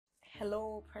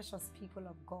Hello, precious people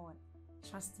of God.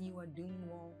 Trust you are doing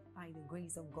well by the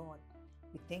grace of God.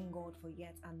 We thank God for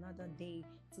yet another day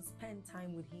to spend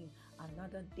time with Him,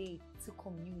 another day to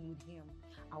commune with Him.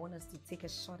 I want us to take a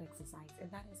short exercise, and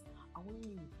that is, I want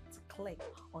you to click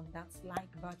on that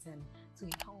like button to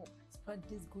help spread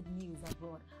this good news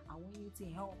abroad. I want you to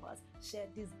help us share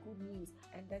this good news,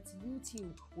 and that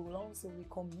YouTube will also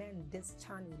recommend this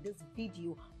channel, this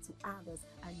video to others,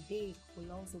 and they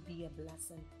will also be a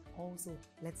blessing. Also,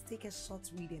 let's take a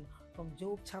short reading from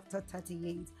Job chapter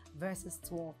 38 verses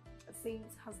 12. It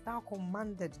says, "Hast thou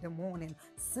commanded the morning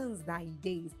since thy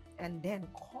days, and then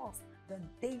caused the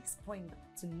day spring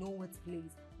to know its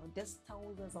place?" Now this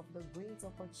tells us of the great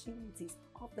opportunities,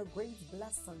 of the great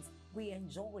blessings we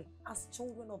enjoy as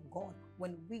children of God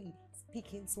when we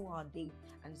speak into our day.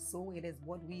 And so it is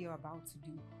what we are about to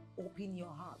do. Open your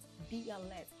heart, be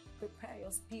alert, prepare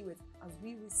your spirit as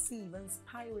we receive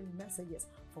inspiring messages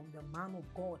from the man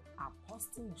of God,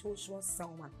 Apostle Joshua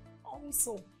Selman.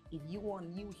 Also, if you are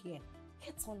new here,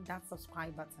 hit on that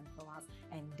subscribe button for us,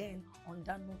 and then on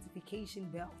that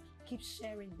notification bell. Keep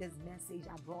sharing this message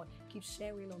abroad. Keep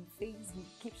sharing on Facebook.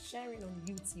 Keep sharing on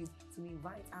YouTube to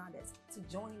invite others to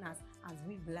join us as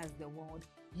we bless the world.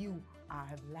 You are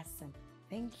a blessing.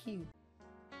 Thank you.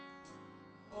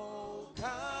 Oh,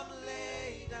 come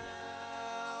lay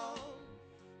down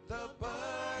the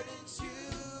burdens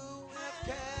you have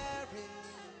carried,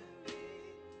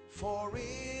 for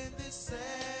in this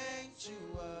sanctuary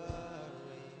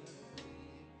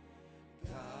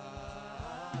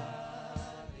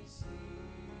God is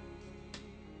here.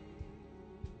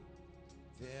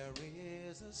 There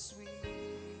is a sweet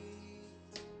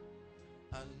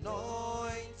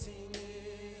anointing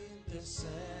in the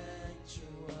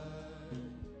sanctuary.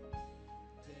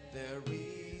 There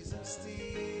is a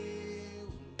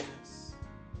stillness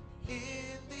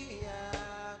in the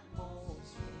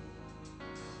atmosphere.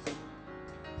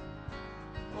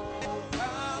 Oh,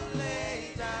 come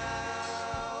lay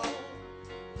down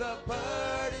the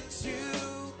burdens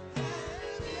you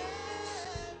have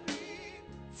carried,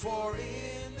 for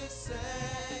in the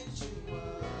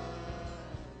sanctuary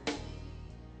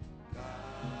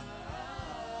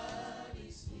God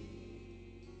is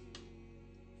here.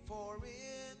 For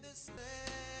in the sanctuary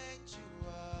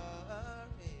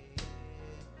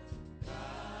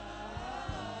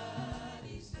God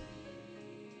is here.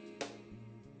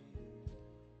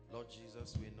 Lord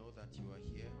Jesus, we know that you are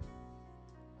here.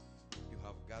 You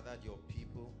have gathered your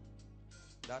people.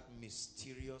 That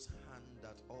mysterious hand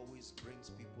that always brings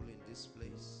people in this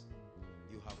place,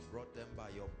 you have brought them by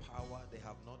your power. They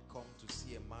have not come to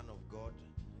see a man of God.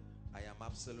 I am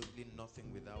absolutely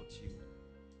nothing without you.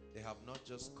 They have not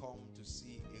just come to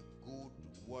see a good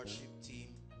worship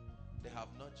team. They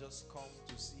have not just come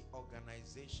to see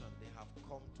organization. They have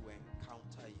come to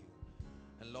encounter you.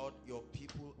 And Lord, your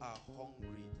people are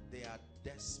hungry. They are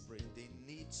desperate. They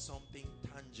need something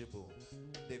tangible.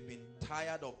 They've been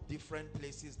tired of different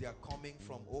places they are coming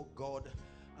from, oh God,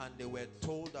 and they were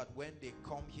told that when they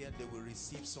come here, they will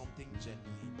receive something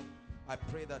genuine. I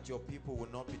pray that your people will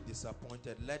not be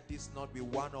disappointed. Let this not be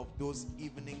one of those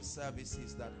evening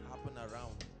services that happen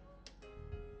around.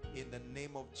 In the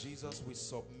name of Jesus, we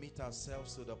submit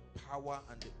ourselves to the power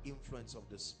and the influence of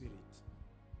the Spirit.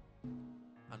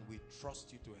 And we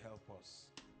trust you to help us.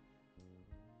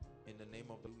 In the name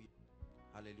of the Lord.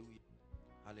 Hallelujah.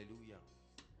 Hallelujah.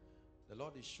 The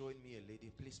Lord is showing me a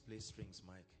lady. Please play strings,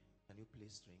 Mike. Can you play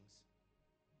strings?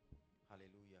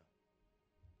 Hallelujah.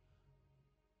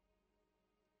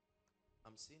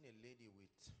 I'm seeing a lady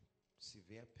with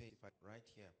severe pain right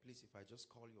here. Please, if I just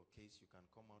call your case, you can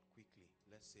come out quickly.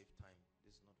 Let's save time.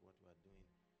 This is not what we are doing.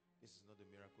 This is not the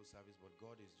miracle service, but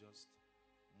God is just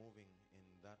moving in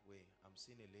that way. I'm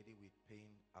seeing a lady with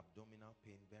pain, abdominal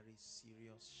pain, very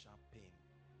serious, sharp pain.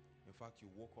 In fact, you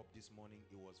woke up this morning,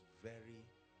 it was very,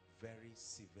 very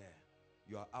severe.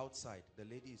 You are outside. The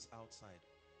lady is outside.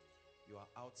 You are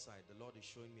outside. The Lord is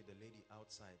showing me the lady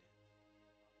outside.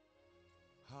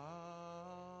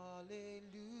 Hallelujah.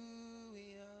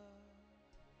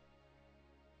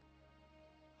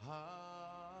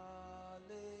 Hallelujah.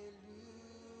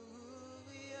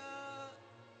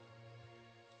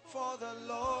 For the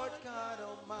Lord God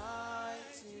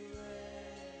Almighty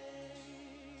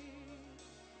reigns.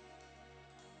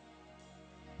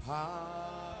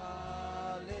 Hallelujah.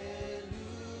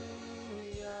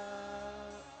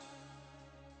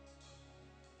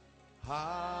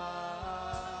 Hallelujah.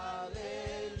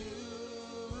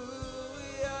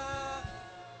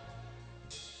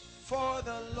 For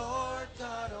the Lord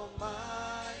God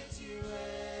Almighty reigns.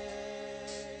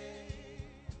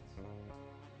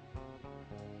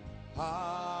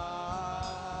 Hallelujah.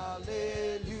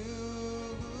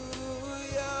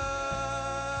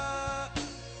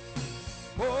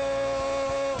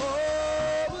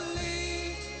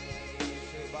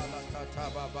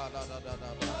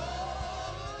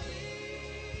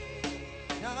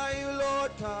 Are you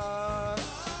Lord God?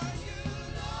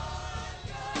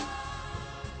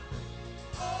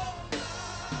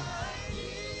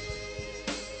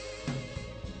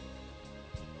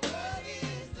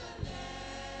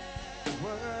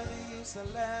 Worthy is the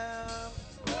Lamb.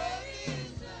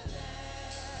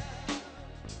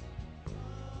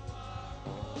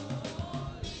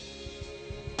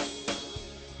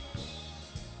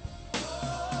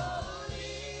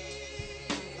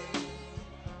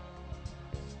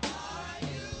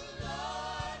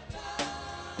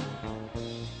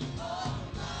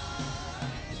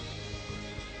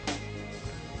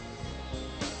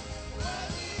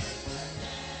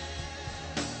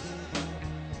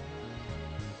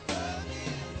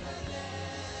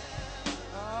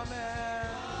 Amen.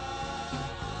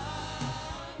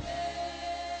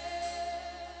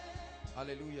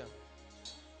 Hallelujah.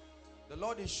 The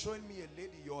Lord is showing me a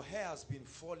lady, your hair has been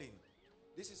falling.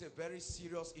 This is a very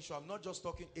serious issue. I'm not just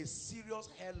talking a serious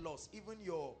hair loss. Even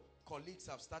your colleagues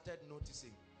have started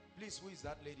noticing. Please, who is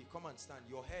that lady? Come and stand.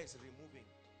 Your hair is removing.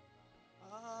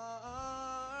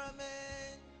 Amen.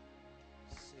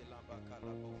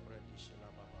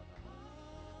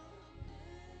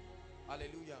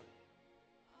 Hallelujah.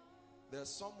 There's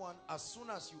someone, as soon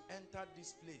as you entered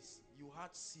this place, you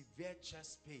had severe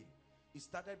chest pain. It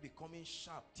started becoming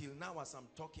sharp. Till now, as I'm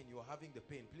talking, you're having the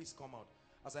pain. Please come out.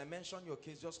 As I mention your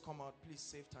case, just come out. Please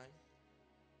save time.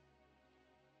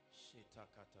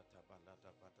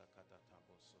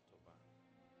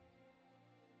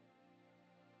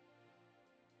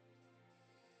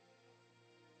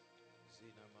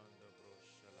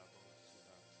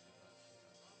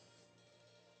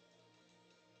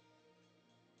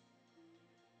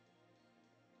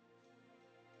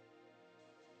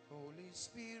 Holy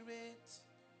Spirit,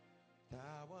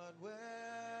 thou art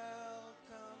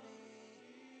welcome in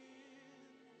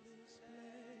this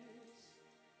place.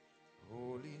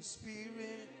 Holy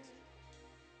Spirit,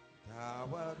 thou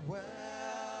art welcome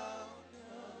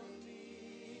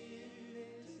in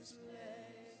this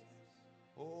place.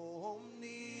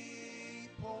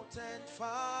 Omnipotent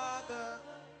Father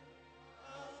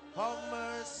of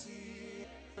mercy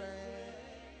and grace,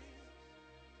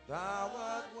 thou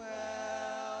art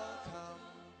welcome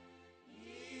in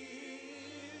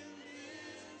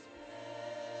this place.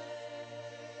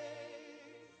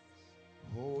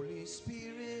 Holy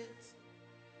Spirit,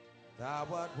 thou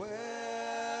art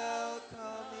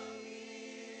welcome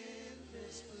in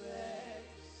this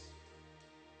place.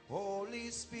 Holy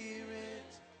Spirit,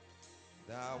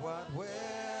 thou art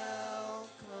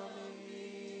welcome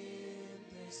in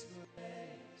this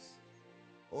place.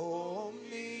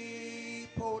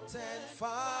 Omnipotent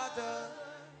Father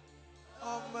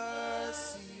of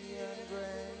mercy and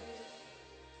grace,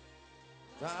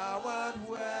 thou art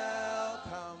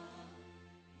welcome.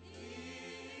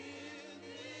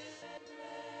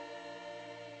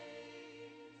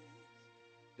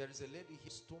 There is a lady,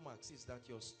 his stomach says that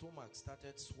your stomach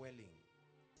started swelling.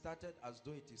 Started as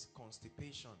though it is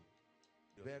constipation.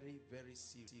 Very, very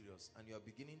serious. And you are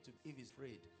beginning to, if it's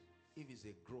afraid, if it's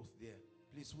a growth there.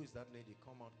 Please, who is that lady?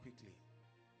 Come out quickly.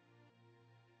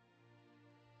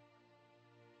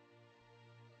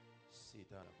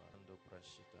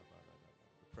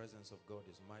 The presence of God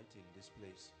is mighty in this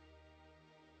place.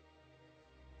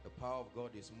 The power of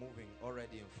God is moving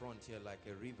already in front here like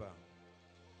a river.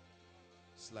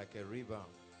 It's like a river.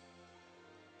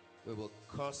 We will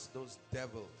curse those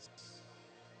devils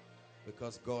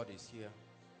because God is here.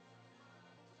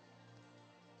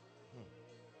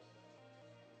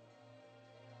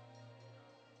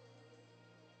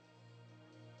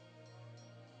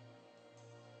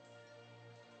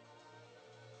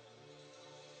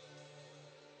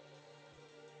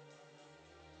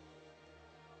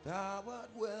 Thou art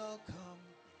welcome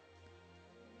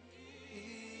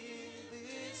in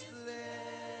this place.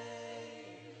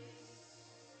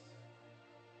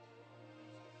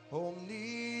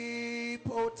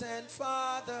 Omnipotent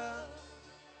Father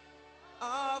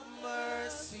of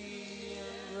mercy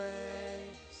and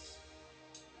grace,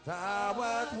 thou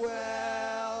art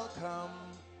welcome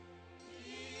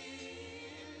in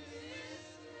this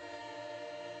place.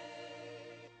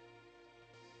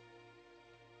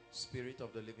 Spirit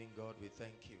of the living God, we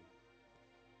thank you.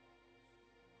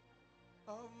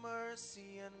 Of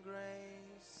mercy and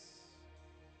grace,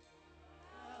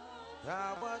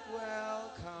 thou art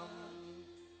welcome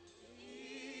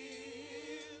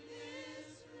in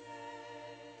this place.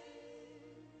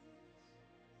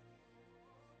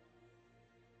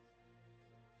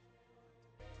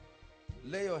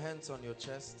 Lay your hands on your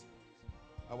chest.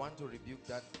 I want to rebuke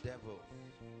that devil.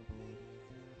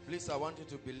 Please, I want you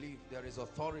to believe there is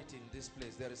authority in this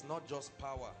place. There is not just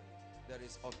power. There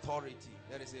is authority.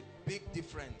 There is a big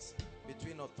difference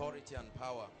between authority and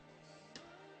power.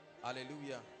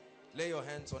 Hallelujah. Lay your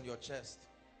hands on your chest.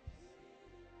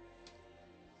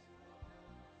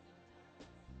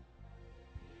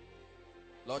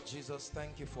 Lord Jesus,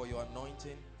 thank you for your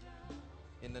anointing.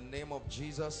 In the name of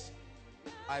Jesus,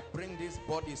 I bring these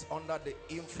bodies under the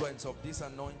influence of this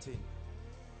anointing.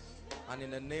 And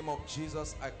in the name of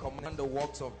Jesus, I command the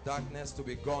works of darkness to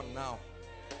be gone now.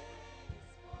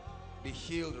 Be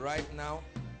healed right now.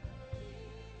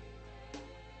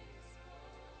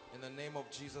 In the name of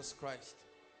Jesus Christ.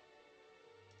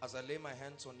 As I lay my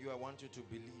hands on you, I want you to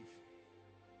believe.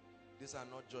 These are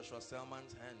not Joshua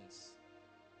Selman's hands.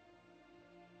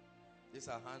 These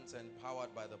are hands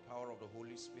empowered by the power of the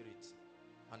Holy Spirit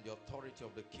and the authority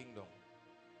of the kingdom.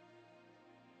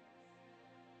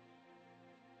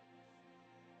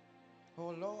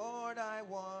 Oh Lord, I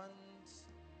want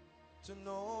to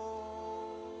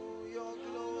know your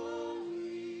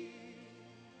glory.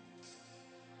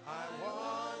 I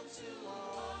want to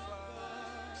offer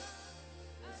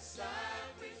a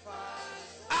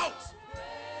sacrifice. Out!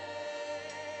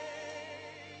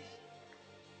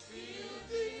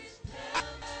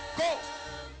 Go!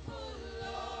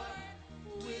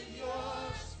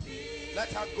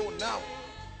 Let her go now.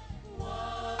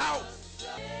 Out!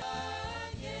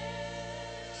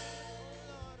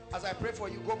 As I pray for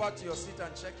you, go back to your seat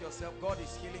and check yourself. God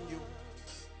is healing you.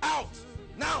 Out!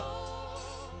 Now!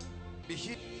 Be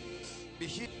healed. Be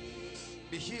healed.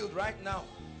 Be healed right now.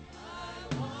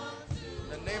 In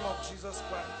the name of Jesus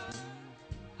Christ.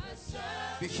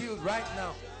 Be healed right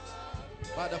now.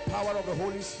 By the power of the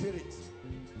Holy Spirit.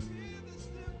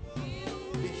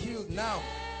 Be healed now.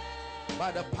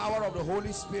 By the power of the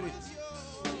Holy Spirit.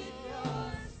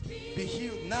 Be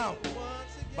healed now.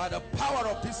 By the power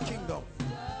of this kingdom.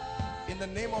 In the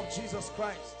name of Jesus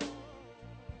Christ.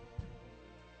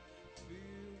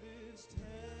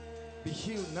 Be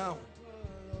healed now.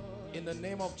 In the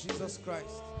name of Jesus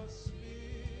Christ.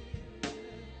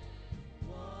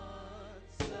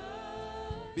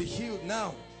 Be healed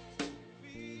now.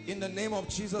 In the name of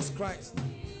Jesus Christ.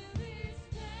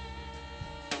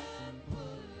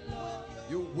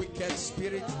 You wicked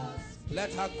spirit,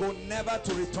 let her go, never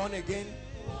to return again.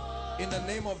 In the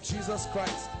name of Jesus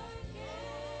Christ.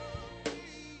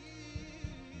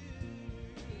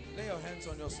 Lay your hands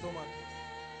on your stomach.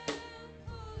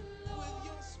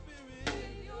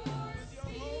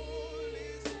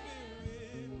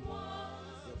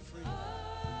 You're free.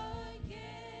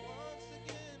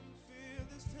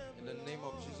 In the name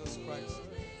of Jesus Christ,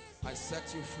 I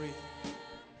set you free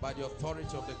by the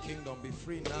authority of the kingdom. Be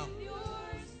free now.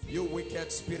 You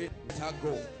wicked spirit, let her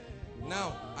go.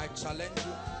 Now, I challenge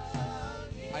you.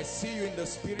 I see you in the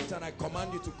spirit and I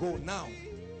command you to go now.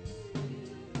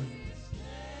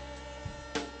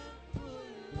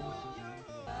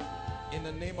 In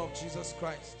the name of Jesus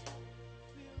Christ.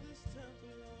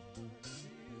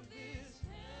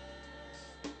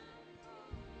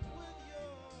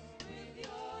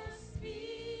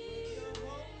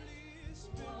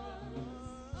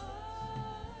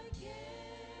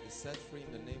 Set free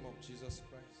in the name of Jesus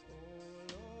Christ.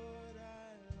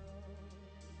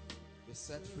 Be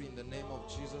set free in the name of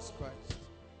Jesus Christ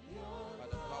by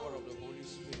the power of the Holy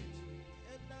Spirit.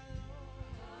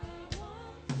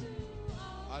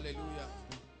 Hallelujah.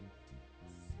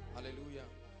 Hallelujah.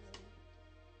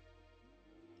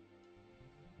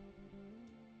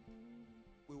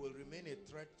 We will remain a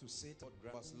threat to Satan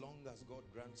as long as God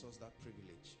grants us that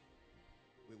privilege.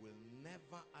 We will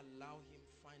never allow him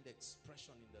find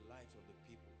expression in the lives of the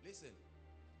people. Listen,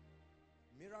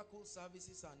 miracle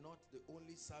services are not the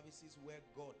only services where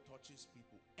God touches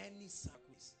people. Any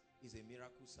service is a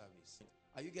miracle service.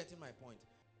 Are you getting my point?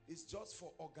 It's just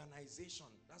for organization.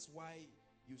 That's why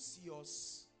you see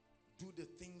us do the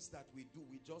things that we do.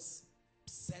 We just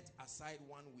set aside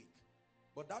 1 week.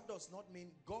 But that does not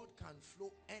mean God can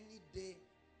flow any day,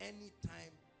 any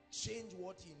time, change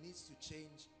what he needs to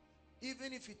change.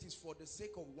 Even if it is for the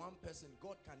sake of one person,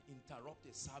 God can interrupt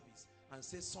a service and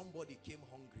say somebody came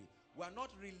hungry. We are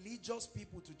not religious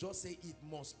people to just say it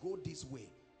must go this way.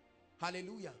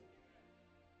 Hallelujah.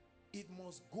 It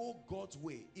must go God's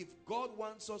way. If God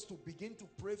wants us to begin to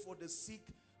pray for the sick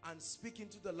and speak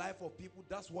into the life of people,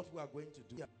 that's what we are going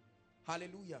to do.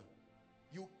 Hallelujah.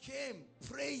 You came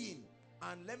praying,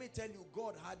 and let me tell you,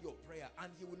 God heard your prayer,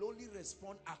 and he will only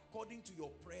respond according to your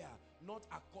prayer, not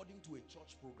according to a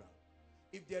church program.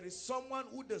 If there is someone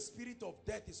who the spirit of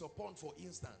death is upon, for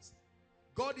instance,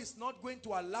 God is not going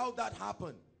to allow that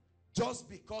happen just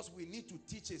because we need to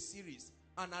teach a series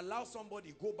and allow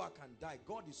somebody go back and die.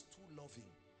 God is too loving.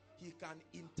 He can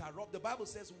interrupt. The Bible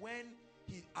says when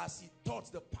as he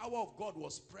thought, the power of God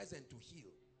was present to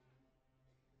heal.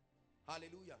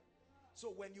 Hallelujah. So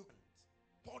when you,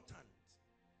 important,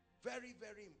 very,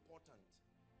 very important.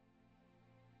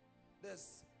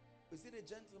 Is it a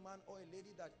gentleman or a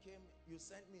lady that came, you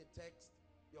sent me a text,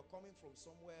 you're coming from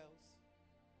somewhere else,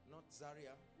 not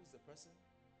Zaria. Who's the person?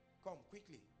 Come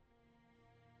quickly.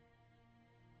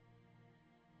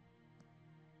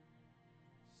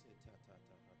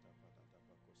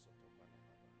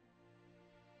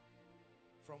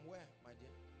 From where, my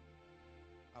dear?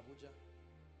 Abuja.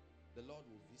 The Lord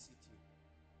will visit you.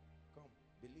 Come,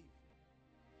 believe.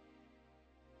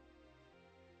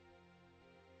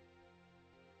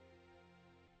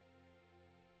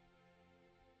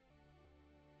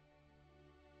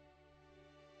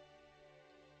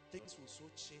 Things will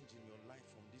so change in your life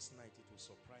from this night, it will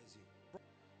surprise you.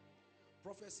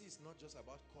 Prophecy is not just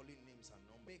about calling names and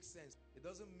numbers. It makes sense. It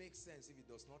doesn't make sense if it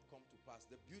does not come to pass.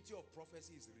 The beauty of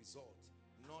prophecy is result,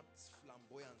 not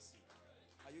flamboyancy.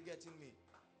 Are you getting me?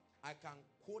 I can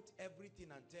quote everything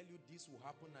and tell you this will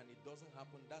happen and it doesn't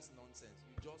happen. That's nonsense.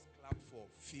 You just clap for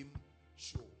film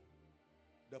show.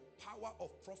 The power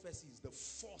of prophecy is the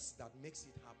force that makes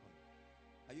it happen.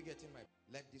 Are you getting my?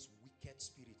 Let this wicked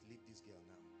spirit leave this girl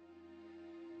now.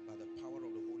 By the power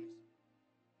of the Holy Spirit.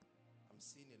 I'm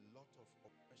seeing a lot of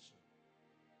oppression.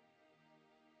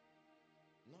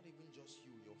 Not even just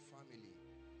you, your family.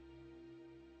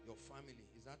 Your family.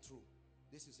 Is that true?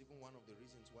 This is even one of the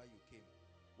reasons why you came.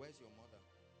 Where's your mother?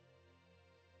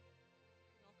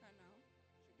 Noka now.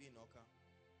 She'll be in Noka.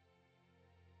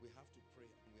 We have to pray.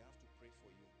 We have to pray for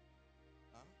you.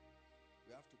 Huh?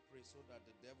 We have to pray so that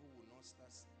the devil will not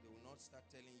start, they will not start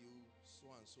telling you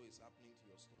so and so is happening to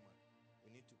your stomach. We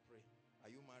need to pray.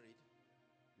 Are you married?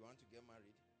 You want to get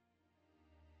married?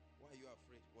 Why are you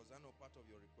afraid? Was that not part of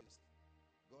your request?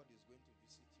 God is going to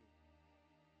visit you.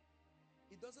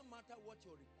 It doesn't matter what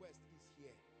your request is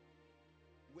here.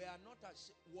 We are not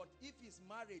ashamed. What if it's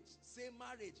marriage? Say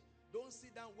marriage. Don't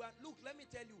sit down. Look, let me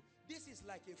tell you, this is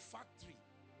like a factory.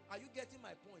 Are you getting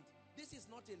my point? This is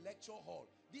not a lecture hall.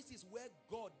 This is where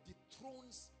God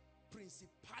dethrones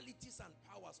principalities and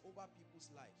powers over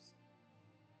people's lives.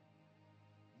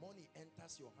 Money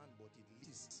enters your hand, but it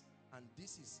leaves. And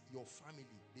this is your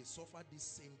family. They suffer this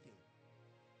same thing.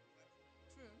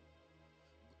 True.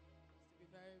 To be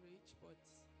very rich, but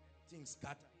things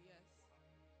scatter. Yes.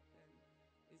 Then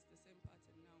it's the same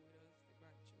pattern now with us, the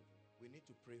grandchildren. We need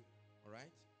to pray, all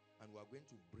right? And we are going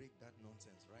to break that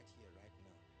nonsense right here, right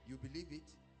now. You believe it?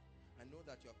 I know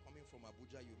that you are coming from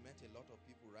Abuja. You met a lot of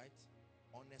people, right?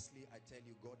 Honestly, I tell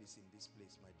you, God is in this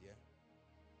place, my dear.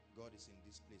 God is in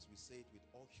this place. We say it with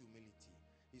all humility.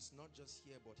 He's not just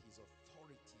here, but his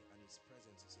authority and his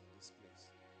presence is in this place.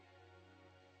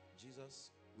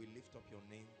 Jesus, we lift up your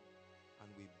name and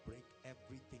we break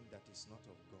everything that is not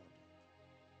of God.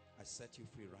 I set you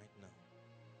free right now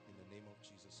in the name of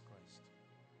Jesus Christ.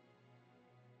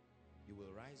 You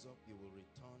will rise up, you will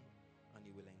return, and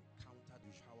you will encounter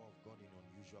the power of God in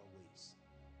unusual ways.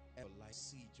 Every life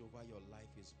siege over your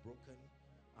life is broken,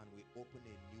 and we open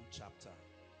a new chapter.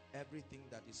 Everything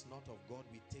that is not of God,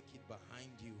 we take it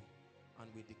behind you,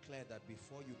 and we declare that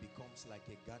before you becomes like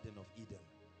a garden of Eden.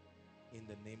 In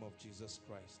the name of Jesus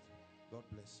Christ. God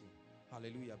bless you.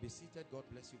 Hallelujah. Be seated. God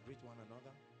bless you. Greet one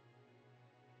another.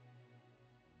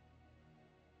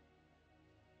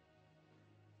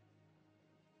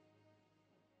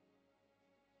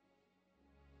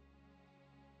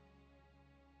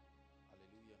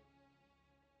 Hallelujah.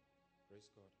 Praise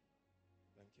God.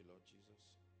 Thank you, Lord Jesus.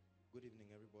 Good evening,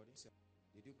 everybody.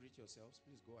 Did you greet yourselves?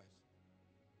 Please go ahead.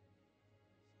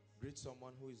 Greet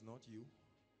someone who is not you.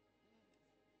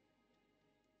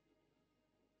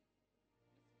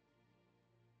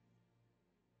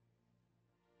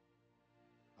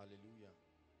 Hallelujah.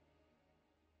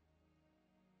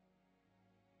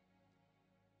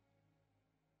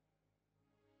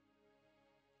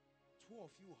 Two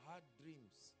of you had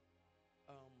dreams.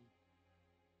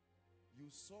 You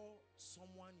saw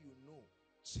someone you know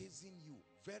chasing you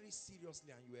very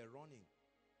seriously and you were running.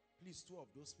 Please, two of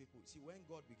those people. See, when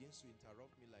God begins to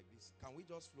interrupt me like this, can we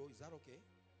just flow? Is that okay?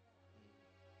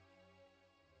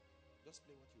 Just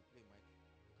play what you play, Mike.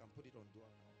 You can put it on dual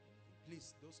now.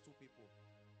 Please, those two people.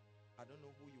 I don't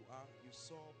know who you are. You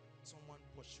saw someone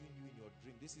pursuing you in your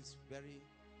dream. This is very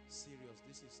serious.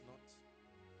 This is not,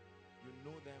 you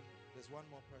know them. There's one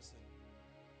more person.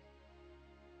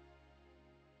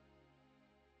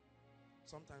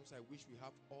 Sometimes I wish we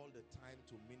have all the time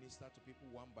to minister to people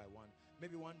one by one.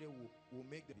 Maybe one day we'll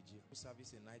make the vigil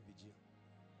service a night vigil.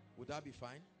 Would that be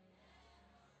fine?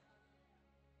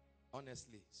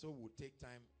 Honestly, so we'll take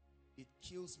time. It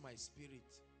kills my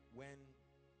spirit when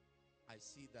I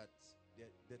see that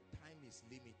the time is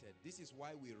limited. This is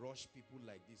why we rush people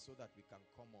like this, so that we can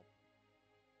come up.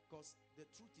 Because the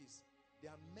truth is,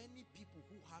 there are many people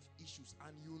who have issues,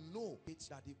 and you know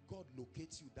that if God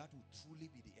locates you, that will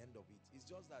truly be the end of it. It's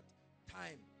just that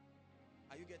time.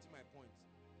 Are you getting my point?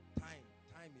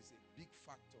 Time is a big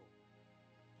factor.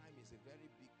 Time is a very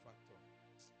big factor.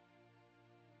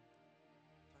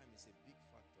 Time is a big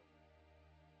factor.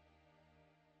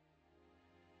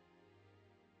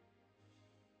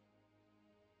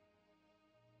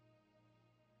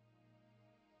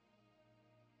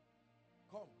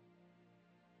 Come.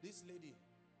 This lady,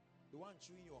 the one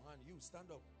chewing your hand, you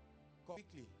stand up. Come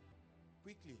quickly.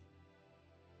 Quickly.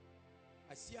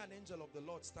 I see an angel of the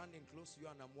Lord standing close to you,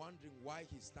 and I'm wondering why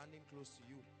he's standing close to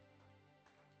you.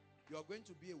 You are going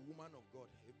to be a woman of God,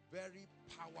 a very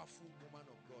powerful woman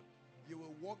of God. You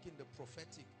will walk in the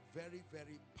prophetic very,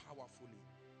 very powerfully.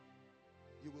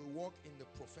 You will walk in the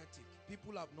prophetic.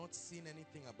 People have not seen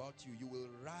anything about you. You will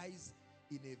rise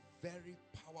in a very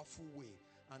powerful way,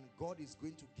 and God is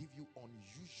going to give you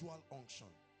unusual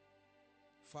unction.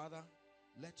 Father,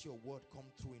 let your word come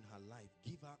through in her life.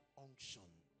 Give her unction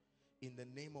in the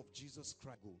name of Jesus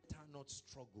Christ. Let her not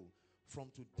struggle. From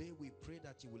today we pray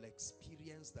that you will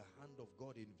experience the hand of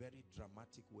God in very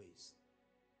dramatic ways,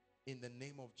 in the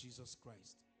name of Jesus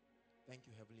Christ. Thank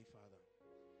you, Heavenly Father.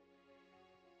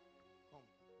 Come.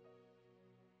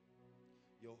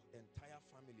 Your entire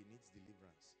family needs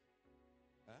deliverance.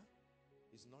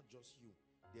 It's not just you.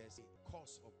 There's a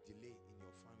cause of delay in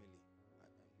your family.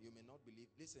 You may not believe.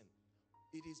 Listen,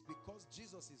 it is because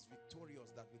Jesus is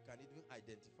victorious that we can even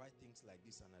identify things like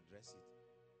this and address it.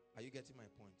 Are you getting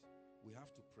my point? We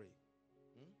have to pray.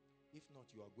 If not,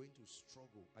 you are going to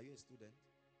struggle. Are you a student?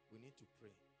 We need to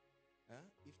pray.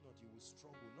 If not, you will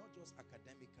struggle, not just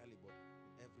academically, but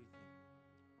everything.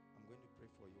 I'm going to pray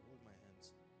for you. Hold my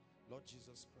hands. Lord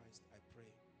Jesus Christ, I pray.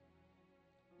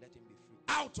 Let him be free.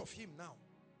 Out of him now.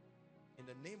 In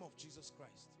the name of Jesus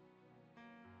Christ.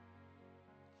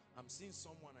 I'm seeing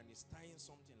someone and he's tying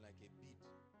something like a bead.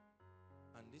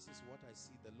 And this is what I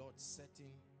see. The Lord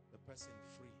setting the person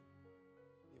free.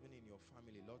 Even in your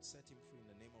family, Lord, set him free in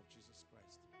the name of Jesus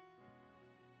Christ.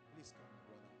 Please come,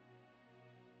 brother.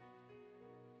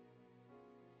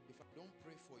 If I don't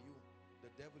pray for you, the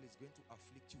devil is going to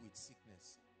afflict you with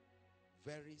sickness.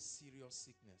 Very serious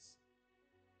sickness.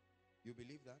 You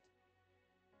believe that?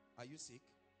 Are you sick?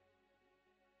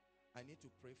 I need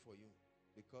to pray for you,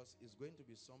 because it's going to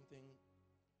be something,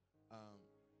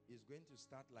 it's going to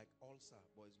start like ulcer,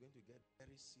 but it's going to get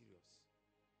very serious.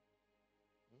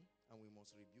 And we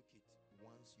must rebuke it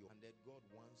once and that God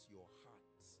wants your heart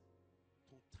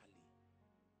totally.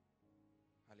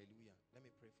 Hallelujah. Let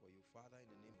me pray for you. Father,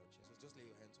 in the name of your chest, just lay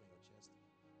your hands on your chest.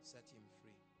 Set him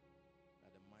free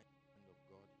by the mighty hand of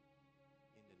God,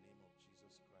 in the name of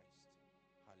Jesus Christ.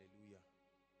 Hallelujah.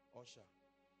 Usher,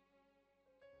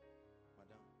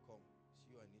 madam, come. It's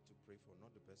you I need to pray for,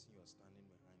 not the person you are standing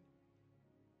behind.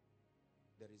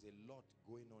 There is a lot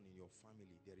going on in your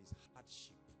family. There is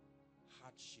hardship,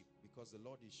 because the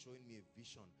Lord is showing me a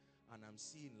vision, and I'm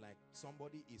seeing like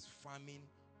somebody is farming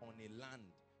on a land,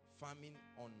 farming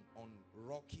on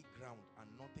rocky ground, and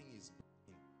nothing is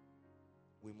burning.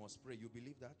 We must pray. You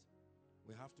believe that?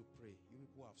 We have to pray. You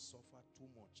people have suffered too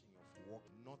much in your work.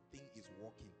 Nothing is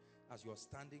working. As you're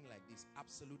standing like this,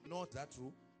 absolutely not. That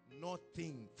true?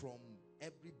 Nothing from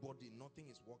everybody, nothing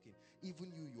is working. Even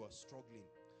you are struggling.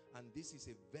 And this is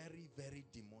a very, very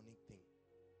demonic thing.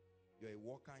 You're a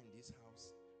worker in this house,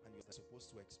 and you're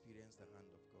supposed to experience the hand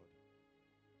of God.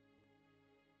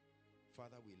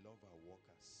 Father, we love our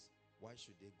workers. Why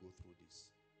should they go through this?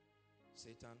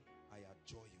 Satan, I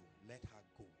adjure you. Let her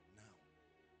go now.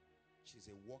 She's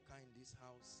a worker in this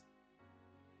house,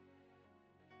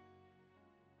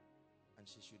 and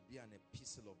she should be an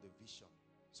epistle of the vision,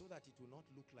 so that it will not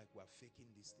look like we're faking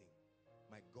this thing.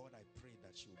 My God, I pray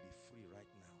that she will be free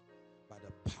right now by the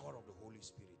power of the Holy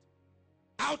Spirit.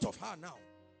 Out of her now,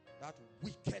 that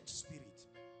wicked spirit.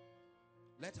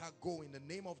 Let her go in the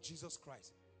name of Jesus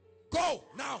Christ. Go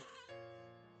now.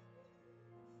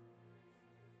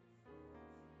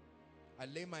 I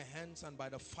lay my hands, and by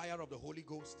the fire of the Holy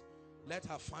Ghost, let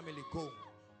her family go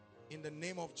in the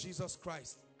name of Jesus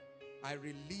Christ. I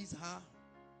release her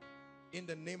in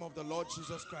the name of the Lord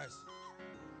Jesus Christ.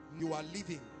 You are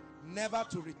leaving, never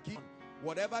to regain.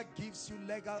 Whatever gives you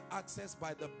legal access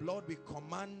by the blood, we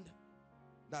command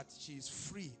that she is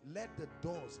free. Let the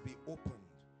doors be opened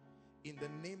in the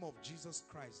name of Jesus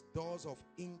Christ. Doors of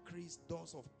increase,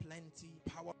 doors of plenty,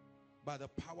 power. By the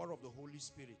power of the Holy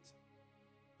Spirit.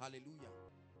 Hallelujah.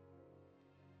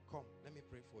 Come, let me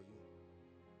pray for you.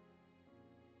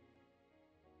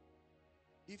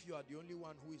 If you are the only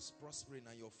one who is prospering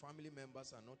and your family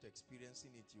members are not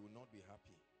experiencing it, you will not be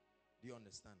happy. Do you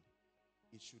understand?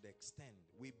 It should extend.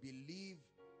 We believe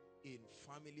in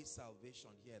family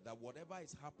salvation here, that whatever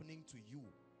is happening to you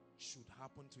should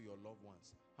happen to your loved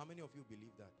ones. How many of you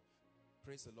believe that?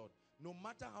 Praise the Lord. No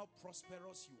matter how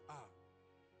prosperous you are,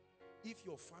 if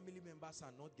your family members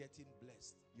are not getting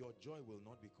blessed, your joy will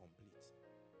not be complete.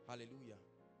 Hallelujah.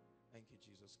 Thank you,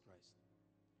 Jesus Christ.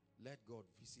 Let God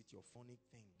visit your phonic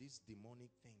thing, this demonic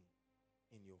thing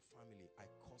in your family. I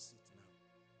curse it now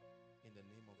in the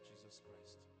name of Jesus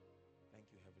Christ. Thank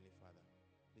you, Heavenly Father.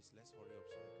 Please, let's hurry up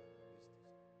so we can release this.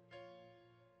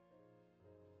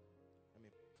 Let me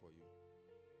pray for you.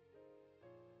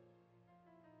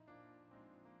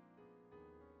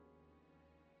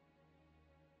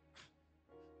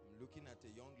 I'm looking at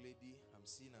a young lady. I'm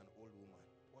seeing an old woman.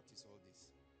 What is all this?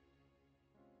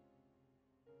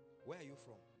 Where are you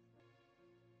from?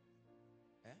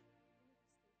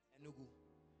 Enugu.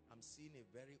 I'm seeing a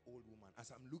very old woman. As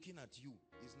I'm looking at you,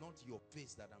 it's not your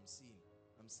face that I'm seeing.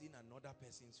 I'm seeing another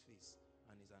person's face,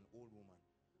 and it's an old woman.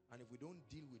 And if we don't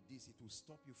deal with this, it will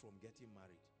stop you from getting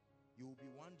married. You will be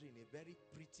wondering, a very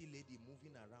pretty lady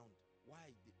moving around.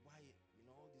 Why, you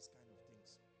know, all these kind of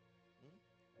things.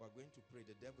 We're going to pray.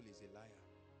 The devil is a liar.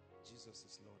 Jesus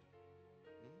is Lord.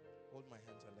 Hold my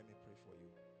hands and let me pray for you.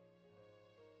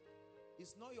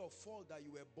 It's not your fault that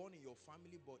you were born in your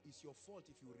family, but it's your fault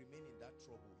if you remain in that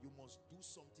trouble. You must do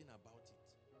something about it.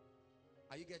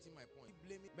 Are you getting my point?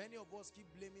 Many of us keep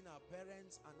blaming our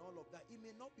parents and all of that. It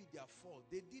may not be their fault.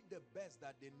 They did the best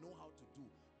that they know how to do.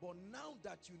 But now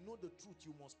that you know the truth,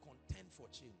 you must contend for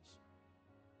change.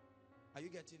 Are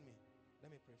you getting me? Let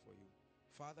me pray for you.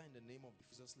 Father, in the name of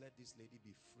Jesus, let this lady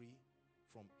be free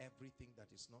from everything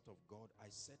that is not of God. I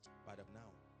set by the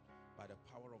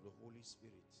power of the Holy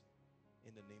Spirit,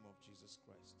 in the name of Jesus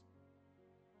Christ.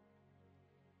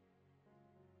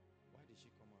 Why did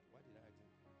she come out? Why did I think?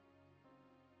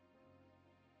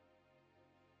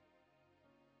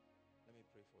 Let me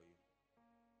pray for you.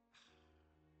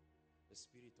 The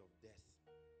spirit of death.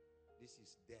 This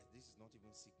is death. This is not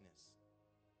even sickness.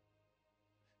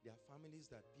 There are families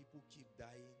that people keep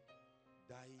dying,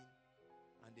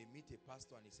 and they meet a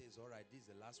pastor and he says, all right, this is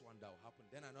the last one that will happen.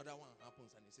 Then another one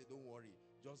happens and he says, don't worry,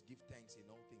 just give thanks in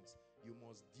all things. You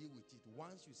must deal with it.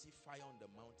 Once you see fire on the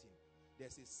mountain,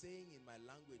 there's a saying in my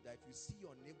language that if you see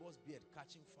your neighbor's beard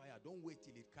catching fire, don't wait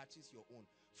till it catches your own.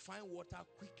 Find water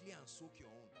quickly and soak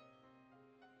your own.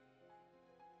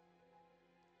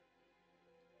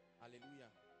 Hallelujah.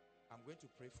 I'm going to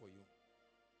pray for you.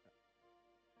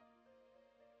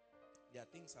 There are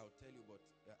things I'll tell you, but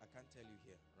I can't tell you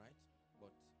here, right?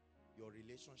 But your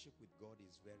relationship with God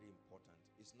is very important.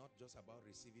 It's not just about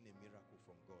receiving a miracle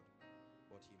from God,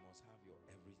 but He must have your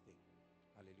everything.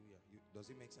 Hallelujah. Does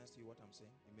it make sense to you what I'm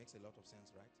saying? It makes a lot of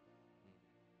sense, right?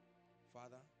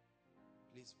 Father,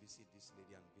 please visit this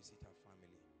lady and visit her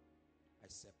family. I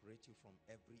separate you from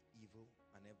every evil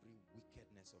and every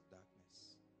wickedness of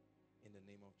darkness. In the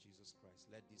name of Jesus Christ,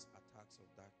 let these attacks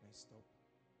of darkness stop.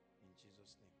 In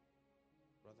Jesus' name.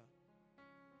 Brother,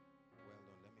 well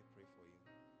done. Let me pray for you.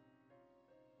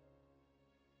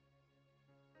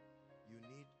 You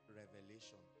need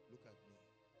revelation. Look at me.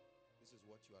 This is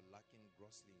what you are lacking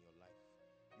grossly in your life.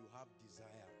 You have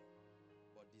desire,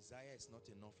 but desire is not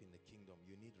enough in the kingdom.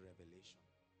 You need revelation.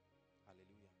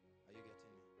 Hallelujah. Are you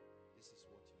getting me? This is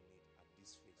what you need at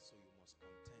this phase. So you must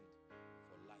contend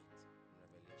for light and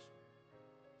revelation.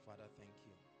 Father, thank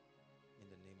you in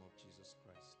the name of Jesus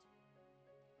Christ.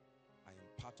 I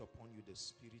impart upon you the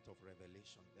spirit of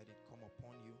revelation. Let it come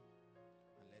upon you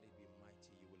and let it be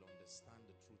mighty. You will understand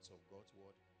the truths of God's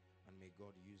word, and may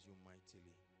God use you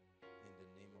mightily in the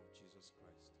name of Jesus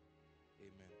Christ.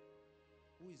 Amen.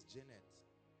 Who is Janet?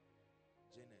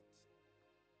 Janet.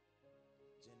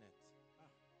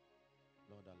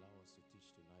 Lord, allow us to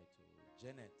teach tonight.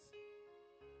 Janet.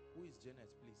 Who is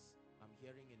Janet, please? I'm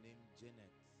hearing a name,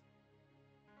 Janet.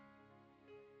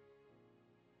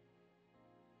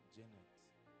 Janet.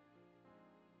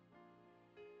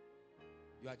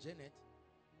 You are Janet?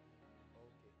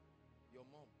 Okay. Your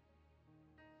mom?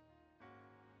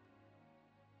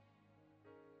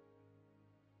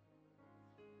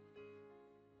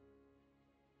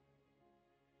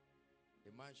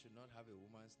 A man should not have a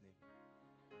woman's name.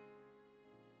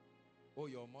 Oh,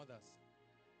 your mother's?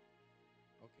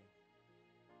 Okay.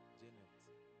 Janet.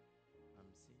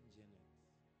 I'm seeing Janet.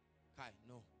 Kai,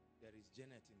 no. There is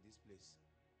Janet in this place.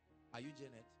 Are you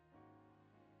Janet?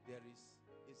 There is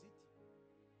it?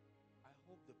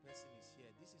 hope the person is here.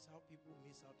 This is how people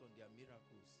miss out on their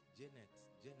miracles. Janet.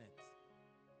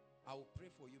 I will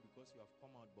pray for you because you have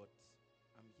come out, but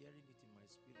I'm hearing it in my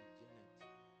spirit, Janet.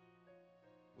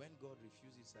 When God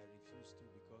refuses, I refuse too,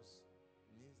 because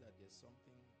it means that there's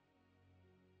something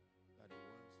that he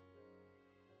wants.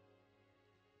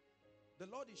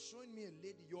 The Lord is showing me a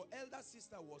lady. Your elder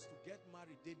sister was to get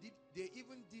married. They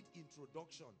even did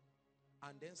introduction,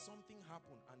 and then something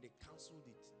happened and they canceled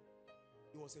it.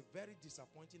 It was a very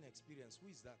disappointing experience.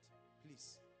 Who is that?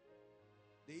 Please.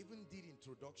 They even did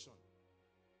introduction.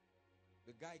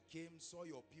 The guy came, saw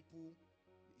your people,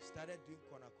 he started doing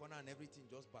corner and everything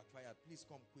just backfired. Please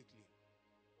come quickly.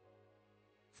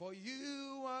 For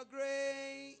you are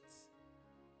great.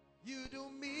 You do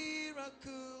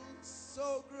miracles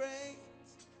so great.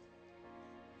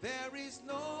 There is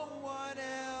no one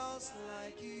else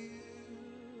like you.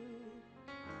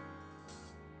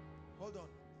 Hold on.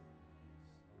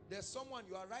 There's someone,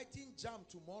 you are writing JAM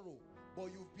tomorrow, but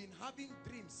you've been having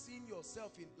dreams, seeing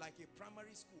yourself in like a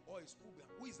primary school or a school.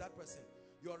 Who is that person?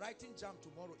 You are writing JAM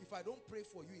tomorrow. If I don't pray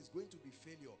for you, it's going to be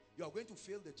failure. You are going to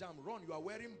fail the JAM. Run. You are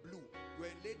wearing blue. You are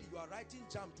a lady. You are writing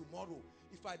JAM tomorrow.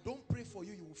 If I don't pray for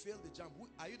you, you will fail the JAM.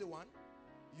 Are you the one?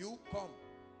 You come.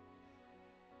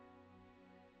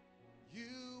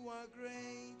 You are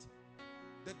great.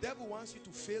 The devil wants you to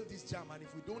fail this JAM, and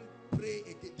if we don't pray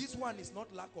again, this one is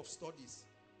not lack of studies.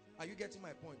 Are you getting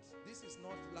my point? This is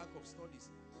not lack of studies.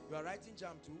 You are writing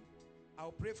JAM too.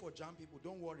 I'll pray for JAM people.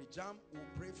 Don't worry. JAM will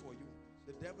pray for you.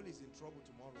 The devil is in trouble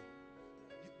tomorrow.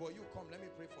 But you come, let me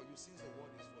pray for you since the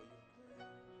word is for you.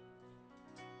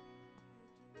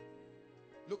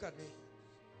 Look at me.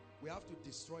 We have to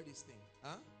destroy this thing.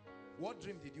 Huh? What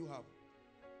dream did you have?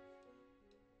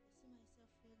 I see myself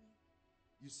failing.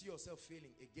 You see yourself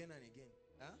failing again and again.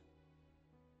 Huh?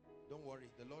 Don't worry.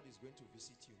 The Lord is going to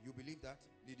visit you. You believe that?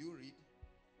 Did you read?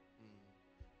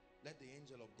 Let the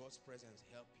angel of God's presence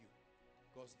help you.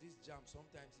 Because this JAM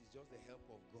sometimes is just the help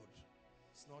of God.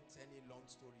 It's not any long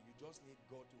story. You just need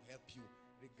God to help you,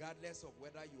 regardless of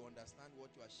whether you understand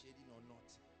what you are shading or not.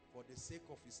 For the sake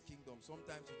of his kingdom,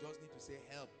 sometimes you just need to say,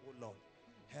 help, oh Lord,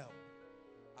 help.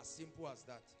 As simple as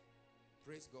that.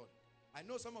 Praise God. I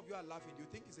know some of you are laughing. You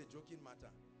think it's a joking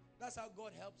matter. That's how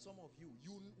God helped some of you.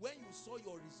 When you saw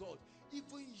your result,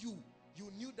 even you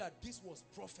knew that this was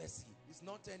prophecy. It's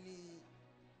not any...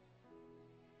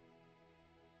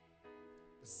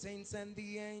 The saints and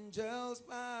the angels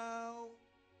bow.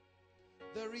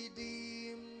 The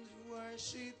redeemed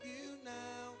worship you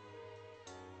now.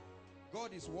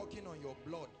 God is working on your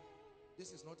blood.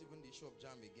 This is not even the issue of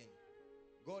JAM again.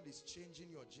 God is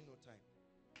changing your genotype.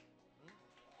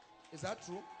 Is that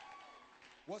true?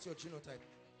 What's your genotype?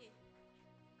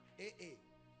 AA.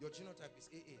 Your genotype is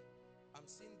AA. I'm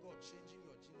seeing God changing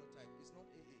your genotype. It's not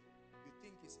AA. You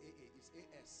think it's AA. It's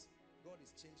AS. God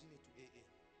is changing it to AA.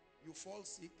 You fall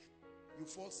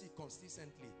sick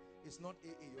consistently. It's not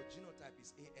AA. Your genotype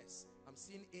is AS. I'm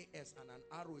seeing AS and an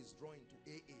arrow is drawing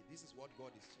to AA. This is what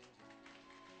God is changing.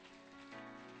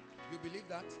 You believe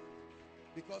that?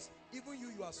 Because even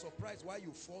you are surprised why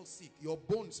you fall sick. Your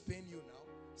bones pain you now.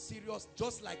 Serious,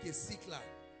 just like a sickler.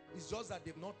 It's just that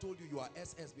they've not told you are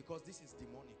SS, because this is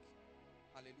demonic.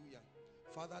 Hallelujah.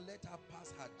 Father, let her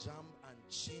pass her JAM and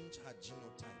change her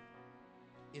genotype.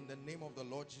 In the name of the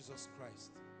Lord Jesus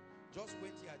Christ. Just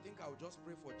wait here. I think I'll just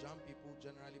pray for JAM people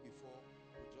generally before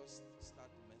we just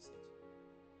start the message.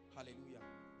 Hallelujah.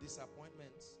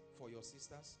 Disappointments for your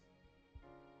sisters.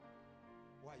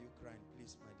 Why are you crying?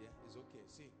 Please, my dear. It's okay.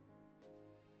 See,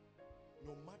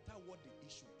 no matter what the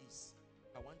issue is,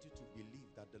 I want you to believe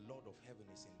that the Lord of heaven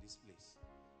is in this place.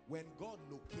 When God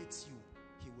locates you,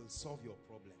 he will solve your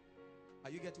problem. Are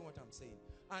you getting what I'm saying?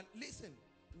 And listen,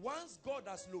 once God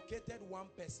has located one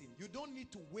person, you don't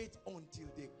need to wait until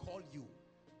they call you.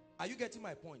 Are you getting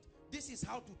my point? This is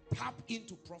how to tap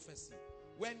into prophecy.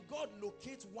 When God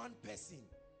locates one person,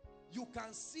 you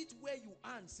can sit where you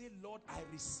are and say, Lord, I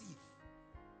receive.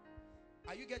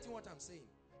 Are you getting what I'm saying?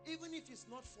 Even if it's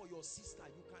not for your sister,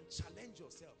 you can challenge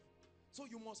yourself. So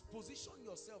you must position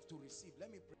yourself to receive.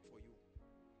 Let me pray for you.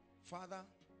 Father,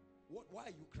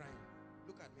 why are you crying?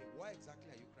 Look at me. Why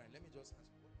exactly are you crying? Let me just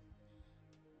ask.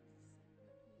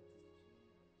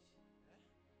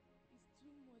 It's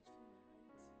too much for my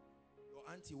auntie. Your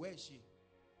auntie, where is she?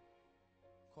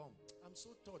 Come. I'm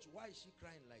so touched. Why is she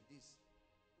crying like this?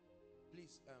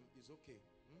 Please, it's okay.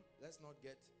 Let's not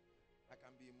get... I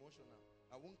can be emotional.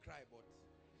 I won't cry, but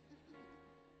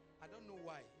I don't know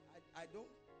why. I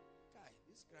don't...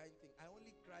 This crying thing, I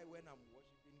only cry when I'm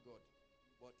worshiping God.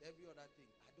 But every other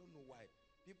thing, I don't know why.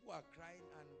 People are crying,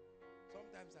 and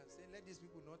sometimes I'm saying, let these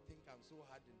people not think I'm so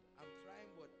hardened. I'm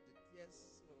trying, but the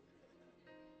tears.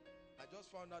 I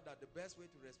just found out that the best way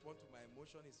to respond to my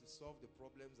emotion is to solve the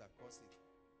problems that cause it.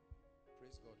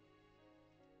 Praise God.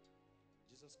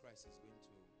 Jesus Christ is going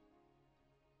to...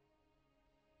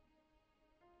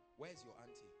 Where's your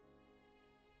auntie?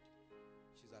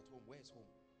 She's at home. Where's home?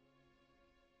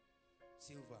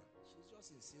 Silver. She's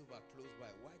just in Silver, close by.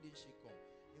 Why didn't she come?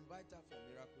 Invite her for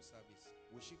miracle service.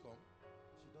 Will she come?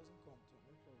 She doesn't come too.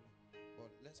 No problem.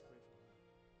 But let's pray for her.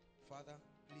 Father,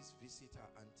 please visit her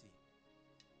auntie.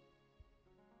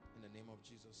 In the name of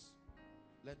Jesus.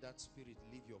 Let that spirit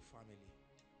leave your family.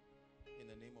 In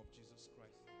the name of Jesus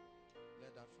Christ.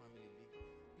 Let that family leave.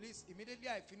 Please, immediately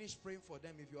I finish praying for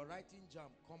them, if you're writing jam,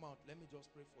 come out. Let me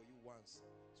just pray for you once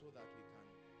so that we can.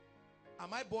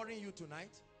 Am I boring you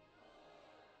tonight?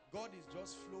 God is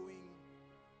just flowing,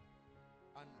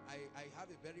 and I have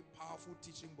a very powerful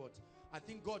teaching, but I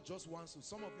think God just wants to.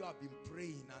 Some of you have been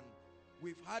praying and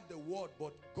we've had the word,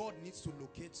 but God needs to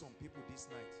locate some people this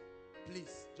night.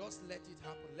 Please, just let it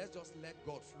happen. Let's just let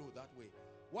God flow that way.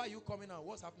 Why are you coming out?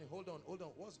 What's happening? Hold on.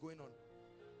 What's going on?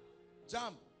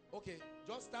 Jam. Okay,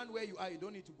 just stand where you are. You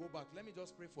don't need to go back. Let me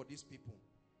just pray for these people.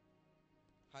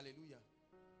 Hallelujah.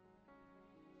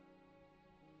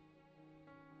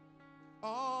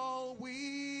 All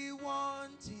we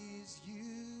want is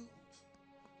you.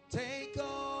 Take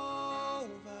over.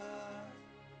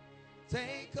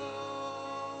 Take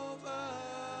over.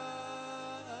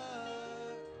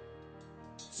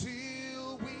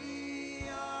 Till we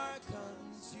are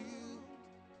consumed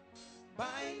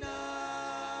by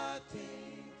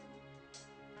nothing.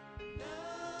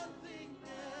 Nothing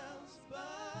else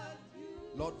but you.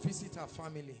 Lord, visit our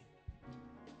family.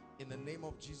 In the name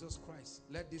of Jesus Christ,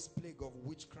 let this plague of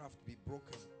witchcraft be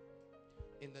broken.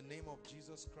 In the name of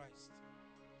Jesus Christ.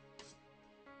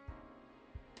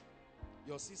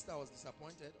 Your sister was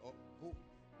disappointed, or who?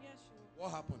 Yes, sure. What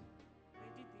happened?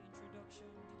 They did the introduction,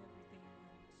 did everything.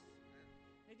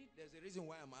 They did. There's a reason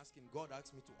why I'm asking. God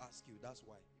asked me to ask you. That's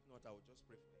why. If not, I would just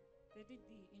pray for you. They did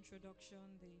the introduction,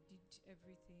 they did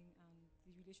everything, and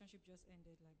the relationship just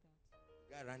ended like that.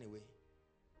 The guy ran away.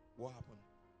 What happened?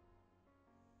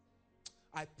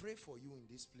 I pray for you in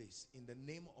this place in the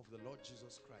name of the Lord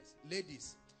Jesus Christ.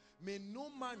 Ladies, may no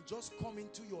man just come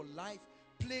into your life,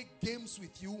 play games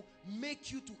with you, make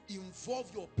you to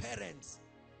involve your parents,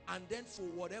 and then for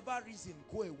whatever reason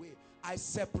go away. I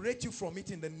separate you from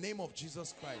it in the name of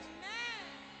Jesus Christ. Amen.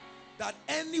 That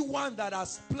anyone that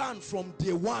has planned from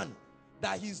day one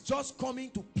that he's just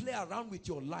coming to play around with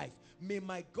your life, may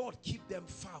my God keep them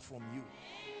far from you.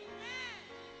 Amen.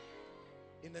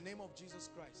 In the name of Jesus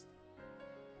Christ.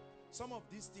 Some of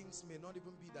these things may not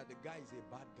even be that the guy is a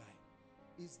bad guy.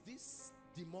 It's these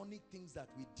demonic things that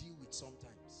we deal with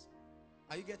sometimes.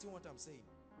 Are you getting what I'm saying?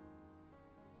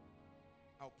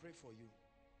 I'll pray for you.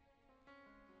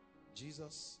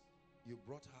 Jesus, you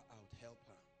brought her out. Help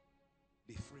her.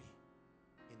 Be free.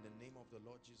 In the name of the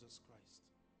Lord Jesus Christ.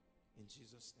 In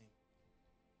Jesus' name.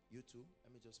 You too.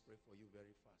 Let me just pray for you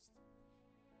very fast.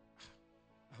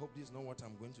 I hope this is not what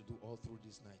I'm going to do all through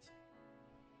this night.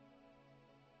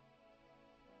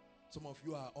 Some of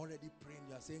you are already praying.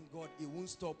 You are saying, God, it won't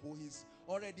stop. Oh, he's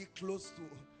already close to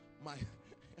my...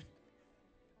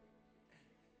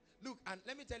 Look, and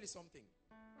let me tell you something.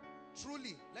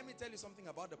 Truly, let me tell you something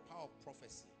about the power of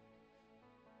prophecy.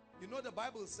 You know, the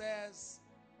Bible says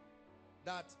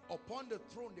that upon the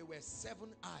throne there were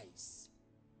 7 eyes.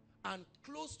 And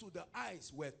close to the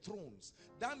eyes were thrones.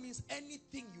 That means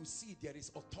anything you see, there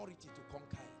is authority to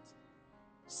conquer it.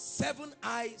 7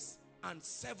 eyes and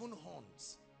 7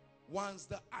 horns. Once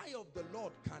the eye of the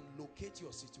Lord can locate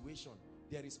your situation,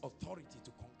 there is authority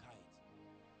to conquer it.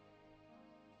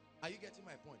 Are you getting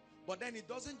my point? But then it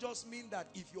doesn't just mean that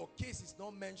if your case is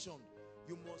not mentioned,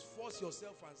 you must force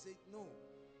yourself and say, no.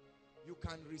 You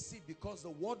can receive, because the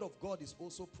word of God is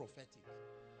also prophetic.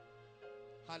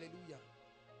 Hallelujah.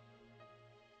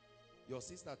 Your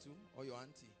sister too? Or your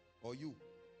auntie? Or you?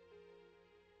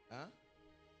 Huh?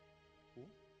 Who?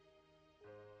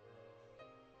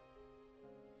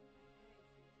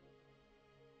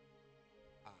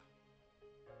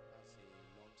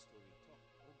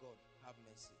 God, have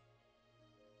mercy.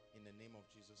 In the name of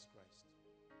Jesus Christ.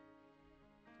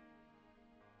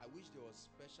 I wish there was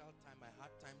special time. I had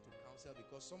time to counsel,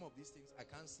 because some of these things I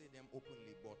can't say them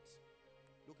openly, but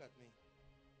look at me.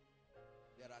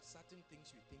 There are certain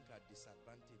things you think are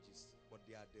disadvantages, but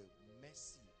they are the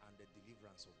mercy and the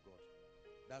deliverance of God.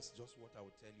 That's just what I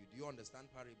would tell you. Do you understand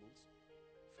parables?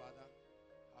 Father,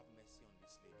 have mercy on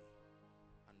this lady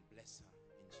and bless her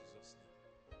in Jesus' name.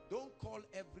 Don't call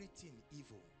everything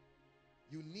evil.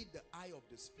 You need the eye of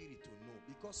the Spirit to know,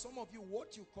 because some of you,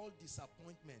 what you call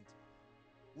disappointment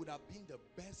would have been the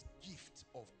best gift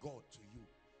of God to you.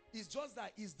 It's just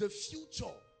that it's the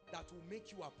future that will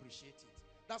make you appreciate it.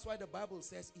 That's why the Bible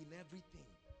says, in everything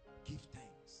give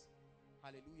thanks.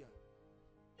 Hallelujah.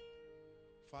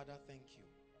 Father, thank you.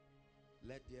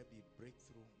 Let there be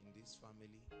breakthrough in this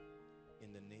family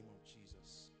in the name of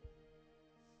Jesus.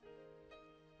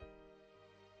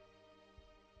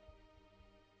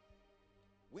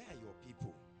 Where are your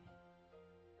people?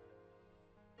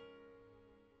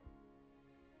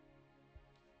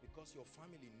 Because your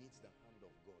family needs the hand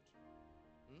of God.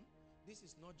 This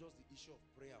is not just the issue of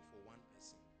prayer for one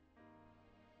person.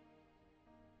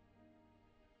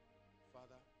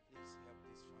 Father, please help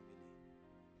this family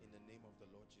in the name of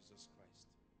the Lord Jesus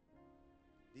Christ.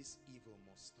 This evil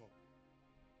must stop.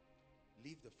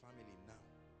 Leave the family now.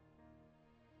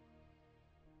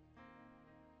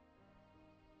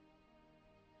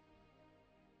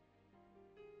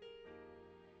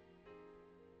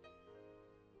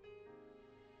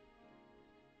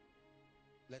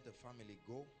 Let the family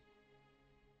go.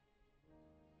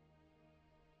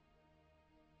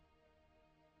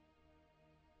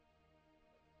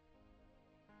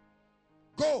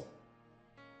 Go!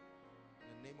 In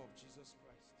the name of Jesus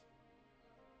Christ.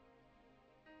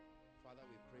 Father,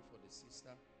 we pray for the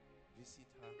sister. Visit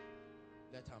her.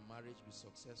 Let her marriage be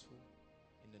successful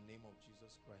in the name of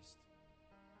Jesus Christ.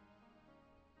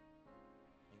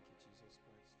 Thank you, Jesus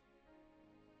Christ.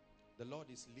 The Lord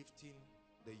is lifting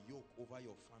the yoke over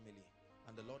your family,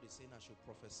 and the Lord is saying I should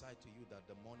prophesy to you that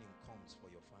the morning comes for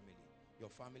your family.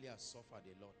 Your family has suffered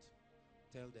a lot.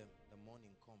 Tell them the morning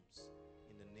comes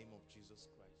in the name of Jesus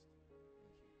Christ. Thank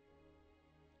you.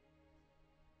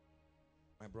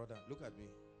 My brother, look at me.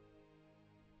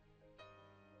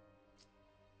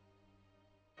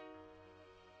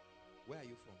 Where are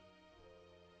you from?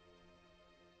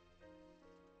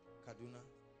 Kaduna.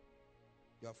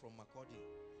 You are from Makodi.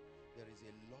 There is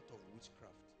a lot of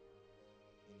witchcraft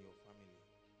in your family.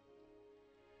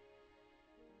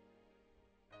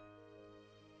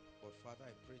 But Father,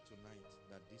 I pray tonight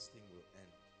that this thing will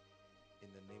end in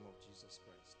the name of Jesus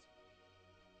Christ.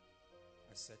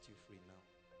 I set you free now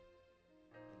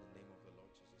in the name of the Lord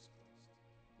Jesus Christ.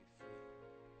 Be free,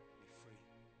 be free,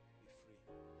 be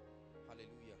free.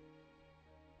 Hallelujah.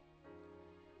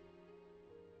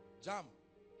 Jam.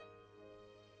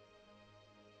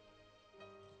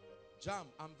 Jam,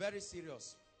 I'm very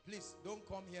serious. Please don't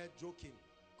come here joking.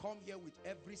 Come here with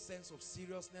every sense of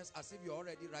seriousness, as if you're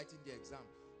already writing the exam.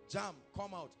 Jam,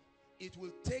 come out. It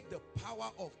will take the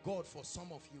power of God for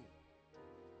some of you.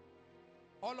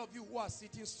 All of you who are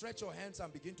sitting, stretch your hands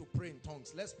and begin to pray in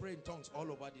tongues. Let's pray in tongues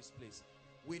all over this place.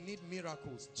 We need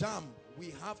miracles. Jam,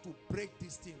 we have to break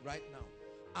this thing right now.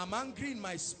 I'm angry in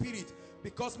my spirit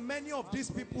because many of these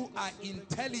people are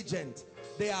intelligent.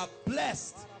 They are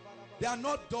blessed. They are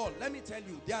not dull. Let me tell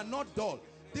you, they are not dull.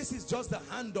 This is just the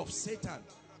hand of Satan.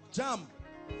 Jam.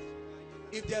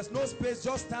 If there's no space,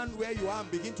 just stand where you are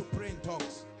and begin to pray in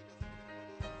tongues.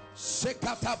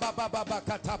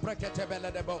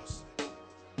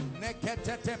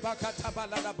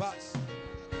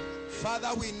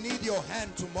 Father, we need your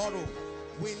hand tomorrow.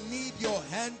 We need your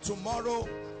hand tomorrow.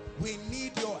 We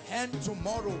need your hand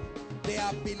tomorrow. They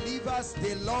are believers.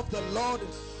 They love the Lord.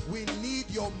 We need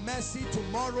your mercy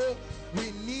tomorrow.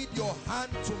 We need your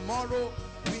hand tomorrow.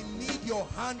 We need your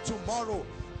hand tomorrow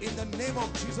in the name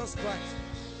of Jesus Christ.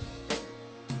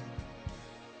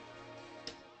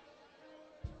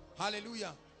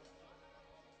 Hallelujah.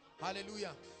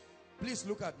 Hallelujah. Please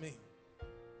look at me.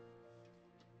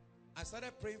 I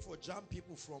started praying for Jam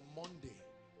people from Monday.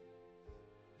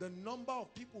 The number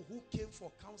of people who came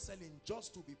for counseling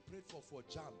just to be prayed for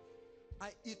Jam,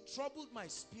 it troubled my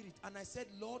spirit, and I said,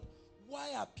 Lord,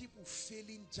 why are people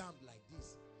failing Jam like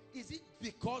this? Is it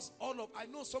because I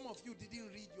know some of you didn't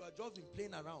read, you are just been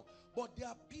playing around, but there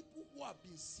are people who have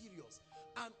been serious,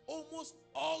 and almost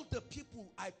all the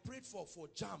people I prayed for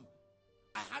Jam,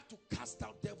 I had to cast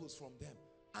out devils from them.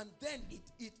 And then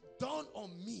it dawned on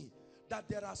me that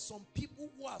there are some people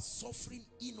who are suffering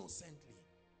innocently.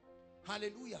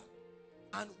 Hallelujah.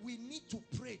 And we need to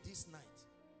pray this night.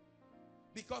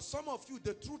 Because some of you,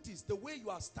 the truth is, the way you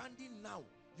are standing now,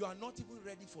 you are not even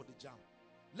ready for the Jam.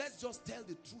 Let's just tell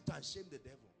the truth and shame the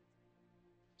devil.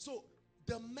 So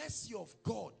the mercy of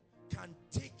God can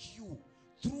take you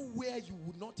through where you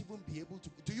would not even be able to.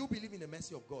 Do you believe in the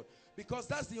mercy of God? Because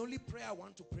that's the only prayer I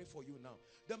want to pray for you now.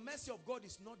 The mercy of God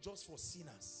is not just for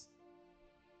sinners.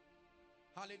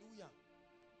 Hallelujah.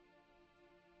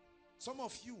 Some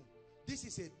of you, This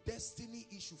is a destiny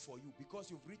issue for you because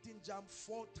you've written JAMB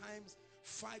 4 times,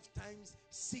 5 times,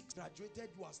 6 graduated,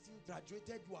 you are still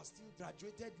graduated, you are still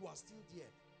graduated, you are still there.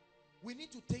 We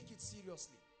need to take it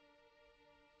seriously.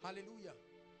 Hallelujah.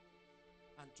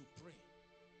 And to pray.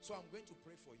 So I'm going to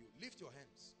pray for you. Lift your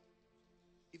hands.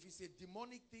 If it's a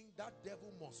demonic thing, that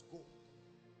devil must go.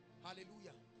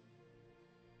 Hallelujah.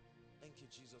 Thank you,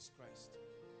 Jesus Christ.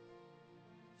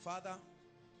 Father,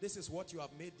 this is what you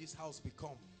have made this house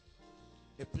become.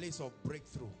 A place of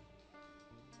breakthrough.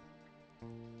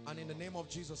 And in the name of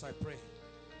Jesus I pray.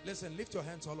 Listen, lift your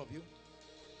hands, all of you.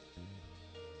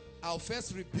 I'll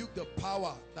first rebuke the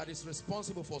power that is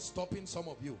responsible for stopping some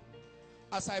of you.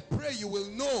 As I pray, you will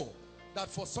know that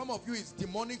for some of you it's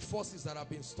demonic forces that have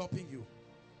been stopping you.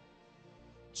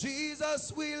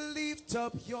 Jesus, we lift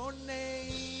up your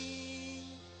name.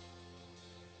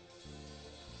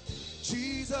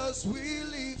 Jesus, we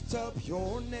lift up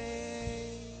your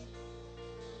name.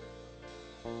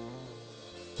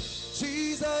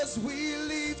 Jesus, we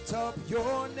lift up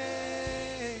your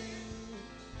name.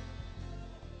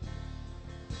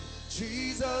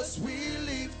 Jesus, we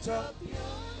lift up your name.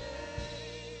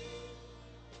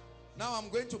 Now I'm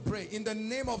going to pray in the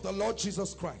name of the Lord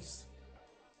Jesus Christ.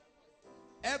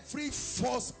 Every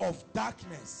force of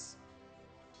darkness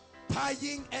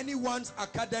tying anyone's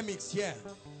academics here,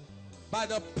 by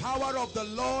the power of the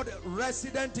Lord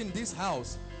resident in this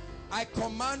house, I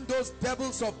command those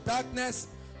devils of darkness,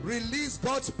 release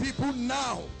God's people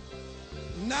now.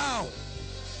 Now.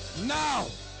 Now.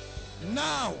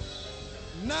 Now.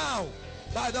 Now.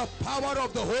 By the power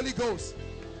of the Holy Ghost.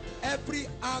 Every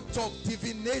act of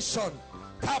divination,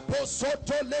 every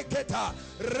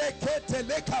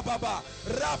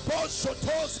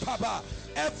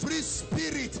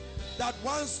spirit that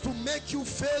wants to make you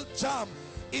fail JAMB,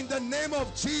 in the name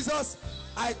of Jesus,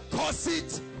 I curse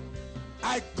it.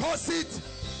 I curse it.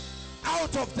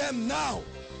 Out of them now.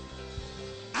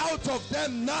 Out of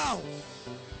them now.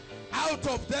 Out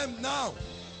of them now.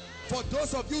 For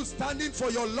those of you standing for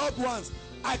your loved ones,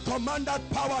 I command that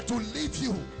power to leave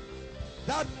you.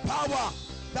 That power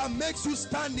that makes you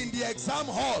stand in the exam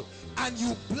hall and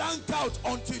you blank out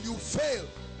until you fail,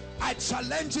 I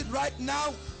challenge it right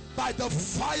now by the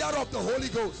fire of the Holy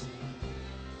Ghost.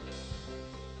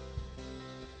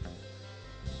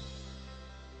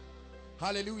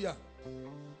 Hallelujah.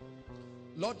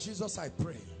 Lord Jesus, I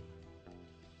pray,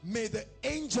 may the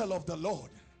angel of the Lord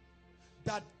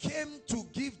that came to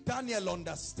give Daniel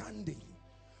understanding,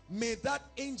 may that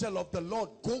angel of the Lord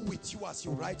go with you as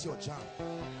you write your JAMB.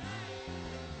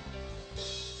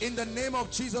 In the name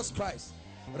of Jesus Christ.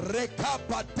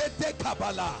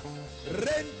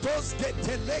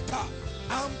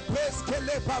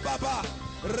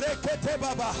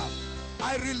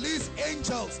 I release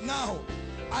angels now.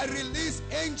 I release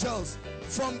angels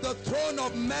from the throne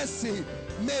of mercy.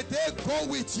 May they go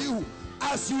with you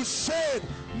as you shed.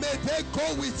 May they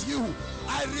go with you.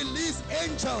 I release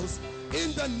angels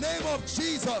in the name of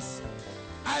Jesus.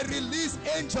 I release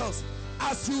angels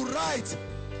as you write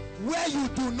where you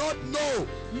do not know.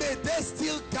 May they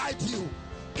still guide you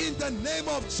in the name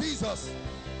of Jesus.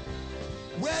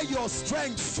 Where your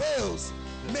strength fails,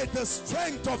 may the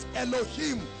strength of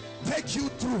Elohim take you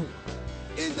through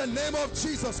in the name of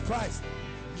Jesus Christ.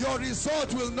 Your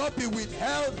result will not be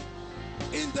withheld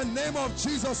in the name of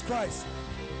Jesus Christ.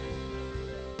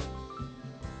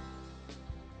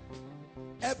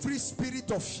 Every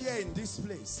spirit of fear in this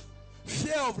place,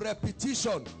 fear of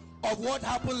repetition of what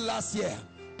happened last year,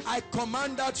 I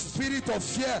command that spirit of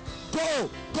fear, go,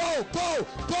 go, go,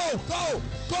 go, go,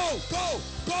 go, go,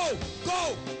 go,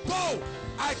 go, go.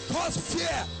 I cause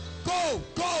fear, go,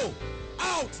 go,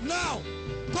 out now,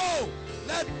 go.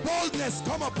 Let boldness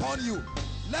come upon you.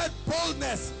 Let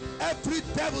boldness, every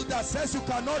devil that says you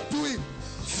cannot do it,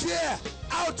 fear,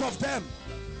 out of them,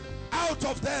 out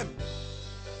of them.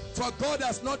 For God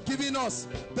has not given us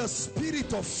the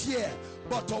spirit of fear,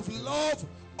 but of love,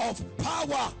 of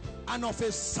power, and of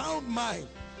a sound mind.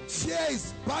 Fear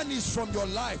is banished from your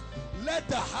life. Let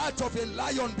the heart of a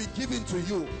lion be given to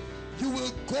you. You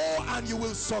will go and you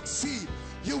will succeed.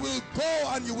 You will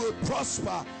go and you will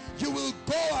prosper. You will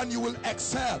go and you will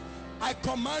excel. I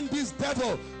command this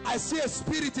devil. I see a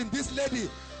spirit in this lady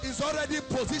is already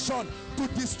positioned to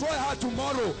destroy her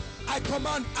tomorrow. I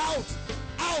command out,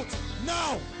 out,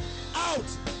 now,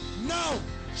 out, now.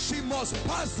 She must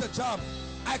pass the JAMB.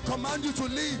 I command you to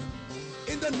leave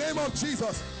in the name of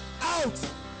Jesus. Out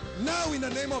now in the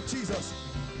name of Jesus.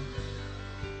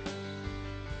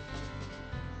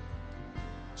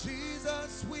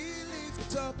 Jesus, we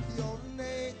lift up your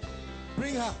name.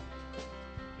 Bring her.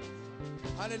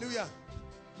 Hallelujah.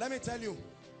 Let me tell you,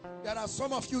 There are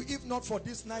some of you, if not for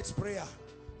this night's prayer,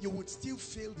 you would still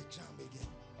fail the jam again.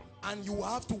 And you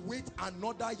have to wait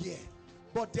another year.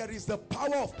 But there is the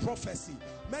power of prophecy.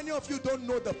 Many of you don't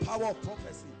know the power of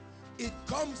prophecy. It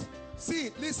comes, see,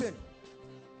 listen.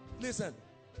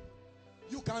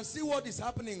 You can see what is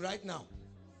happening right now.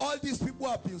 All these people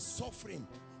have been suffering.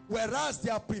 Whereas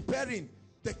they are preparing,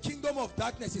 the kingdom of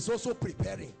darkness is also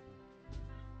preparing.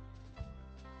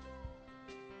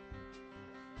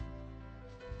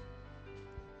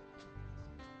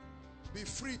 Be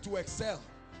free to excel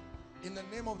in the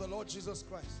name of the Lord Jesus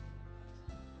Christ.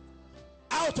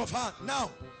 Out of her. Now,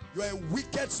 you are a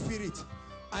wicked spirit.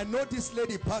 I know this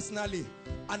lady personally,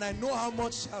 and I know how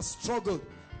much she has struggled.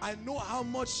 I know how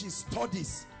much she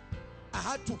studies. I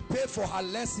had to pay for her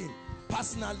lesson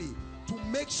personally to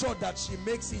make sure that she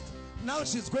makes it. Now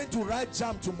she's going to write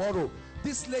jam tomorrow.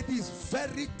 This lady is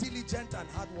very diligent and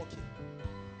hardworking.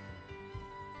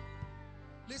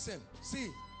 Listen, see,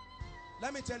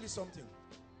 let me tell you something.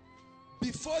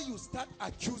 Before you start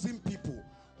accusing people,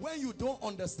 when you don't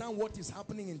understand what is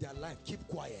happening in their life, keep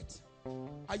quiet.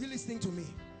 Are you listening to me?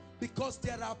 Because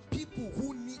there are people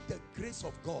who need the grace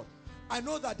of God. I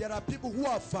know that there are people who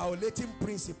are violating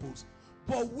principles,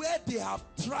 but where they have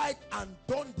tried and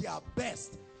done their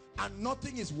best and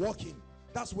nothing is working,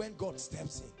 that's when God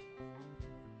steps in.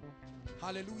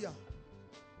 Hallelujah.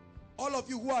 All of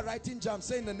you who are writing jam,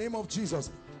 say in the name of Jesus.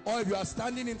 Or if you are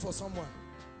standing in for someone,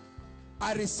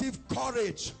 I receive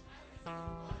courage.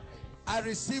 I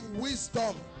receive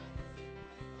wisdom.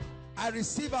 I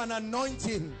receive an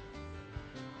anointing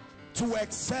to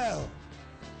excel.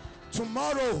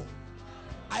 Tomorrow,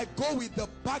 I go with the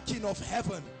backing of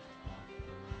heaven.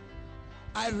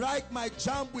 I write my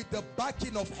jam with the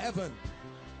backing of heaven.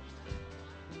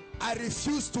 I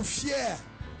refuse to fear.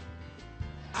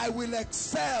 I will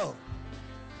excel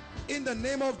in the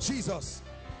name of Jesus.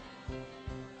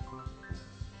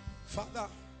 Father,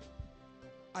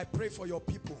 I pray for your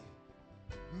people.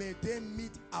 May they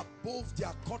meet above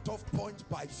their cutoff point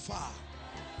by far.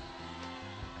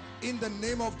 In the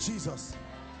name of Jesus.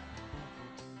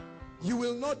 You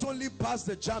will not only pass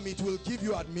the jam, it will give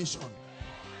you admission.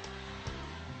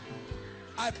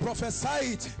 I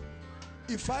prophesy it.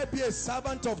 If I be a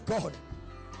servant of God,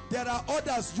 there are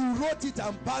others, you wrote it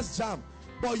and passed jam,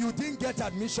 but you didn't get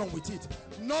admission with it.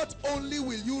 Not only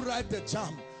will you write the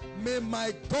jam, may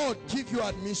my God give you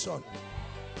admission.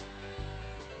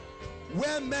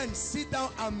 Where men sit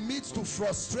down and meet to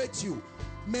frustrate you,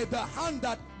 may the hand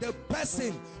that the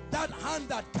person, that hand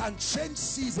that can change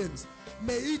seasons,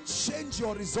 may it change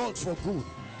your results for good.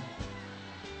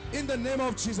 In the name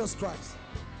of Jesus Christ.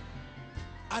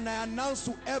 And I announce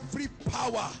to every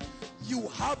power, you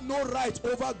have no right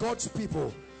over God's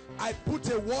people. I put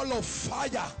a wall of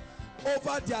fire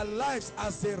over their lives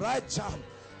as they write jam.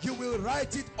 You will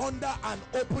write it under an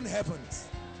open heavens.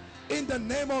 In the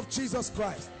name of Jesus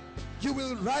Christ. You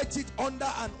will write it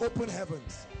under an open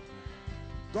heavens.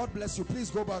 God bless you. Please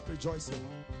go back rejoicing.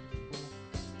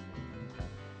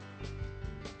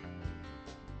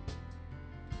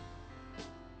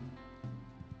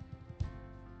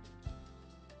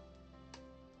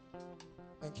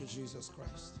 Thank you, Jesus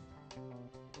Christ.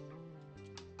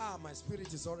 My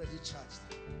spirit is already charged.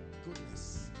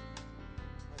 Goodness.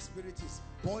 My spirit is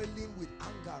boiling with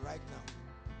anger right now.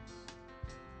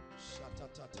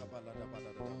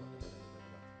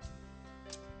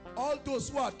 All those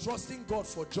who are trusting God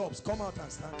for jobs, come out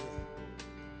and stand here.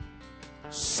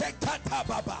 Shekata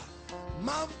baba.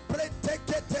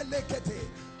 Mampretekete lekete.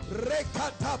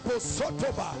 Rekata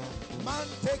bosotoba.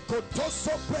 Mante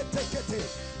kotoso pretekete.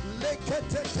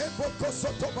 Lekete teboko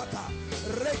sotobata.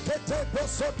 Rekete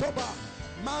bosotoba.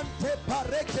 Mante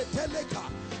parekete leka.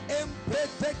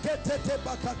 Empretekete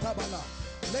tebakatabala.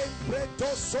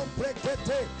 Lembreto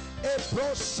somprekete.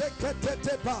 Ebro shekete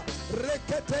teba.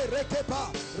 Rekete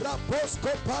rekeba.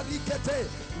 Raposko parikete.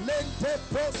 Lente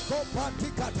prosko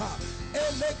patikata.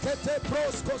 Elekete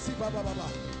prosko sibababa.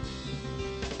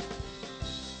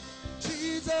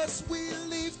 Jesus, we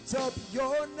lift up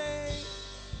your name.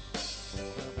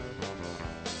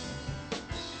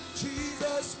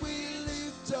 Jesus, we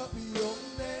lift up your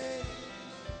name.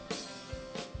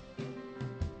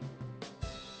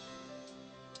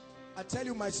 I tell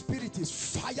you, my spirit is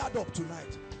fired up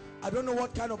tonight. I don't know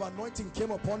what kind of anointing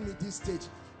came upon me this stage,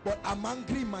 but I'm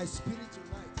angry in my spirit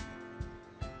tonight.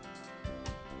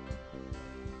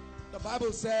 The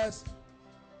Bible says,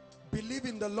 believe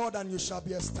in the Lord and you shall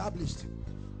be established.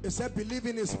 It said, believe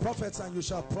in his prophets and you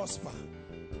shall prosper.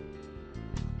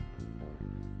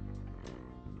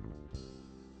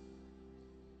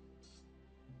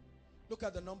 Look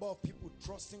at the number of people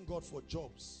trusting God for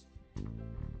jobs.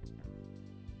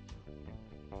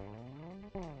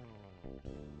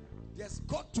 There's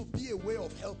got to be a way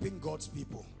of helping God's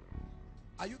people.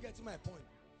 Are you getting my point?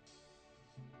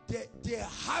 There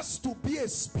has to be a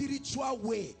spiritual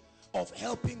way of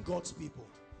helping God's people.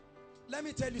 Let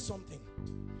me tell you something.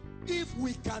 If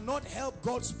we cannot help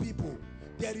God's people,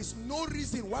 there is no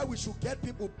reason why we should get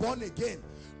people born again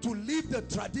to leave the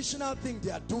traditional thing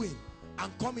they are doing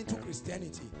and come into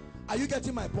Christianity. Are you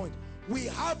getting my point? We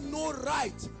have no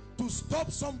right to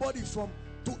stop somebody from,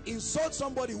 to insult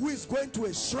somebody who is going to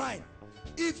a shrine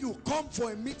if you come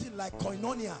for a meeting like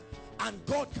Koinonia and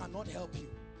God cannot help you.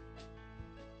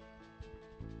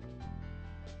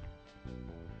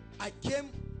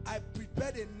 I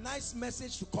prepared a nice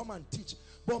message to come and teach,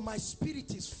 but my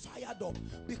spirit is fired up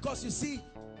because you see,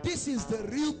 this is the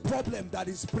real problem that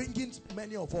is bringing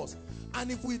many of us. And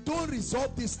if we don't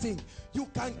resolve this thing, you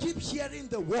can keep hearing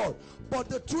the word, but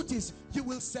the truth is you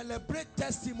will celebrate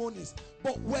testimonies,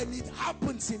 but when it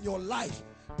happens in your life,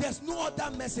 there's no other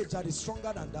message that is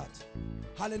stronger than that.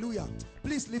 Hallelujah.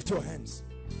 Please lift your hands.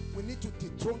 We need to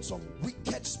dethrone some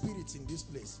wicked spirits in this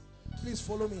place. Please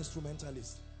follow me,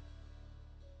 instrumentalists.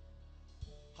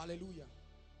 Hallelujah.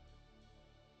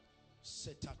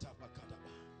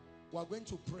 We are going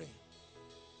to pray.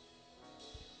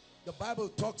 The Bible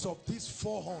talks of these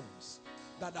 4 horns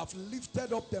that have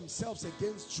lifted up themselves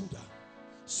against Judah.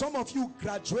 Some of you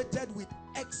graduated with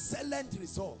excellent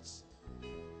results.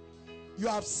 You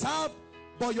have served,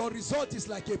 but your result is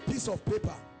like a piece of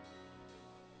paper.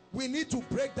 We need to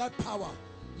break that power.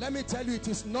 Let me tell you, it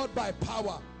is not by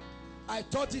power. I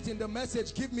taught it in the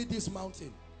message, give me this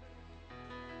mountain.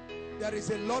 There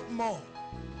is a lot more.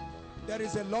 There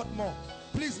is a lot more.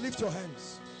 Please lift your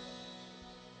hands.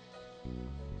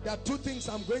 There are 2 things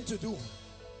I'm going to do.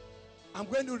 I'm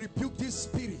going to rebuke this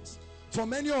spirit. For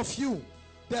many of you,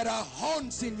 there are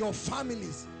horns in your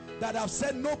families that have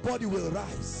said nobody will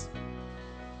rise.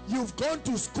 You've gone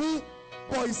to school,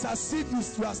 but it's as if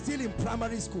you are still in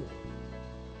primary school.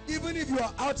 Even if you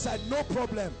are outside, no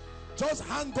problem. Just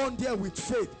hang on there with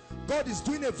faith. God is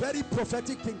doing a very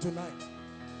prophetic thing tonight.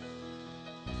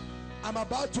 I'm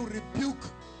about to rebuke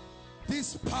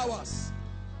these powers,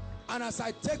 and as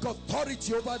I take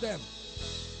authority over them,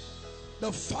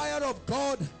 the fire of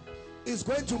God is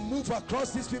going to move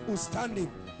across these people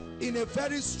standing in a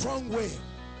very strong way,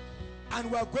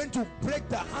 and we're going to break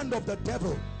the hand of the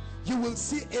devil. You will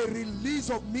see a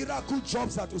release of miracle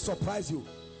jobs that will surprise you.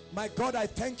 My God, I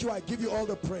thank you. I give you all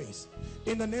the praise.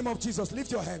 In the name of Jesus,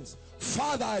 lift your hands.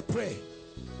 Father, I pray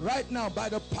right now by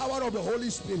the power of the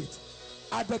Holy Spirit,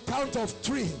 at the count of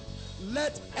 3,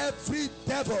 let every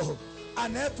devil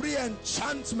and every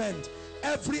enchantment,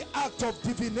 every act of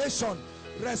divination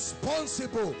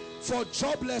responsible for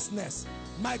joblessness,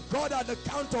 my God, at the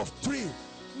count of 3,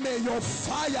 may your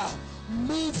fire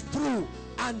move through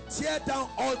and tear down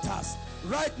altars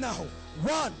right now.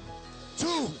 1,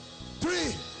 2,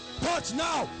 3. Touch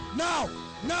now, now,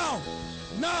 now,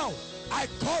 now. I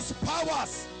cause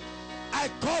powers. I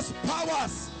cause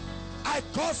powers. I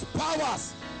cause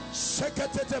powers.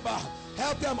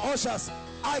 Help them, ushers.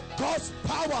 I cause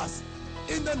powers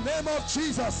in the name of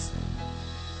Jesus.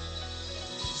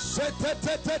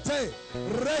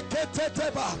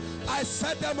 I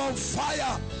set them on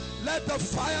fire. Let the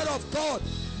fire of God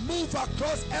move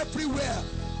across everywhere,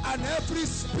 and every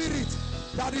spirit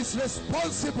that is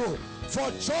responsible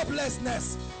for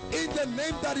joblessness, in the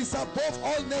name that is above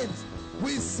all names,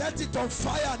 we set it on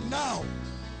fire now.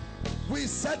 We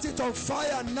set it on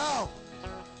fire now.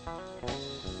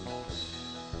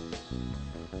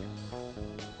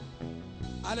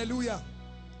 Hallelujah.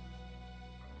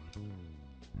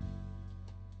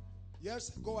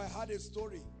 Years ago, I had a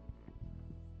story.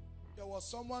 There was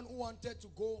someone who wanted to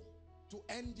go to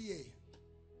NDA,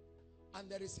 and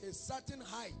there is a certain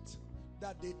height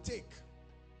that they take,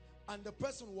 and the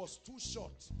person was too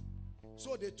short,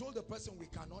 so they told the person, we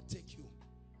cannot take you.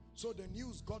 So the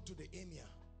news got to the emir.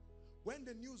 When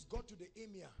the news got to the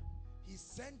emir, he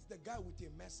sent the guy with a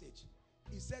message.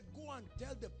 He said, go and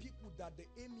tell the people that the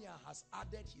emir has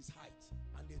added his height,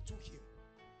 and they took him.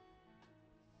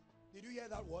 Did you hear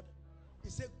that word? He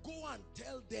said, go and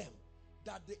tell them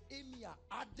that the emir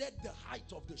added the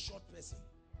height of the short person.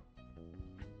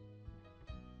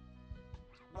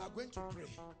 We are going to pray.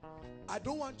 I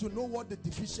don't want to know what the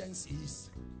deficiency is.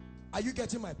 Are you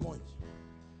getting my point?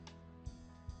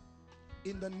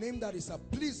 In the name that is up,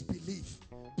 please believe.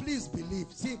 Please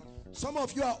believe. See, some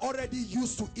of you are already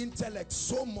used to intellect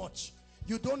so much,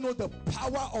 you don't know the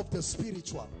power of the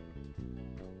spiritual.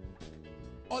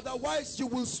 Otherwise, you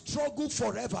will struggle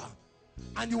forever,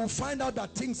 and you will find out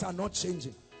that things are not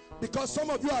changing. Because some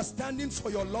of you are standing for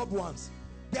your loved ones,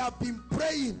 They have been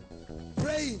praying.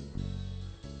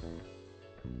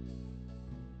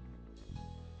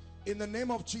 In the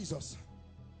name of Jesus,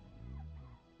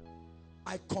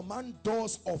 I command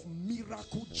doors of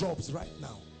miracle jobs right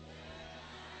now.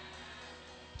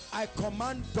 I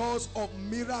command doors of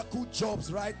miracle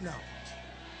jobs right now.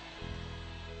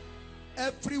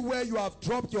 Everywhere you have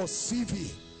dropped your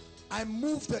CV, I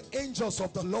move the angels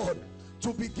of the Lord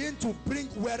to begin to bring,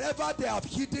 wherever they have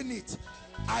hidden it,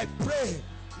 I pray,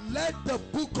 let the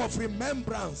book of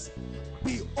remembrance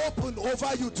be opened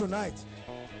over you tonight.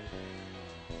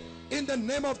 In the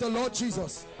name of the Lord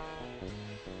Jesus.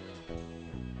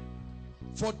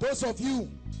 For those of you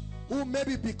who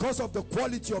maybe because of the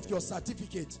quality of your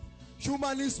certificate,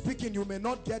 humanly speaking, you may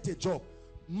not get a job.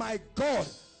 My God,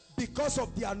 because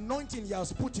of the anointing he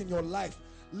has put in your life,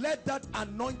 let that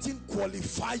anointing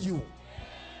qualify you.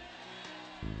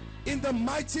 In the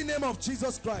mighty name of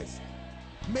Jesus Christ,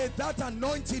 may that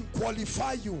anointing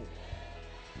qualify you.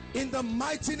 In the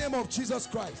mighty name of Jesus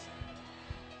Christ.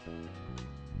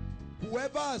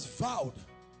 Whoever has vowed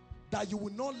that you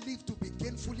will not live to be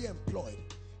gainfully employed,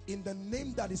 in the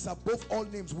name that is above all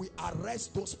names, we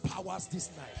arrest those powers this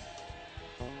night.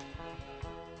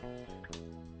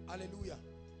 Hallelujah.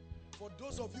 For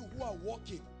those of you who are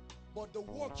working, but the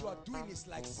work you are doing is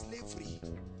like slavery,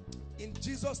 in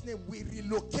Jesus' name, we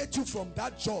relocate you from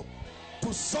that job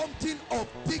to something of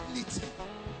dignity.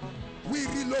 We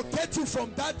relocate you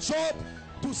from that job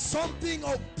to something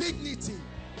of dignity.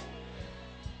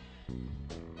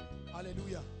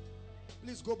 Hallelujah.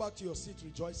 Please go back to your seat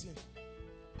rejoicing.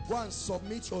 Go and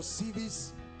submit your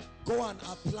CVs. Go and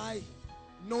apply,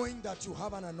 knowing that you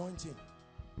have an anointing.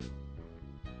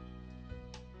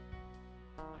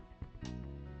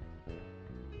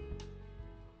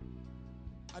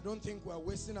 I don't think we're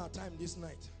wasting our time this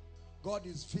night. God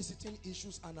is visiting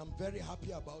issues and I'm very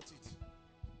happy about it.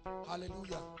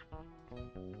 Hallelujah.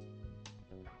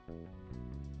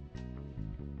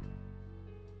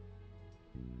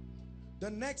 The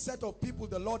next set of people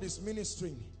the Lord is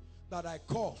ministering that I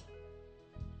call,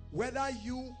 whether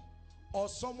you or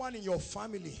someone in your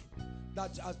family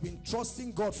that has been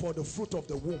trusting God for the fruit of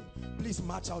the womb, please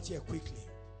march out here quickly.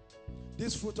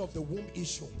 This fruit of the womb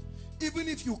issue, even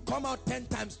if you come out 10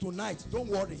 times tonight, don't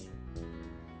worry.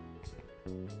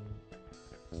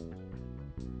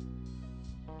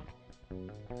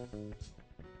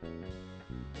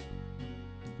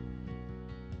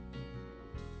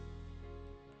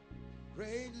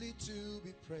 Greatly to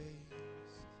be praised,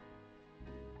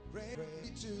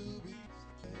 greatly to be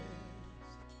praised.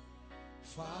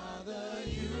 Father,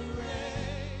 you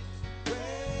reign.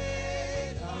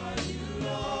 Great are you,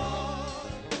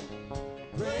 Lord.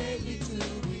 Greatly to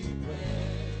be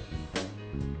praised,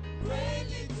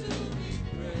 greatly to be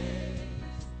praised.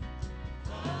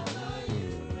 Father, you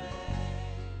reign.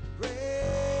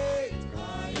 Great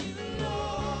are you,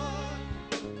 Lord.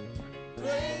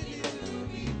 Greatly to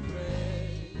be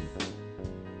praised,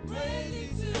 greatly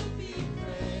to be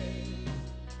praised.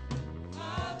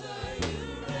 Father, you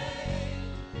reign.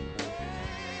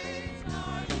 Great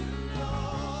are you,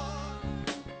 Lord.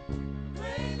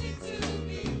 Greatly to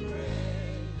be praised.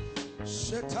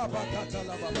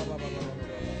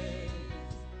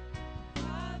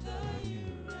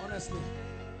 Honestly,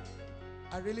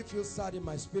 I really feel sad in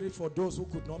my spirit for those who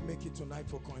could not make it tonight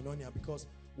for Koinonia, because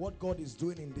what God is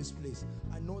doing in this place,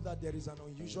 I know that there is an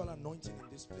unusual anointing in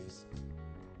this place.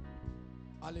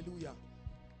 Hallelujah.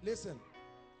 Listen,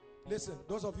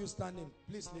 those of you standing,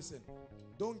 please listen.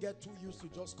 Don't get too used to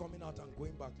just coming out and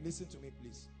going back. Listen to me,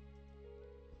 please.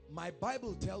 My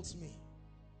Bible tells me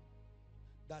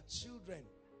that children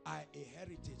are a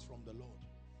heritage from the Lord.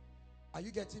 Are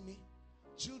you getting me?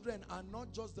 Children are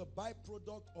not just the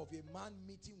byproduct of a man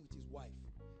meeting with his wife.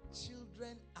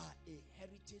 Children are a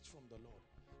heritage from the Lord.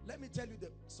 Let me tell you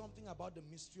something about the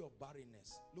mystery of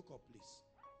barrenness. Look up, please.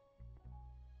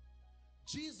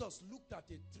 Jesus looked at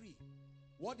a tree.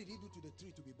 What did he do to the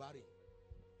tree to be barren?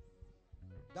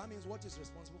 That means what is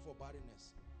responsible for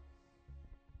barrenness?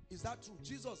 Is that true?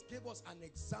 Jesus gave us an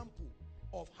example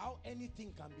of how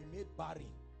anything can be made barren.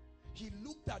 He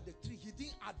looked at the tree. He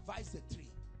didn't advise the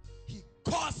tree. He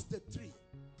cursed the tree.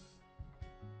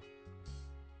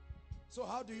 So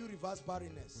how do you reverse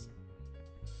barrenness?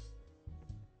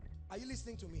 Are you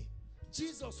listening to me?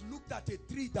 Jesus looked at a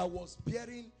tree that was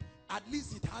bearing, at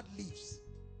least it had leaves.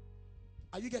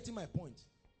 Are you getting my point?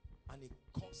 And he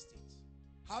cursed it.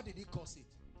 How did he curse it?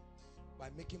 By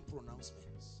making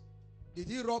pronouncements. Did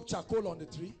he rub charcoal on the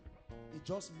tree? He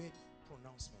just made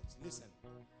pronouncements. Listen.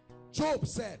 Job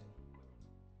said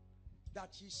that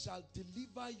he shall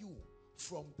deliver you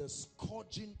from the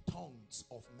scourging tongues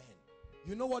of men.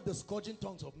 You know what the scourging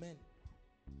tongues of men?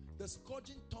 The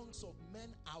scourging tongues of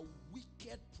men are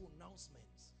wicked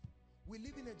pronouncements. We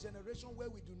live in a generation where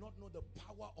we do not know the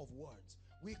power of words.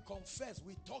 We confess,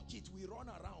 we talk it, we run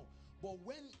around. But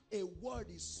when a word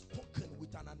is spoken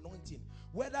with an anointing,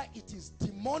 whether it is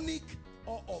demonic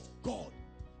or of God,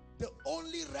 the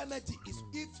only remedy is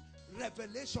if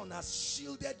revelation has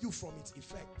shielded you from its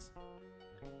effect.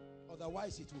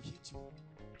 Otherwise, it will hit you.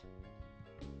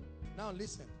 Now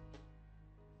listen.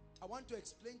 I want to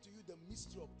explain to you the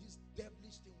mystery of this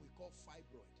devilish thing we call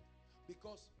fibroid.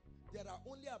 Because there are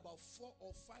only about 4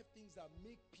 or 5 things that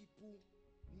make people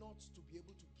not to be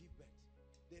able to give birth.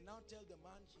 They now tell the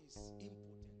man he's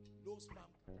impotent, low sperm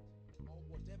count, or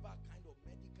whatever kind of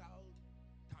medical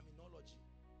terminology.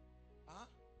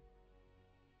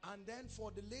 And then for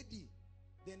the lady,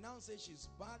 they now say she's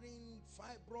barren,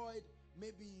 fibroid,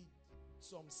 maybe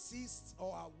some cysts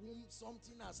or a womb,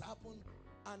 something has happened.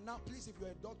 And now please, if you're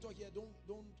a doctor here,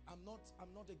 I'm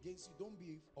not against you, don't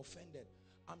be offended.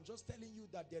 I'm just telling you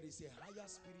that there is a higher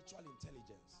spiritual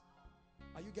intelligence.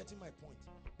 Are you getting my point?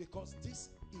 Because this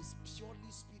is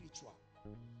purely spiritual.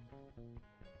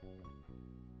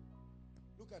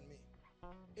 Look at me.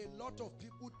 A lot of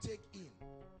people take in.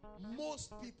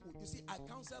 Most people, you see, I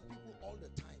counsel people all the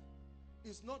time.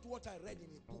 It's not what I read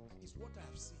in a book, it's what I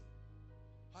have seen.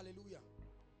 Hallelujah.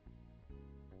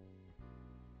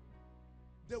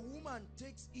 The woman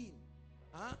takes in,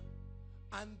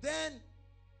 and then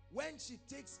when she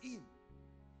takes in,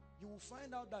 you will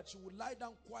find out that she will lie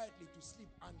down quietly to sleep,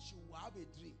 and she will have a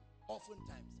dream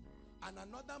oftentimes, and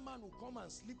another man will come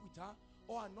and sleep with her,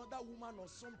 or another woman, or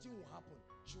something will happen.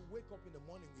 She will wake up in the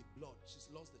morning with blood. She's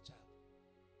lost the child.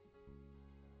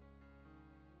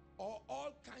 Or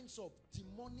all kinds of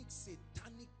demonic,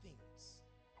 satanic things.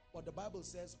 But the Bible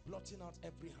says blotting out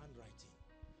every handwriting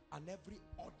and every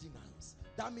ordinance.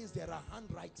 That means there are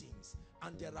handwritings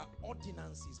and there are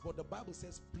ordinances, but the Bible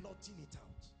says blotting it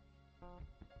out.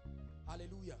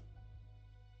 Hallelujah.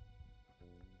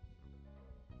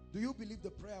 Do you believe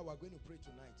the prayer we're going to pray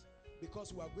tonight?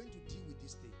 Because we are going to deal with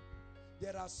this thing.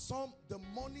 There are some, the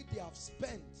money they have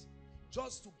spent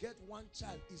just to get one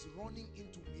child is running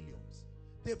into millions.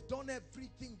 They've done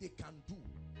everything they can do.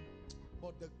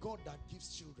 But the God that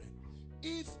gives children,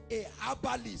 if a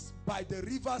herbalist by the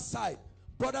riverside,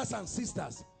 brothers and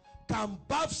sisters, can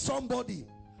bath somebody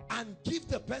and give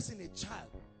the person a child,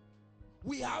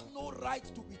 we have no right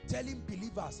to be telling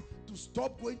believers to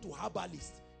stop going to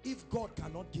herbalists if God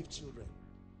cannot give children.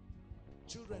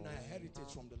 Children are a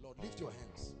heritage from the Lord. Lift your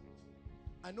hands.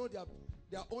 I know there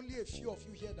are only a few of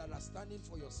you here that are standing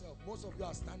for yourself. Most of you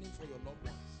are standing for your loved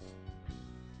ones.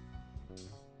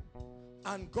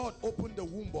 And God opened the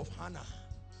womb of Hannah.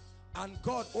 And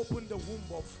God opened the womb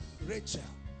of Rachel.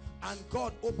 And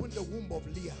God opened the womb of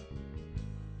Leah.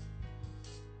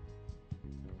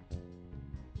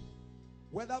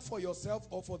 Whether for yourself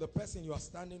or for the person you are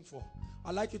standing for,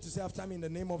 I'd like you to say after me, in the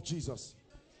name of Jesus,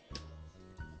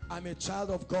 I'm a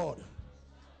child of God.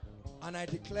 And I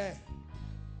declare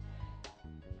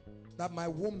that my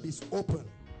womb is open.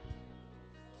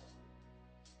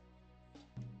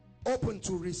 Open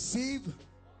to receive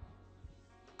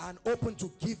and open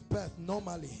to give birth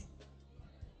normally.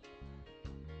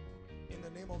 In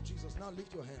the name of Jesus. Now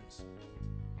lift your hands.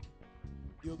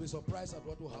 You'll be surprised at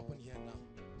what will happen here now.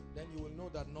 Then you will know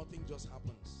that nothing just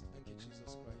happens. Thank you,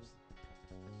 Jesus Christ.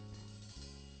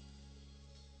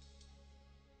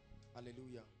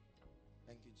 Hallelujah.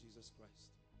 Thank you, Jesus Christ.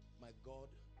 My God,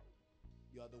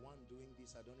 you are the one doing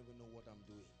this. I don't even know what I'm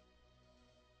doing.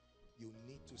 You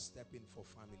need to step in for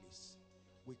families.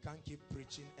 We can't keep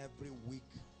preaching every week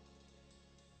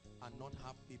and not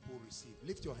have people receive.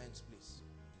 Lift your hands, please.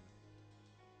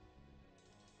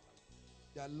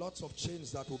 There are lots of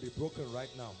chains that will be broken right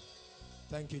now.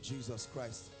 Thank you, Jesus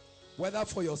Christ. Whether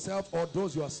for yourself or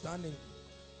those you are standing,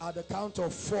 at the count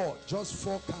of 4, just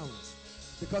 4 counts.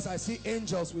 Because I see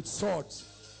angels with swords.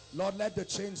 Lord, let the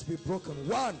chains be broken.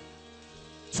 1,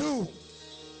 2,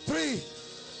 3,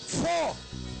 4.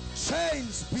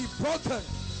 Chains be broken.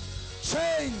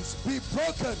 Chains be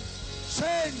broken.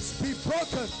 Chains be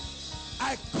broken.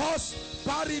 I curse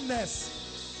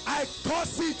barrenness. I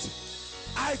curse it.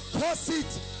 I curse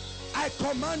it. I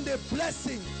command a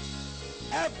blessing.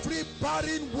 Every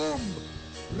barren womb,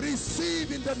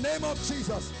 receive in the name of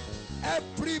Jesus.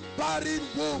 Every barren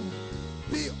womb,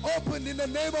 be opened in the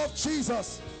name of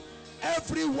Jesus.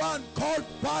 Everyone called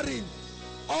barren,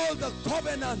 all the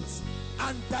covenants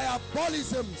and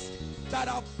diabolisms that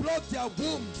have blocked their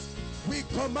wombs, we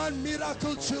command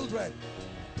miracle children.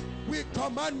 We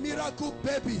command miracle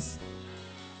babies.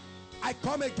 I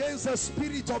come against the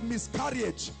spirit of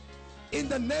miscarriage. In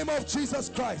the name of Jesus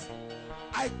Christ,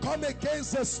 I come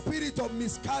against the spirit of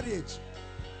miscarriage.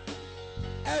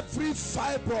 Every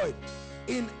fibroid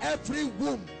in every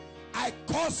womb, I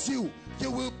curse you.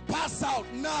 You will pass out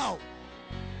now.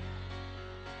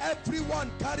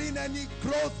 Everyone carrying any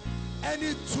growth,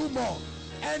 any tumor,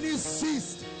 any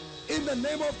cyst, in the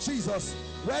name of Jesus,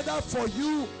 whether for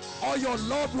you or your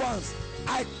loved ones,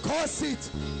 I curse it.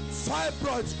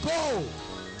 Fibroids go.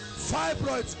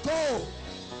 Fibroids go.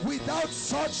 Without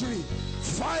surgery,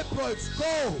 fibroids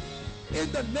go.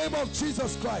 In the name of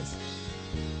Jesus Christ.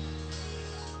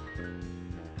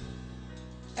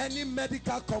 Any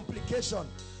medical complication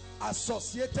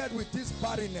associated with this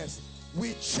barrenness,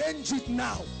 we change it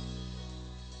now.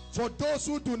 For those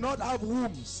who do not have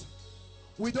wombs,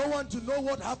 we don't want to know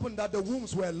what happened that the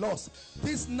wombs were lost.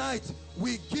 This night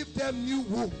we give them new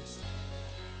wombs.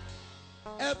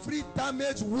 Every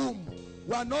damaged womb,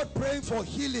 we are not praying for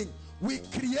healing. We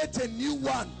create a new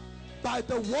one by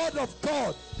the word of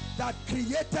God that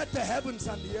created the heavens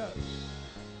and the earth.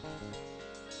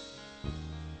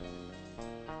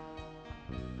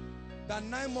 That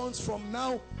 9 months from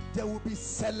now, there will be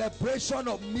celebration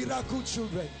of miracle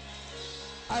children.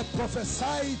 I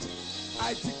prophesied,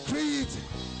 I decreed,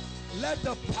 let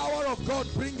the power of God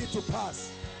bring it to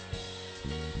pass.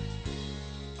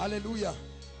 Hallelujah.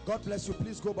 God bless you.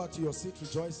 Please go back to your seat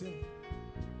rejoicing.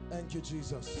 Thank you,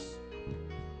 Jesus.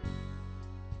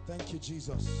 Thank you,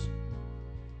 Jesus.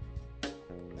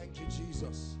 Thank you,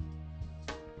 Jesus.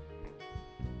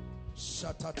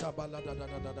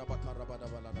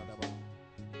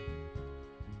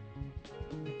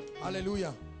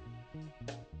 Hallelujah.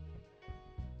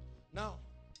 Now,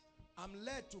 I'm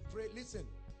led to pray. Listen,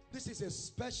 this is a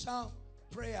special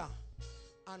prayer,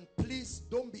 and please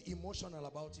don't be emotional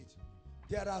about it.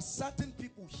 There are certain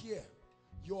people here,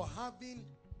 you're having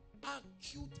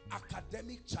acute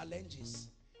academic challenges.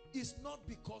 It's not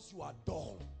because you are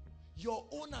dull. Your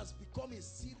own has become a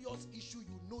serious issue.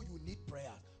 You know you need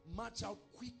prayer. March out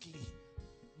quickly.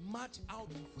 March out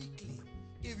quickly.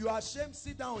 If you are ashamed,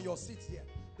 sit down on your seats here.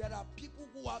 There are people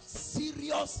who have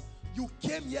serious. You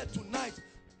came here tonight.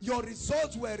 Your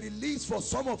results were released for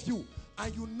some of you,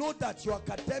 and you know that your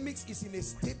academics is in a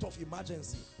state of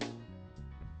emergency.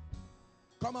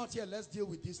 Come out here. Let's deal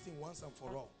with this thing once and for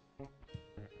all.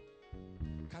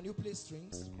 Can you play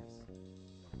strings?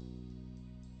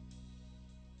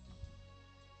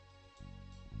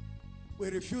 We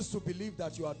refuse to believe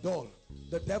that you are dull.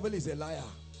 The devil is a liar.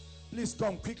 Please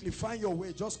come quickly. Find your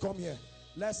way. Just come here.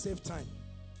 Let's save time.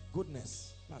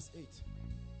 Goodness. Verse 8.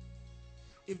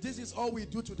 If this is all we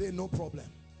do today, no problem.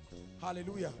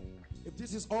 Hallelujah. If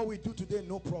this is all we do today,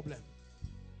 no problem.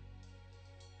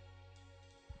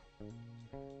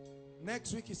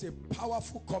 Next week is a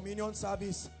powerful communion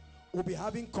service. We'll be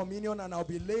having communion, and I'll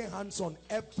be laying hands on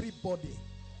everybody.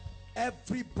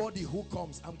 Everybody who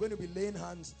comes, I'm going to be laying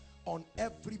hands on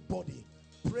everybody,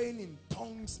 praying in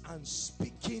tongues and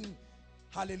speaking.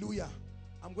 Hallelujah.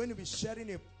 I'm going to be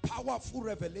sharing a powerful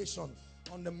revelation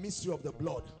on the mystery of the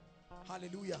blood.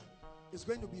 Hallelujah. It's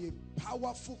going to be a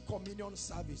powerful communion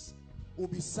service. We'll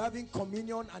be serving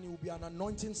communion, and it will be an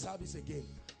anointing service again.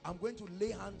 I'm going to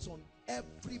lay hands on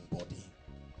everybody.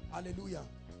 Hallelujah.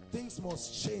 Things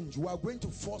must change. We are going to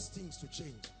force things to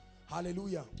change.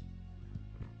 Hallelujah.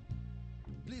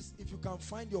 Please, if you can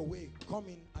find your way, come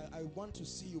in. I want to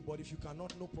see you, but if you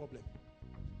cannot, no problem.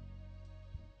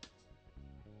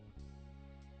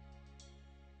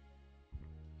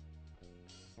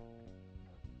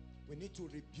 We need to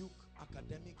rebuke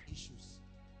academic issues.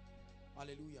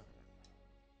 Hallelujah.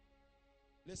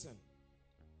 Listen,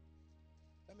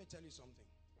 let me tell you something.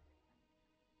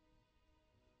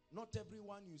 Not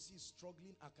everyone you see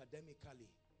struggling academically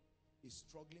is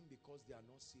struggling because they are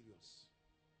not serious.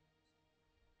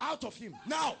 Out of him.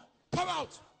 Now, come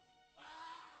out.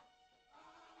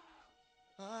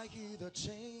 I hear the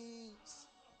chains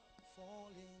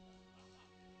falling,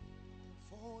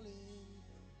 falling.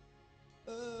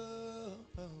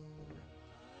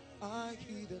 I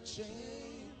hear the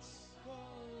chains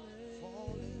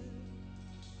falling.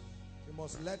 You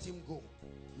must let him go.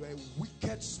 You are a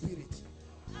wicked spirit.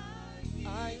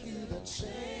 I hear the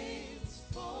chains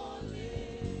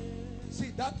falling.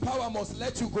 See, that power must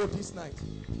let you go this night.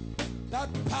 That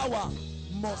power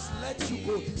must let you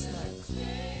go this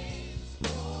night.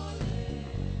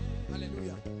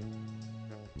 Hallelujah.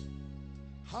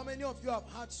 How many of you have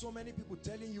had so many people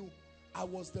telling you, I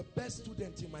was the best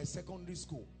student in my secondary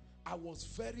school. I was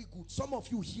very good. Some of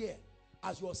you here,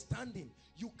 as you are standing,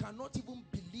 you cannot even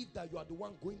believe that you are the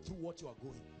one going through what you are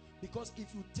going. Because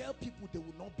if you tell people, they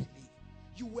will not believe.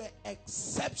 You were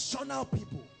exceptional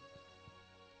people.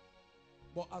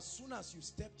 But as soon as you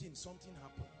stepped in, something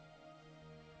happened.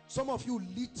 Some of you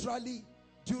literally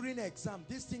during exam,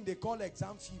 this thing they call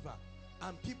exam fever,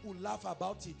 and people laugh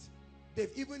about it.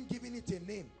 They've even given it a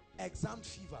name, exam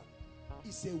fever.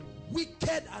 It's a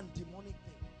wicked and demonic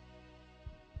thing.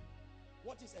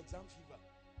 What is exam fever?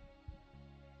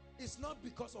 It's not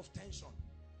because of tension.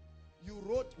 You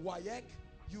wrote WAEC,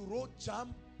 you wrote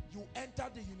JAM, you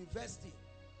entered the university.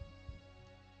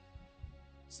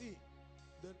 See,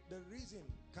 the reason,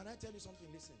 can I tell you something?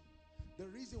 Listen. The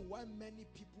reason why many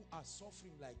people are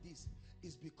suffering like this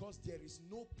is because there is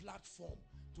no platform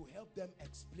to help them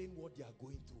explain what they are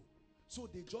going through. So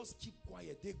they just keep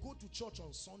quiet. They go to church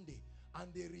on Sunday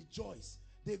and they rejoice.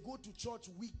 They go to church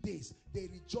weekdays, they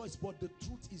rejoice. But the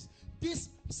truth is this.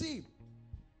 See,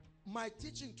 my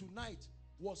teaching tonight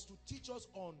was to teach us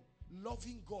on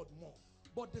loving God more.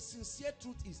 But the sincere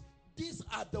truth is, these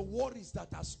are the worries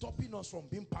that are stopping us from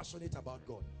being passionate about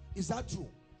God. Is that true?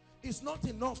 It's not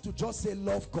enough to just say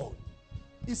love God.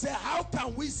 He said, how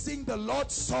can we sing the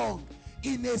Lord's song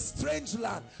in a strange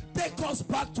land? Take us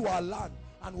back to our land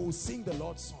and we'll sing the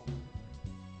Lord's song.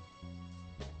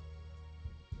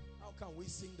 How can we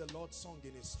sing the Lord's song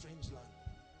in a strange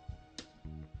land?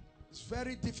 It's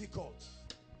very difficult.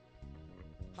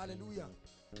 Hallelujah.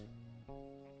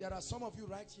 There are some of you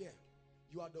right here.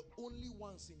 You are the only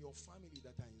ones in your family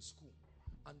that are in school.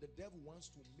 And the devil wants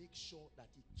to make sure that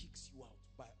he kicks you out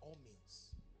by all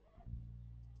means.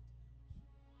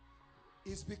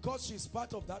 It's because she's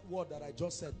part of that word that I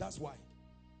just said. That's why.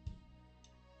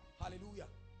 Hallelujah.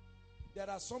 There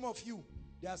are some of you,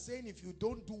 they are saying if you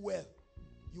don't do well,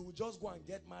 you will just go and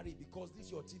get married because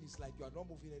this your thing is like you are not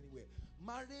moving anywhere.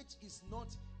 Marriage is not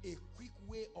a quick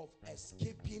way of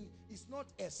escaping. It's not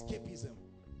escapism.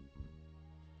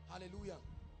 Hallelujah.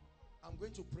 I'm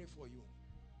going to pray for you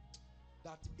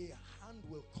that a hand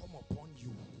will come upon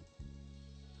you.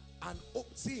 And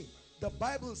see, the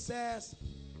Bible says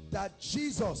that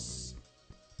Jesus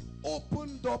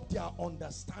opened up their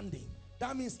understanding.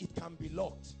 That means it can be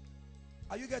locked.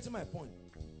 Are you getting my point?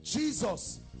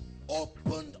 Jesus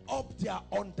opened up their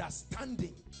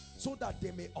understanding so that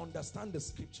they may understand the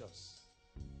scriptures.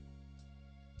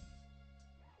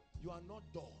 You are not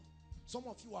dull. Some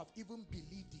of you have even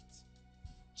believed it.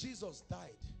 Jesus died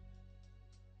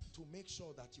to make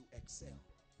sure that you excel.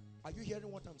 Are you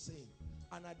hearing what I'm saying?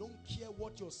 And I don't care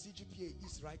what your CGPA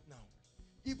is right now.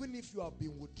 Even if you have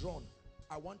been withdrawn,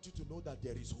 I want you to know that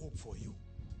there is hope for you.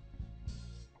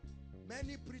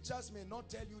 Many preachers may not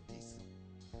tell you this.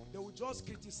 They will just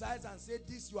criticize and say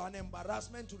this, you are an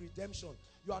embarrassment to redemption.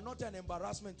 You are not an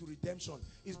embarrassment to redemption.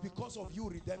 It's because of you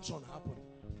redemption happened.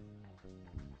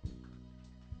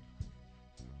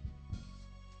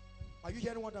 Are you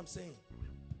hearing what I'm saying?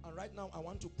 And right now I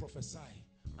want to prophesy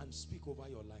and speak over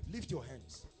your life. Lift your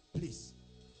hands, please.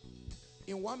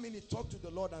 In 1 minute, talk to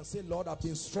the Lord and say, Lord, I've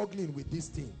been struggling with this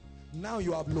thing. Now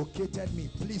you have located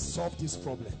me. Please solve this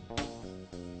problem.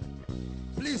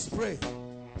 Please pray.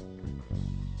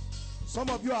 Some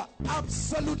of you are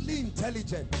absolutely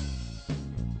intelligent.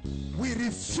 We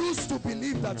refuse to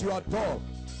believe that you are dull.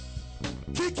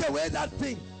 Kick away that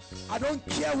thing. I don't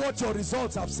care what your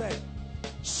results have said.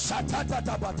 Talk to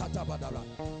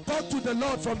the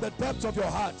Lord from the depths of your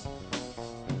heart.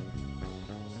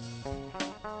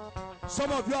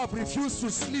 Some of you have refused to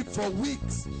sleep for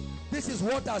weeks. This is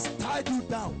what has tied you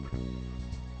down.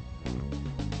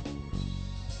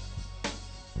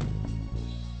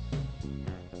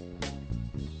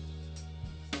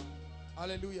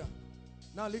 Hallelujah.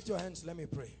 Now lift your hands, let me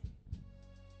pray.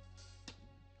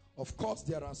 Of course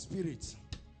there are spirits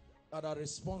that are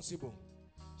responsible.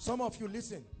 Some of you,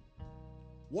 listen,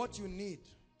 what you need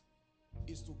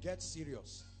is to get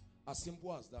serious. As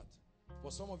simple as that.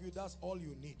 For some of you, that's all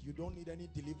you need. You don't need any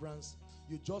deliverance.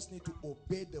 You just need to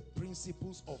obey the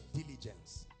principles of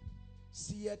diligence.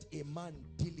 Seeth a man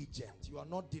diligent. You are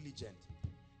not diligent.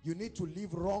 You need to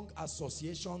leave wrong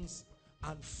associations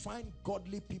and find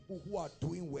godly people who are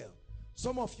doing well.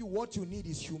 Some of you, what you need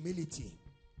is humility.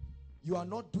 You are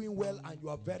not doing well and you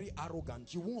are very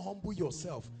arrogant. You won't humble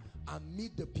yourself and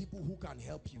meet the people who can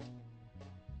help you.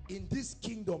 In this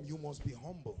kingdom, you must be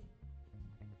humble.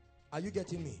 Are you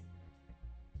getting me?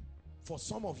 For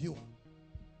some of you,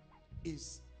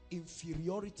 is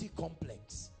inferiority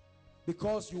complex.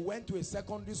 Because you went to a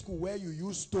secondary school where you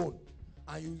used stone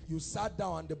and you sat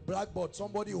down and the blackboard,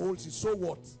 somebody holds it. So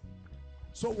what?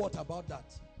 So what about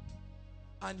that?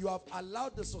 And you have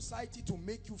allowed the society to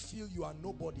make you feel you are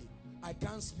nobody. I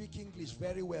can't speak English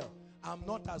very well. I'm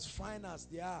not as fine as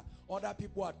they are. Other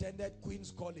people attended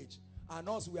Queen's College. And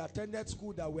us, we attended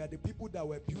school that were the people that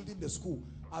were building the school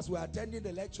as we are attending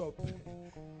the lecture.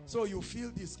 So you feel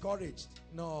discouraged.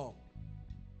 No.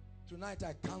 Tonight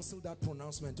I cancel that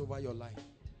pronouncement over your life.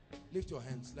 Lift your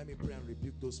hands. Let me pray and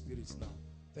rebuke those spirits now.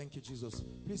 Thank you, Jesus.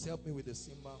 Please help me with the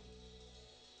cymbal.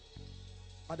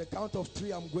 At the count of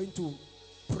 3, I'm going to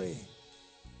pray.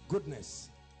 Goodness.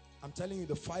 I'm telling you,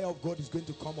 the fire of God is going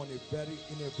to come on in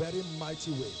a very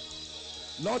mighty way.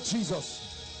 Lord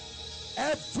Jesus,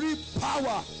 every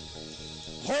power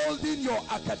holding your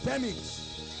academics,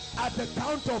 at the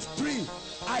count of 3,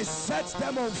 I set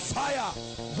them on fire.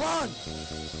 1,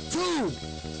 2,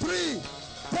 3.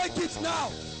 Take it now.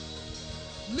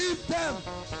 Leave them.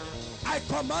 I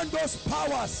command those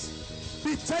powers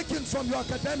be taken from your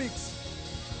academics.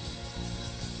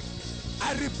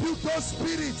 I rebuke those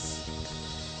spirits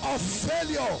of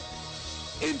failure,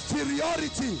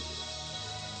 inferiority.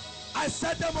 I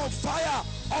set them on fire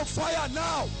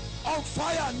now, on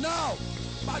fire now,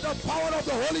 by the power of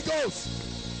the Holy Ghost.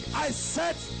 I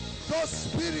set those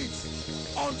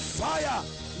spirits on fire.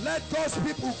 Let those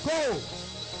people go.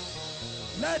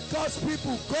 Let those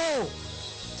people go.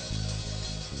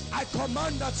 I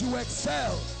command that you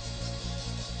excel.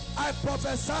 I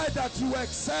prophesy that you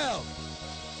excel.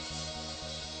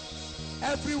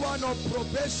 Everyone on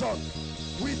probation,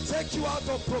 we take you out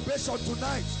of probation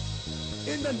tonight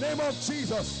in the name of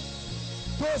Jesus.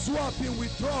 Those who have been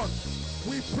withdrawn,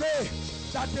 we pray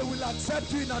that they will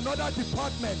accept you in another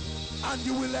department and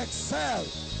you will excel.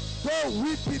 Though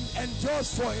weeping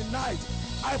endures for a night,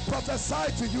 I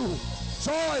prophesy to you,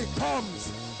 joy comes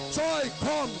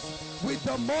with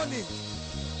the morning.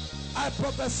 I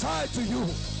prophesy to you.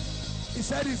 He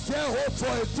said, is there hope for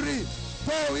a tree,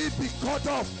 though it be cut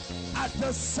off at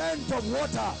the scent of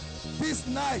water? This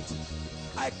night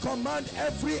I command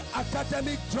every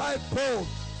academic dry bone,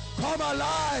 come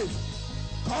alive,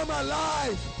 come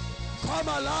alive, come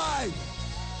alive,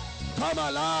 come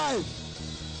alive.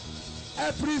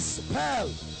 Every spell,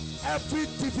 every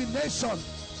divination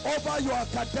over your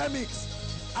academics,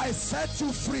 I set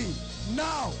you free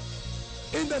now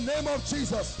in the name of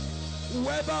Jesus.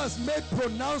 Whoever has made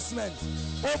pronouncements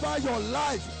over your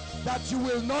life that you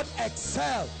will not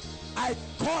excel, I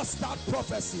curse that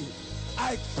prophecy.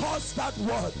 I curse that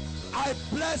word. I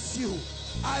bless you.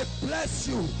 I bless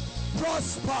you.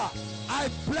 Prosper. I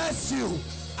bless you.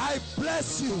 I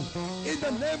bless you. In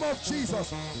the name of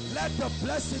Jesus, let the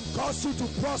blessing cause you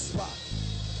to prosper.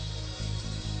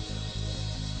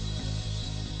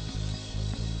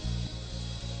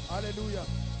 Hallelujah.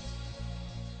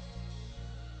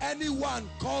 Anyone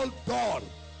called dull,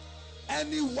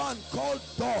 anyone called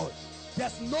dull,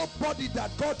 there's nobody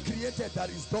that God created that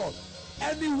is dull.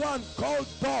 Anyone called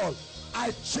dull,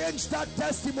 I change that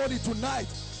testimony tonight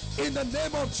in the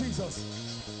name of Jesus.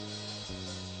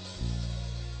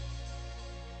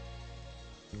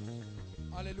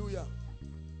 Hallelujah.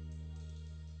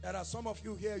 There are some of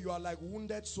you here, you are like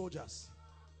wounded soldiers,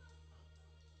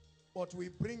 but we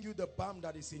bring you the balm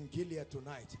that is in Gilead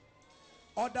tonight.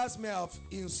 Others may have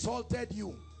insulted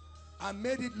you and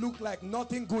made it look like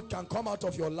nothing good can come out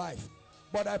of your life,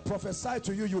 but I prophesy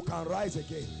to you, you can rise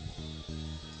again.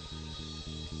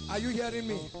 Are you hearing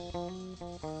me?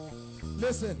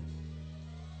 Listen,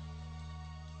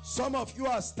 some of you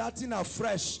are starting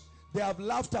afresh. They have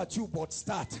laughed at you, but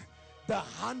start. The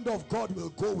hand of God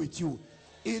will go with you.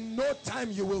 In no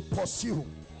time you will pursue,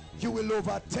 you will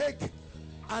overtake,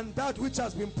 and that which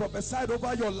has been prophesied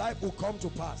over your life will come to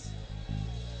pass.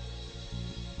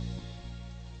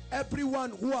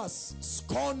 Everyone who has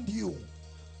scorned you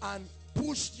and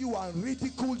pushed you and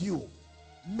ridiculed you,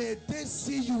 may they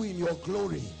see you in your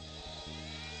glory.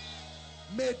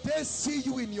 May they see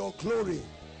you in your glory.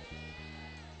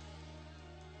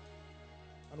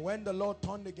 And when the Lord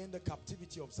turned again the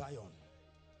captivity of Zion,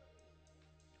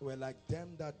 we were like them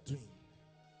that dream,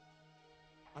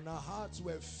 and our hearts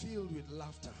were filled with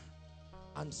laughter,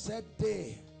 and said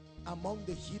they among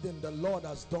the heathen, the Lord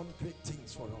has done great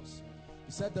things for us.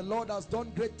 He said, the Lord has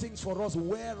done great things for us,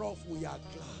 whereof we are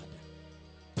glad.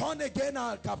 Turn again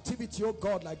our captivity, O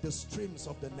God, like the streams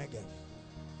of the Negev.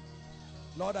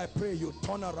 Lord, I pray you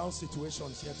turn around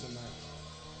situations here tonight.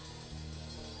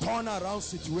 Turn around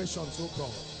situations, oh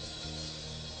God.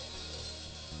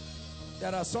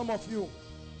 There are some of you,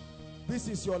 this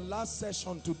is your last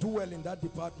session to do well in that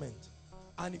department,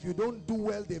 and if you don't do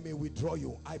well, they may withdraw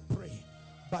you. I pray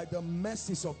by the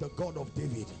mercies of the God of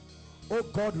David, oh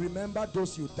God, remember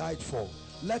those you died for.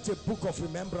 Let a book of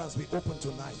remembrance be opened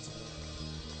tonight.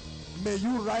 May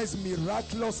you rise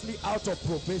miraculously out of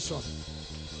probation.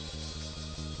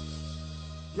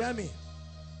 Hear me.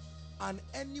 And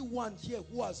anyone here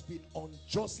who has been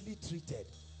unjustly treated,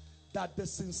 that the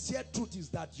sincere truth is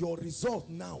that your result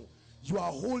now, you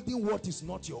are holding what is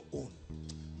not your own.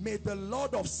 May the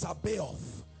Lord of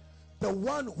Sabaoth, the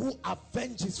one who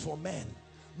avenges for men,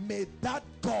 may that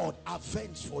God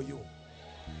avenge for you.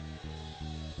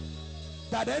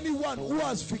 That anyone who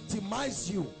has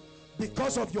victimized you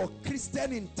because of your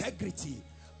Christian integrity,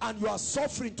 and you are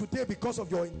suffering today because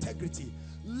of your integrity,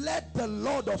 let the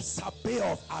Lord of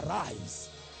Sabaoth arise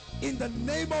in the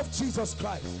name of Jesus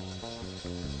Christ.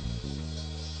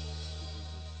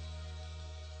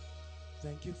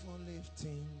 Thank you for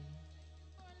lifting.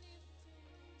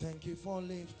 Thank you for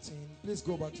lifting. Please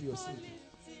go back to your seat.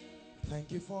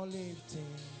 Thank you for lifting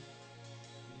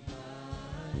my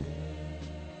head.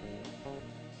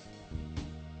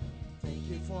 Thank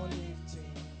you for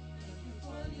lifting.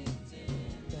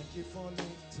 Thank you for lifting.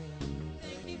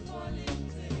 Thank you for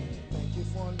lifting. Thank you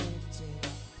for lifting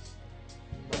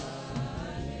my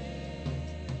head.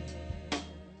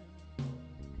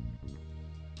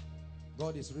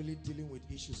 God is really dealing with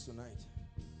issues tonight.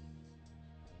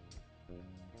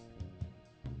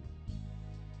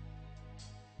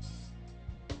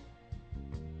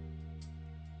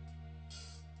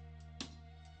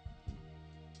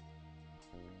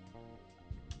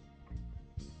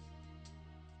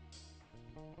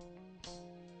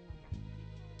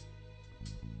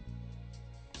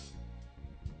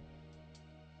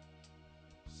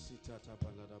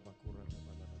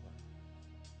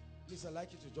 Please, I'd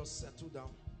like you to just settle down.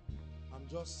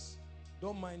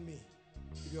 Don't mind me.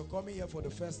 If you're coming here for the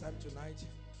first time tonight,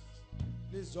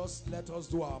 please just let us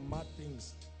do our mad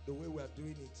things the way we are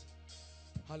doing it.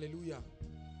 Hallelujah.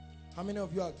 How many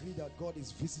of you agree that God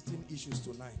is visiting issues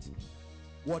tonight?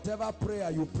 Whatever prayer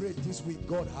you prayed this week,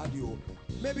 God had you.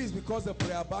 Maybe it's because the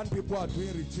prayer band people are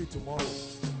doing retreat tomorrow.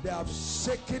 They have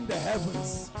shaken the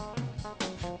heavens.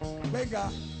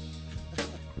 Mega.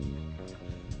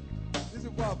 These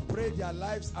people have prayed their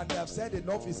lives and they have said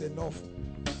enough is enough.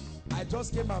 I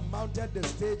just came and mounted the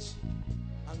stage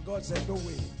and God said no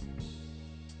way.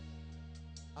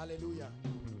 Hallelujah.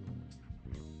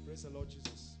 Praise the Lord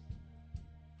Jesus.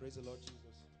 Praise the Lord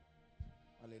Jesus.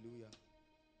 Hallelujah.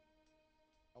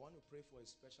 I want to pray for a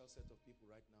special set of people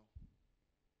right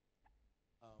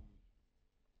now.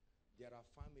 There are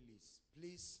families.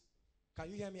 Please,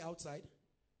 can you hear me outside?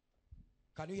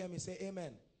 Can you hear me? Say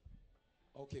amen.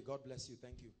 Okay, God bless you.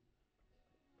 Thank you.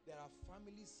 There are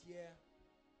families here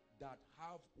that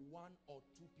have one or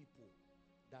two people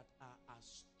that are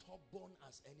as stubborn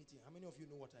as anything. How many of you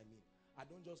know what I mean? I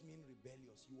don't just mean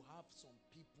rebellious. You have some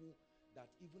people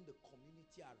that even the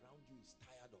community around you is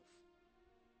tired of.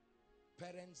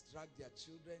 Parents drag their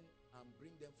children and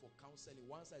bring them for counseling.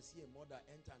 Once I see a mother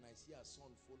enter and I see her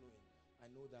son following,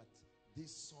 I know that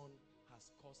this son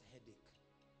has caused headache.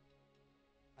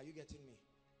 Are you getting me?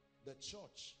 The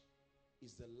church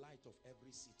is the light of every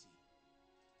city.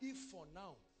 If for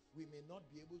now we may not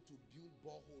be able to build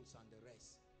boreholes and the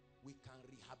rest, we can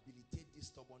rehabilitate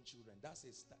these stubborn children. That's a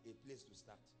place to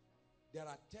start. There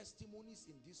are testimonies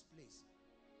in this place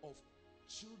of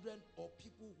children or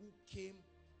people who came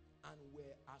and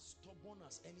were as stubborn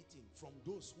as anything, from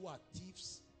those who are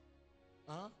thieves.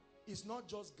 It's not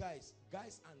just guys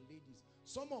and ladies.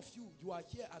 Some of you are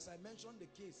here, as I mentioned the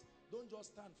case. Don't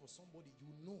just stand for somebody.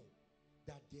 You know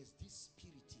that there's this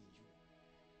spirit in you.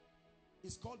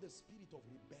 It's called the spirit of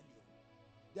rebellion.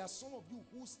 There are some of you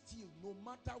who still, no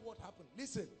matter what happened.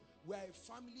 Listen, we're a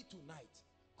family tonight.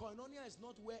 Koinonia is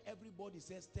not where everybody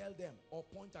says tell them or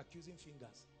point accusing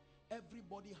fingers.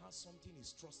 Everybody has something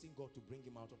he's trusting God to bring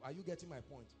him out of. Are you getting my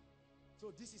point?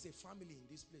 So this is a family in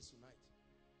this place tonight.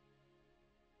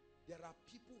 There are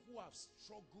people who have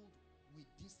struggled with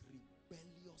these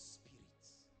rebellious spirits.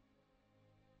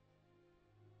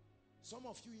 Some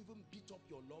of you even beat up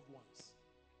your loved ones.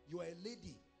 You are a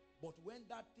lady, but when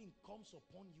that thing comes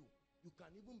upon you, you can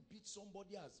even beat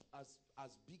somebody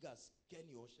as big as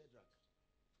Kenny or Shadrach.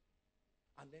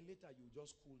 And then later you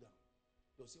just cool down.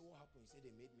 They'll say, what happened? You say,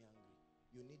 they made me angry.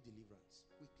 You need deliverance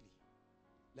quickly.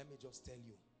 Let me just tell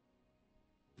you.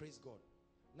 Praise God.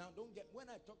 Now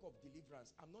when I talk of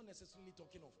deliverance, I'm not necessarily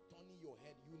talking of turning your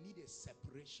head. You need a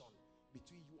separation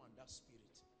between you and that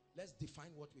spirit. Let's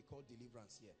define what we call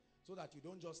deliverance here, so that you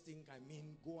don't just think,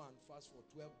 go and fast for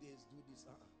 12 days, do this.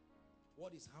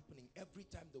 What is happening every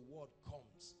time the word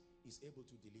comes is able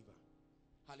to deliver.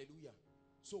 Hallelujah.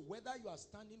 So whether you are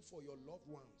standing for your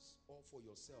loved ones or for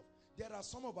yourself, there are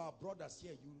some of our brothers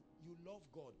here, you love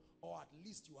God, or at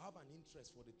least you have an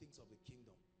interest for the things of the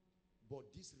kingdom.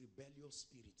 But this rebellious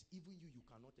spirit, even you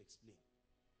cannot explain.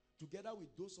 Together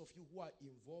with those of you who are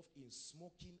involved in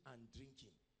smoking and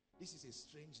drinking, This is a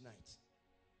strange night.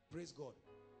 Praise God.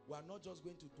 We are not just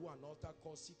going to do an altar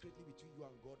call secretly between you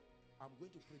and God. I'm going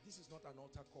to pray. This is not an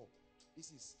altar call. This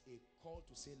is a call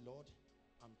to say, Lord,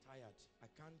 I'm tired. I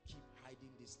can't keep hiding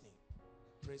this thing.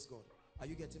 Praise God. Are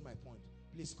you getting my point?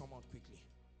 Please come out quickly.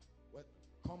 Well,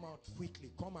 come out quickly.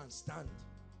 Come and stand.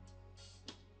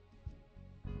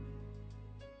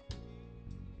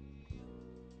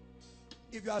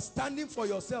 If you are standing for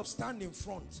yourself, stand in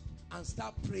front and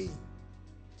start praying.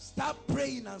 Start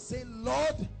praying and say,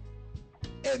 Lord,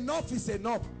 enough is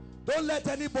enough. Don't let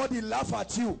anybody laugh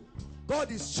at you.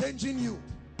 God is changing you.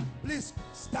 Please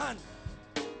stand.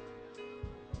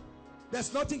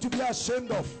 There's nothing to be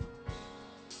ashamed of.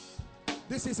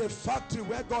 This is a factory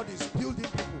where God is building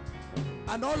people.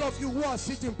 And all of you who are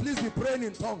sitting, please be praying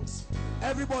in tongues.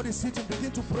 Everybody sitting,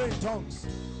 begin to pray in tongues.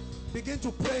 Begin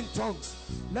to pray in tongues.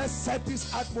 Let's set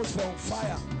this atmosphere on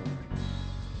fire.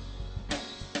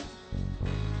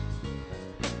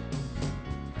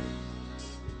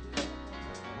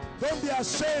 Don't be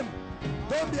ashamed.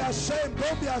 Don't be ashamed.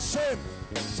 Don't be ashamed.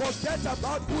 Forget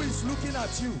about who is looking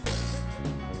at you.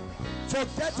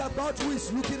 Forget about who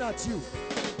is looking at you.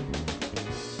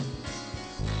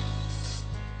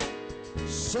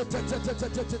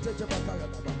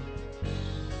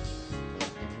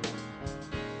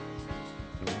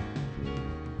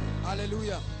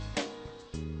 Hallelujah.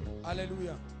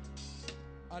 Hallelujah.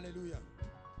 Hallelujah.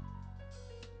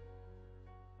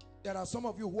 There are some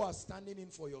of you who are standing in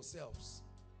for yourselves.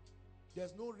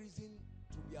 There's no reason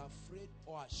to be afraid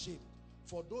or ashamed.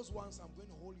 For those ones, I'm going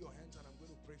to hold your hands and I'm going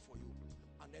to pray for you.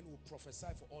 And then we'll prophesy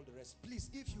for all the rest.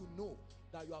 Please, if you know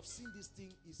that you have seen this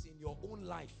thing is in your own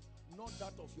life, not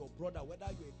that of your brother,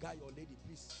 whether you're a guy or lady,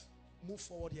 please move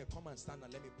forward here. Come and stand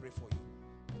and let me pray for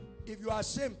you. If you are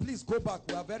ashamed, please go back.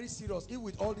 We are very serious. If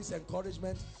with all this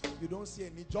encouragement, you don't see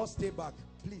any, just stay back,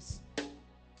 please.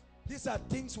 These are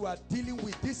things we are dealing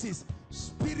with. This is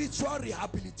spiritual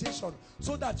rehabilitation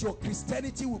so that your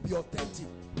Christianity will be authentic.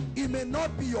 It may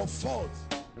not be your fault.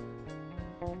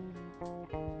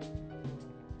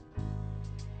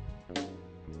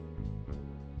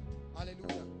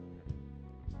 Hallelujah.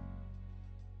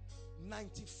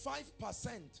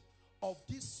 95% of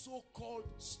these so-called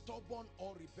stubborn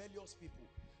or rebellious people,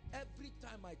 every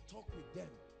time I talk with them,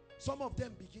 some of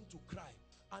them begin to cry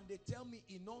and they tell me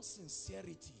in all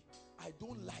sincerity, I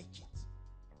don't like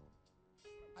it.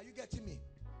 Are you getting me?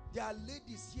 There are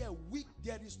ladies here weak.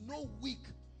 There is no weak.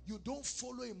 You don't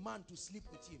follow a man to sleep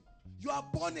with him. You are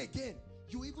born again.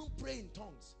 You even pray in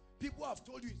tongues. People have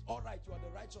told you it's all right, you are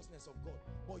the righteousness of God,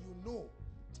 but you know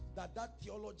that that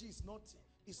theology is not.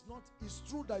 It's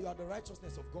true that you are the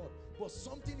righteousness of God, but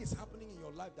something is happening in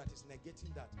your life that is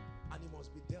negating that, and it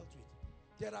must be dealt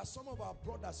with. There are some of our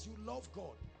brothers, you love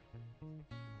God.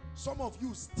 Some of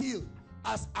you still,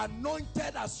 as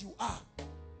anointed as you are,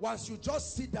 once you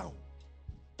just sit down,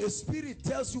 a spirit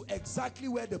tells you exactly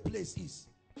where the place is,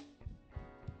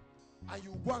 and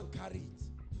you go and carry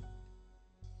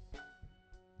it.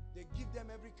 They give them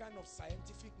every kind of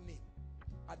scientific name.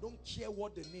 I don't care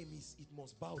what the name is, it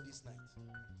must bow this night.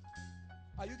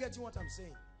 Are you getting what I'm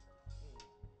saying?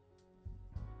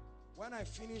 When I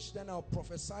finish, then I'll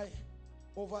prophesy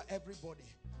over everybody.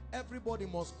 Everybody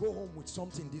must go home with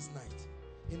something this night,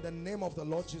 in the name of the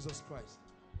Lord Jesus Christ.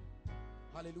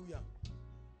 Hallelujah.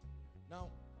 Now,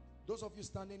 those of you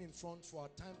standing in front, for our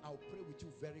time, I'll pray with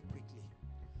you very quickly.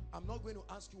 I'm not going to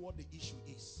ask you what the issue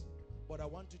is, but I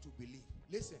want you to believe.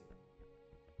 Listen.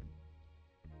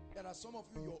 There are some of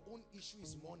you, your own issue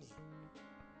is money.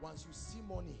 Once you see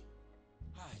money,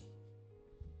 hi.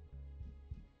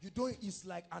 You don't, it's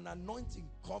like an anointing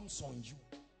comes on you.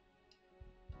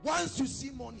 Once you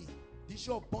see money, the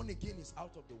issue of born again is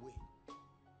out of the way.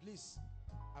 Please,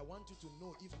 I want you to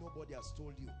know, if nobody has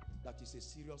told you, that is a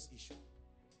serious issue.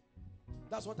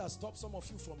 That's what has stopped some of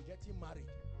you from getting married.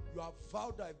 You have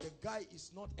vowed that if the guy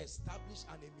is not established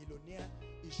and a millionaire,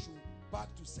 he should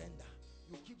back to sender.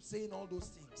 You keep saying all those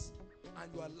things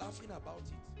and you are laughing about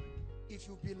it. If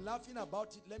you've been laughing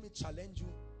about it, let me challenge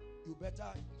you. You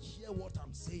better hear what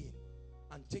I'm saying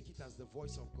and take it as the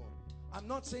voice of God. I'm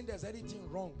not saying there's anything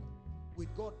wrong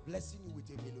with God blessing you with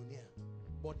a millionaire,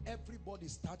 but everybody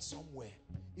starts somewhere.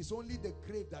 It's only the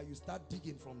grave that you start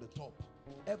digging from the top.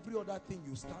 Every other thing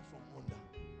you start from under.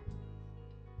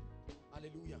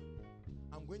 Hallelujah.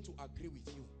 I'm going to agree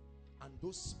with you, and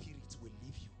those spirits will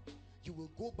leave you. You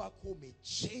will go back home a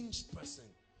changed person,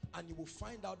 and you will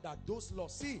find out that those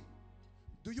laws. See,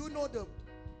 do you know the,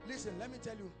 listen, let me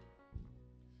tell you,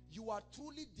 you are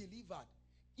truly delivered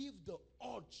if the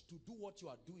urge to do what you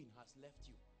are doing has left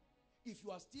you. If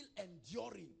you are still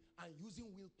enduring and using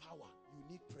willpower, you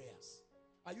need prayers.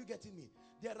 Are you getting me?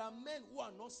 There are men who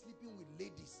are not sleeping with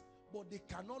ladies, but they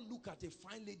cannot look at a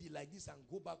fine lady like this and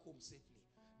go back home safely.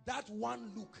 That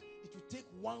one look, it will take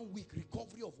 1 week,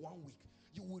 recovery of 1 week.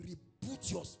 You will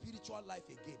reboot your spiritual life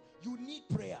again. You need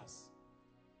prayers.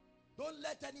 Don't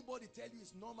let anybody tell you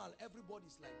it's normal,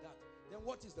 everybody's like that. Then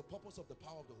what is the purpose of the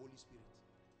power of the Holy Spirit?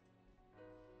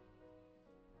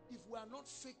 If we are not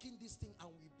faking this thing and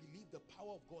we believe the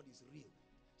power of God is real,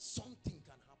 something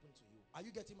can happen to you. Are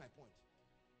you getting my point?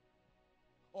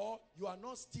 Or you are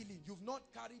not stealing, you've not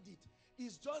carried it.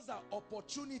 It's just that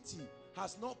opportunity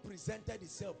has not presented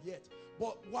itself yet.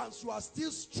 But once you are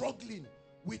still struggling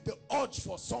with the urge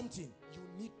for something, you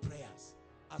need prayers.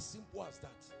 As simple as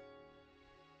that.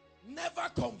 Never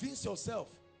convince yourself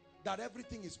that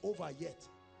everything is over yet.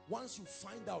 Once you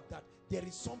find out that there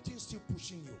is something still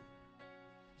pushing you,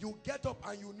 you get up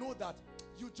and you know that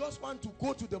you just want to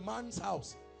go to the man's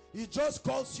house. He just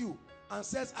calls you and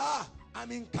says,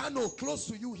 I'm in Kano, close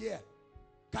to you here.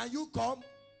 Can you come?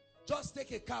 Just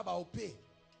take a cab, I'll pay.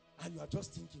 And you are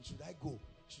just thinking, should I go?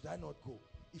 Should I not go?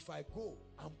 If I go,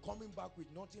 I'm coming back with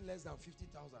nothing less than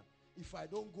 50,000. If I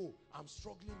don't go, I'm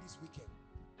struggling this weekend.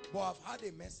 But I've had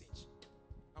a message.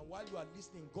 And while you are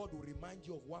listening, God will remind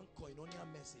you of one koinonia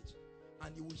message.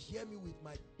 And you will hear me with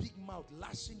my big mouth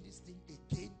lashing this thing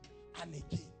again and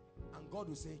again. And God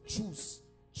will say, choose.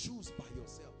 Choose by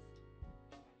yourself.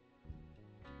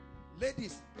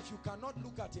 Ladies, if you cannot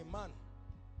look at a man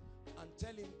and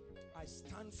tell him, I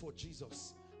stand for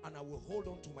Jesus and I will hold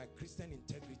on to my Christian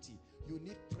integrity, you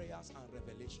need prayers and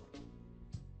revelation.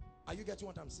 Are you getting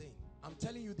what I'm saying? I'm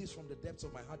telling you this from the depths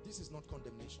of my heart. This is not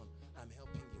condemnation. I'm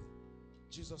helping you.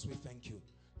 Jesus, we thank you.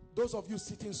 Those of you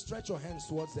sitting, stretch your hands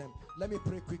towards them. Let me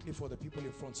pray quickly for the people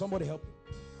in front. Somebody help me.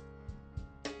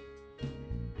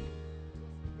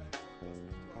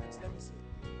 Let me see.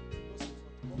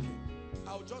 Okay.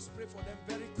 I'll just pray for them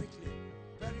very quickly.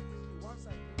 Very quickly. Once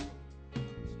I pray for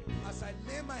them. As I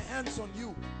lay my hands on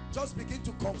you, just begin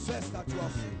to confess that you are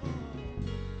free.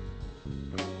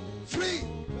 Free.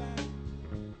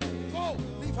 Go.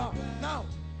 Leave her. Now.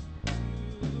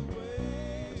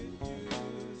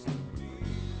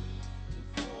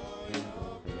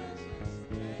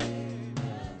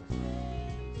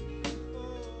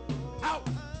 Out.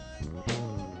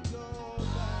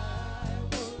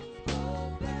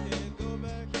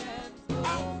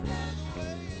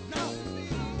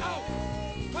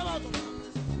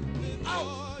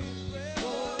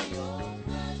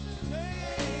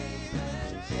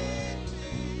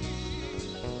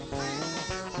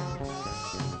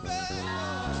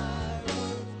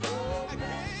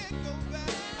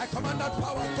 I command that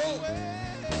power, go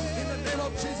in the name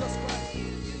of Jesus Christ.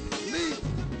 Leave.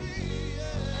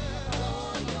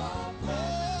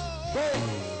 Go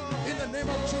in the name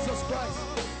of Jesus Christ.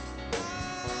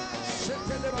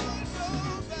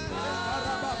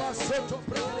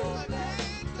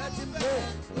 Let him go.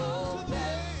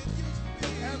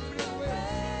 Everywhere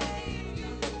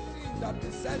that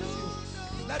besets you,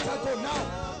 let her go now.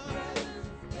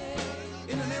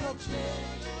 In the name of Jesus.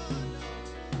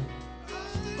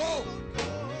 Go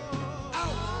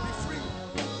out, be free.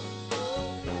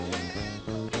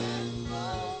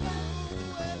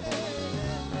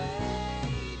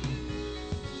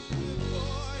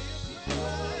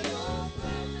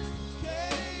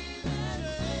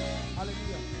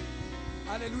 Hallelujah.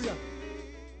 Hallelujah.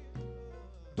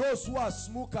 Those who are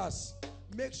smokers,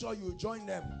 make sure you join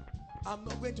them. I'm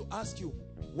not going to ask you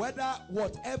whether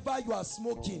whatever you are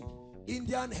smoking,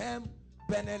 Indian hemp,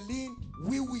 Benelin,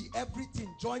 wee,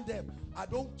 everything, join them. I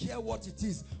don't care what it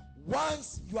is.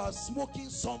 Once you are smoking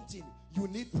something, you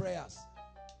need prayers.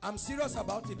 I'm serious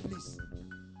about it, please.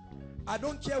 I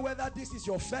don't care whether this is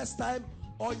your first time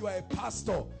or you are a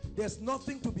pastor. There's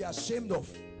nothing to be ashamed of.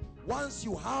 Once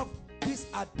you have this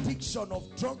addiction of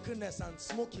drunkenness and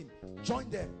smoking, join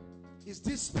them. It's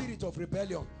this spirit of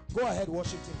rebellion. Go ahead,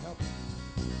 worship him, help him.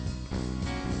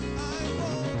 I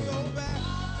won't go back.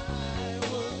 I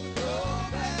won't go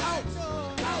back. Out,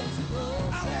 out, out,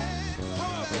 out.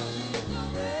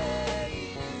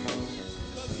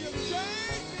 Because you've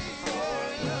changed me for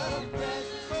your presence.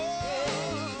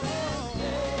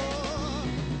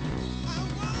 I won't go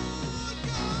back.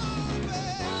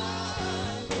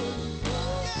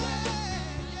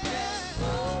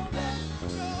 Go back.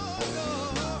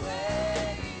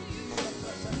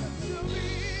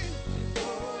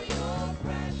 For your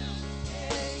presence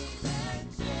came and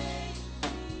changed me.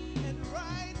 And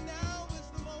right now is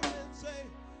the moment. Say,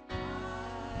 I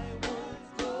won't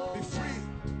go. Be free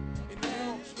in the name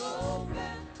of Jesus.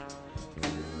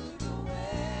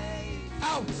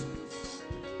 Out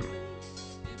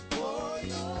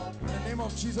in the name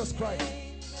of Jesus Christ.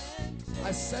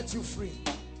 I set you free.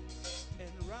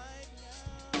 And right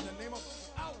In the name of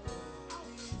out.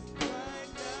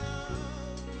 right now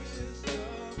is the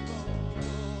moment.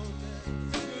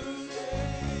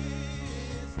 Today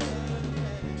is the day.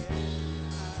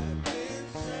 I've been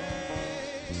changed.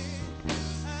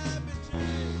 I've been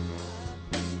changed.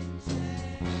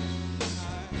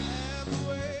 I have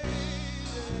waited.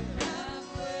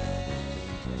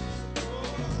 For this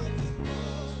moment to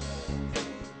come.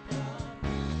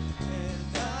 And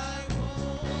I won't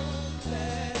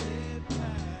let it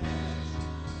pass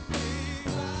me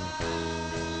by.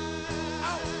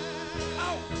 Out.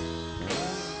 Out.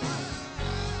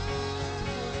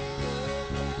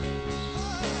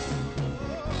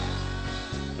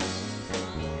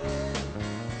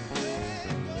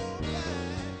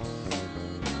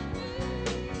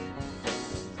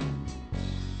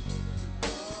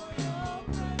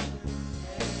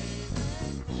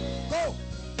 Go.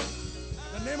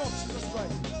 In the name of Jesus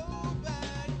Christ.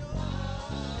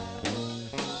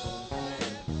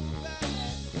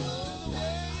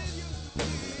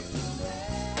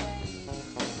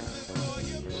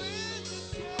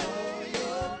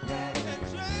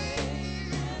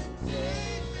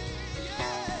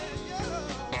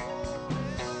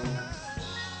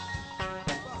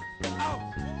 Out.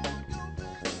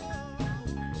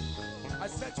 I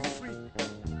set you free.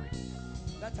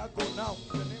 Let her go now.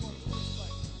 In the name of Jesus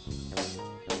Christ.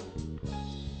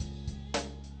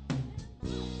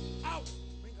 Out.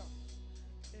 Bring her.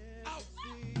 Out.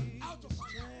 Out of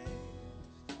her.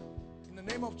 In the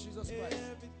name of Jesus Christ.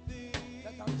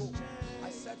 Let her go. I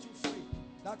set you free.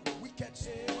 That wicked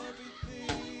spirit. Everything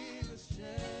has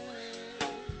changed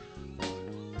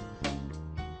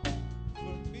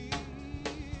for me.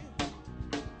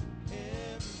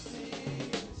 Everything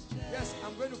has changed. Yes,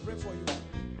 I'm going to pray for you.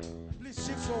 Please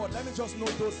shift forward. Let me just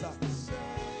note those that.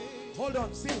 Hold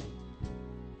on. See,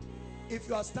 if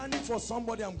you are standing for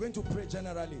somebody, I'm going to pray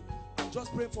generally. I'm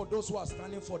just praying for those who are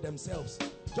standing for themselves.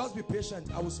 Just be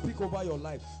patient. I will speak over your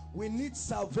life. We need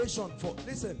salvation for,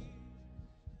 listen,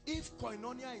 if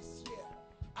Koinonia is here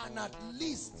and at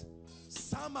least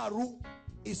Samaru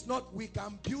is not, we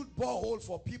can build borehole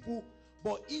for people,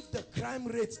 but if the crime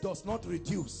rate does not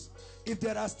reduce, if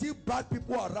there are still bad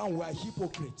people around, we are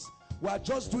hypocrites. We are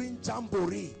just doing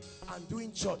jamboree and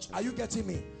doing church. Are you getting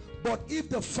me? But if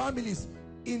the families,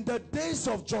 in the days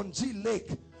of John G.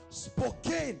 Lake,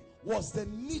 Spokane was the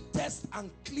neatest and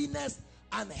cleanest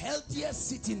and healthiest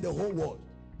city in the whole world.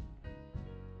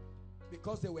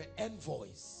 Because they were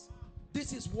envoys.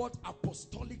 This is what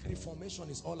apostolic reformation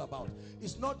is all about.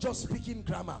 It's not just speaking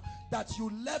grammar. That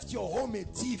you left your home a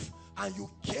thief and you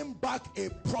came back a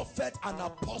prophet and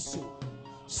apostle.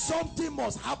 Something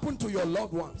must happen to your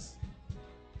loved ones.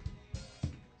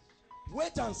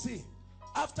 Wait and see.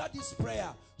 After this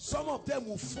prayer, some of them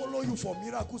will follow you for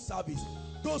miracle service.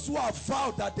 Those who have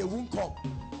vowed that they won't come,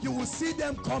 you will see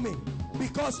them coming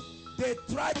because they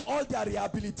tried all their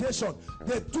rehabilitation.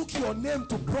 They took your name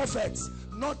to prophets.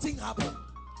 Nothing happened.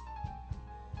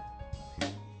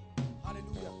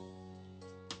 Hallelujah.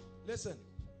 Listen,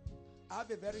 I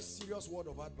have a very serious word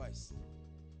of advice.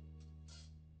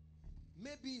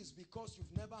 Maybe it's because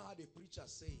you've never had a preacher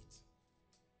say it.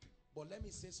 But let me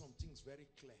say some things very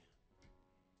clear.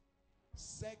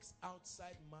 Sex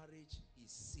outside marriage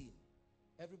is sin.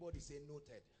 Everybody say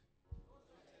noted.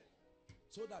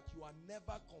 So that you are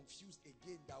never confused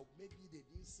again that maybe they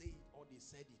didn't say it or they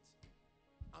said it.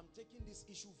 I'm taking this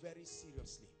issue very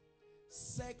seriously.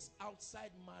 Sex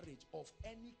outside marriage of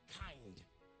any kind,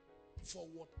 for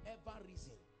whatever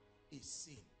reason, is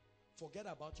sin. Forget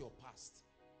about your past.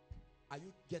 Are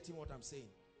you getting what I'm saying?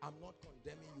 I'm not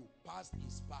condemning you. Past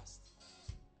is past.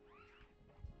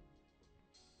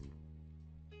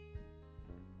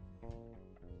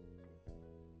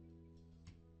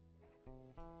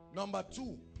 Number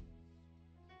two,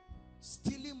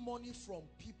 stealing money from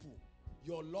people,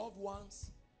 your loved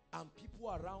ones and people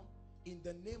around in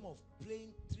the name of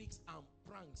playing tricks and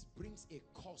pranks brings a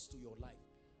cost to your life.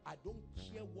 I don't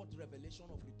care what revelation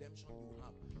of redemption you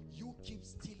have. You keep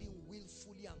stealing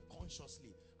willfully and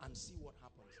consciously and see what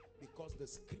happens, because the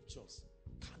scriptures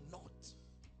cannot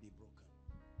be broken.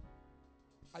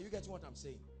 Are you getting what I'm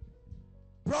saying?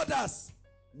 Brothers,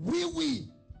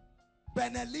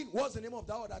 Benelin, what's the name of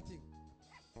that other thing?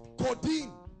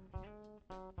 Codeine.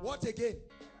 What again?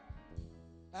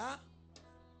 Huh?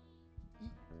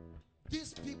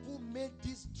 These people made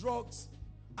these drugs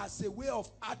as a way of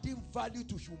adding value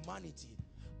to humanity.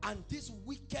 And these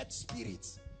wicked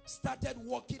spirits started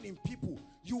working in people.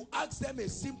 You ask them a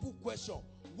simple question.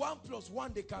 1 +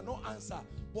 1 they cannot answer.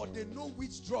 But they know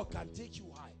which drug can take you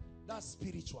high. That's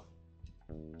spiritual.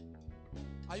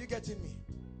 Are you getting me?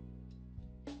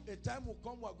 A time will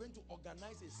come, we are going to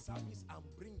organize a service and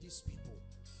bring these people,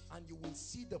 and you will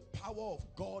see the power of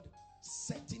God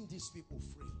setting these people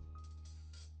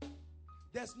free.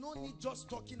 There's no need just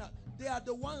talking. They are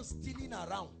the ones stealing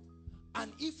around.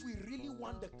 And if we really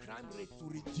want the crime rate to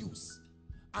reduce,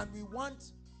 and we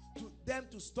want them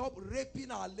to stop raping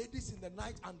our ladies in the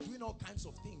night and doing all kinds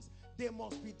of things, they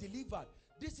must be delivered.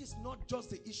 This is not just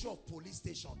the issue of police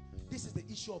station. This is the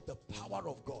issue of the power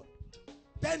of God.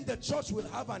 Then the church will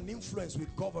have an influence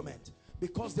with government,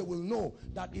 because they will know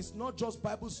that it's not just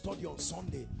Bible study on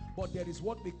Sunday, but there is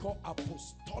what we call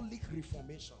apostolic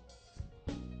reformation.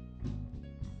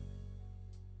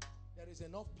 There is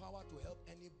enough power to help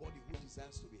anybody who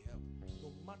desires to be helped,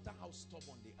 no matter how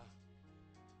stubborn they are.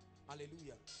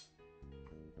 Hallelujah.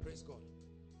 Praise God.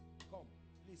 Come,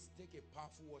 please take a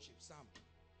powerful worship. Sam,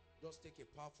 just take a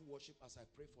powerful worship as I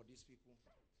pray for these people.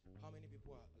 How many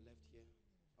people are left here?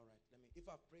 All right, if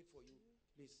I prayed for you,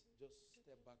 please just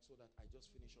step back so that I just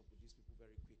finish up with these people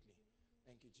very quickly.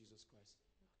 Thank you, Jesus Christ.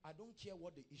 I don't care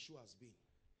what the issue has been.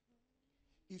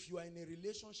 If you are in a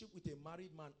relationship with a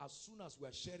married man, as soon as we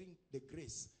are sharing the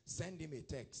grace, send him a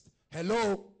text.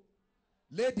 Hello?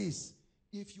 Ladies,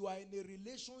 if you are in a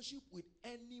relationship with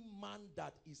any man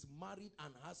that is married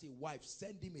and has a wife,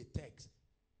 send him a text.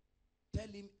 Tell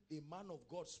him a man of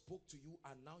God spoke to you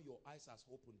and now your eyes are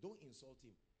open. Don't insult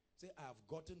him. Say, I have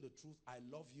gotten the truth. I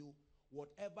love you.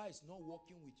 Whatever is not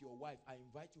working with your wife, I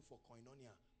invite you for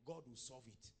koinonia. God will solve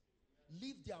it.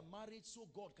 Leave their marriage so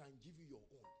God can give you your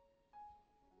own.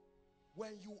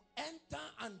 When you enter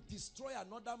and destroy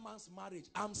another man's marriage,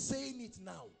 I'm saying it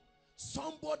now,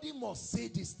 somebody must say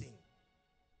this thing.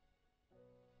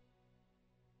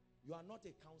 You are not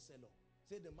a counselor.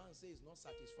 Say the man says he's not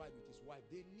satisfied with his wife.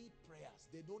 They need prayers.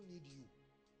 They don't need you.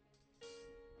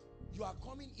 You are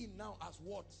coming in now as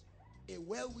what? A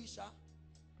well-wisher.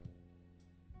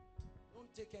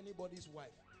 Don't take anybody's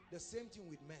wife. The same thing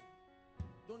with men.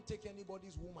 Don't take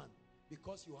anybody's woman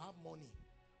because you have money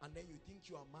and then you think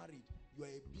you are married, you are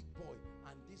a big boy,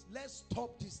 and this. Let's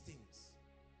stop these things.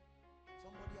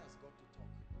 Somebody has got to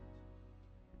talk.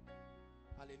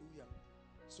 Hallelujah.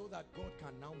 So that God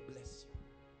can now bless you.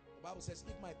 The Bible says,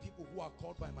 if my people who are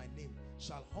called by my name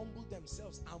shall humble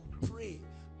themselves and pray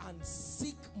and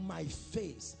seek my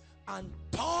face and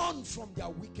turn from their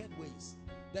wicked ways,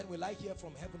 then will I hear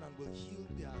from heaven and will heal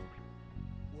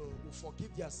will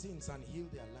forgive their sins and heal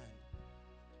their land.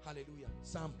 Hallelujah.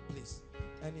 Sam, please.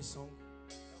 Any song?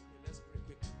 Help me. Let's pray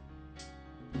quickly.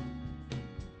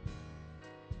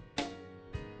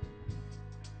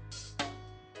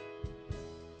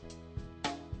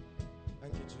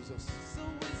 Thank you, Jesus. So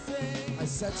we say, I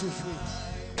set you free.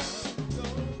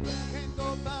 Can't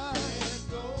go back to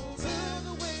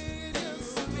the way it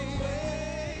used to be.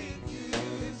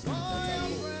 It's for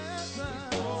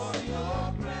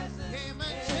your presence came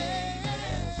and changed.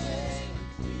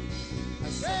 I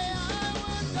say I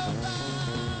would go back.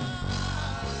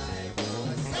 I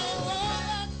say go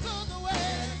back to the way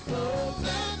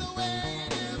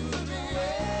it used to be.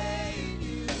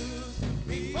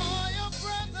 Before your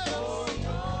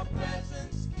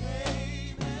presence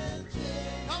came and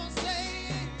changed. Don't say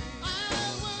I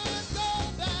would go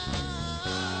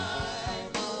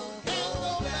back. Can't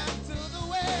go back to the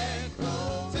way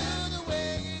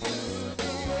it used to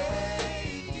be.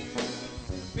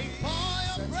 Before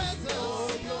your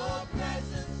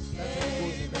presence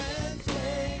came and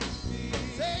changed me.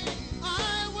 Say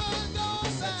I would go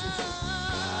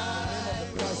back.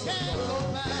 Can't go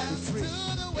back to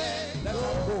the way. Let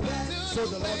her go so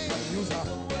the Lord can use her. In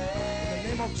the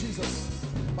name of Jesus,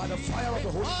 by the fire of the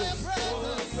Holy Ghost,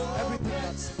 everything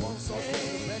that sponsors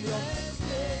this rebellion,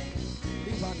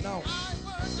 leave her now. I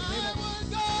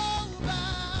would go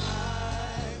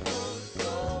back.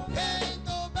 Can't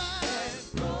go back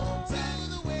to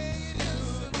the way it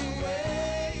used to be.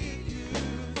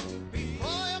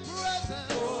 Before your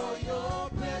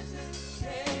presence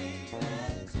came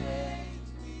and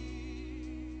changed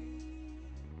me.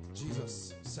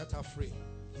 Jesus, set her free.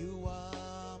 You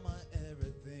are my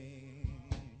everything.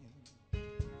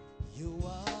 You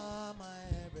are my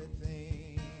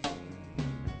everything.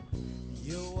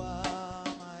 You are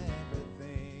my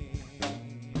everything.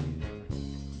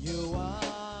 You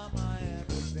are my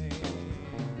everything.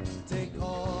 Take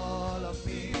all of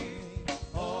me,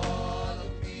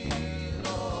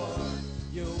 Lord.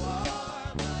 You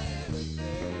are my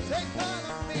everything. Take all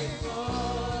of me,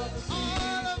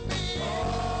 all of me.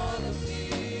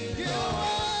 You are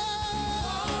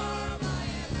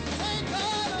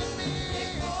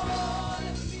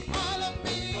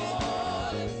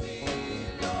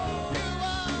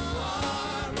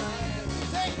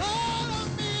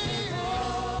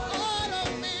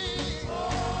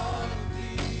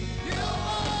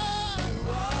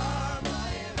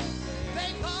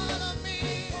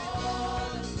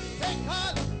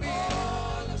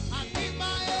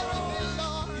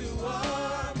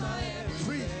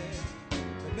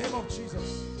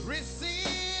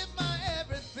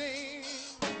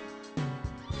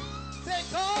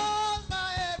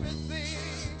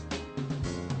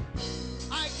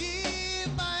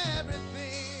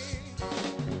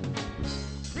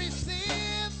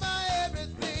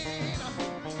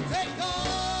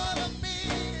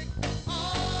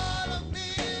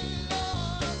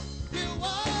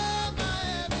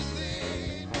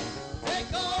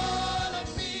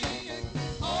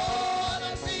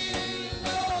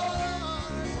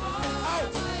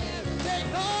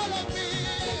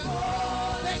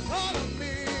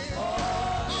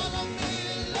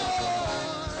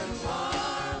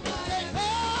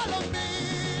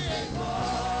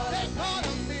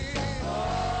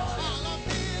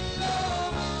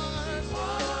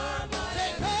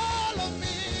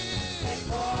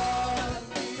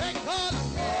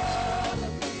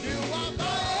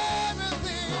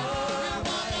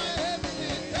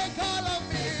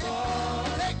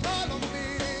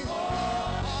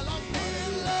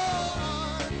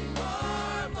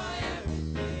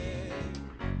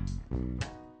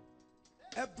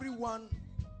Anyone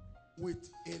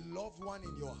with a loved one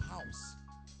in your house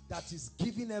that is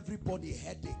giving everybody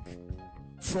headache,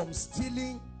 from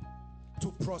stealing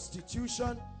to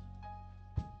prostitution.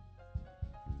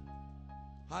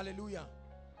 Hallelujah.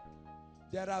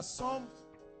 There are some,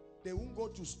 they won't go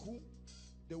to school,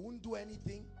 they won't do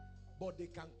anything, but they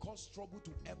can cause trouble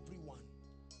to everyone.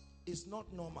 It's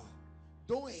not normal.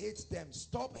 Don't hate them.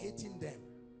 Stop hating them.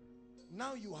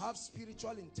 Now you have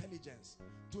spiritual intelligence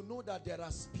to know that there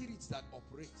are spirits that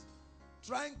operate.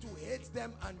 Trying to hate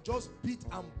them and just beat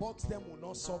and box them will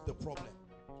not solve the problem.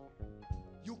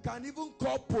 You can even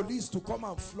call police to come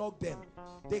and flog them.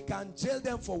 They can jail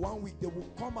them for 1 week. They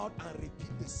will come out and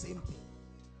repeat the same thing.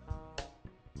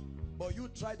 But you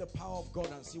try the power of God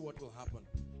and see what will happen.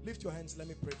 Lift your hands. Let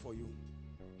me pray for you.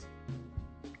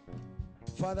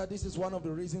 Father, this is one of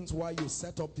the reasons why you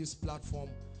set up this platform.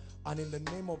 And in the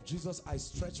name of Jesus, I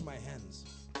stretch my hands.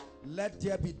 Let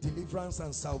there be deliverance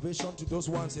and salvation to those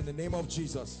ones in the name of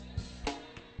Jesus.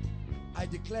 I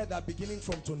declare that beginning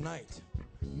from tonight,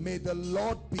 may the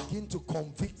Lord begin to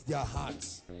convict their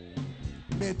hearts.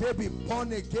 May they be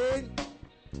born again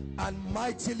and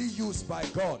mightily used by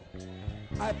God.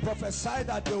 I prophesy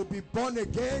that they will be born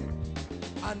again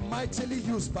and mightily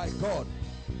used by God.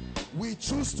 We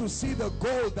choose to see the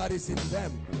gold that is in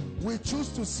them. We choose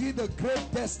to see the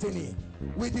great destiny.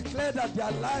 We declare that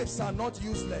their lives are not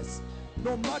useless.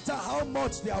 No matter how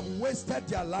much they have wasted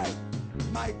their life,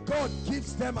 my God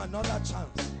gives them another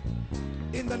chance.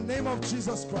 In the name of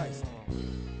Jesus Christ.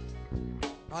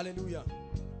 Hallelujah.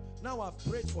 Now I've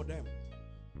prayed for them.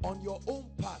 On your own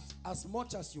part, as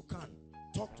much as you can,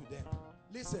 talk to them.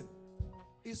 Listen,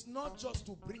 it's not just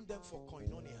to bring them for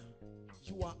koinonia.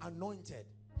 You are anointed.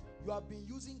 You have been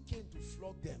using Cain to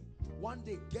flog them. One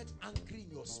day, get angry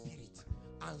in your spirit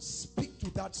and speak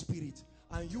to that spirit,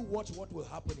 and you watch what will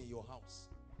happen in your house.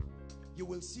 You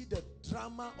will see the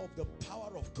drama of the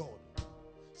power of God.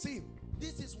 See,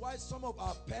 this is why some of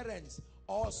our parents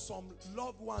or some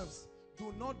loved ones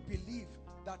do not believe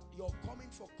that your coming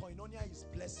for koinonia is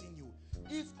blessing you.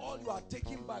 If all you are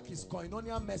taking back is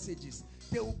koinonia messages,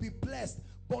 they will be blessed,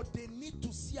 but they need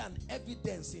to see an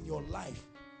evidence in your life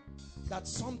that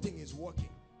something is working.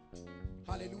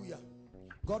 Hallelujah.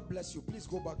 God bless you. Please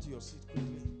go back to your seat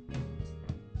quickly.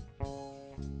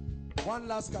 One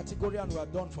last category and we are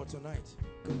done for tonight.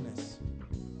 Goodness.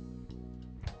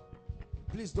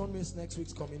 Please don't miss next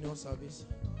week's communion service.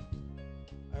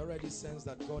 I already sense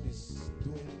that God is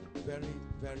doing very,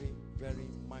 very, very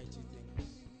mighty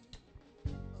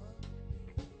things.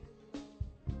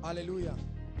 Hallelujah.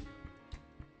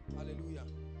 Hallelujah.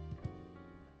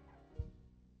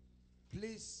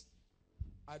 Please,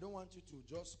 I don't want you to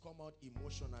just come out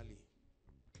emotionally.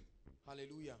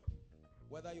 Hallelujah.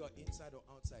 Whether you are inside or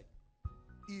outside.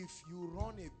 If you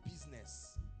run a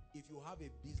business, if you have a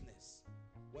business,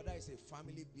 whether it's a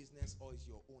family business or it's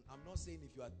your own, I'm not saying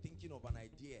if you are thinking of an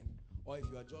idea or if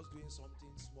you are just doing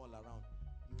something small around,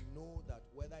 you know that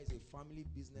whether it's a family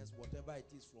business, whatever it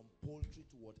is, from poultry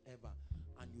to whatever,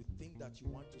 and you think that you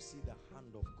want to see the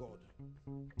hand of God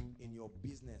in your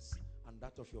business and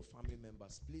that of your family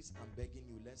members, please, I'm begging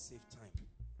you, let's save time.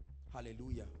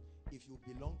 Hallelujah. If you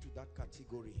belong to that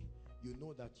category, you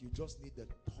know that you just need the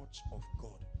touch of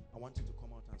God. I want you to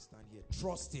come out and stand here.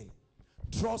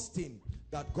 Trusting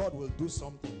that God will do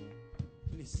something.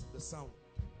 Please, the sound.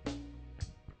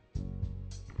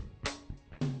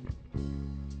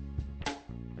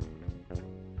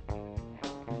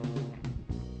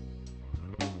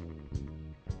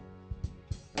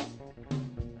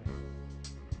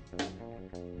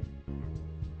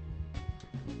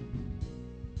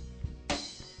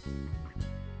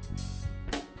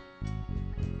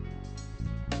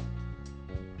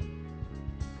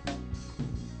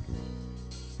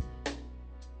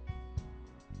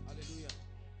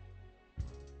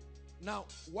 Now,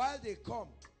 while they come,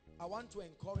 I want to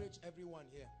encourage everyone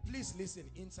here. Please listen,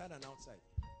 inside and outside.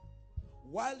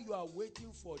 While you are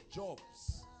waiting for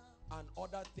jobs and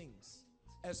other things,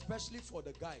 especially for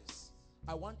the guys,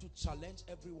 I want to challenge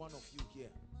every one of you here.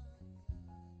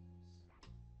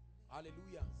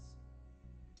 Hallelujah.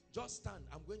 Just stand.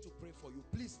 I'm going to pray for you.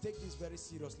 Please take this very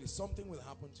seriously. Something will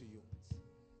happen to you.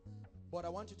 But I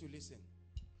want you to listen.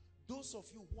 Those of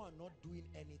you who are not doing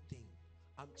anything,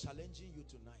 I'm challenging you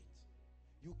tonight.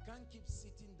 You can't keep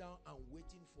sitting down and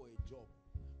waiting for a job.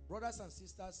 Brothers and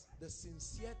sisters, the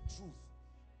sincere truth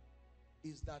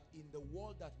is that in the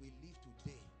world that we live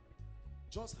today,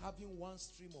 just having one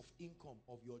stream of income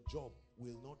of your job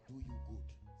will not do you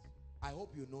good. I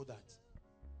hope you know that.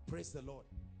 Praise the Lord.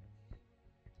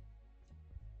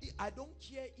 I don't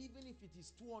care even if it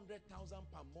is 200,000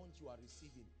 per month you are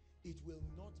receiving. it will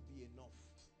not be enough.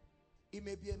 It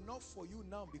may be enough for you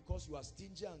now because you are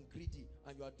stingy and greedy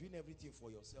and you are doing everything for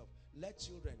yourself. Let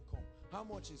children come. How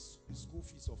much is the school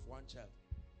fees of one child?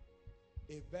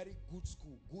 A very good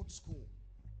school,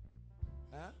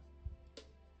 huh?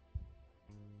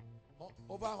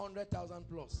 Over 100,000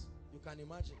 plus. You can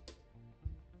imagine.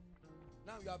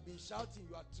 Now you have been shouting,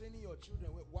 you are training your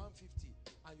children with 150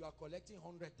 and you are collecting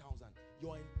 100,000.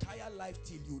 Your entire life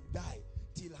till you die,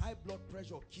 till high blood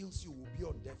pressure kills you, will be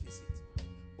on deficit.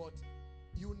 But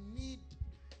you need,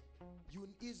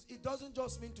 it doesn't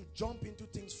just mean to jump into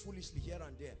things foolishly here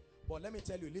and there. But let me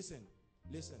tell you, listen.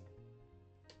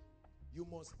 You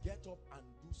must get up and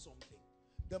do something.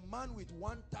 The man with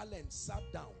one talent sat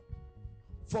down.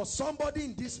 For somebody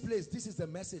in this place, this is the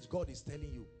message God is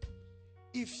telling you.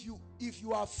 If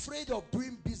you are afraid of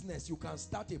doing business, you can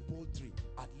start a poultry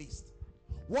at least.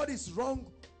 What is wrong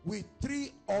with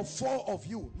 3 or 4 of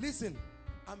you? Listen,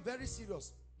 I'm very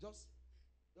serious. Just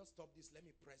stop this. Let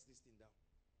me press this thing down.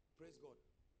 Praise God.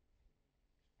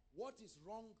 What is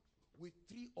wrong with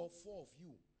 3 or 4 of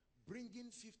you bringing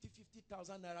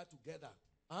 50,000 naira together,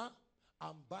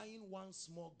 and buying one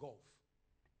small golf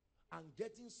and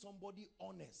getting somebody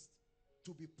honest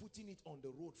to be putting it on the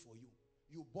road for you?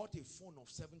 You bought a phone of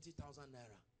 70,000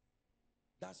 naira.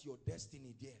 That's your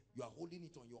destiny there. You are holding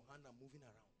it on your hand and moving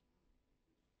around.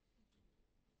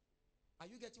 Are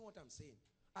you getting what I'm saying?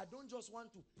 I don't just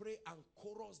want to pray and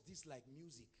chorus this like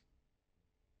music.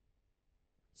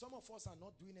 Some of us are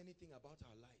not doing anything about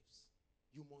our lives.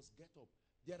 You must get up.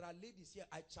 There are ladies here.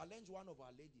 I challenge one of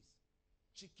our ladies.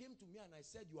 She came to me and I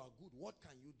said, you are good. What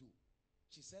can you do?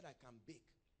 She said, I can bake.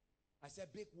 I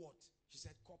said, bake what? She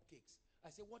said, cupcakes. I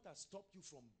said, what has stopped you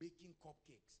from baking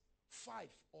cupcakes? 5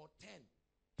 or 10.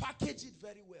 Package it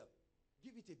very well.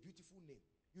 Give it a beautiful name.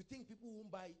 You think people won't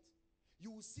buy it?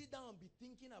 You will sit down and be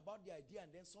thinking about the idea, and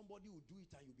then somebody will do it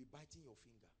and you'll be biting your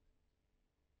finger.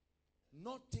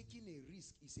 Not taking a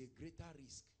risk is a greater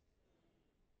risk.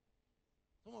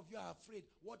 Some of you are afraid,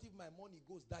 what if my money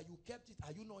goes? That you kept it,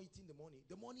 are you not eating the money?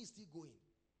 The money is still going.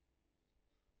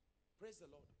 Praise the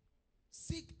Lord.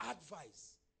 Seek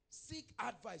advice. Seek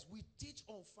advice. We teach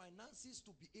on finances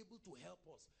to be able to help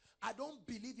us. I don't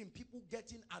believe in people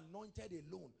getting anointed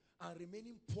alone and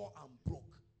remaining poor and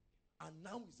broke. And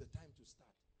now is the time to start.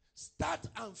 Start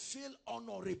and fail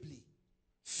honorably.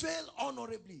 Fail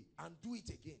honorably and do it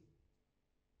again.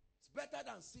 It's better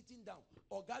than sitting down.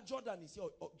 Oga Jordan is here.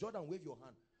 Jordan, wave your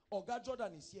hand. Oga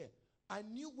Jordan is here. I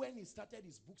knew when he started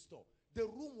his bookstore, the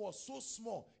room was so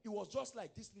small. It was just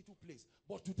like this little place.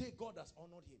 But today God has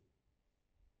honored him.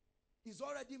 He's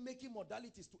already making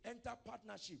modalities to enter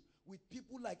partnership with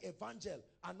people like Evangel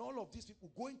and all of these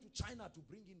people, going to China to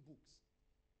bring in books.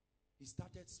 He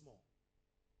started small.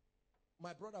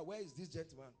 My brother, where is this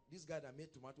gentleman? This guy that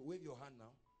made tomato. Wave your hand now.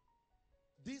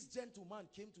 This gentleman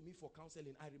came to me for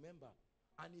counseling, I remember.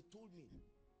 And he told me,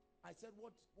 I said,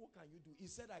 what can you do? He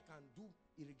said, I can do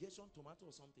irrigation tomato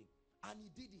or something. And he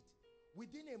did it.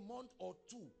 Within a month or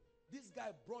 2, this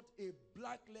guy brought a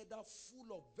black leather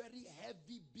full of very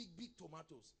heavy, big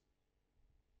tomatoes.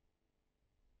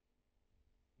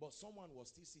 But someone was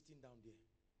still sitting down there.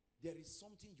 There is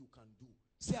something you can do.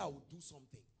 Say, I will do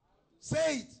something.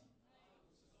 Say it.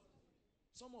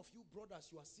 Some of you brothers,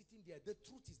 you are sitting there. The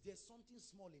truth is there's something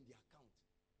small in the account.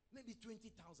 Maybe 20,000,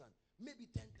 maybe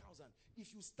 10,000.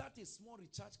 If you start a small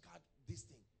recharge card, this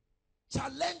thing.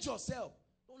 Challenge yourself.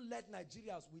 Don't let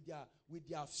Nigerians with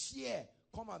their fear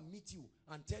come and meet you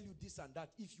and tell you this and that.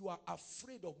 If you are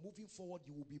afraid of moving forward,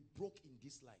 you will be broke in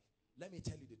this life. Let me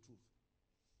tell you the truth.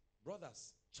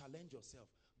 Brothers, challenge yourself.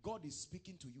 God is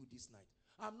speaking to you this night.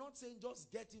 I'm not saying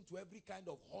just get into every kind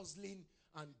of hustling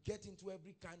and get into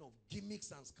every kind of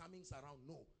gimmicks and scammings around.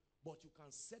 No. But you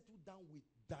can settle down with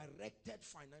directed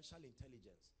financial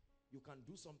intelligence. You can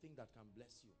do something that can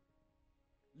bless you.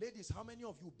 Ladies, how many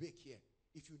of you bake here?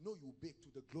 If you know you bake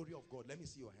to the glory of God, let me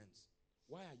see your hands.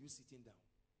 Why are you sitting down?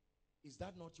 Is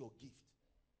that not your gift?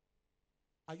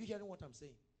 Are you hearing what I'm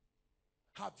saying?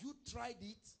 Have you tried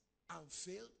it and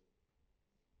failed?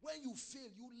 When you fail,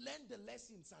 you learn the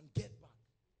lessons and get back.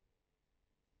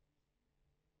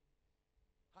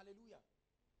 Hallelujah.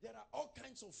 There are all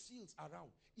kinds of fields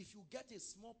around. If you get a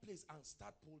small place and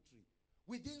start poultry,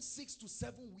 within 6 to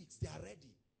 7 weeks, they are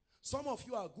ready. Some of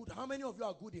you are good. How many of you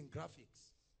are good in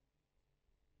graphics?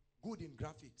 Good in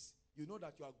graphics. You know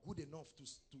that you are good enough to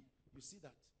you see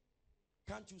that?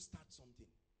 Can't you start something?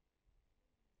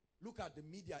 Look at the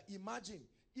media. Imagine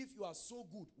if you are so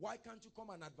good, why can't you come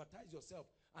and advertise yourself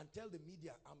and tell the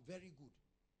media, I'm very good.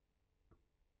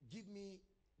 Give me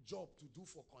job to do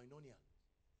for Koinonia.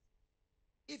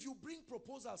 If you bring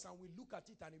proposals and we look at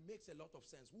it and it makes a lot of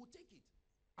sense, we'll take it.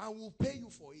 And we'll pay you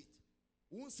for it.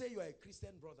 We won't say you are a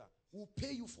Christian brother. We'll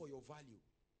pay you for your value.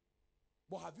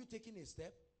 But have you taken a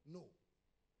step? No.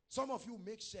 Some of you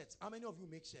make shirts. How many of you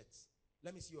make shirts?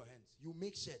 Let me see your hands. You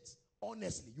make shirts.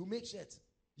 Honestly, you make shirts.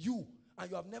 You. And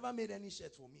you have never made any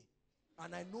shirts for me.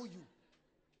 And I know you.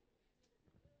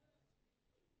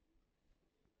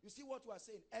 You see what we are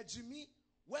saying? Ejimi,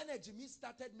 when Ejimi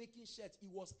started making shirts, it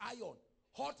was iron.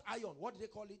 Hot iron. What do they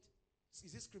call it?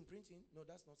 Is it screen printing? No,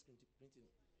 that's not screen printing.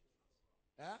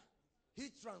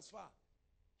 Heat transfer.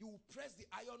 You will press the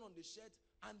iron on the shirt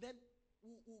and then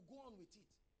we'll go on with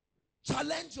it.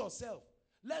 Challenge yourself.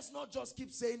 Let's not just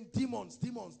keep saying demons,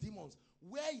 demons, demons.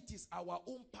 Where it is our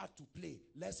own part to play,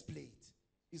 let's play it.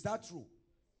 Is that true?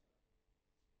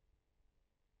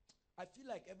 I feel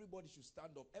like everybody should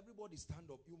stand up. Everybody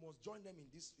stand up. You must join them in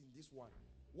this one.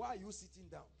 Why are you sitting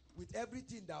down? With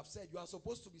everything that I've said, you are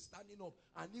supposed to be standing up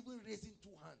and even raising 2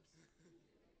 hands.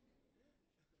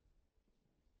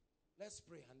 Let's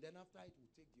pray, and then after it, we'll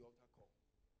take the altar call.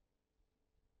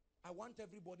 I want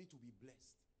everybody to be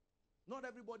blessed. Not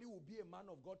everybody will be a man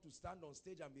of God to stand on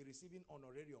stage and be receiving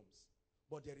honorariums.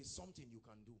 But there is something you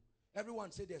can do.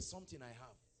 Everyone say, there's something I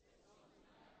have.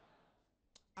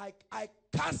 I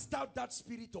cast out that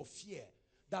spirit of fear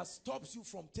that stops you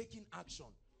from taking action.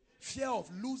 Fear of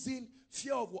losing,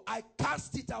 fear of... I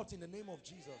cast it out in the name of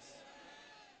Jesus.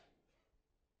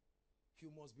 If you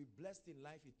must be blessed in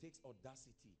life, it takes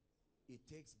audacity. It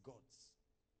takes guts.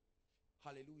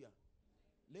 Hallelujah.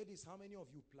 Ladies, how many of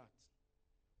you plat?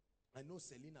 I know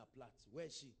Selena plat. Where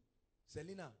is she?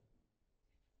 Selena.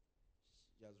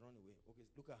 She has run away. Okay,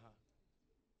 look at her.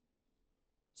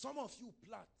 Some of you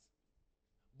plat.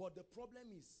 But the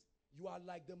problem is, you are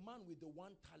like the man with the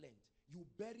one talent. You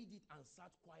buried it and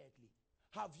sat quietly.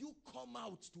 Have you come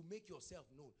out to make yourself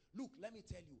known? Look, let me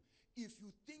tell you. If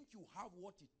you think you have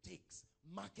what it takes,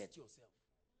 market yourself.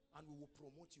 And we will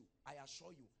promote you. I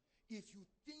assure you. If you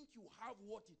think you have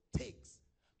what it takes,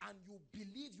 and you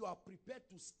believe you are prepared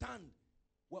to stand,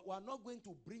 we are not going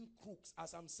to bring crooks.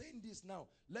 As I'm saying this now,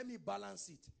 let me balance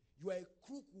it. You are a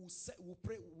crook, we'll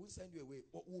pray, we'll send you away.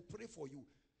 Or we'll pray for you.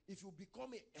 If you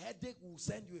become a headache, we'll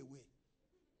send you away.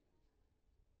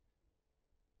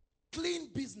 Clean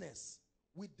business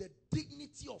with the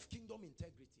dignity of kingdom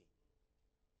integrity.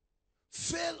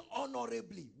 Fail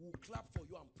honorably, we'll clap for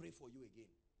you and pray for you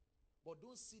again. But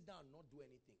don't sit down and not do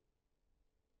anything.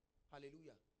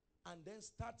 Hallelujah. And then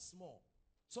start small.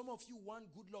 Some of you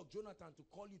want good luck Jonathan to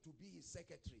call you to be his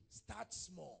secretary. Start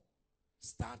small.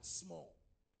 Start small.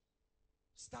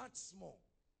 Start small.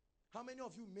 How many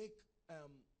of you make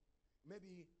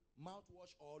maybe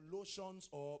mouthwash or lotions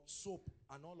or soap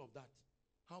and all of that?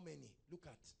 How many?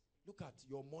 Look at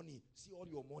your money. See all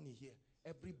your money here.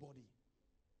 Everybody.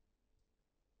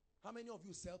 How many of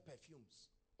you sell perfumes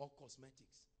or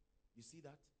cosmetics? You see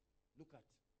that? Look at.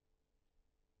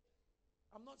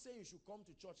 I'm not saying you should come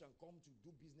to church and come to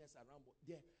do business around, but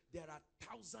there are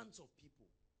thousands of people.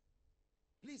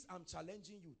 Please, I'm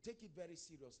challenging you. Take it very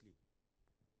seriously.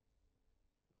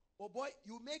 Oh boy,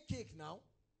 you make cake now.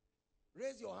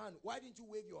 Raise your hand. Why didn't you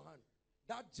wave your hand?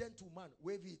 That gentleman,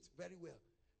 wave it very well.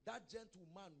 That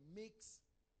gentleman makes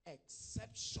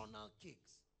exceptional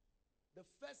cakes. The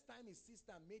first time his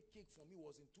sister made cake for me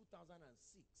was in 2006.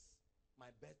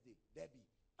 My birthday. Debbie.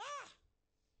 Ah!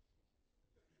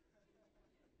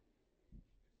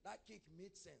 That cake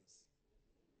made sense.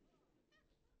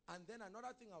 And then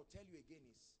another thing I'll tell you again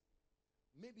is,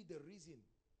 maybe the reason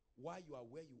why you are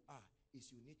where you are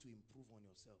is you need to improve on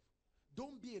yourself.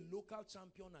 Don't be a local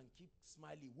champion and keep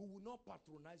smiling. We will not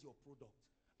patronize your product.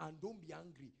 And don't be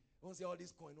angry. Don't say all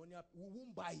this koinonia. We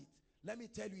won't buy it. Let me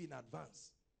tell you in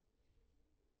advance.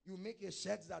 You make a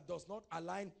shirt that does not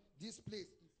align. This place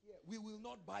is here. We will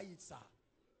not buy it, sir.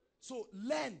 So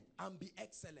learn and be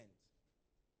excellent.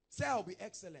 Say, I'll be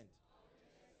excellent.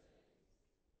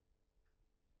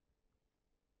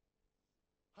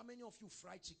 How many of you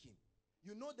fry chicken?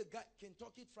 You know the guy,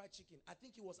 Kentucky Fried Chicken. I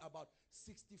think he was about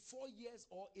 64 years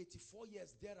or 84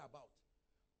 years thereabout.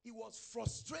 It was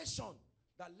frustration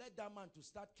that led that man to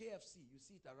start KFC. You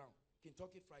see it around.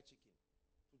 Kentucky Fried Chicken.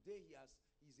 Today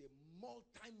he's a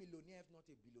multi-millionaire, if not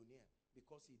a billionaire,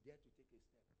 because he dared to take a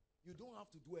step. You don't have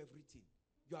to do everything.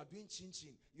 You are doing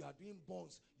chin-chin. You are doing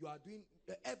buns. You are doing...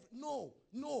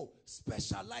 No.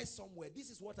 Specialize somewhere.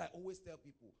 This is what I always tell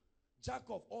people. Jack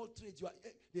of all trades.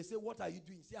 They say, what are you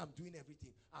doing? You say, I'm doing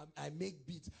everything. I make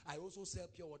beats. I also sell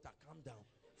pure water. Calm down.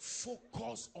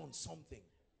 Focus on something.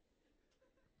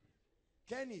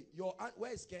 Kenny,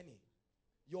 where is Kenny?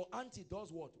 Your auntie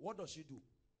does what? What does she do?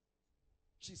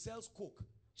 She sells Coke.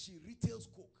 She retails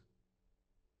coke.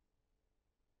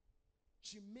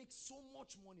 She makes so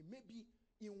much money. Maybe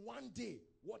in one day,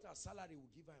 what her salary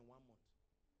will give her in 1 month.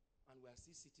 And we are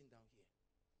still sitting down here.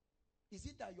 Is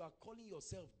it that you are calling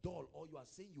yourself dull, or you are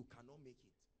saying you cannot make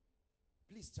it?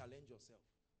 Please challenge yourself.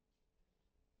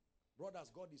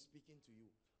 Brothers, God is speaking to you.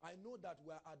 I know that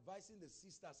we are advising the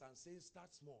sisters and saying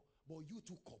start small, but you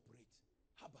too cooperate.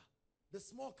 Haba, the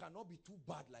small cannot be too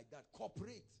bad like that.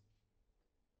 Cooperate.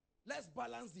 Let's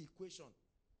balance the equation.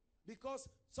 Because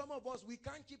some of us, we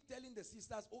can't keep telling the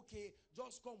sisters, okay,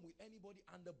 just come with anybody,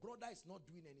 and the brother is not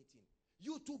doing anything.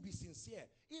 You too be sincere.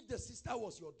 If the sister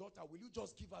was your daughter, will you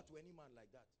just give her to any man like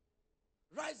that?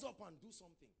 Rise up and do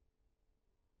something.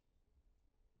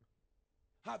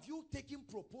 Have you taken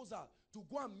proposal to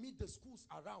go and meet the schools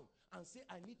around and say,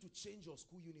 I need to change your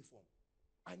school uniform?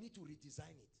 I need to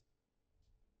redesign it.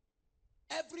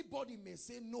 Everybody may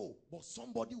say no, but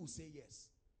somebody will say yes.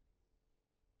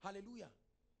 Hallelujah.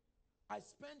 I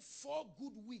spent 4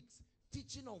 good weeks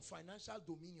teaching on financial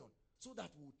dominion so that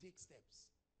we will take steps.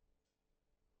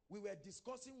 We were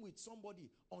discussing with somebody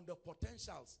on the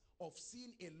potentials of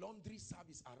seeing a laundry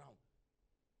service around.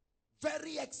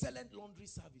 Very excellent laundry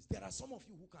service. There are some of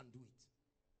you who can do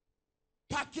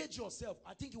it. Package yourself.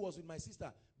 I think it was with my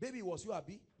sister. Baby, it was you,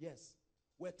 Abi? Yes.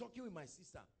 We're talking with my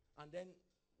sister. And then,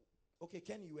 okay,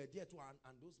 Kenny, you were there too,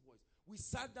 and those boys. We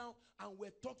sat down and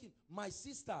we're talking. My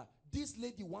sister, this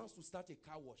lady wants to start a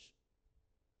car wash.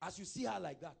 As you see her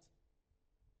like that.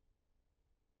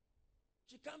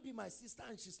 She can't be my sister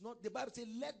and she's not. The Bible says,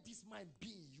 let this mind be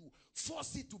in you.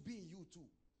 Force it to be in you too.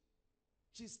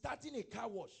 She's starting a car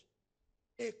wash.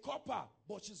 A copper,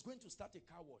 but she's going to start a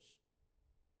car wash.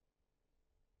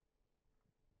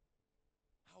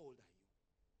 How old are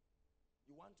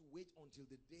you? You want to wait until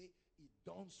the day it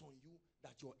dawns on you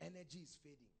that your energy is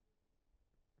fading.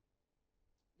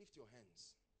 Lift your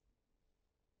hands.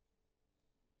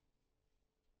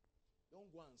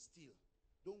 Don't go and steal.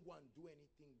 Don't go and do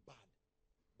anything bad.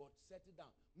 But settle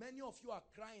down. Many of you are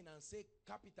crying and say,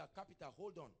 capital, capital,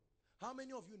 hold on. How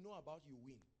many of you know about you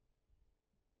win?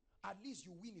 At least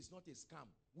you win is not a scam.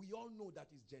 We all know that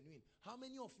is genuine. How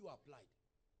many of you applied?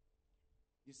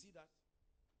 You see that?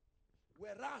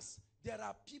 Whereas there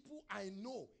are people I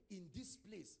know in this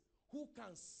place who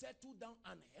can settle down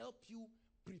and help you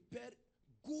prepare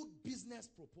good business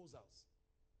proposals.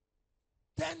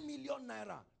 10 million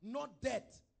naira, not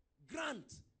debt,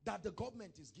 grant that the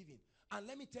government is giving. And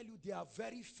let me tell you, they are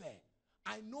very fair.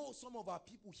 I know some of our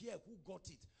people here who got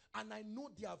it, and I know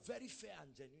they are very fair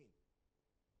and genuine.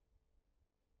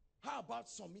 How about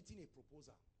submitting a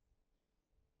proposal?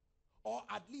 Or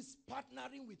at least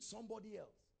partnering with somebody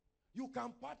else. You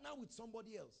can partner with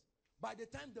somebody else. By the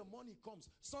time the money comes,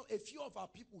 a few of our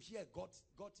people here got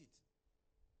it.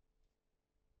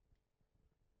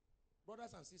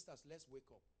 Brothers and sisters, let's wake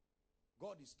up.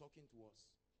 God is talking to us.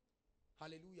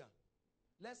 Hallelujah.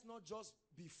 Let's not just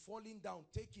be falling down.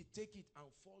 Take it, and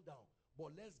fall down.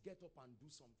 But let's get up and do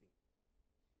something.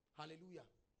 Hallelujah.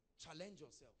 Challenge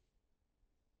yourself.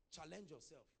 Challenge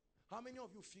yourself. How many of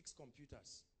you fix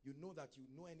computers? You know that you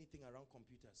know anything around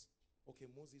computers. Okay,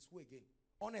 Moses, who again?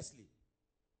 Honestly.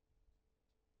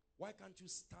 Why can't you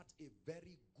start a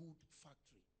very good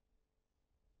factory?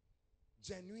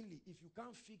 Genuinely, if you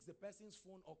can't fix the person's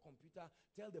phone or computer,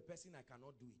 tell the person I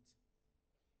cannot do it.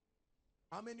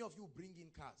 How many of you bring in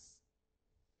cars?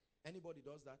 Anybody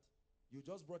does that? You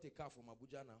just brought a car from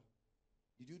Abuja now.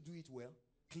 Did you do it well?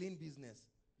 Clean business.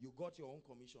 You got your own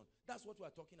commission. That's what we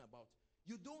are talking about.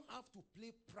 You don't have to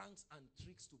play pranks and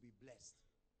tricks to be blessed.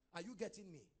 Are you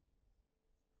getting me?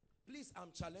 Please,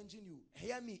 I'm challenging you.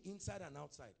 Hear me inside and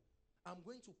outside. I'm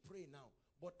going to pray now,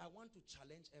 but I want to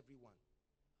challenge everyone.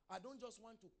 I don't just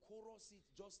want to chorus it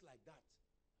just like that,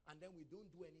 and then we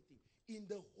don't do anything. In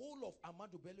the whole of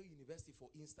Ahmadu Bello University, for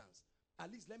instance,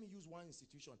 at least let me use one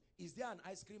institution. Is there an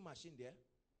ice cream machine there?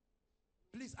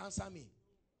 Please answer me.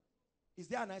 Is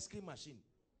there an ice cream machine?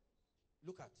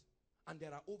 Look at. And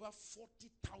there are over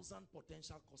 40,000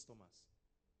 potential customers.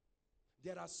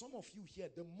 There are some of you here,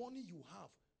 the money you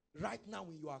have right now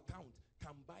in your account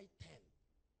can buy 10.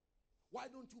 Why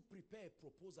don't you prepare a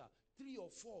proposal? 3 or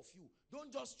 4 of you.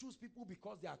 Don't just choose people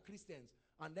because they are Christians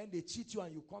and then they cheat you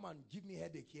and you come and give me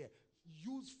headache here.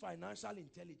 Use financial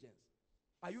intelligence.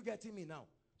 Are you getting me now?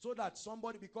 So that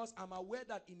somebody, because I'm aware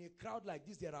that in a crowd like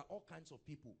this, there are all kinds of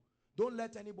people. Don't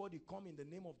let anybody come in the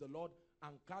name of the Lord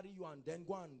and carry you and then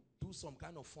go and do some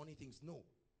kind of funny things. No.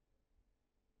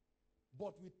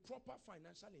 But with proper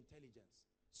financial intelligence,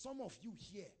 some of you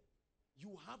here,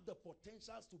 you have the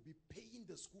potentials to be paying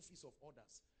the school fees of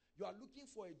others. You are looking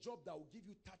for a job that will give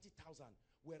you 30,000,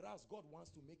 whereas God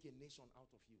wants to make a nation out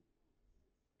of you.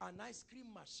 An ice cream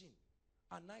machine.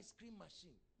 An ice cream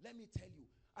machine. Let me tell you,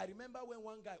 I remember when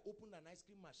one guy opened an ice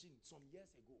cream machine some years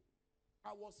ago.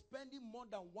 I was spending more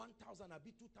than 1,000, a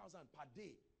bit 2,000 per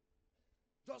day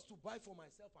just to buy for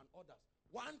myself and others.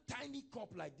 One tiny cup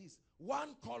like this,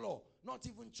 one color, not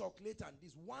even chocolate and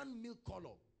this, one milk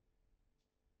color.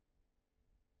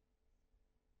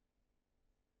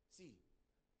 See,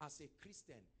 as a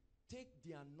Christian, take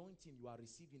the anointing you are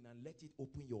receiving and let it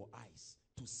open your eyes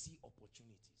to see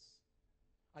opportunities.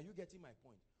 Are you getting my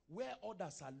point? Where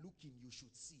others are looking, you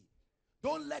should see.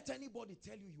 Don't let anybody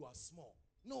tell you you are small.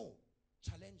 No,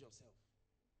 challenge yourself.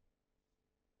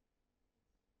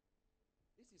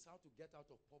 This is how to get out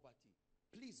of poverty.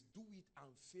 Please do it and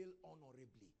fail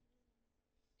honorably.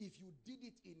 If you did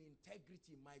it in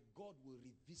integrity, my God will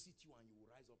revisit you and you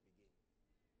will rise up again.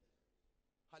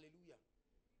 Hallelujah.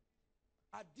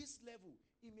 At this level,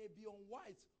 it may be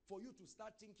unwise for you to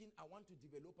start thinking, I want to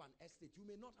develop an estate. You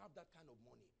may not have that kind of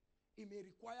money. It may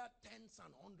require tens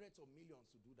and hundreds of millions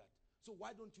to do that. So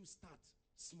why don't you start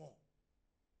small?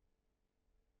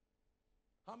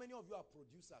 How many of you are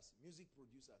producers, music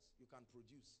producers? You can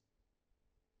produce.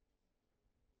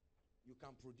 You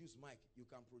can produce, Mike. You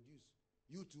can produce.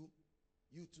 You too.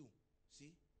 You too.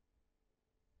 See?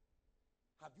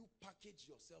 Have you packaged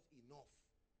yourself enough?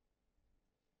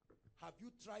 Have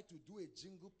you tried to do a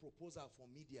jingle proposal for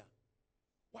media?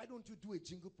 Why don't you do a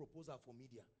jingle proposal for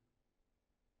media?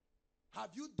 Have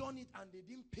you done it and they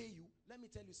didn't pay you? Let me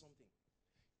tell you something.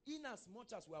 In as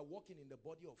much as we are working in the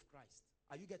body of Christ,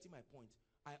 are you getting my point?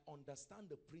 I understand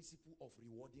the principle of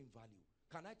rewarding value.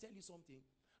 Can I tell you something?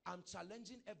 I'm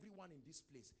challenging everyone in this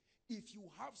place. If you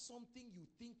have something you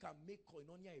think can make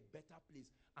Koinonia a better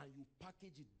place and you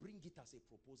package it, bring it as a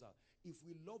proposal. If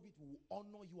we love it, we will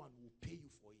honor you and we will pay you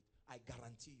for it. I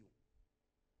guarantee you.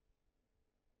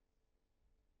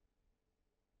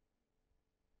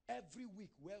 Every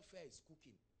week, welfare is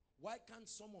cooking. Why can't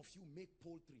some of you make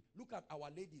poultry? Look at our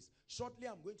ladies. Shortly,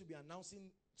 I'm going to be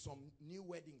announcing some new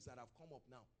weddings that have come up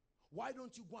now. Why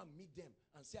don't you go and meet them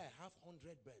and say, I have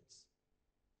 100 beds?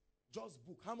 Just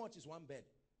book. How much is one bed?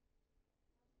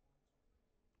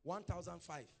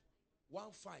 1,005.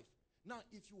 1,500. Now,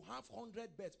 if you have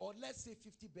 100 beds, or let's say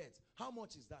 50 beds, how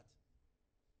much is that?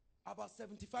 About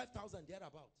 75,000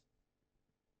 thereabout.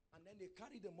 And then they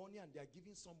carry the money and they are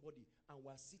giving somebody, and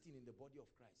we're sitting in the body of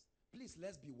Christ. Please,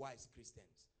 let's be wise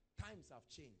Christians. Times have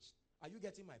changed. Are you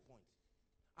getting my point?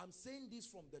 I'm saying this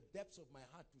from the depths of my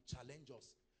heart to challenge us.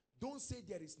 Don't say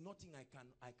there is nothing I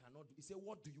cannot do. You say,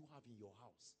 what do you have in your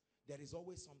house? There is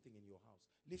always something in your house.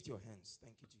 Lift your hands.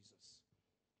 Thank you, Jesus.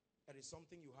 There is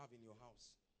something you have in your house.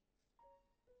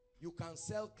 You can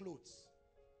sell clothes.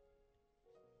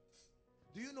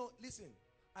 Do you know, listen,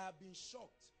 I have been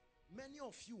shocked. Many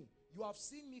of you, you have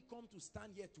seen me come to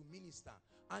stand here to minister.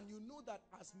 And you know that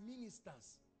as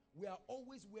ministers, we are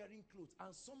always wearing clothes.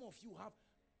 And some of you have,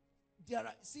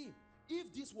 see,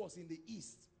 if this was in the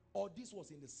east or this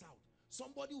was in the south,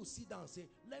 somebody will sit down and say,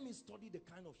 let me study the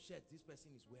kind of shirt this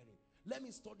person is wearing. Let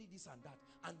me study this and that.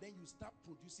 And then you start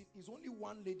producing. It's only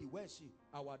one lady. Where is she?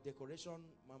 Our decoration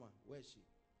mama. Where is she?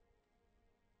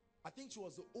 I think she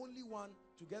was the only one,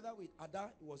 together with Ada.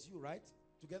 It was you, right?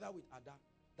 Together with Ada,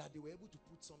 that they were able to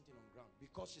put something on ground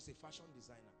because she's a fashion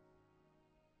designer.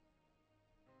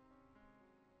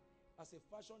 As a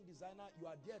fashion designer, you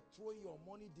are there throwing your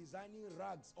money, designing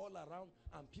rags all around,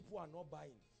 and people are not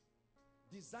buying.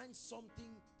 Design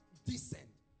something decent.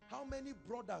 How many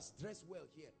brothers dress well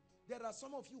here? There are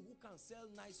some of you who can sell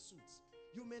nice suits.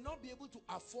 You may not be able to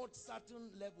afford certain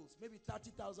levels, maybe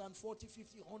 30,000, 40,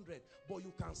 50, 100, but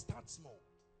you can start small.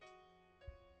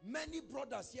 Many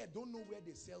brothers here don't know where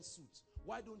they sell suits.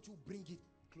 Why don't you bring it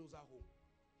closer home?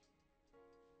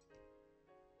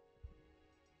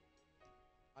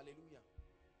 Hallelujah.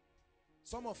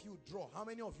 Some of you draw. How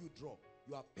many of you draw?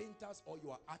 You are painters or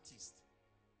you are artists.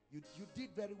 You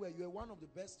did very well. You are one of the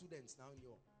best students now in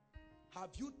your. Have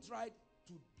you tried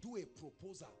to do a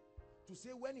proposal? To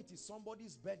say when it is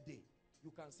somebody's birthday,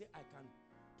 you can say, I can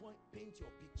paint your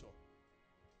picture.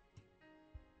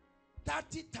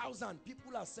 30,000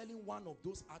 people are selling one of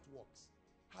those artworks.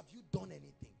 Have you done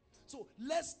anything? So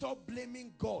let's stop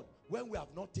blaming God when we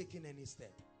have not taken any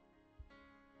step.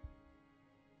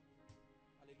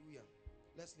 Hallelujah.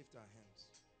 Let's lift our hands.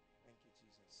 Thank you,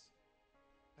 Jesus.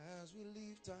 As we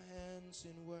lift our hands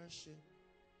in worship,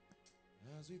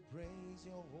 as we praise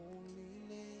your holy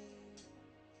name,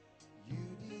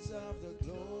 you deserve the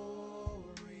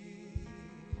glory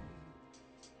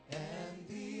and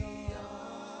the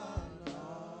honor.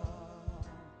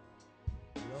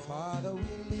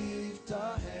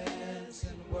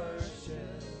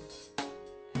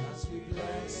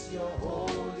 bless your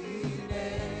holy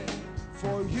name.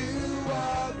 For you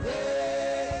are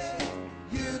great,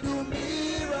 you do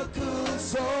miracles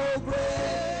so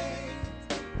great.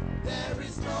 There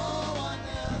is no one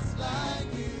else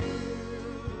like you.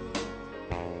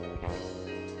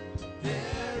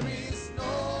 There is no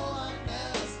one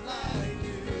else like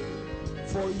you.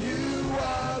 For you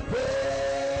are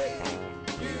great,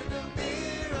 you do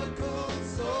miracles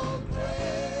so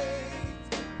great.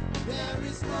 There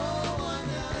is no one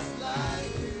else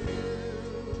like you.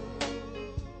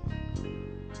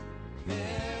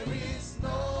 There is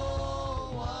no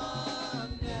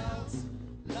one else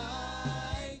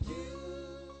like you.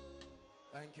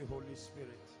 Thank you, Holy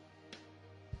Spirit.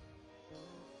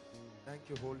 Thank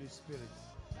you, Holy Spirit.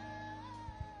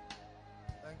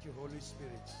 Thank you, Holy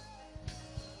Spirit.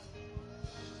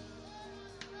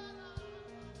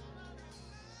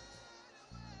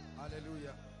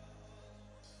 Hallelujah.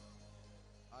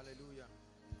 Hallelujah.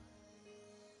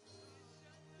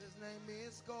 His name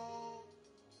is called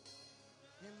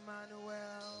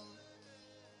Emmanuel.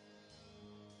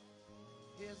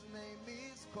 His name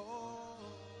is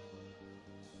called.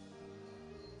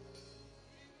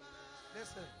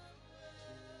 Listen.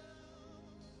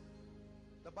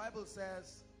 The Bible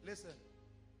says, listen,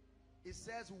 it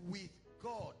says with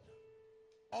God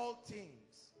all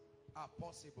things are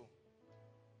possible.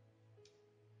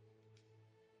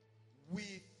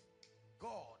 With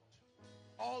God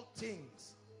all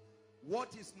things.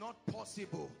 What is not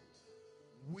possible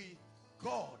with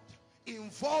God,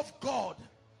 involve God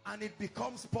and it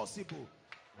becomes possible.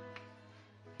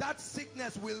 That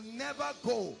sickness will never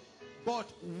go, but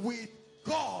with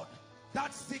God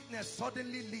that sickness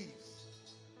suddenly leaves.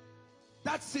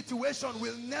 That situation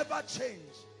will never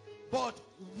change, but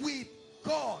with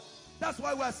God. That's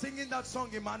why we're singing that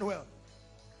song, Emmanuel.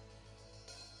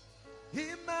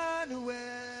 Emmanuel.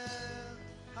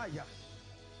 Hiya.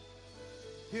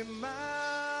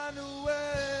 Emmanuel.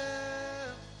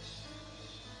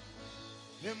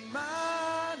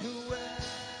 Emmanuel.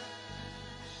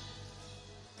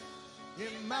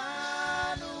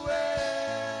 Emmanuel.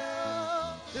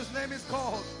 His name is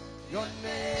called. Your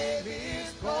name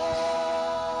is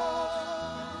called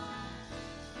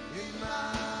Emmanuel.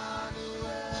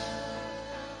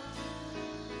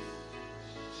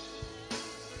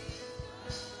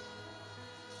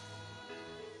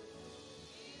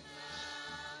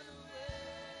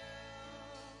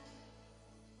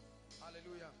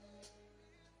 Hallelujah.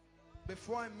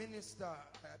 Before I minister,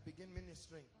 I begin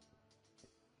ministering.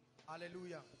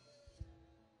 Hallelujah.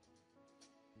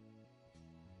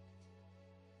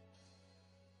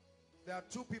 There are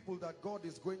two people that God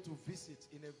is going to visit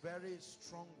in a very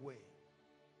strong way.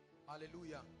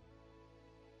 Hallelujah.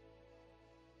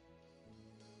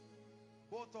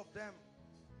 Both of them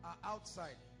are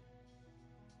outside.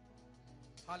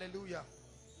 Hallelujah.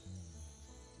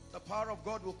 The power of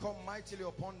God will come mightily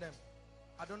upon them.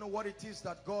 I don't know what it is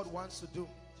that God wants to do.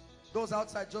 Those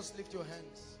outside, just lift your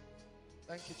hands.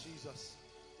 Thank you, Jesus.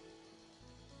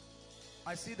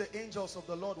 I see the angels of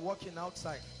the Lord walking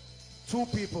outside. Two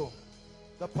people.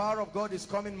 The power of God is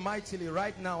coming mightily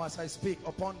right now as I speak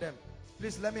upon them.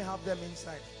 Please let me have them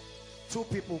inside. Two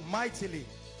people mightily.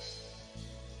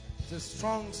 It's a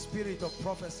strong spirit of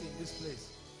prophecy in this place.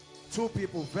 Two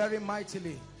people very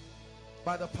mightily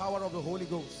by the power of the Holy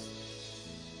Ghost.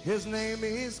 His name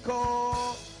is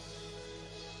called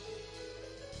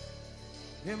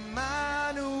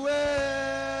Emmanuel.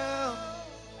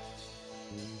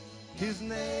 His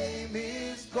name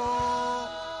is called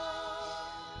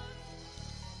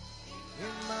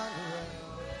Emmanuel.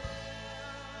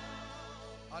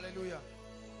 Hallelujah.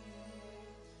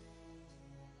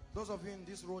 Those of you in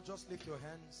this row, just lift your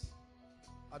hands.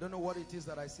 I don't know what it is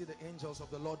that I see the angels of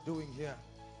the Lord doing here.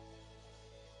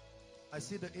 I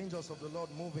see the angels of the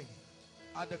Lord moving.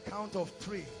 At the count of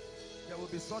 3, there will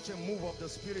be such a move of the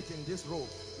Spirit in this row.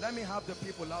 Let me have the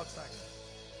people outside.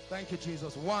 Thank you,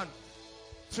 Jesus. 1,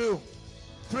 2,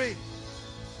 3.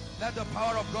 Let the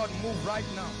power of God move right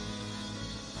now.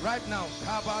 Right now.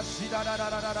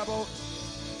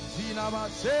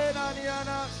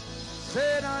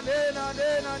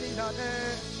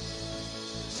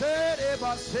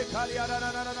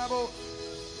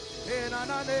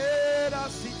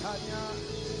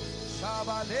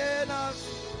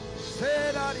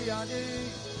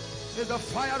 Is the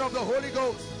fire of the Holy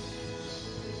Ghost.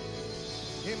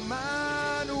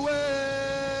 Emmanuel.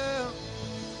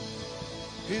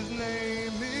 His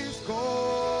name is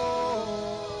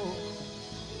called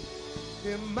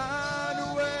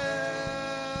Emmanuel.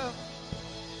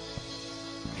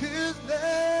 His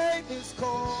name is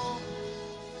called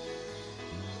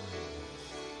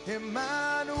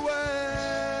Emmanuel.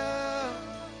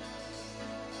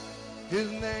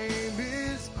 His name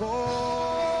is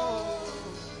called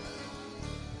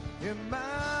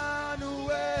Emmanuel.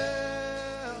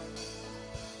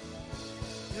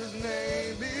 His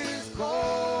name is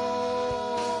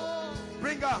called.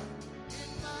 Bring her.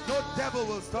 No devil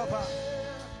will stop her.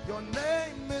 Your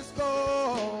name is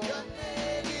called. Your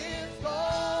name is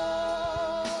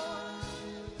called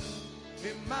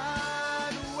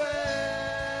Emmanuel.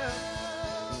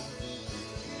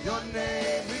 Your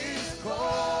name is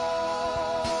called.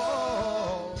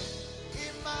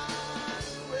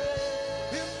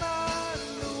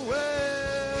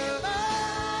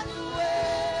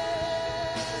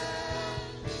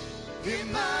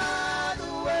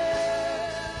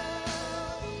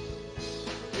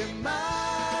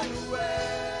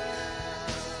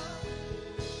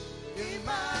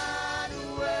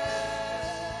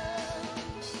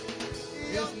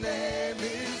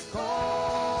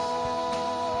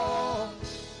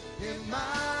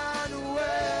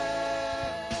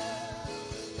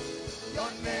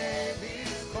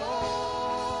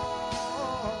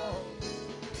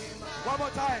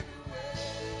 Time.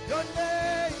 Your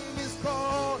name is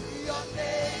called. Your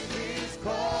name is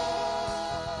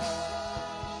called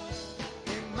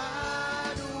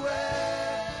Emmanuel.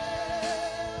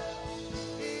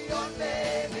 Your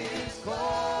name is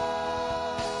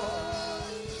called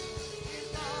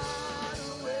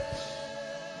Emmanuel.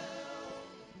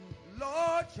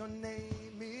 Lord, your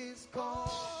name is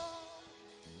called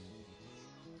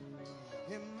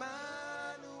Emmanuel.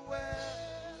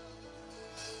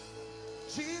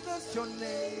 Jesus, your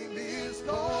name is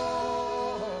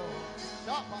called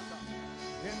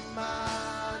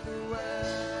Emmanuel.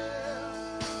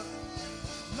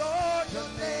 Lord, your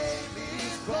name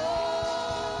is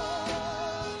called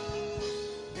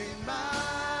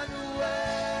Emmanuel.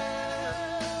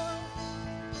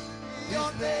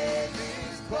 Your name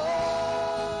is called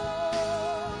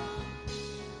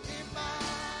Emmanuel.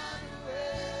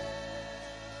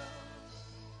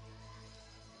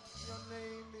 Your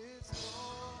name is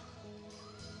called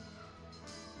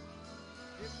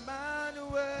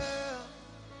Emmanuel.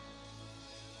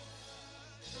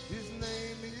 His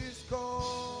name is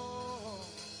called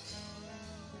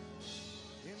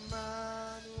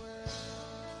Emmanuel.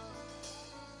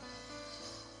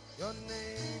 Your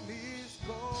name is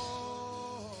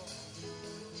called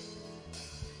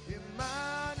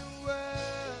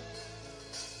Emmanuel.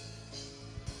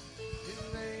 His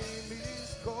name is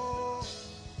called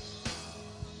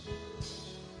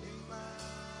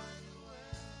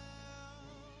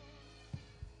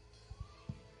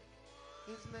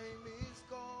His name is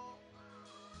called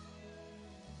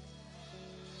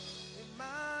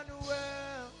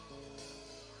Emmanuel.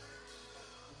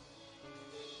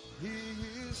 He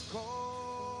is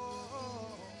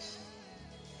called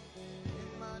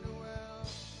Emmanuel.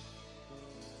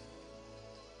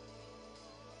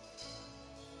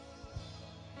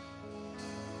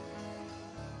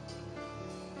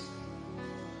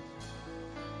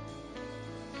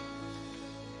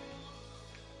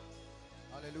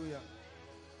 Hallelujah.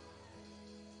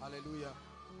 Hallelujah.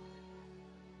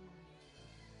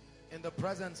 In the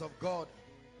presence of God,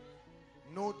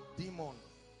 no demon,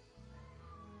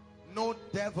 no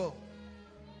devil,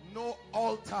 no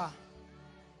altar.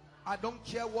 I don't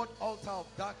care what altar of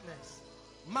darkness.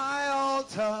 My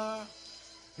altar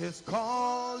is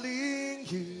calling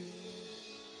you,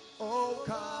 oh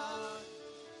God.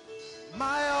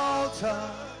 My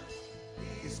altar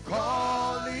is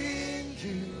calling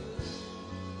you,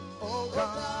 oh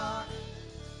God.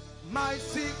 My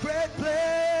secret place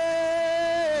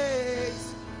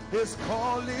is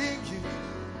calling you,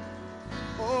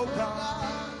 oh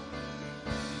God.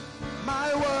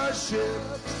 My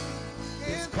worship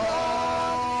is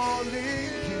calling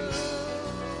you,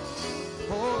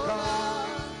 oh God.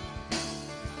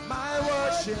 My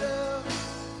worship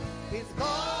is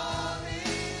calling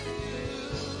you,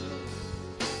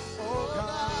 oh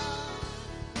God.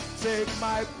 Take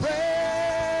my praise.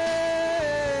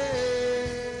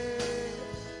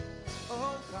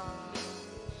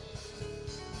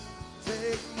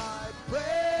 Take my praise.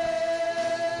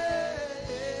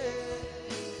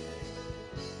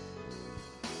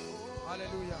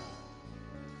 Hallelujah.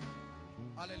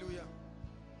 Hallelujah.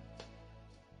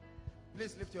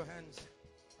 Please lift your hands.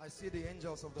 I see the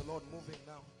angels of the Lord moving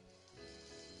now.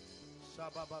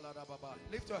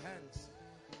 Lift your hands.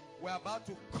 We're about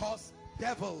to curse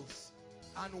devils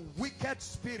and wicked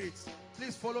spirits.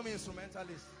 Please follow me,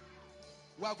 instrumentalists.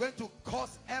 We are going to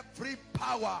curse every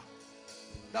power.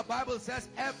 The Bible says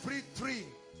every tree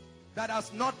that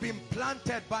has not been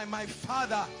planted by my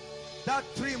Father that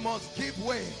tree must give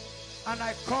way. And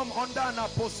I come under an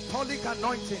apostolic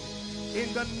anointing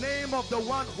in the name of the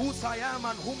one whose I am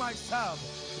and whom I serve,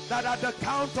 that at the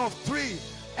count of 3,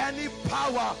 any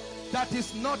power that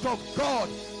is not of God,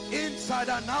 inside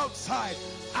and outside,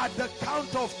 at the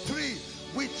count of 3,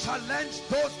 we challenge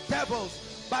those devils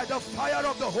by the fire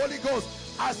of the Holy Ghost.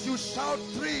 As you shout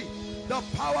 3, the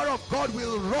power of God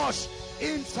will rush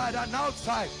inside and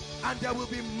outside, and there will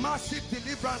be massive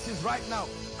deliverances right now.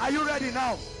 Are you ready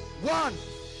now? 1,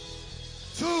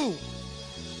 2,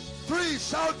 3.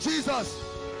 Shout Jesus.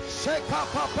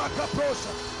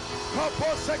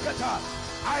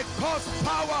 I cause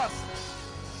powers,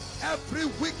 every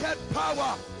wicked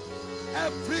power,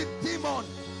 every demon,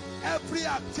 every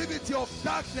activity of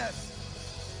darkness,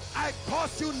 I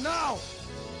cause you now,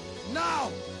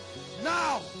 now,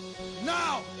 now,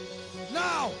 now,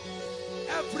 now.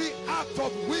 Every act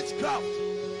of witchcraft,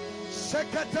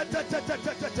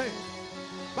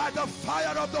 by the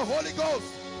fire of the Holy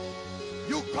Ghost,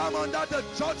 you come under the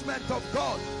judgment of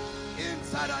God,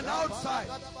 inside and outside.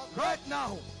 Right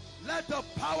now, let the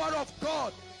power of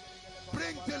God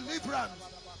bring deliverance.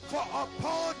 For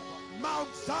upon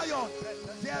Mount Zion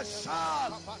there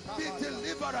shall be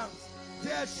deliverance,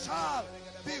 there shall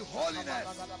be holiness,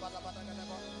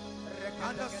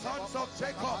 and the sons of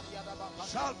Jacob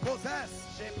shall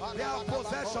possess their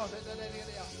possession.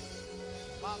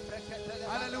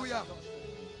 Hallelujah.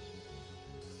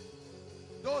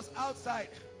 Those outside,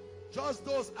 just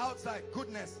those outside,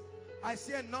 goodness, I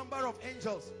see a number of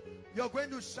angels. You're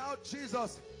going to shout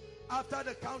Jesus after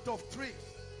the count of 3.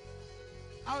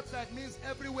 Outside means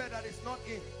everywhere that is not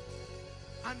in,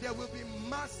 and there will be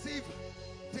massive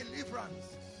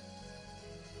deliverance.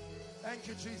 Thank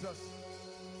you, Jesus.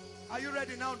 Are you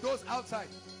ready now? Those outside,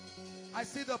 I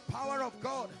see the power of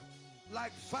God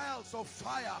like vials of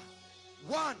fire.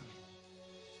 1,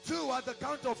 2, at the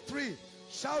count of 3.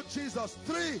 Shout Jesus.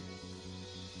 3.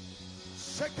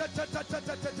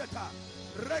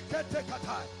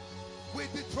 We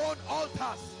dethrone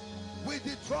altars, we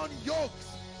dethrone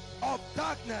yokes of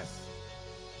darkness.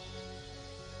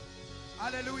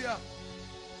 Hallelujah.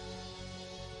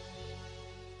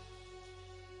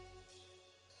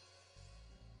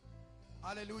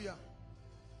 Hallelujah.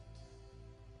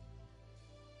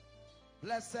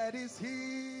 Blessed is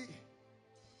he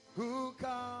who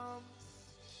comes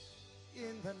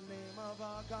in the name of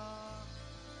our God.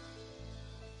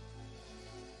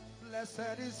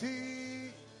 Blessed is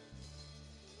he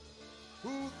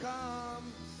who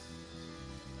comes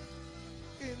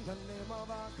in the name of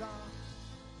our God.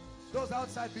 Those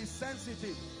outside, be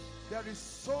sensitive. There is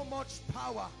so much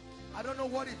power. I don't know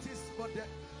what it is, but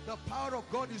the power of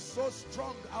God is so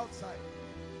strong outside.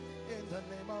 In the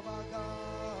name of our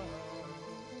God.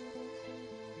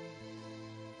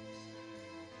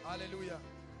 Hallelujah.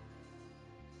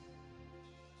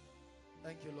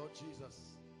 Thank you, Lord Jesus.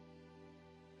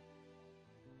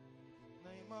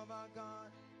 Name of our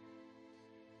God.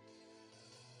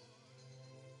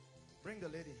 Bring the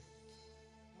lady.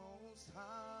 Most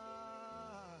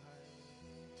high.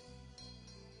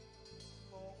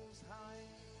 Most high.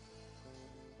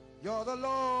 You're the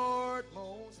Lord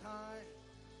most high.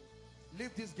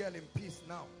 Leave this girl in peace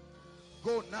now.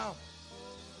 Go now.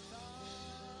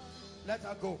 Let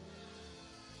her go.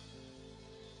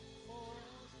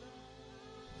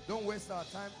 Don't waste our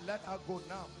time. Let her go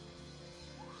now.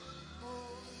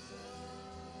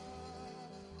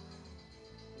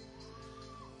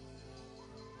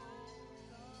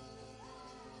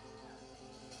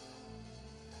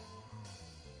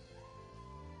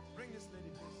 Bring this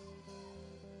lady, please.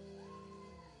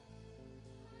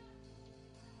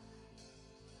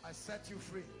 I set you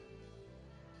free.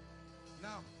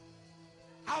 Now,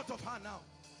 out of her now,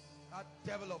 that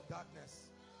devil of darkness.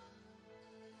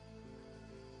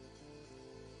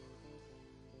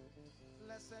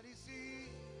 Blessed is he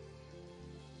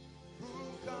who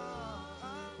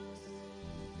comes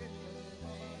in the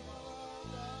name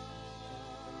of God.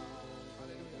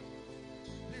 Hallelujah.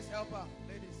 Please help her,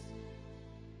 ladies.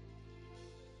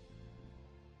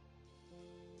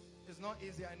 It's not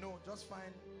easy, I know. Just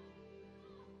fine.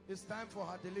 It's time for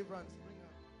her deliverance. Bring her.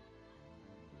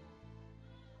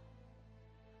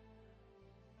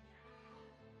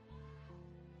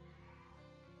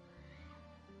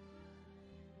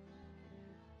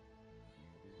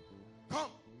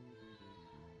 Come.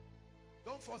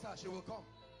 Don't force her, she will come.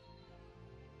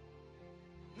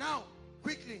 Now,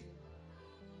 quickly.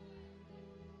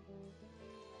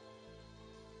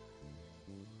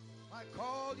 I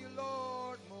call you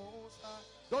Lord most high.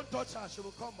 Don't touch her, she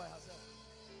will come by herself.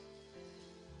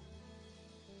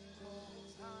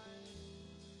 Most high.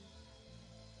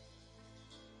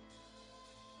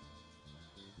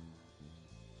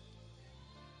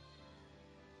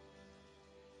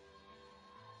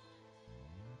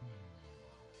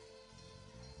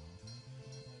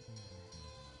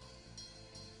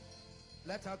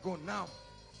 Let her go now.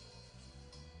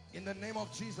 In the name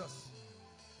of Jesus.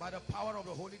 By the power of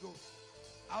the Holy Ghost.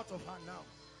 Out of her now.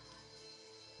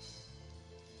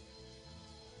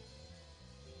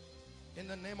 In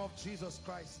the name of Jesus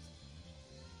Christ.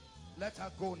 Let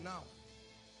her go now.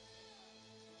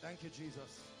 Thank you,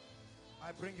 Jesus.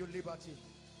 I bring you liberty.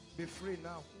 Be free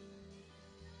now.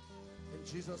 In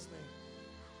Jesus' name.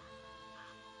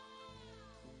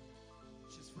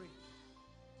 She's free.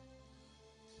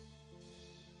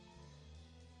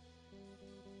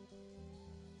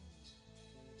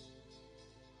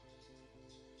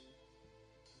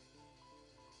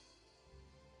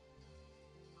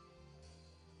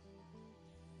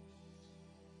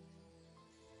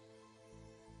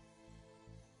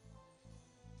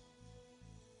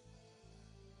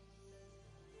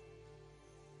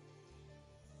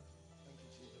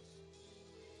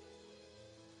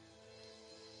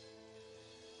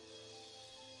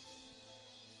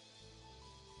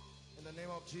 In the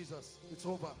name of Jesus, it's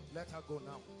over. Let her go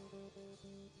now.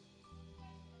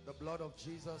 The blood of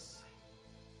Jesus.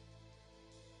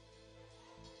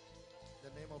 The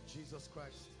name of Jesus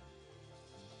Christ.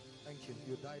 Thank you.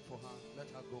 You died for her. Let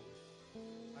her go.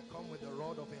 I come with the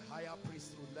rod of a higher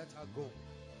priesthood. Let her go.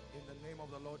 In the name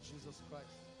of the Lord Jesus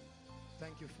Christ.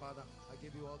 Thank you, Father. I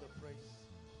give you all the praise.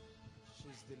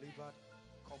 She's delivered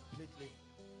completely.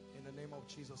 In the name of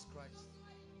Jesus Christ.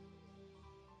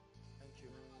 Thank you.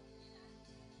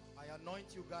 I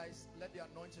anoint you guys. Let the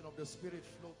anointing of the Spirit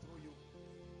flow through you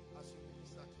as you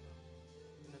minister to her.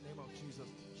 In the name of Jesus.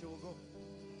 She will go.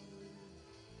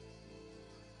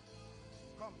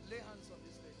 Come, lay hands on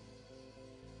this lady.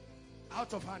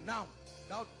 Out of her now,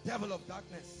 thou devil of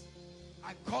darkness.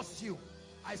 I curse you.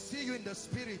 I see you in the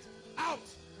Spirit. Out!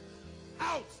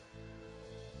 Out!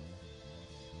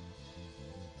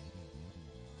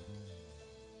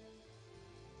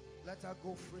 Let her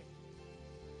go free.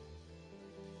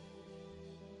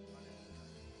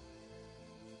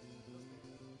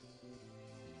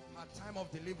 Her time of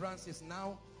deliverance is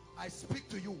now. I speak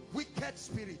to you, wicked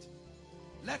spirit.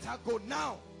 Let her go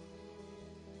now.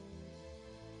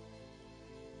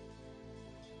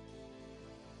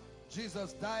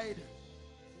 Jesus died.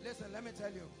 Listen, let me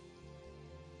tell you.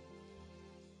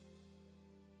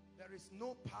 There is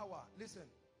no power. Listen.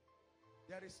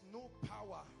 There is no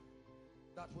power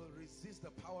that will resist the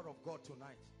power of God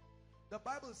tonight. The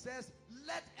Bible says,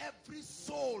 let every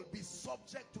soul be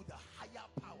subject to the higher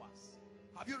powers.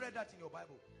 Have you read that in your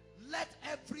Bible? Let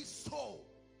every soul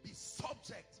be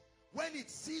subject. When it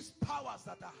sees powers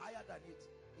that are higher than it,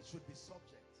 it should be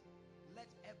subject. Let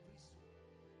every soul.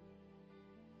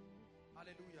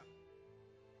 Hallelujah.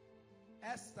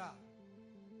 Esther.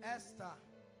 Esther.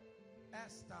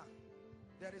 Esther.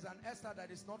 There is an Esther that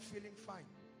is not feeling fine.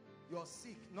 You're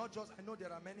sick. Not just, I know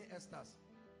there are many Esthers.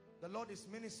 The Lord is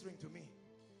ministering to me.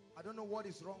 I don't know what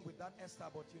is wrong with that Esther,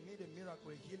 but you need a miracle,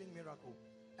 a healing miracle.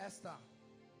 Esther,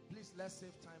 please, let's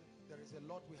save time. There is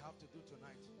a lot we have to do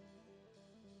tonight.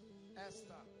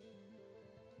 Esther.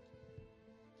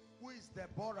 Who is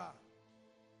Deborah?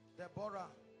 Deborah.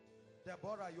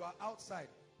 Deborah, you are outside.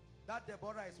 That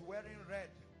Deborah is wearing red.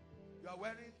 You are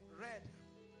wearing red.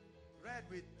 Red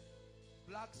with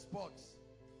black spots.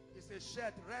 It's a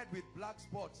shirt, red with black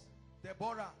spots.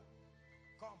 Deborah,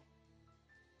 come.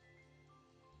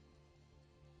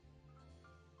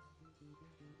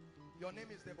 Your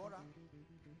name is Deborah.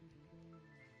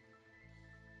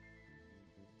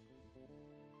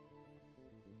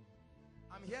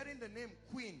 I'm hearing the name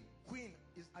Queen. Queen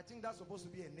is, I think that's supposed to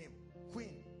be a name.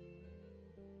 Queen.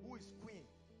 Who is Queen?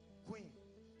 Queen.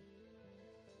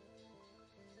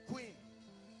 Queen.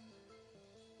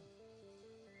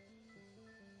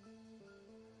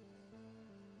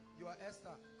 You are Esther.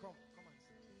 Come and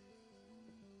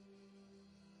sit.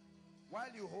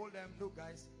 While you hold them, look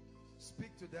guys,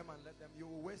 speak to them and let them. You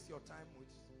will waste your time with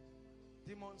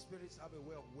demon spirits. Have a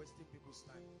way of wasting people's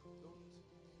time. Don't.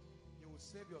 You will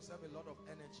save yourself a lot of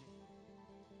energy.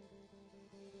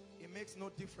 It makes no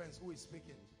difference who is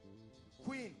speaking.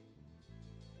 Queen.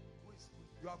 Who is,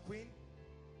 you are Queen.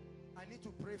 I need to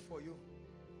pray for you.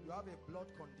 You have a blood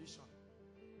condition.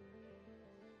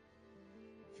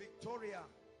 Victoria.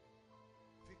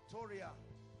 Victoria.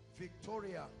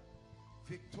 Victoria.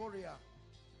 Victoria.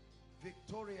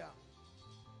 Victoria.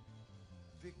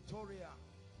 Victoria.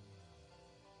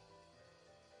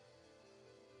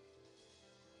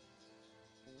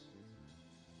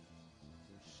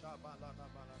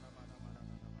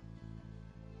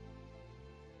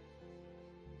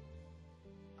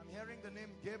 I'm hearing the name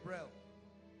Gabriel.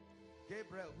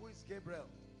 Gabriel. Who is Gabriel?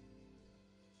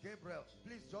 Gabriel.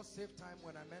 Please just save time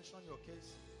when I mention your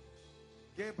case.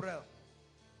 Gabriel.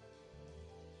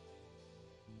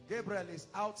 Gabriel is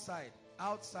outside.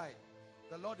 Outside.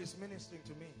 The Lord is ministering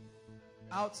to me.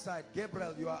 Outside.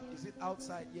 Gabriel, you are, is it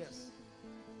outside? Yes.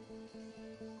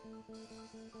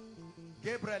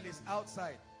 Gabriel is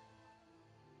outside.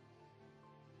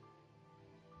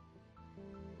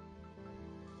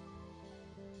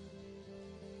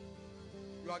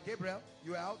 You are Gabriel.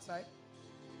 You are outside.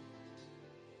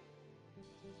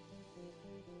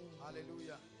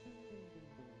 Hallelujah.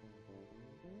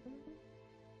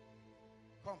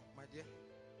 Come, my dear.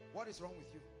 What is wrong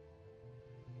with you?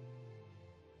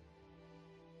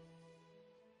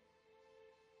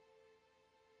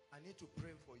 I need to pray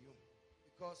for you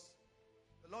because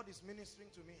the Lord is ministering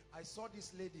to me. I saw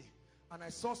this lady and I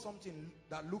saw something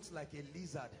that looks like a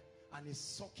lizard and is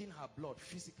sucking her blood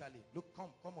physically. Look, come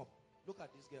up. Look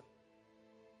at this girl.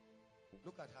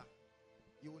 Look at her.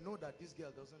 You will know that this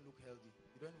girl doesn't look healthy.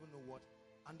 You don't even know what.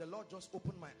 And the Lord just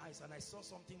opened my eyes and I saw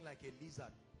something like a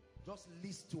lizard just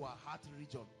leads to her heart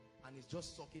region and is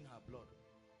just sucking her blood.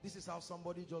 This is how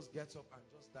somebody just gets up and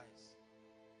just dies.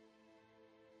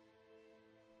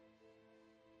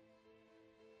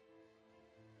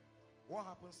 What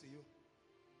happens to you?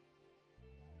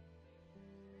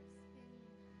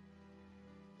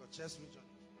 Your chest region.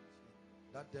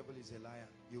 That devil is a liar.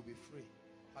 You'll be free.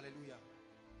 Hallelujah.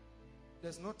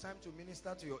 There's no time to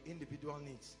minister to your individual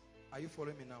needs. Are you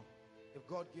following me now? If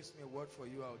God gives me a word for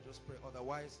you, I'll just pray.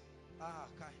 Otherwise,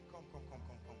 Kai, come.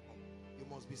 You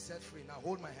must be set free. Now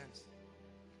hold my hands.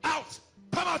 Out!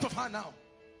 Come out of her now.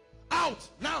 Out!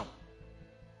 Now!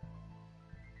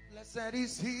 Blessed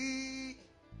is he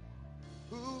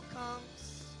who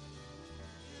comes.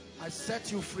 I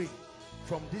set you free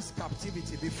from this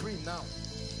captivity. Be free now.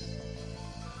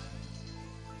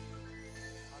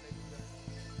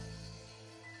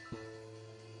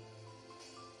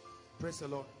 Praise the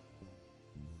Lord.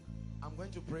 I'm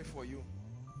going to pray for you.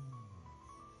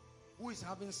 Who is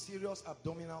having serious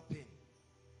abdominal pain?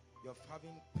 You're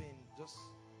having pain, just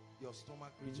your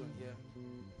stomach region here,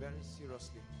 very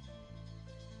seriously.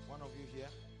 One of you here,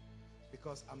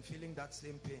 because I'm feeling that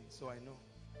same pain, so I know.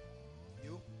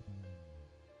 You?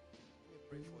 Let me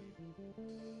pray for you.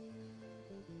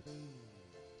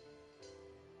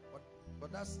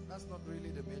 But that's not really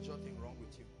the major thing wrong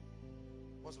with you.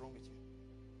 What's wrong with you?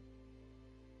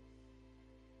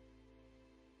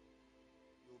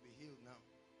 You'll be healed now.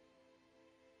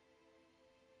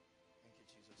 Thank you,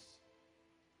 Jesus.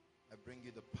 I bring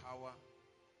you the power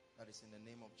that is in the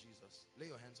name of Jesus. Lay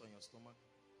your hands on your stomach.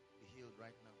 Be healed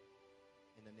right now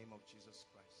in the name of Jesus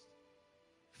Christ.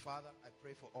 Father, I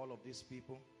pray for all of these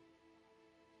people.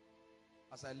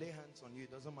 As I lay hands on you,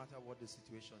 it doesn't matter what the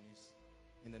situation is.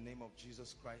 In the name of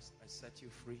Jesus Christ, I set you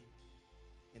free.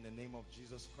 In the name of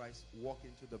Jesus Christ, walk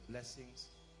into the blessings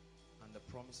and the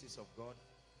promises of God.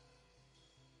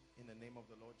 In the name of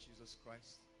the Lord Jesus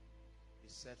Christ, be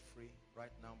set free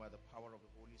right now by the power of the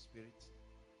Holy Spirit.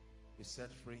 Be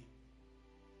set free.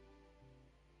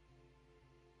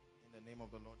 In the name of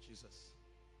the Lord Jesus.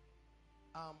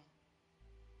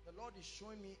 The Lord is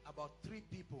showing me about 3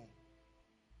 people.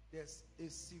 There's a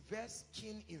severe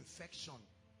skin infection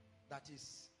that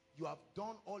is, you have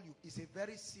done all you, it's a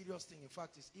very serious thing. In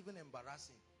fact, it's even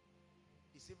embarrassing.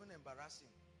 It's even embarrassing.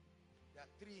 There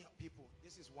are 3 people.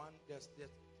 This is one. There's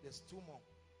 2 more.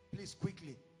 Please,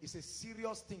 quickly. It's a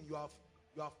serious thing. You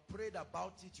have prayed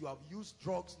about it. You have used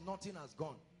drugs. Nothing has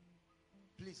gone.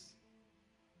 Please.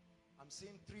 I'm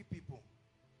seeing 3 people.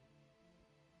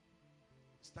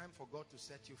 It's time for God to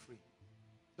set you free.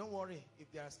 Don't worry.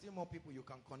 If there are still more people you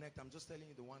can connect, I'm just telling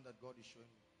you the one that God is showing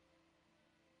me.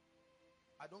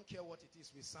 I don't care what it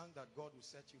is. We sang that God will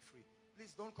set you free.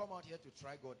 Please don't come out here to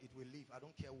try God. It will leave. I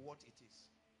don't care what it is.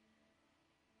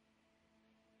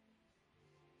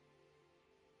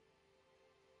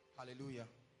 Hallelujah.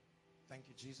 Thank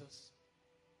you, Jesus.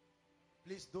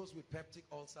 Please, those with peptic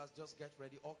ulcers, just get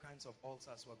ready. All kinds of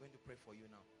ulcers. We're going to pray for you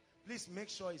now. Please make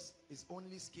sure it's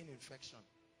only skin infection.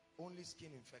 Only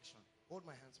skin infection. Hold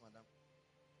my hands, madam.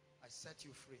 I set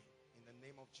you free in the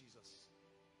name of Jesus.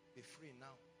 Be free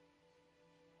now.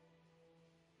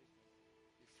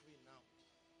 Be free now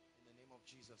in the name of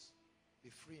Jesus. Be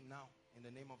free now in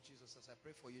the name of Jesus. As I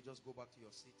pray for you, just go back to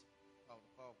your seat. Oh,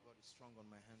 the power of God is strong on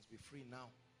my hands. Be free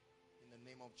now in the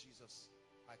name of Jesus.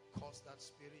 I curse that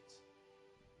spirit.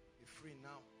 Be free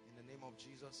now in the name of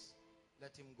Jesus.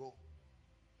 Let him go.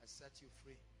 I set you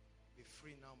free. Be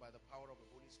free now by the power of the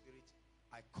Holy Spirit.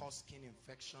 I cause skin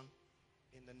infection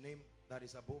in the name that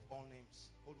is above all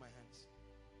names. Hold my hands.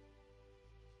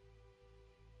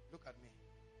 Look at me.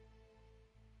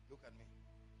 Look at me.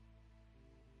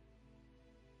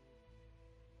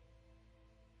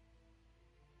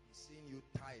 I'm seeing you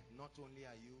tired. Not only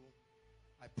are you,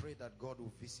 I pray that God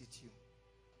will visit you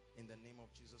in the name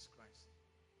of Jesus Christ.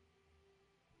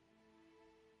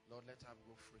 Lord, let her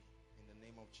go free in the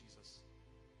name of Jesus.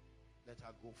 Let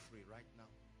her go free right now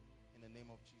in the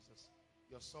name of Jesus.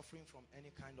 You're suffering from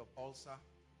any kind of ulcer,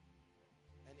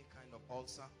 any kind of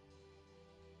ulcer.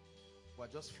 We're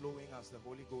just flowing as the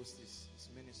Holy Ghost is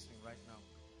ministering right now.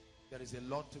 There is a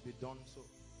lot to be done, so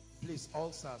please,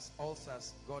 ulcers,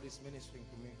 God is ministering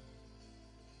to me.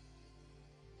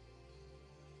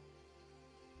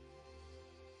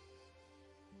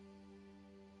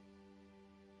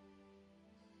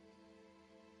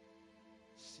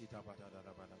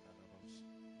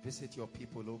 Visit your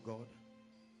people, oh God.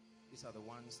 These are the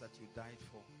ones that you died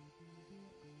for.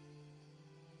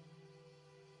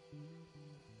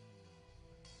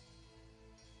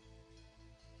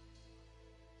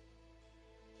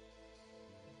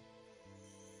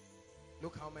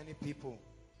 Look how many people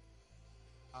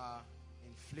are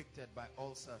inflicted by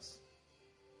ulcers.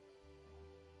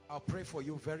 I'll pray for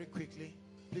you very quickly.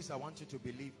 Please, I want you to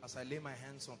believe as I lay my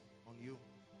hands on you.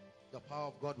 The power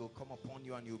of God will come upon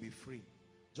you and you'll be free.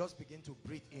 Just begin to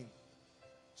breathe in.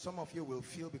 Some of you will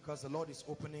feel, because the Lord is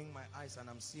opening my eyes and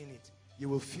I'm seeing it, you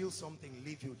will feel something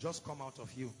leave you, just come out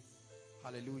of you.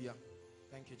 Hallelujah.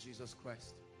 Thank you, Jesus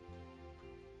Christ.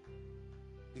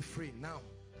 Be free now.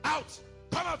 Out!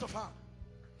 Come out of her.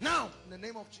 Now, in the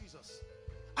name of Jesus.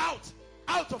 Out!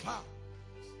 Out of her.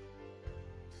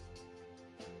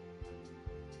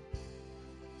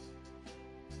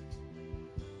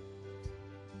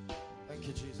 Thank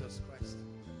you, Jesus Christ.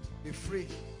 Be free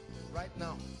right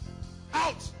now.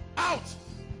 Out! Out!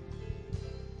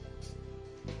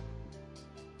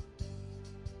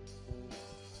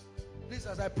 Please,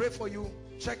 as I pray for you,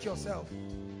 check yourself.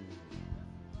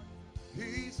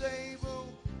 He's able.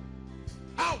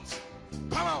 Out!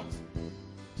 Come out!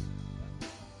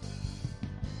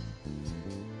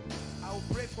 I'll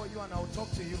pray for you and I'll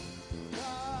talk to you.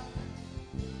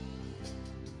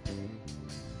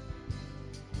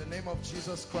 In the name of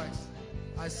Jesus Christ,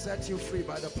 I set you free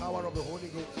by the power of the Holy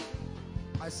Ghost.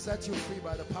 I set you free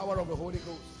by the power of the Holy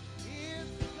Ghost.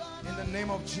 In the name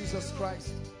of Jesus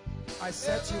Christ, I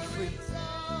set you free.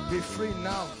 Be free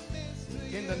now.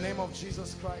 In the name of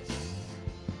Jesus Christ.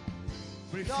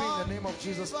 Be free in the name of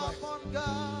Jesus Christ.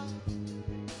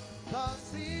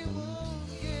 He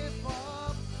won't give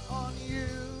up on you.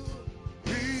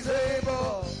 He's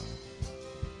able.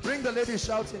 Bring the lady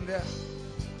shouting there.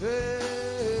 Hey,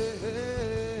 hey,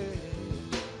 hey.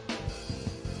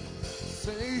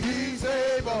 Say he's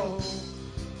able.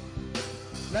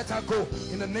 Let her go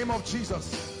in the name of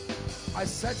Jesus. I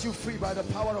set you free by the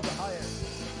power of the highest.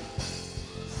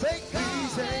 Say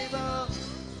he's able.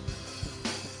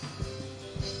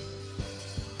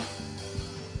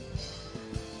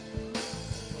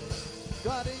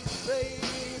 God is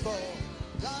able.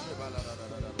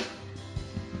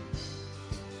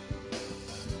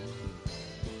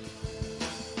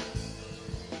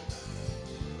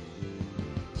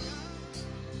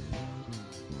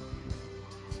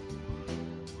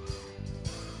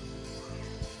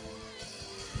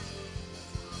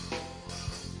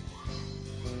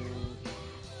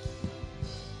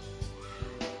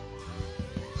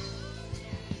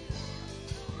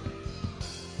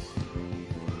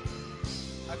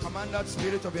 Command that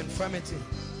spirit of infirmity,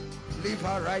 leave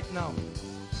her right now,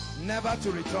 never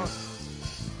to return.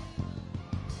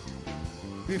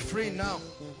 Be free now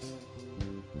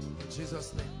in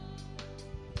Jesus' name.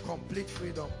 Complete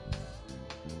freedom.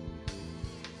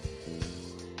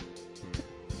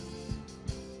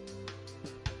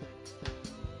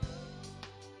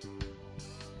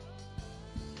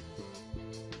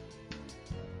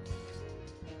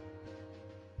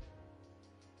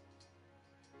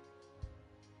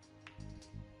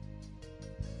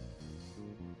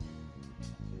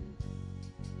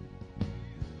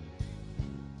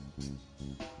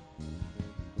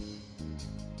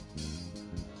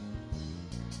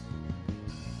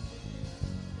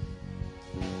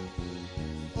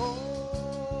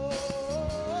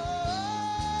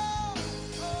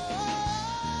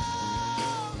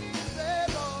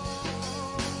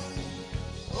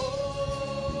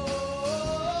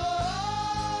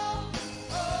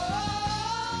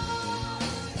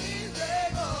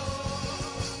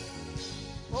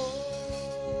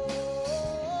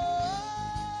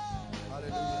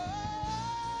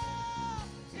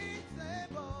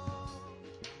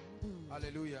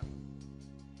 Hallelujah.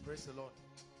 Praise the Lord.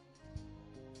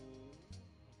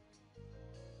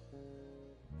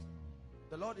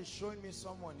 The Lord is showing me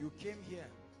someone. You came here.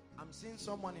 I'm seeing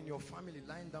someone in your family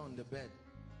lying down on the bed.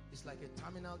 It's like a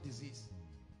terminal disease.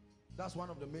 That's one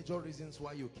of the major reasons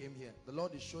why you came here. The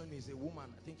Lord is showing me is a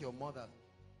woman, I think your mother,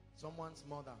 someone's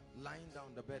mother, lying down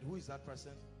on the bed. Who is that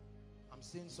person? I'm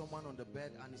seeing someone on the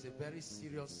bed and it's a very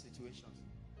serious situation.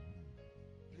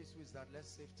 Please, who is that? Let's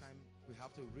save time. We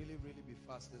have to really be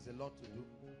fast. There's a lot to do.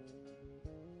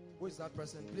 Who is that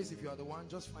person? Please, if you are the one,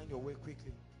 just find your way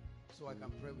quickly so I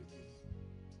can pray with you.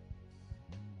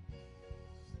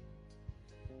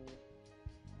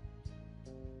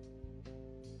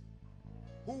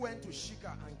 Who went to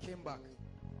Shika and came back?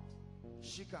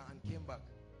 Shika and came back.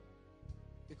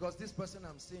 Because this person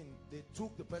I'm seeing, they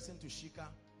took the person to Shika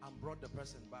and brought the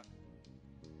person back.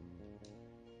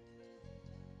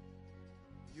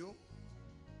 You?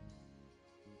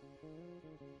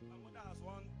 My mother has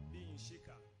one been in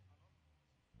Shika.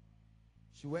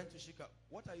 She went to Shika.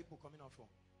 What are you people coming out for?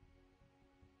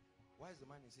 Why is the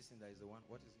man insisting that is the one?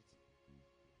 What is it?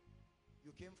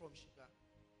 You came from Shika.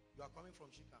 You are coming from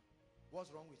Shika. What's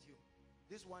wrong with you?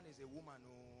 This one is a woman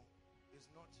who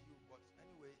is not you, but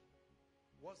anyway,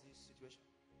 what's the situation?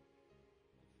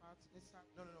 In fact,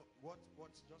 No. What?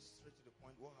 Just straight to the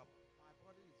point. What happened? my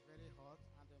body is very hot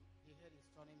and the head is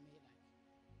turning me like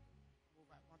move,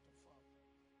 I want to fall.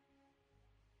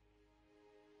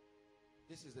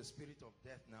 This is the spirit of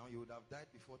death now. You would have died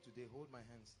before today. Hold my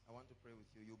hands. I want to pray with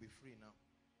you. You'll be free now.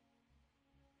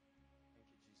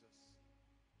 Thank you, Jesus.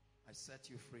 I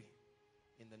set you free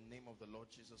in the name of the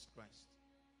Lord Jesus Christ.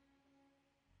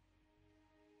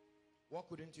 What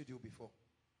couldn't you do before?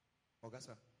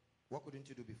 Ogasa, what couldn't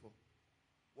you do before?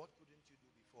 What couldn't you do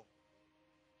before?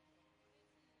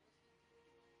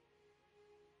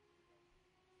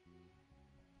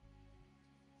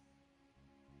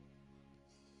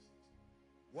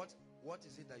 What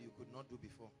is it that you could not do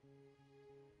before?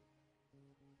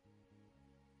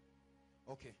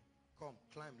 Okay, come,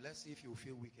 climb. Let's see if you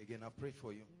feel weak again. I've prayed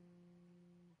for you.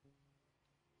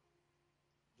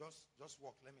 Just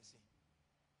walk. Let me see.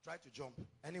 Try to jump.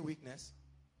 Any weakness?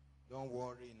 Don't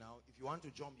worry now. If you want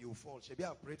to jump, you fall. Shebi,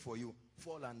 I've prayed for you.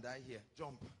 Fall and die here.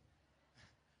 Jump.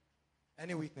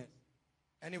 Any weakness?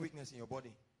 Any weakness in your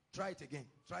body? Try it again.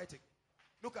 Try it again.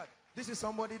 Look at, this is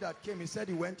somebody that came. He said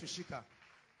he went to Shika.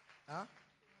 Huh?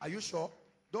 Are you sure?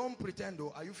 Don't pretend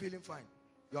though. Are you feeling fine?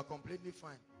 You are completely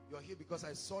fine. You are here because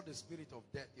I saw the spirit of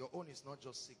death. Your own is not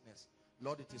just sickness.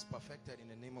 Lord, it is perfected in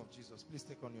the name of Jesus. Please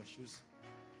take on your shoes.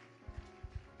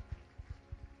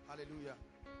 Hallelujah.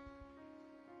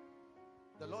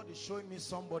 The Lord is showing me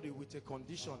somebody with a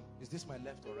condition. Is this my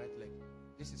left or right leg?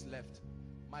 This is left.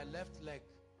 My left leg,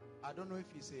 I don't know if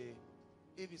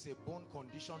it's a bone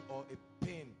condition or a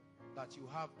pain that you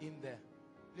have in there.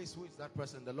 Please, who is that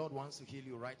person? The Lord wants to heal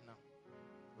you right now.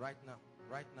 Right now.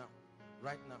 Right now.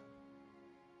 Right now.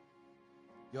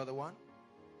 You're the one?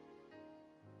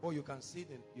 Oh, you can see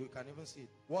it. You can even see it.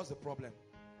 What's the problem?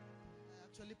 I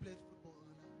actually played football.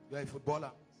 You're a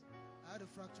footballer. I had a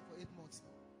fracture for 8 months.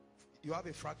 You have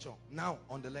a fracture. Now,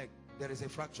 on the leg, there is a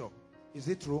fracture. Is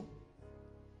it true?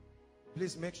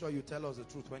 Please make sure you tell us the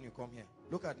truth when you come here.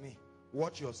 Look at me.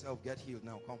 Watch yourself get healed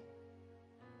now. Come.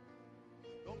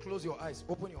 Don't close your eyes.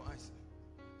 Open your eyes.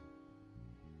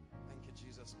 Thank you,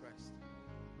 Jesus Christ.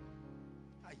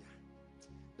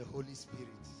 The Holy Spirit.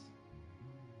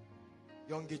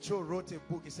 Young Gicho wrote a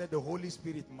book. He said, the Holy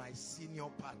Spirit, my senior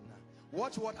partner.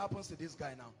 Watch what happens to this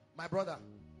guy now. My brother,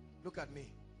 look at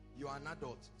me. You are an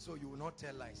adult, so you will not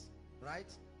tell lies. Right?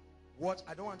 Watch.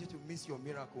 I don't want you to miss your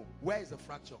miracle. Where is the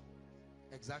fracture?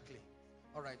 Exactly.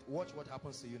 All right. Watch what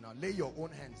happens to you now. Lay your own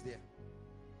hands there.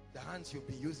 The hands you'll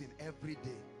be using every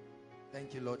day.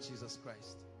 Thank you, Lord Jesus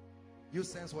Christ. You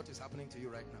sense what is happening to you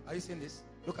right now. Are you seeing this?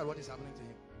 Look at what is happening to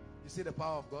him. You see the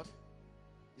power of God?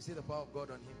 You see the power of God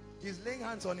on him? He's laying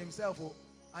hands on himself,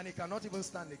 and he cannot even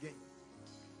stand again.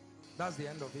 That's the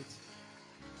end of it.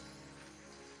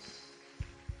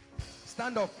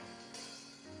 Stand up.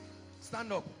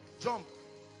 Stand up. Jump.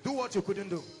 Do what you couldn't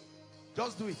do.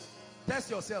 Just do it.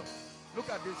 Test yourself. Look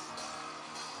at this.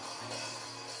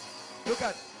 Look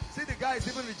at. See, the guy is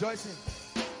even rejoicing.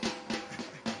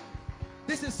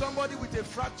 This is somebody with a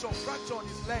fracture on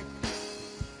his leg.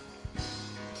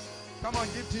 Come on,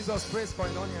 give Jesus praise,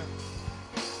 Koinonia.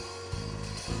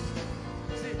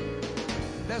 See,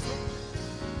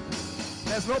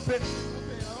 there's no pain.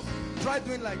 Try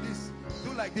doing like this.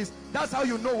 Do like this. That's how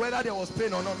you know whether there was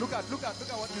pain or not. Look at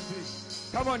what you're doing.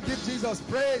 Come on, give Jesus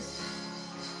praise.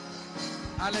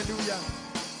 Hallelujah.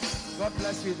 God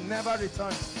bless you. It never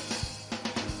returns.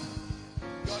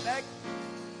 Your leg.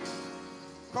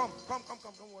 Come.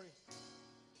 Don't worry.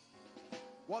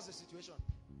 What's the situation?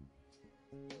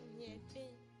 Yeah, pain.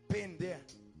 Pain there.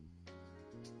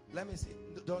 Let me see.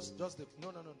 Just the. No.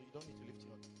 You don't need to lift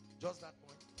your. Just that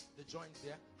point. The joint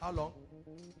there. How long?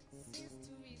 Since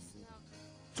 2 weeks now.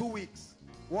 2 weeks.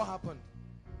 What happened?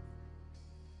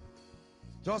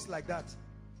 Just like that,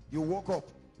 you woke up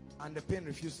and the pain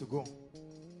refused to go.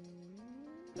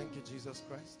 Thank you, Jesus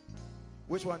Christ.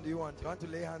 Which one do you want? You want to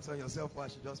lay hands on yourself or I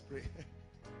should just pray?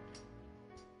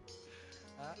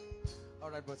 Huh? All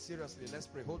right, but seriously, let's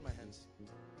pray. Hold my hands.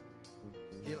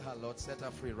 Heal her, Lord. Set her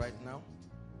free right now.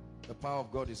 The power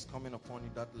of God is coming upon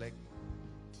you, that leg.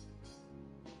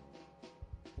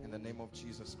 In the name of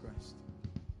Jesus Christ.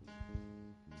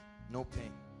 No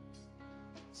pain.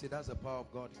 See, that's the power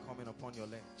of God coming upon your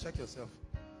leg. Check yourself.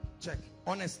 Check.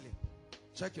 Honestly.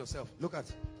 Check yourself. Look at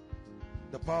it.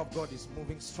 The power of God is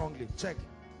moving strongly. Check.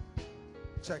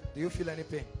 Check. Do you feel any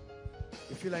pain?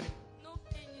 You feel any? No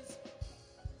pain is.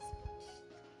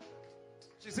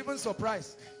 She's even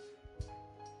surprised.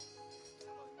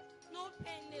 No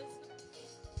pain is.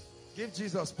 Give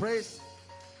Jesus praise.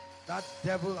 That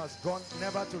devil has gone,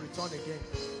 never to return again.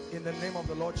 In the name of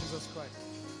the Lord Jesus Christ.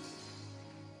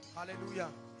 Hallelujah.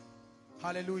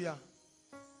 Hallelujah.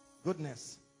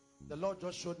 Goodness. The Lord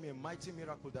just showed me a mighty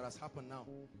miracle that has happened now.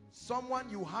 Someone,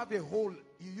 you have a hole.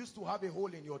 You used to have a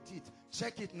hole in your teeth.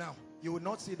 Check it now. You will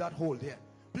not see that hole there.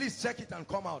 Please check it and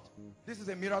come out. This is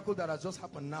a miracle that has just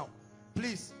happened now.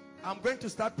 Please, I'm going to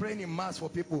start praying in mass for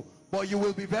people. But you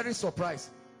will be very surprised.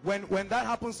 When that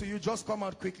happens to you, just come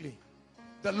out quickly.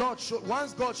 The Lord,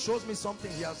 once God shows me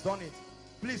something, He has done it.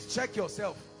 Please check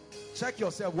yourself. Check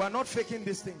yourself. We are not faking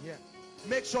this thing here.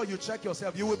 Make sure you check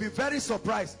yourself. You will be very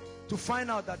surprised to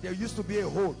find out that there used to be a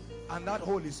hole and that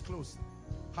hole is closed.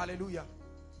 Hallelujah.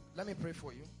 Let me pray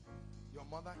for you. Your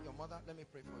mother, let me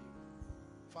pray for you.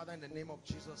 Father, in the name of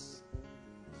Jesus,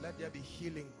 let there be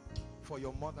healing for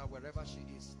your mother wherever she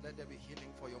is. Let there be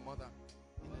healing for your mother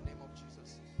in the name of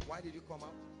Jesus. Why did you come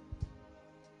out?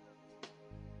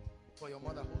 For your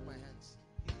mother, hold my hands.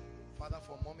 Father,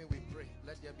 for mommy we pray,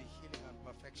 let there be healing and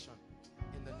perfection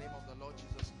in the name of the Lord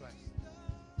Jesus Christ.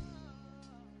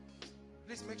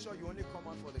 Please make sure you only come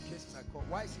out for the cases I call.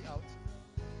 Why is he out?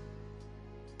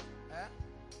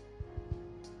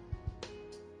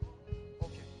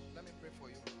 Okay, let me pray for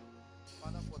you.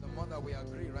 Father, for the mother, we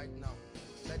agree right now.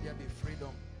 Let there be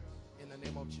freedom in the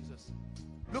name of Jesus.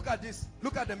 Look at this.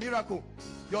 Look at the miracle.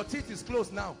 Your teeth is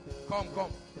closed now. Come.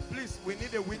 Please, we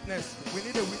need a witness. We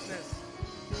need a witness.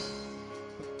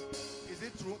 Is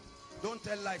it true? Don't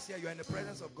tell lies here. You are in the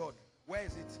presence of God. Where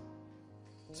is it?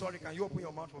 Sorry, can you open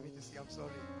your mouth for me to see? I'm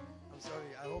sorry.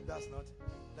 I hope that's not.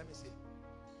 Let me see.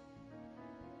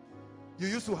 You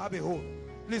used to have a hole.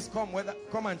 Please come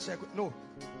and check. No.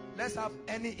 Let's have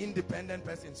any independent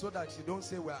person so that you don't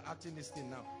say we are acting this thing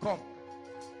now.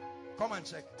 Come and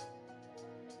check.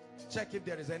 Check if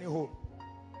there is any hole.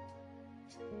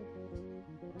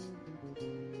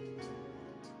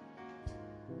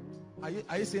 Are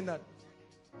you seeing that?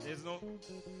 There's no.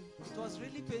 It was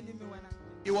really paining me when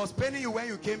It was paining you when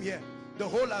you came here. The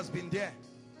hole has been there.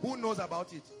 Who knows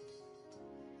about it?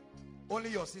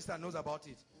 Only your sister knows about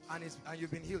it. And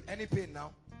you've been healed. Any pain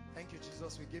now? Thank you,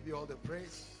 Jesus. We give you all the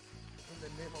praise. In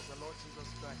the name of the Lord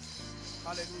Jesus Christ.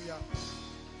 Hallelujah.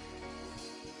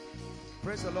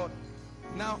 Praise the Lord.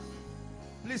 Now,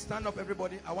 please stand up,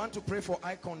 everybody. I want to pray for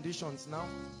eye conditions now.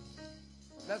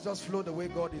 Let's just flow the way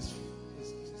God is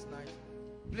nice.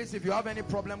 Please, if you have any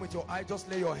problem with your eye, just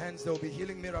lay your hands. There will be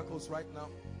healing miracles right now.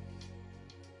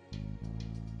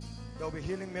 There will be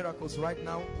healing miracles right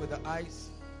now with the eyes.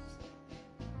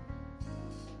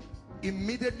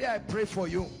 Immediately I pray for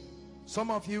you.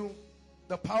 Some of you,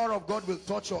 the power of God will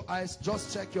touch your eyes.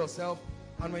 Just check yourself.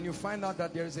 And when you find out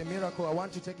that there is a miracle, I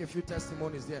want to take a few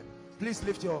testimonies there. Please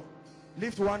lift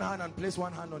one hand and place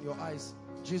one hand on your eyes.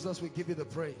 Jesus, we give you the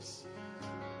praise.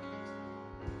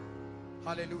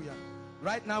 Hallelujah.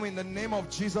 Right now, in the name of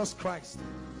Jesus Christ,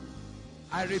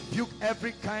 I rebuke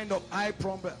every kind of eye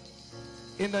problem.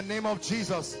 In the name of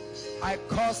Jesus, I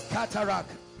curse cataract.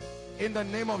 In the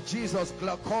name of Jesus,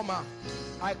 glaucoma.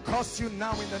 I curse you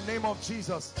now in the name of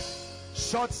Jesus.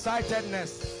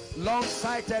 Short-sightedness,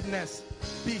 long-sightedness,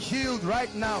 be healed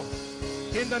right now.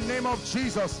 In the name of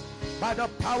Jesus, by the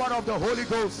power of the Holy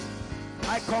Ghost,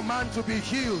 I command to be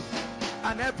healed.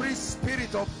 And every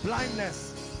spirit of blindness,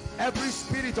 every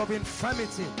spirit of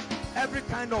infirmity, every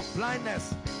kind of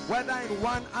blindness, whether in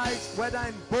one eye, whether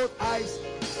in both eyes,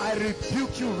 I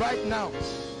rebuke you right now.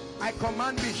 I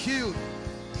command be healed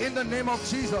in the name of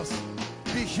Jesus.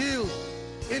 Be healed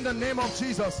in the name of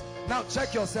Jesus. Now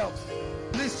check yourself.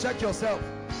 Please check yourself.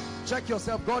 Check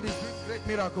yourself. God is doing great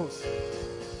miracles.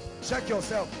 Check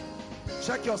yourself.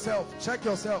 Check yourself. Check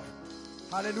yourself.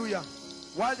 Hallelujah.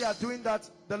 While they are doing that,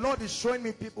 the Lord is showing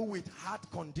me people with heart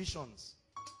conditions.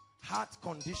 heart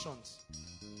conditions.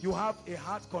 You have a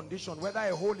heart condition, whether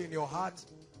a hole in your heart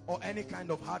or any kind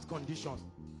of heart condition.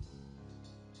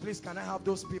 Please, can I have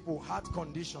those people? Heart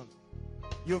condition.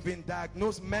 You've been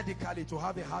diagnosed medically to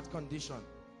have a heart condition.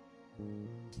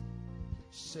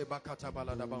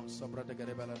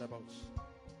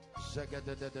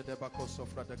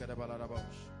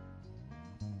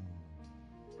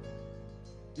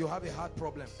 You have a heart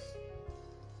problem.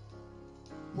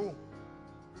 Who?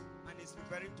 And he's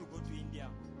preparing to go to India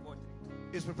for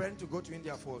treatment. He's preparing to go to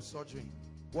India for surgery.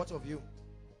 What of you?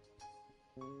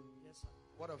 Yes, sir.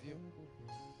 What of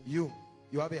you?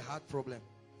 You have a heart problem.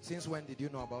 Since when did you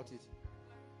know about it?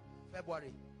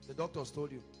 February. The doctors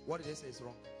told you. What did they say is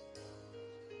wrong?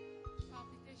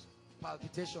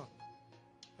 Palpitation.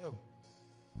 Oh.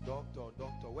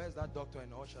 Doctor. Where's that doctor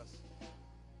in Ushers?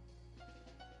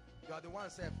 You are the one,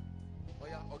 Seth. Oh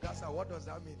yeah, Augusta, what does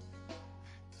that mean?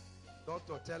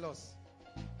 Doctor, tell us.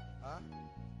 Huh?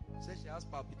 Say she has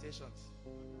palpitations.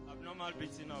 Abnormal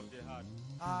beating of the heart.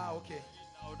 Ah, okay.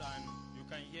 Loud, and you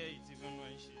can hear it even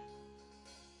when she.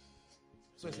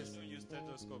 So it's you don't use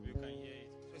stethoscope, you can hear it.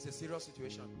 So it's a serious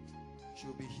situation. She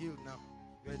will be healed now.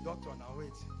 You're a doctor now.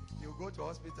 Wait, you go to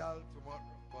hospital tomorrow,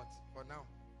 but for now,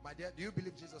 my dear, do you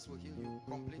believe Jesus will heal you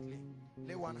completely?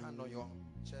 Lay one hand on your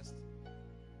chest.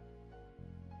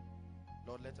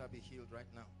 Lord, let her be healed right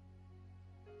now.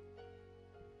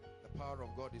 The power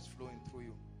of God is flowing through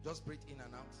you. Just breathe in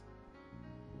and out.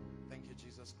 Thank you,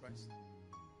 Jesus Christ.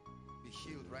 Be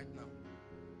healed right now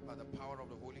by the power of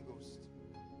the Holy Ghost.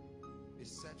 Be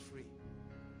set free.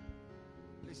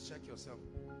 Please check yourself.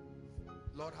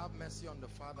 Lord, have mercy on the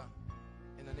Father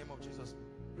in the name of Jesus.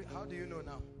 How do you know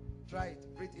now? Try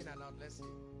it. Breathe in and out. Let's see.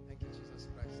 Thank you, Jesus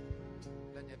Christ.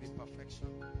 Let there be perfection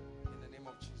in the name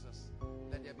of Jesus.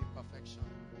 Let there be perfection.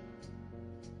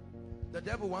 The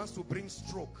devil wants to bring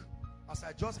stroke. As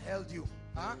I just held you.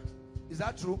 Huh? Is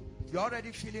that true? You're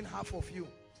already feeling half of you.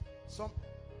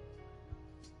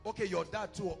 Okay, your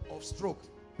dad too of stroke.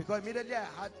 Because immediately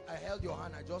I held your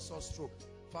hand, I just saw stroke.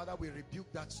 Father, we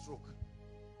rebuke that stroke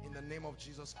in the name of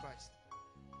Jesus Christ.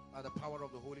 By the power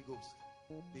of the Holy Ghost.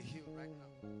 Be healed right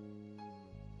now.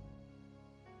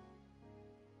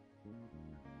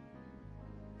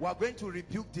 We are going to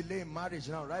rebuke delay in marriage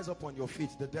now. Rise up on your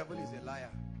feet. The devil is a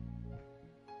liar.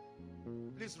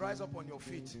 Please rise up on your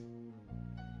feet.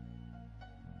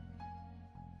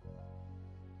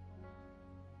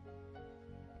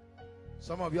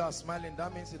 Some of you are smiling.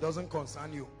 That means it doesn't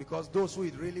concern you. Because those who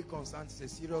it really concerns, is a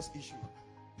serious issue.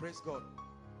 Praise God.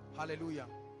 Hallelujah.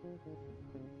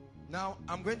 Now,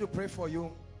 I'm going to pray for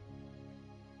you.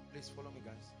 Please follow me,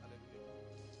 guys. Hallelujah.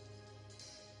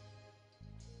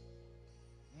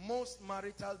 Most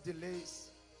marital delays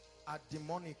are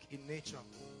demonic in nature.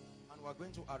 And we're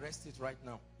going to arrest it right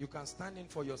now. You can stand in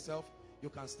for yourself. You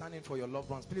can stand in for your loved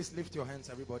ones. Please lift your hands,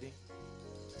 everybody.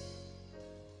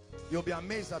 You'll be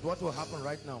amazed at what will happen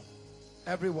right now.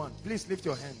 Everyone, please lift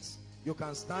your hands. You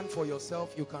can stand for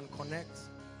yourself. You can connect.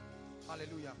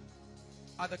 Hallelujah.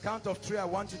 At the count of 3, I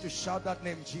want you to shout that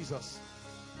name, Jesus.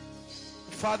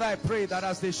 Father, I pray that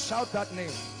as they shout that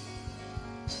name,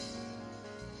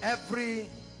 every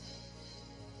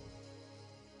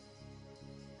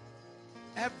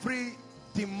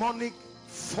demonic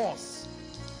force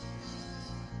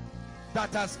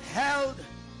that has held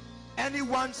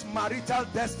anyone's marital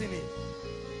destiny,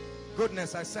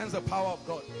 goodness, I sense the power of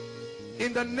God.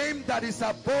 In the name that is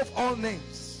above all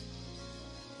names,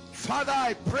 Father,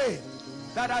 I pray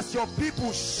that as your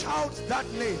people shout that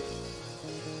name,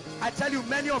 I tell you,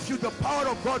 many of you, the power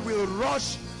of God will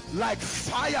rush like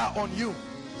fire on you.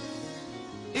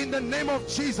 In the name of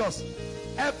Jesus,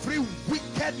 every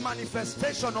wicked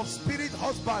manifestation of spirit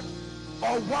husband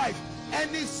or wife,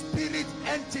 any spirit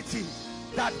entity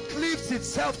that cleaves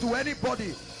itself to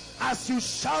anybody, as you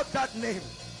shout that name,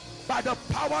 by the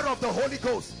power of the Holy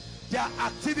Ghost, their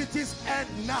activities end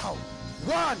now.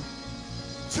 1,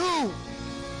 2,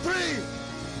 3.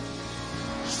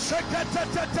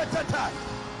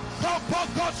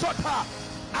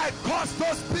 I curse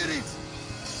those spirits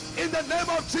in the name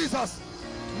of Jesus.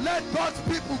 Let God's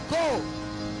people go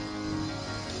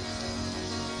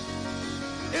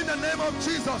in the name of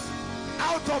Jesus.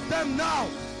 Out of them now,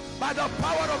 by the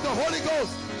power of the Holy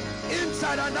Ghost,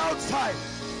 inside and outside.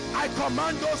 I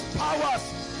command those powers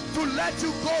to let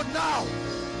you go now.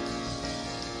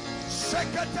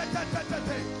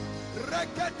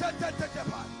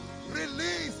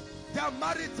 Release their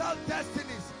marital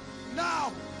destinies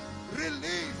now.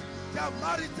 Release their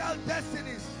marital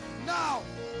destinies now.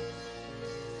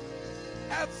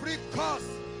 Every cause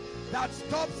that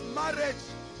stops marriage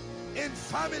in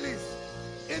families,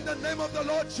 In the name of the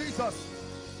Lord Jesus,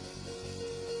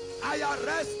 I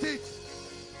arrest it.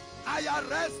 I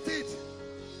arrest it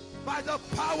by the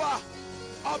power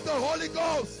of the Holy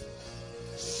Ghost.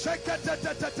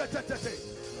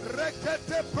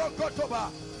 Rekete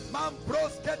prokotoba.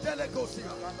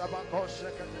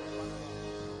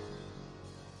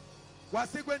 We're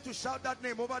still going to shout that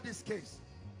name over this case.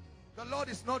 The Lord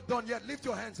is not done yet. Lift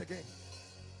your hands again.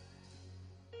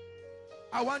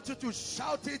 I want you to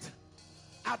shout it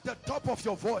at the top of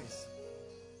your voice.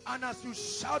 And as you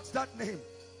shout that name,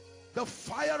 the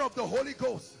fire of the Holy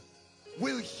Ghost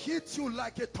will hit you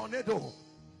like a tornado.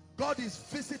 God is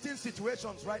visiting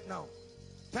situations right now.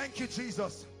 Thank you,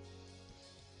 Jesus.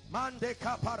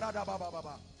 Mandeka parada baba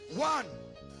baba. 1.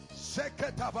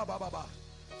 Sheketa baba baba.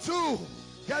 2.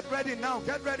 Get ready now.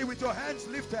 Get ready with your hands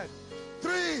lifted.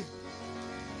 3.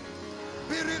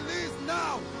 Be released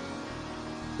now.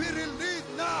 Be released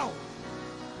now.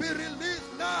 Be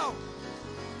released now.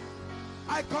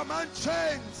 I command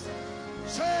chains,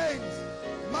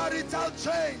 marital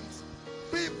chains,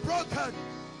 be broken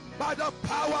by the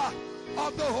power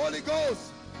of the Holy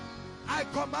Ghost. I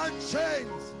command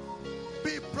chains,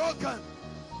 be broken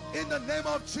in the name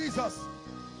of Jesus.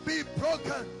 Be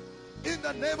broken in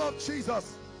the name of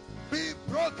Jesus. Be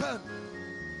broken.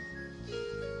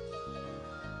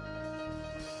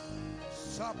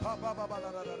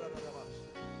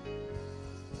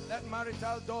 Let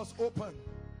marital doors open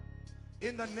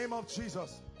in the name of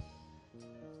Jesus.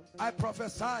 I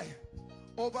prophesy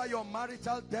over your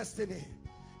marital destiny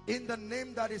in the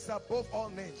name that is above all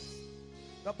names.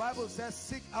 The Bible says,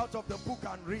 seek out of the book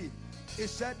and read. It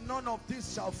said, none of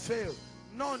this shall fail.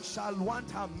 None shall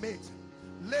want her mate.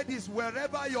 Ladies,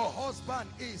 wherever your husband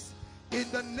is, in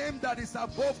the name that is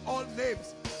above all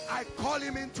names, I call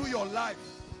him into your life.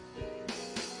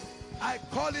 I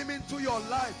call him into your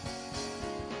life.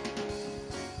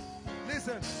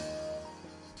 Listen.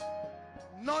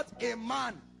 Not a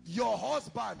man, your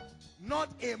husband. Not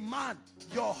a man,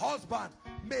 your husband.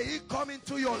 May he come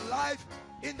into your life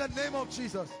in the name of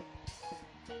Jesus.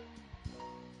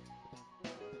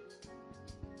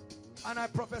 And I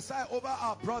prophesy over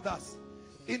our brothers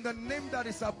in the name that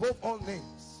is above all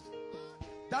names.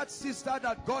 That sister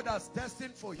that God has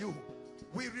destined for you,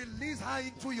 we release her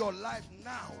into your life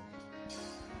now.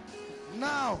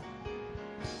 Now.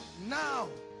 Now.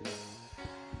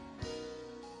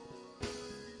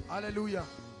 Hallelujah.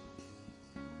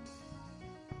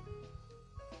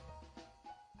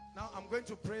 Now I'm going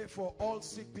to pray for all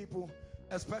sick people,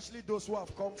 especially those who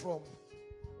have come from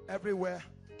everywhere.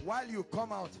 While you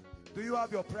come out, do you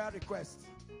have your prayer requests?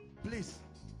 Please,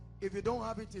 if you don't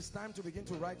have it, it's time to begin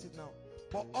to write it now.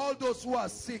 For all those who are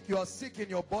sick, you are sick in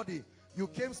your body, you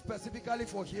came specifically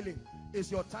for healing, it's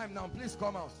your time now. Please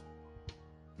come out.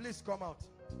 Please come out.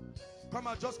 Come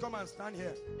out, just come and stand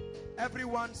here.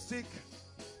 Everyone sick,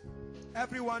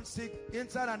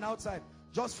 inside and outside,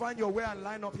 just find your way and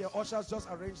line up here. Ushers, just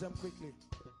arrange them quickly.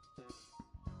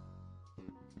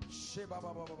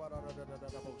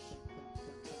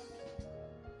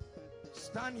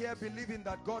 Stand here believing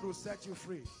that God will set you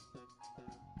free.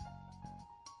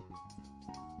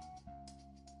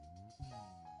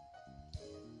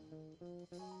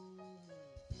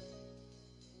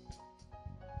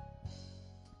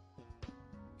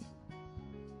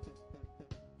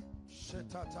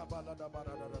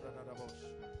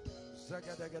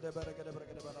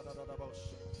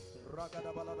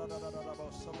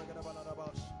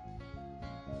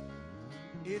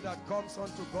 He that comes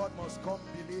unto God must come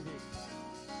believing.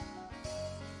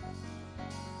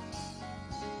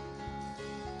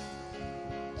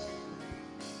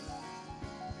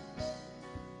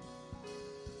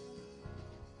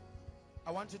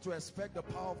 I want you to expect the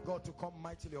power of God to come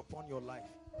mightily upon your life.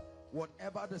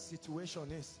 Whatever the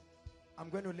situation is, I'm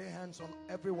going to lay hands on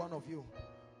every one of you.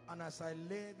 And as I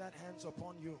lay that hands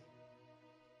upon you,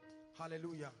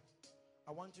 hallelujah,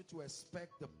 I want you to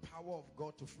expect the power of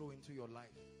God to flow into your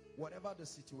life. Whatever the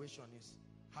situation is,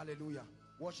 hallelujah.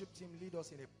 Worship team, lead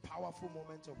us in a powerful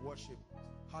moment of worship.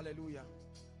 Hallelujah.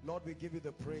 Lord, we give you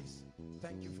the praise.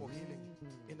 Thank you for healing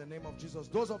in the name of Jesus.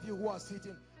 Those of you who are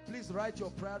sitting, please write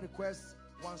your prayer requests.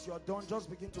 Once you are done, just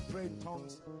begin to pray in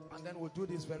tongues, and then we'll do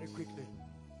this very quickly.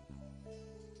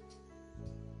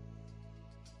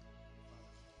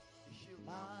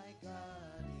 My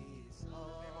God is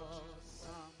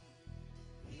awesome.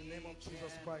 In the name of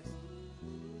Jesus Christ.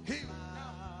 Heal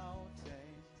now.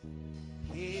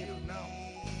 Heal now.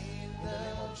 In the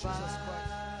name of Jesus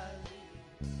Christ.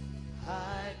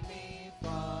 Hide me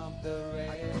from the rain.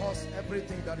 I curse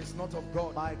everything that is not of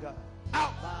God. My God.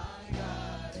 Out. My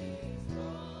God is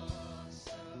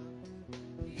awesome.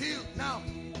 Heal now.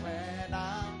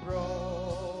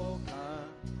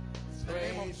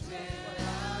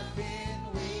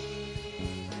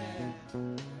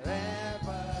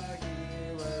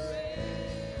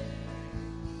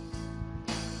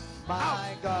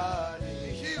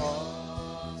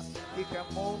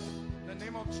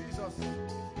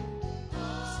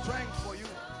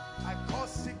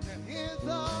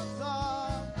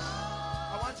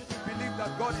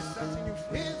 God is setting you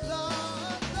free. He's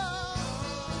awesome.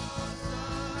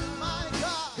 My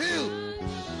God. Heal.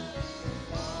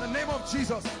 In the name of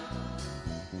Jesus.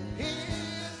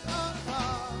 He's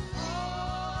awesome.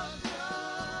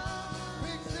 Be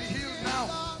healed now.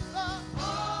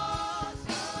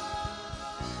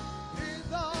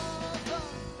 He's awesome.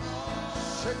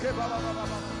 Shake it, baba, baba,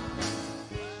 baba.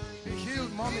 Be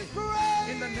healed, mommy.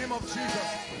 In the name of Jesus.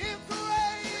 He's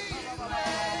great.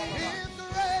 He's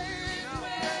great.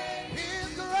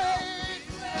 He's great.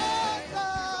 Awesome.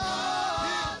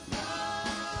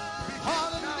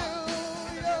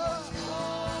 Hallelujah.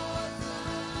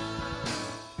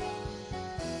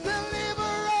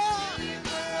 Deliverer.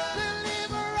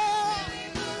 Deliverer.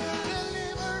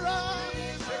 Deliverer.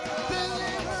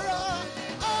 Deliverer.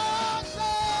 Awesome.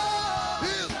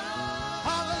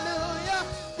 Hallelujah.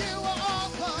 You are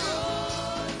awesome.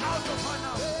 Out of her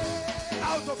now.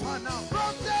 Out of her now.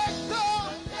 Protector.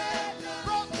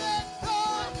 Protector.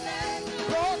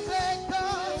 Protector.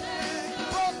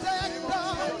 Protector.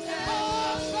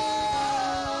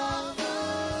 Awesome.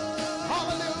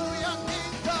 Hallelujah.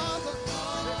 He's awesome.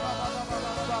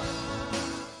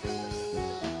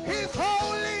 He's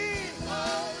holy.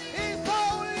 He's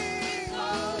holy.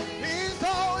 He's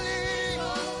holy.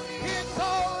 He's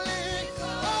holy.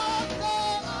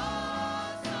 Awesome.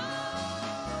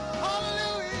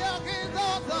 Hallelujah. He's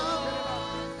awesome.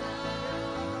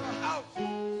 Out.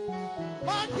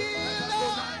 My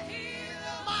healer.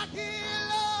 My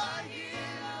healer.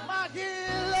 My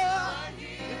healer.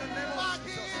 In the name My of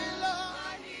Jesus. healer.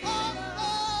 Now.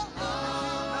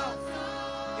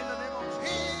 In the name of Jesus.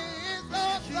 He is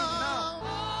awesome.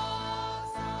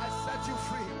 I set you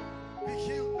free. Be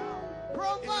healed now.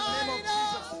 Provider.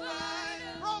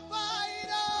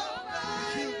 Provider. Be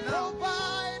healed now.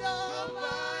 Provider.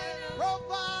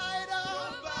 Provider.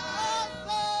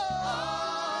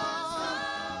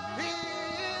 Awesome. He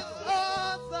is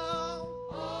awesome.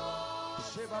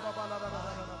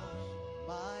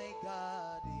 My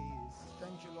God is.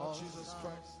 Thank you, Lord Jesus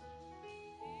Christ.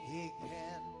 He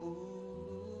can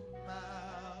move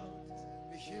mountains.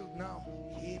 Be healed now.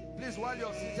 He Please, while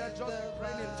you're seated, just be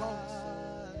praying in tongues.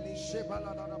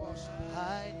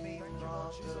 hide me Thank you, from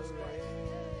Lord Jesus the Christ. rain.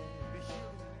 Be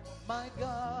healed in the name of My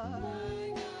God,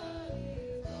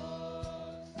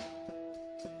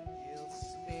 heals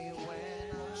me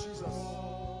when I'm Jesus.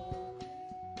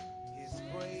 His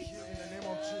grace Heal in the name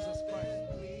of Jesus Christ.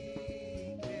 we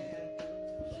can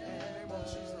In the name of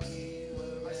Jesus.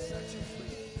 I set you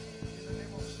free. In the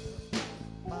name of Jesus.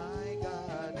 My In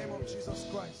God, the name of Jesus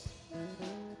Christ. In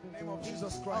the name of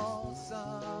Jesus Christ.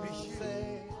 awesome. Be healed.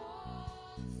 Say,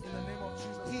 In the name of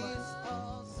Jesus He's Christ.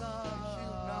 awesome.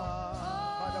 Healed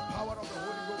now. By the power of the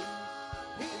Holy Ghost.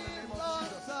 In the name of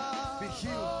Jesus. Be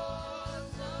healed.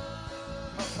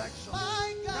 Perfection. My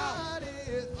God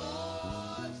is In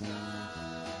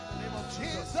the name of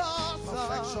Jesus. He's awesome.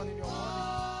 Perfection in your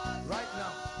body. Right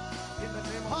now. In the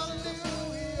name of Jesus.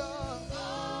 Hallelujah.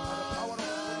 By the power of the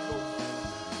Holy Ghost.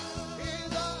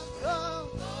 He's awesome.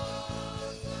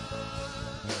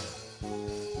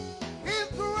 He's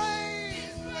great.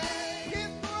 He's great.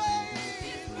 He's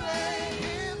great.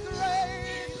 He's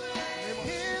great.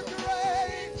 He's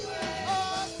great.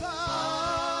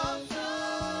 Awesome.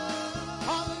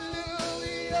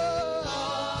 Hallelujah.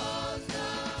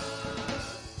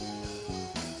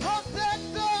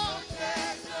 Protector.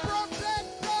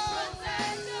 Protector.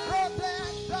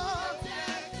 Protector.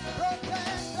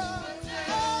 Protector.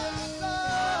 Awesome.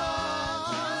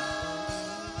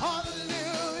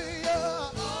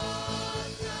 Hallelujah.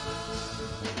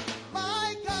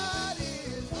 My God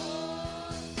is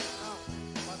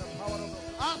By the power of the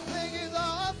I think he's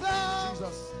awesome.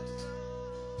 Jesus.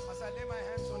 As I lay my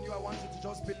hands on you, I want you to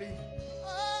just believe.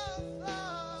 Awesome.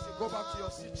 As you go back to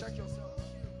your seat, check yourself.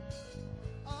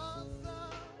 Awesome.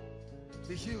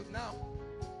 Be healed now.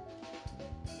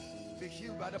 Be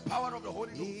healed by the power of the Holy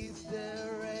Ghost. Is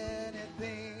there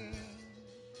anything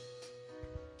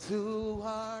too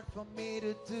hard for me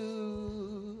to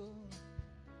do?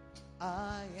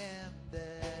 I am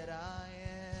that I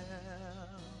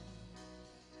am.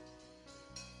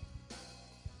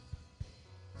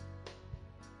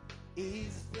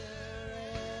 Is there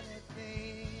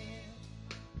anything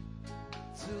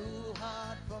too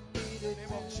hard for me to In the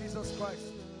name of Jesus Christ.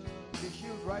 Be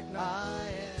healed right now. I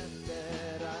am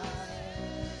that I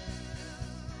am.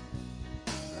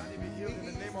 Daddy, be healed in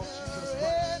the name of Jesus Is Christ.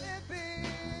 there anything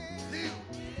Healed.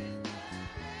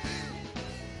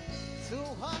 too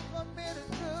hard for me to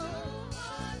do?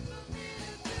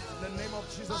 In the name of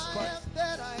Jesus I Christ. am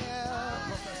that I I am.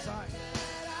 prophesy.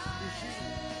 Be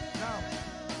healed now.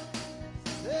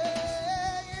 Say,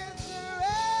 is there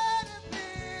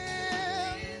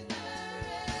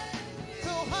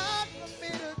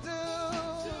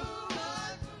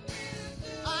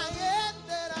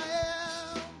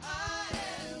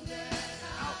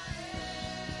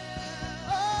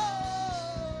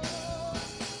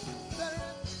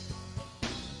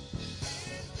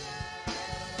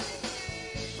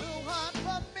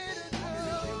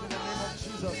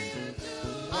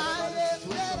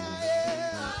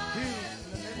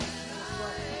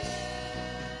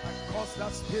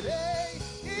Hit it.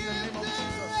 In the name of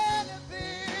Jesus.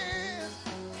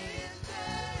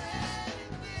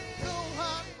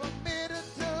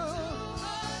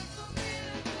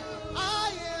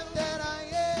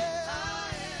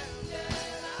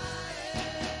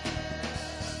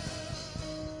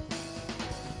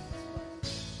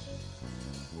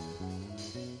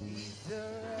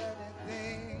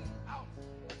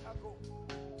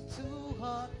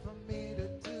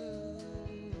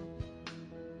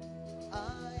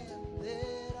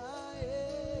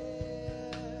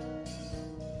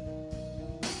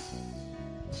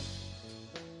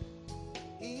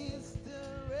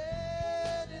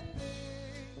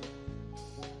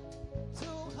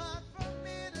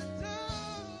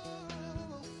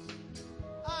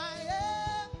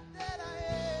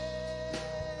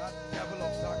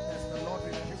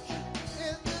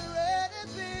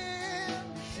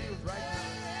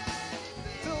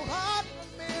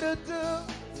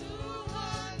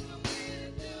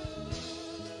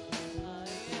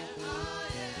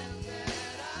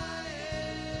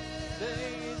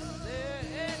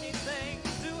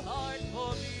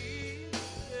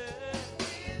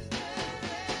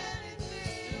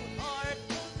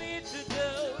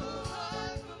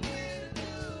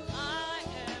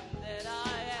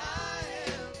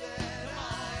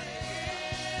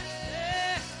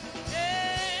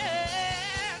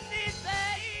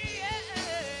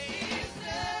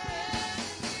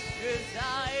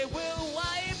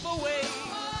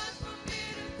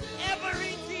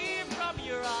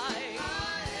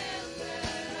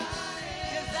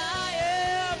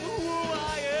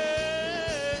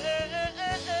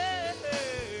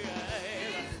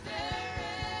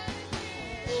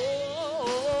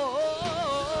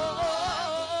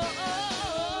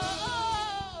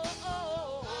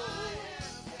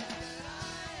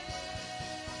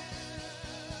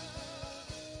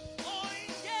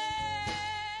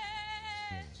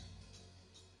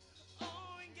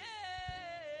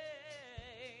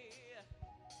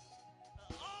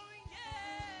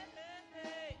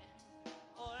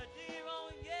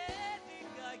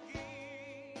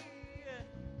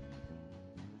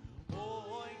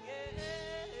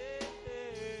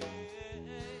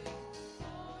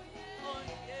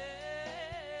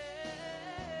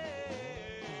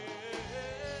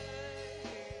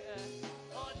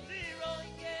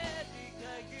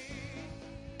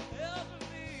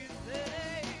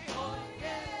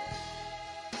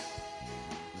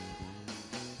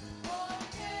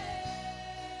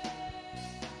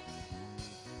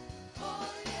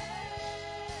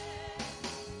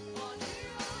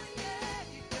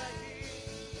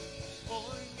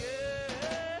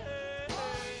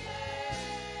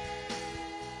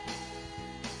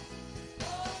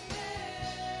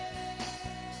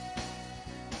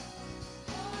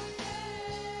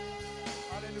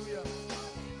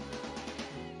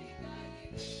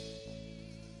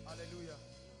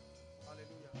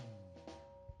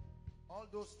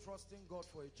 Those trusting God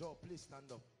for a job, please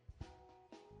stand up.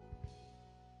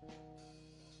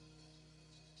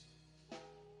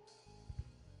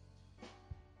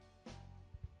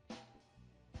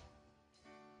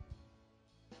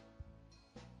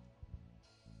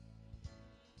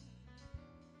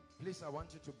 Please, I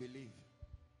want you to believe.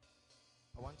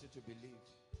 I want you to believe.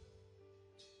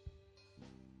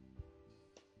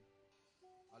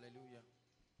 Hallelujah.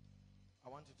 I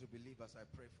want you to believe as I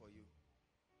pray for you.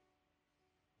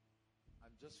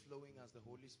 I'm just flowing as the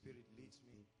Holy Spirit leads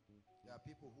me. There are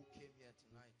people who came here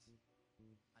tonight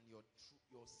and your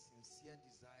sincere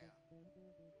desire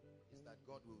is that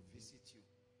God will visit you.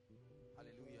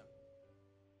 Hallelujah.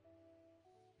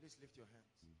 Please lift your hands.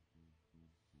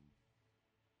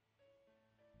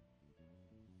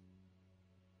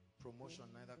 Promotion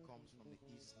neither comes from the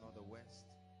east nor the west.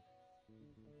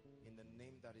 In the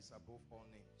name that is above all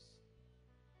names,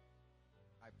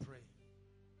 I pray,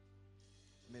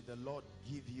 may the Lord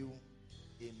give you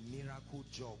a miracle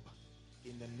job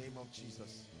in the name of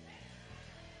Jesus.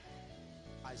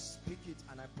 I speak it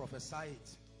and I prophesy it.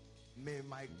 May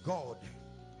my God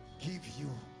give you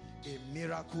a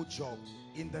miracle job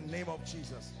in the name of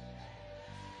Jesus.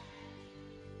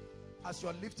 As you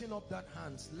are lifting up that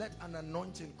hand, let an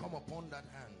anointing come upon that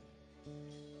hand.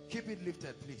 Keep it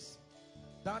lifted, please.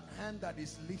 That hand that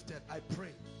is lifted, I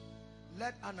pray,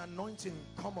 let an anointing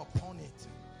come upon it.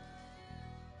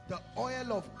 The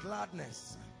oil of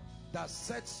gladness that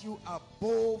sets you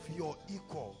above your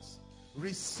equals,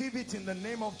 receive it in the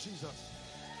name of Jesus.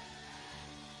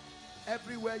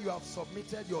 Everywhere you have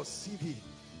submitted your CV,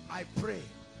 I pray,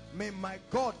 may my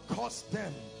God cause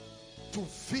them to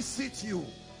visit you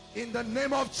in the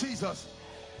name of Jesus.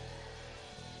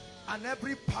 And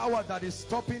every power that is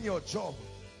stopping your job,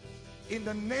 In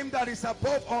the name that is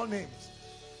above all names.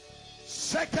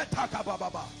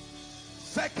 Seketakabababa.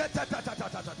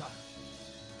 Seketatatatatatata.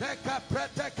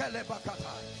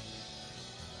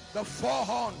 The four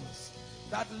horns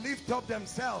that lift up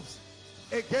themselves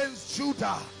against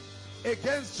Judah,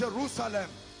 against Jerusalem,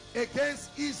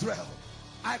 against Israel,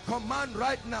 I command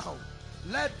right now,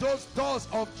 let those doors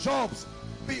of jobs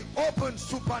be opened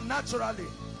supernaturally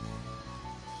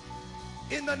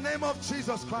in the name of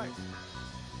Jesus Christ.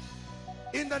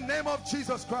 In the name of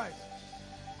Jesus Christ.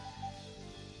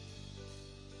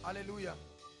 Hallelujah.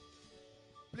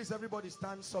 Please, everybody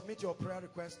stand. Submit your prayer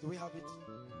request. Do we have it?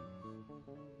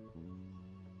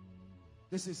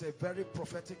 This is a very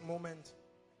prophetic moment.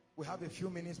 We have a few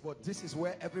minutes, but this is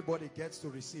where everybody gets to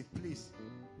receive. Please.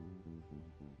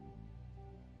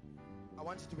 I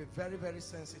want you to be very, very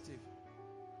sensitive.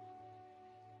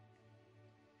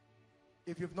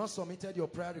 If you've not submitted your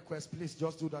prayer request, please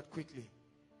just do that quickly.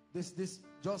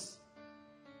 Just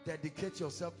dedicate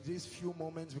yourself to these few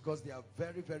moments because they are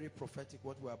very, very prophetic,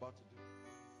 what we're about to do.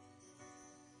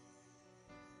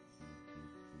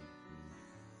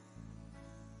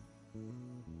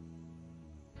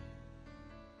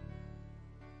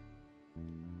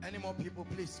 Any more people,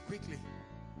 please, quickly.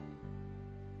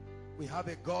 We have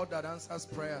a God that answers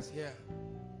prayers here.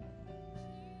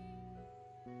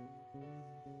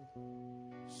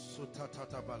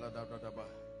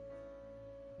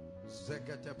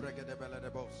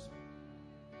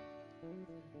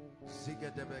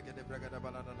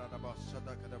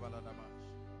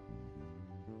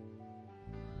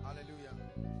 Hallelujah.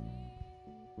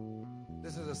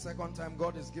 This is the second time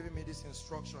God is giving me this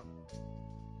instruction.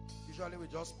 Usually we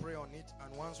just pray on it,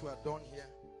 and once we are done here,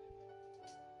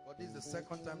 but this is the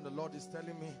second time the Lord is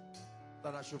telling me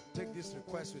that I should take this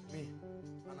request with me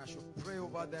and I should pray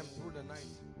over them through the night.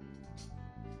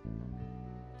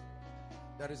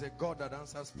 There is a God that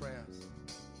answers prayers.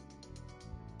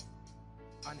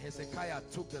 And Hezekiah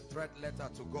took the threat letter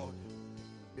to God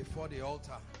before the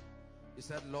altar. He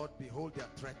said, Lord, behold their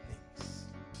threatenings.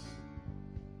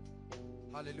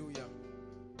 Hallelujah.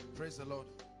 Praise the Lord.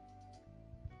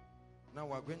 Now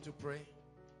we're going to pray.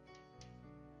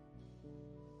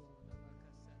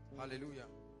 Hallelujah.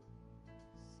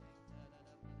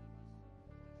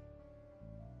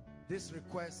 These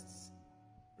requests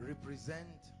represent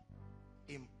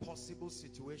impossible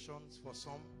situations for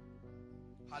some.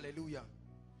 Hallelujah.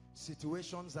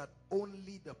 Situations that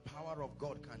only the power of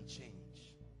God can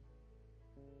change.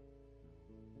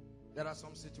 There are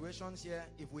some situations here,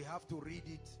 if we have to read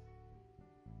it,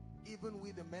 even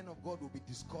we the men of God will be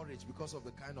discouraged because of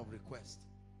the kind of request.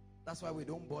 That's why we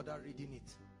don't bother reading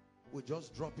it. We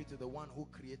just drop it to the one who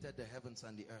created the heavens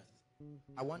and the earth.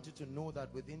 I want you to know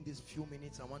that within these few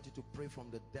minutes, I want you to pray from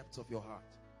the depths of your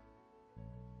heart.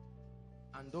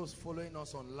 And those following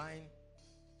us online,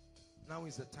 now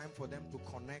is the time for them to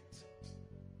connect.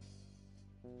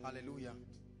 Hallelujah.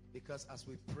 Because as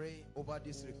we pray over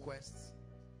these requests,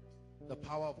 the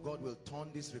power of God will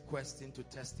turn these requests into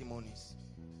testimonies.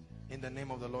 In the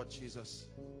name of the Lord Jesus.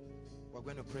 We're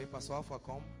going to pray. Pastor Alpha,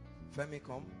 come. Femi,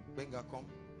 come. Benga, come.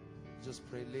 Just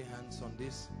pray. Lay hands on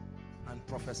this and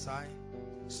prophesy.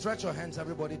 Stretch your hands,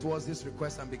 everybody, towards this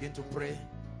request and begin to pray.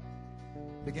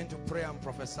 Begin to pray and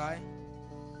prophesy.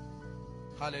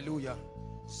 Hallelujah.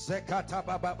 Zekata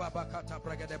baba baba kata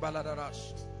pragade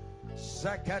baladarash.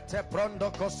 Zekate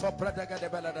prondo koso pragade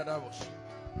baladarash.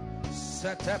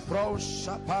 Sete pro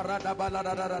shaparada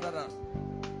baladarash.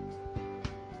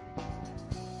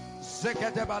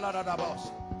 Zekate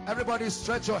baladarash. Everybody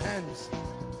stretch your hands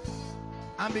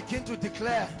and begin to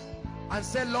declare and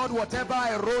say, Lord, whatever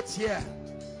I wrote here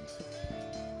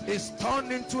is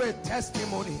turned into a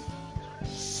testimony.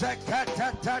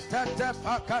 Zekate tata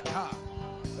pakata.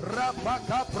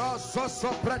 Rapaka prososo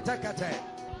pretekate.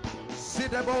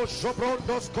 Sidebo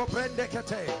jobrondos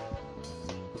koprendekate.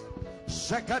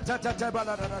 Shekatate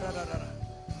baladadadadada.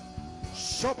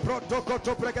 Shoprotoko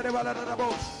to pregade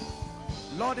baladadabos.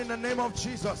 Lord, in the name of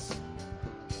Jesus,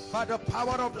 by the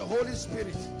power of the Holy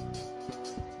Spirit,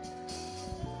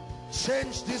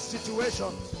 change this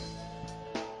situation.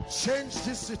 Change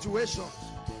this situation.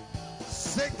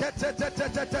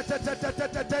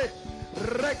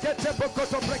 Rekete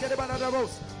bokoto pregede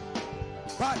banadabos.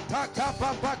 Bataka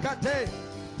babakate.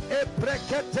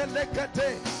 Ebrekete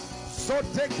lekete.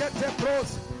 Sotekete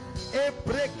pros.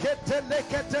 Ebrekete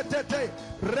lekete tete.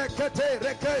 Rekete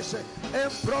rekeshe.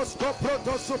 Emprosko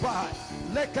proto subai.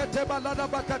 Lekete balada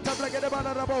bakata pregede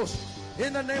banadabos.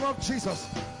 In the name of Jesus,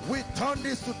 we turn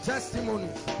this to testimony.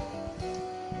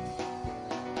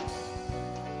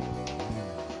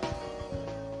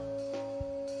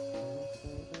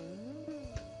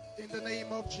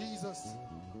 Jesus.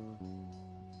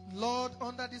 Lord,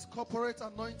 under this corporate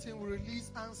anointing, we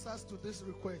release answers to this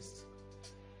request.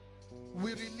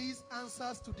 We release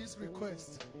answers to this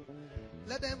request.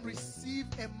 Let them receive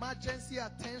emergency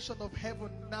attention of heaven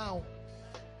now.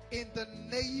 In the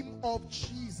name of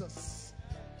Jesus.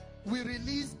 We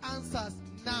release answers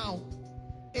now.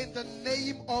 In the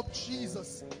name of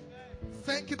Jesus.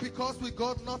 Thank you, because with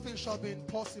God nothing shall be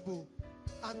impossible.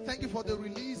 And thank you for the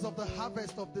release of the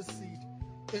harvest of this seed.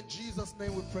 In Jesus'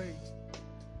 name we pray.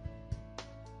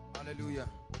 Hallelujah.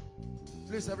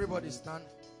 Please everybody stand.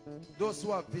 Those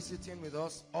who are visiting with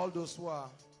us, all those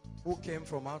who came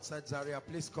from outside Zaria,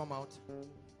 please come out.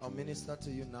 I'll minister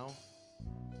to you now.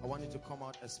 I want you to come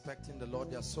out expecting the Lord.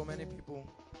 There are so many people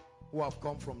who have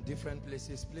come from different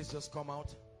places. Please just come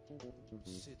out.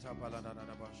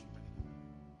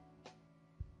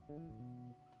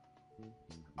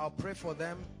 I'll pray for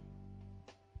them,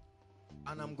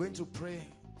 and I'm going to pray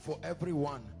for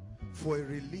everyone for a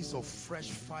release of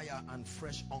fresh fire and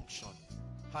fresh unction.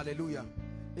 Hallelujah.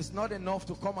 It's not enough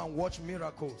to come and watch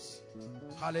miracles.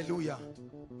 Hallelujah.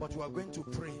 But you are going to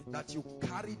pray that you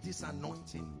carry this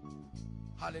anointing.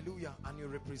 Hallelujah. And you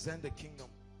represent the kingdom.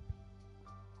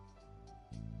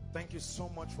 Thank you so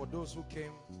much for those who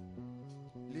came.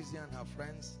 Lizzie and her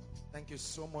friends, thank you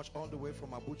so much, all the way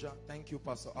from Abuja. Thank you,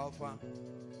 Pastor Alpha,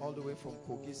 all the way from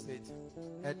Kogi State.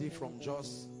 Eddie from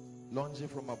Jos, Lonji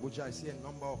from Abuja. I see a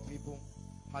number of people.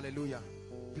 Hallelujah.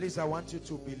 Please, I want you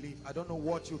to believe. I don't know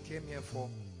what you came here for,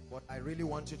 but I really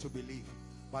want you to believe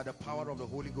by the power of the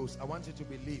Holy Ghost. I want you to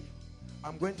believe.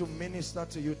 I'm going to minister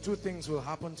to you. Two things will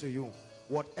happen to you.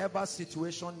 Whatever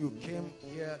situation you came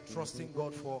here trusting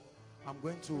God for, I'm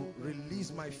going to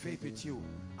release my faith with you.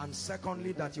 And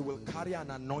secondly, that you will carry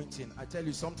an anointing. I tell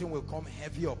you, something will come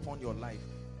heavy upon your life.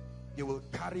 You will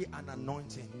carry an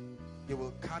anointing. You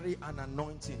will carry an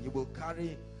anointing. You will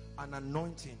carry an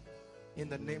anointing in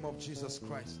the name of Jesus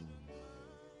Christ.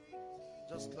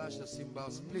 Just clash the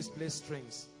cymbals. Please play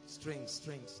strings. Strings,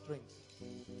 strings, strings.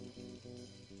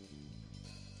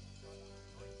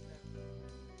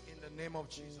 In the name of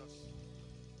Jesus.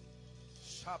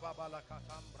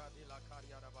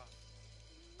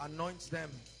 Anoint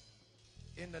them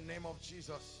in the name of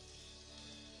Jesus.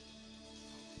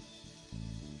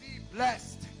 Be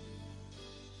blessed.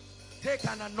 Take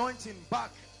an anointing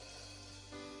back.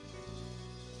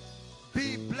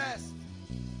 Be blessed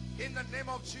in the name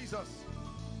of Jesus.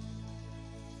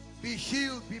 Be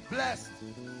healed, be blessed.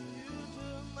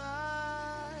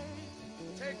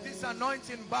 Take this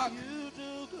anointing back in the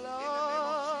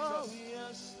name of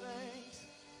Jesus.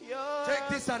 Take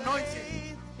this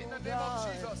anointing in the name of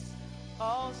Jesus.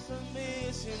 Awesome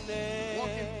is your name. Walk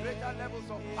in greater levels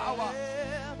of power.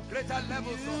 Greater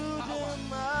levels of power.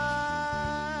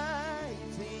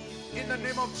 In the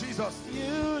name of Jesus.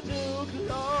 You do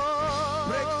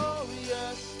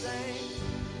glorious things.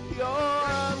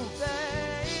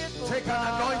 Take an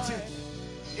anointing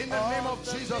in the name of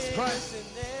Jesus Christ.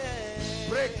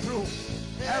 Breakthrough.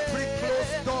 Every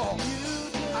closed door,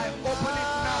 I open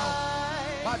it now.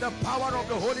 By the power of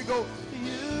the Holy Ghost.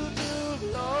 You do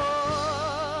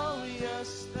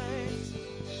glorious things.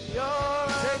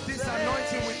 Take this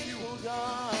anointing with you in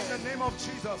the name of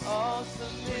Jesus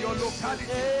to your locality.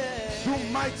 Do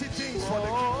mighty things for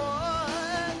the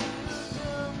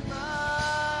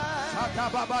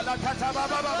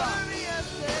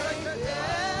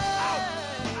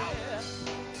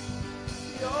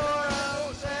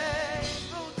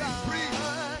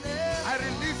I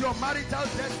release your marital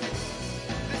destiny.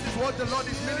 What the Lord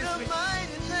is ministering.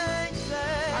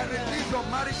 I release your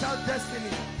marital destiny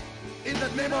in the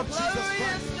name of Jesus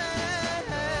Christ.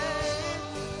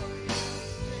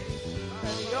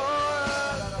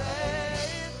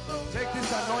 Take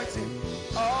this anointing.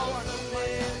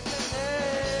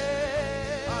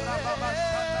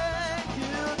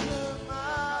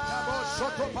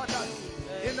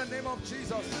 In the name of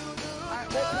Jesus, I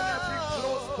open every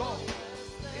closed door.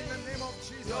 In the name of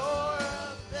Jesus, I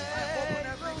open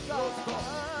every closed door.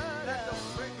 Let the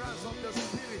fragrance of the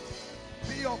Spirit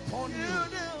be upon you. In the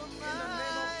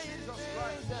name of Jesus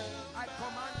Christ, I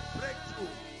command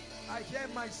breakthrough. I hear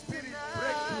my spirit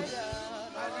breakthrough.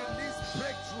 I release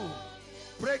breakthrough.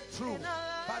 Breakthrough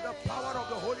by the power of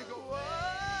the Holy Ghost.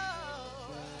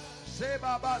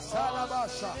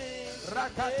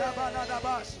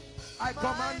 I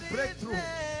command breakthrough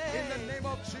in the name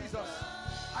of Jesus.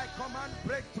 I command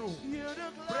breakthrough.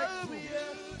 Breakthrough.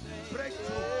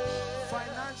 Breakthrough.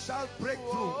 Financial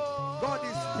breakthrough. God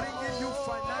is bringing you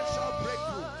financial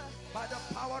breakthrough by the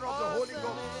power of the Holy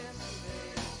Ghost.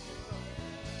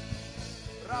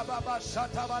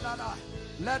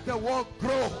 Let the world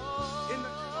grow in the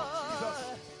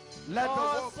Let the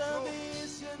work flow.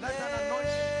 Let an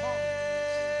anointing come.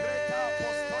 Greater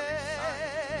apostolic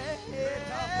signs.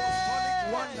 Greater apostolic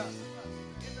wonders.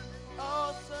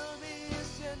 Awesome is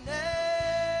your name.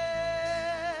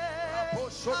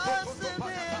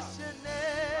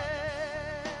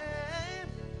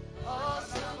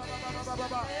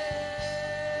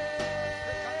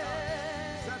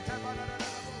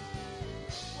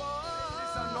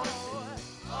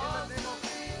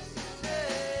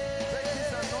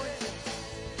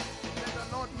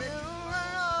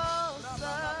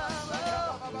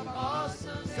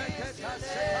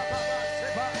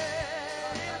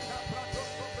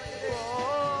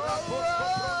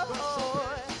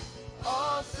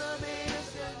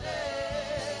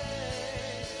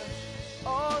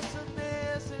 Awesome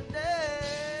is your name.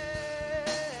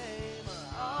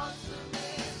 Awesome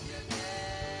is your name.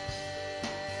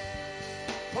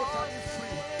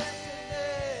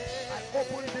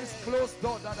 Closed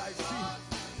door that I see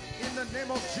in the name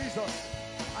of Jesus.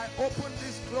 I open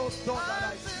this closed door that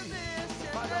I see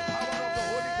by the power of the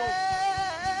Holy Ghost.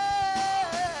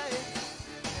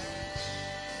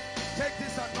 Take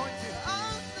this anointing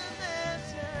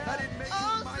that it makes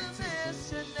you mighty.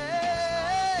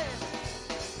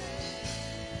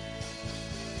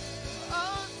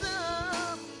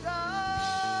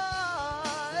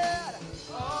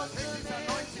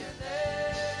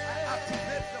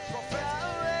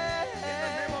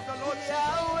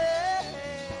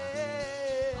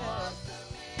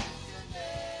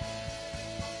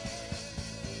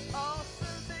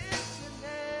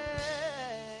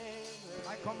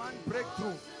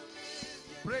 Breakthrough,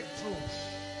 breakthrough,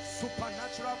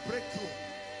 supernatural breakthrough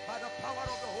by the power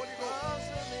of the Holy Ghost.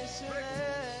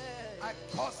 Breakthrough. I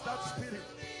curse that spirit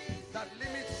that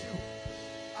limits you.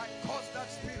 I curse that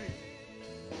spirit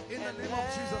in the name of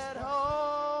Jesus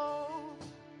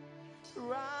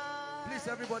Christ. Please,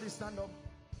 everybody stand up.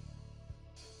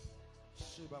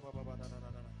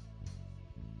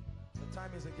 The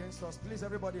time is against us. Please,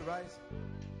 everybody rise.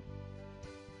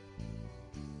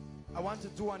 I want to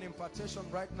do an impartation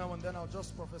right now, and then I'll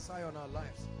just prophesy on our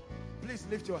lives. Please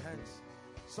lift your hands.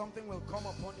 Something will come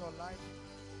upon your life.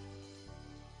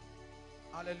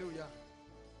 Hallelujah.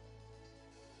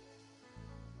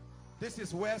 This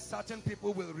is where certain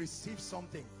people will receive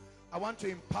something. I want to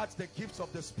impart the gifts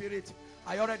of the Spirit.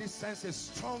 I already sense a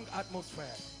strong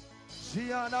atmosphere.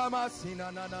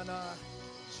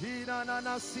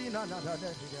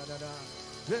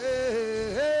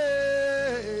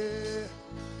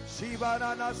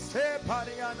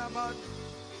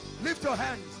 Lift your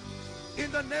hands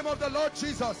in the name of the Lord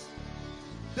Jesus.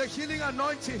 The healing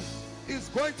anointing is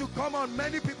going to come on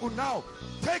many people now.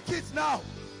 Take it now.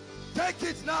 Take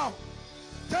it now.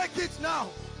 Take it now.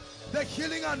 The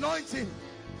healing anointing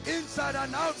inside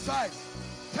and outside.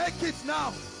 Take it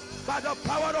now by the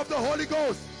power of the Holy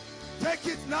Ghost. Take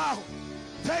it now.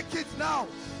 Take it now.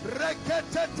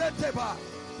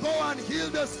 Go and heal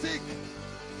the sick.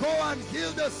 Go and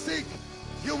heal the sick.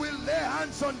 You will lay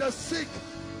hands on the sick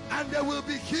and they will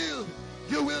be healed.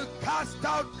 You will cast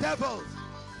out devils.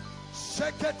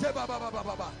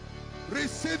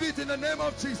 Receive it in the name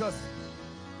of Jesus.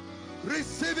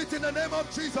 Receive it in the name of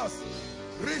Jesus.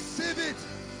 Receive it.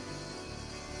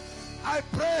 I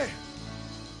pray.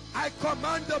 I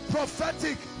command the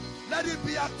prophetic. Let it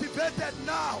be activated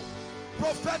now.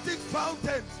 Prophetic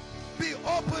fountains be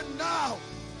opened now.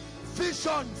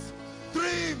 Visions,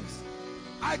 dreams,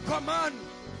 I command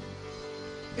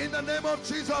in the name of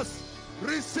Jesus.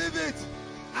 Receive it.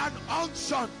 An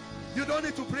unction. You don't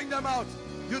need to bring them out.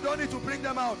 You don't need to bring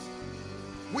them out.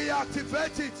 We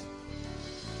activate it.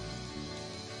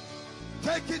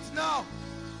 Take it now.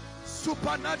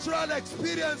 Supernatural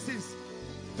experiences,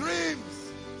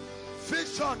 dreams,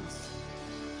 visions.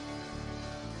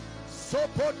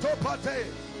 Sopotopate.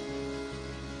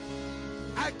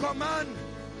 I command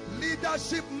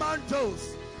leadership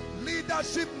mantles.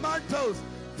 Leadership mantles.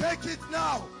 Take it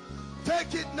now.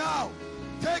 Take it now.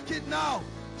 Take it now.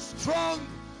 Strong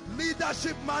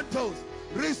leadership mantles.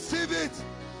 Receive it.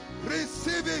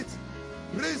 Receive it.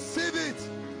 Receive it.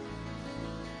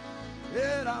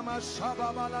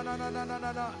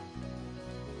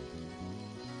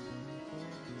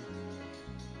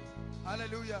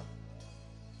 Hallelujah.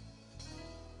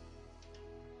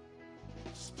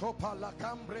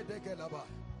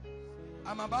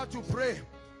 I'm about to pray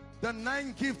the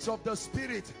 9 gifts of the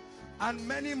Spirit and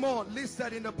many more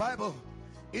listed in the Bible.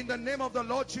 In the name of the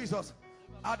Lord Jesus,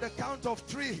 at the count of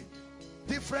 3,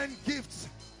 different gifts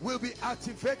will be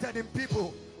activated in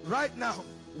people right now.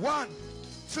 1,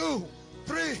 2,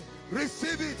 3.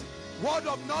 Receive it. Word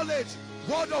of knowledge,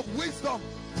 word of wisdom,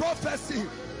 prophecy,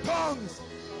 tongues,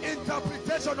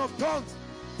 Interpretation of tongues.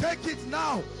 Take it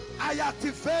now. I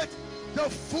activate the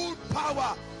full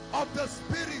power of the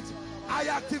Spirit. I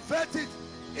activate it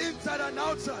inside and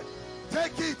outside.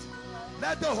 Take it.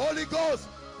 Let the Holy Ghost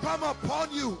come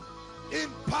upon you in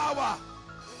power.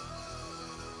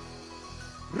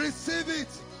 Receive it.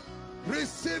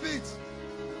 Receive it.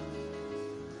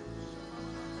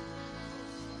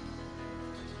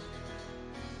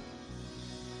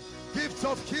 Gifts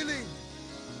of healing,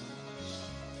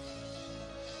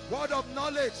 word of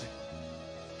knowledge,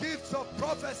 gifts of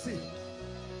prophecy.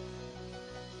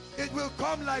 It will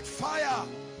come like fire.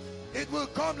 It will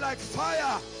come like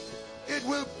fire. It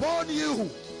will burn you.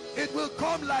 It will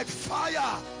come like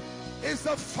fire. It's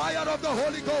the fire of the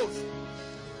Holy Ghost.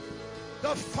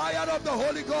 The fire of the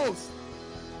Holy Ghost.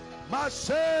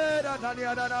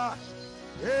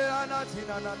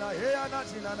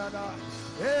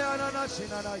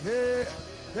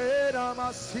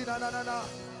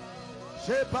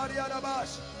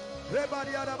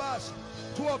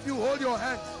 Two of you, hold your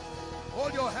hand.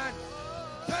 Hold your hand.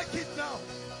 Take it now.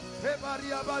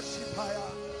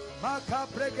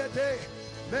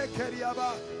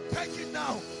 Take it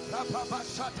now.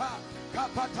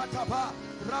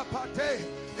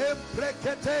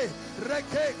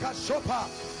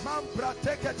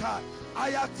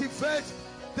 I activate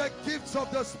the gifts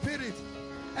of the Spirit.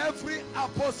 Every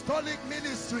apostolic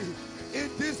ministry in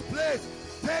this place,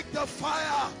 take the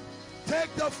fire.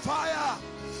 Take the fire.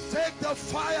 Take the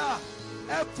fire.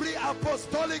 Every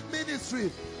apostolic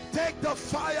ministry, take the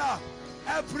fire.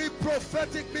 Every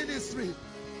prophetic ministry,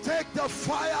 take the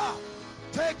fire.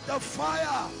 Take the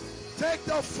fire. Take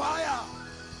the fire.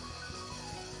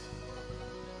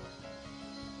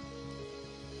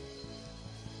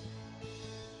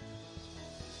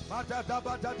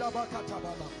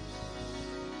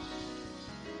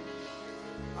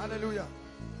 Hallelujah.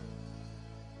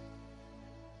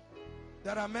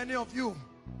 There are many of you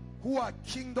who are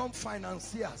kingdom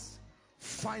financiers,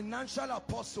 financial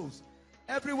apostles.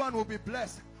 Everyone will be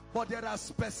blessed, but there are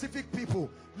specific people.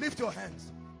 Lift your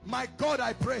hands. My God,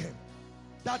 I pray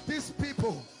that these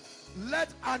people, let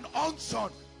an unction,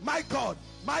 my God,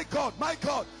 my God, my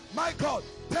God, my God,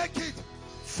 take it.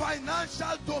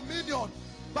 Financial dominion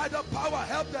by the power.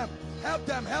 Help them, help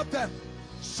them, help them.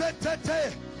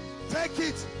 Shetete, take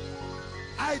it.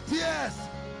 Ideas,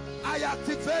 I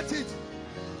activate it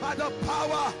by the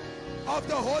power of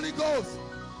the Holy Ghost.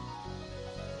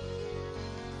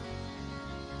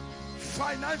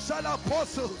 Financial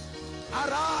apostles,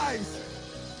 arise,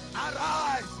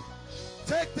 arise,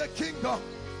 take the kingdom.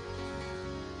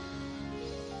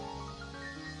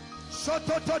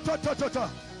 Shotototototota,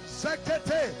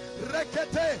 sekete,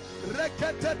 rekete,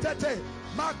 rekete,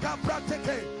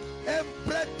 makaprateke,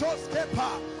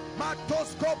 embretoskapa,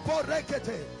 matoskopo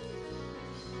rekete.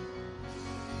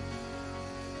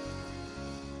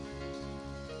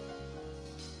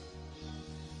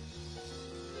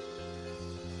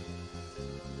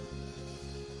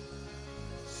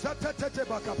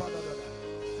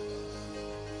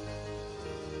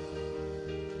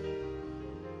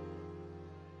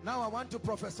 Now I want to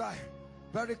prophesy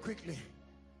very quickly.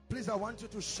 Please, I want you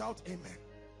to shout amen.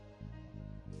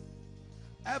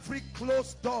 Every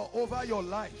closed door over your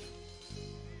life,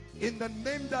 in the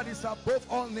name that is above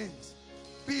all names,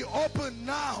 be open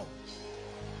now.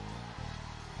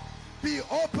 Be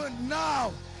open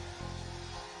now.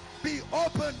 Be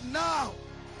open now.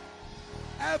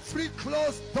 Every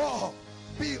closed door,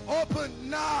 be open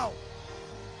now.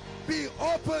 Be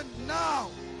open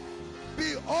now.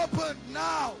 Be open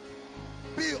now.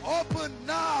 Be open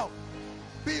now.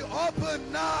 Be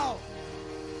open now.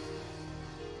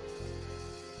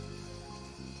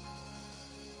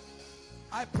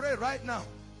 I pray right now.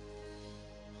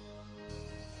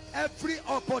 Every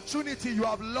opportunity you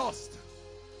have lost,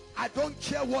 I don't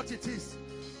care what it is,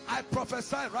 I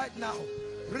prophesy right now.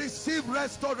 Receive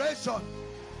restoration.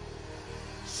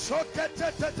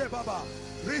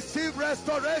 Receive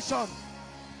restoration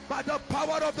by the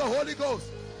power of the Holy Ghost.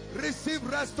 Receive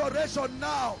restoration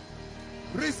now.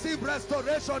 Receive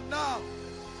restoration now.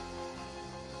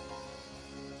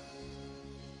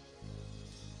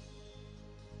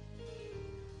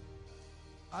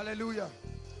 Hallelujah.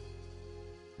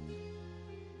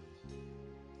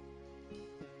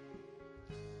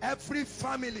 Every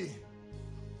family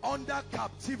under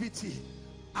captivity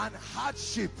and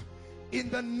hardship, in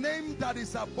the name that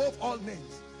is above all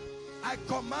names, I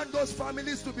command those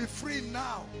families to be free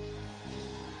now.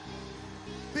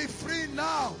 Be free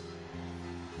now.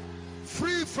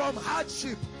 Free from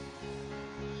hardship.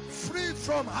 Free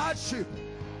from hardship.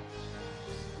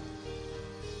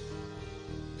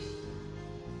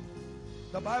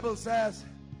 The Bible says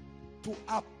to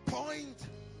appoint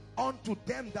unto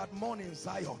them that mourn in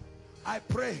Zion. I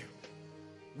pray,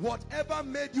 whatever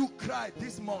made you cry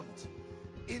this month,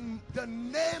 in the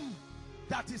name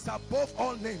that is above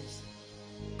all names,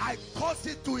 I curse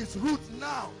it to its root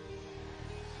now.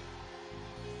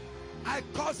 I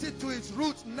curse it to its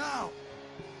root now.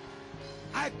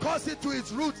 I curse it to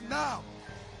its root now.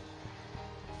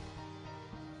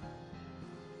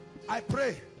 I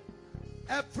pray,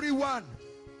 everyone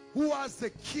who has the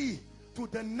key to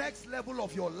the next level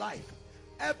of your life,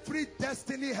 every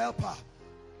destiny helper,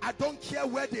 I don't care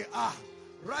where they are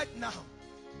right now,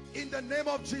 in the name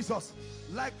of Jesus,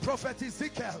 like Prophet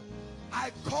Ezekiel,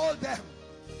 I call them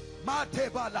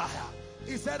Matebalaya.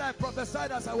 He said, I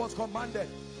prophesied as I was commanded.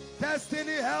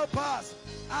 Destiny helpers,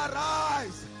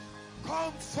 arise,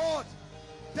 come forth.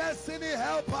 Destiny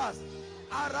helpers,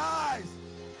 arise,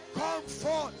 come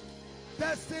forth.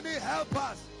 Destiny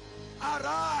helpers,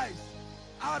 arise,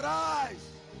 arise.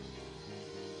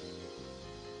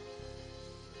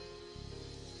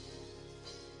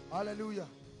 Hallelujah.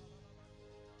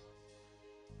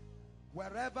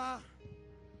 Wherever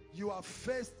you have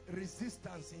faced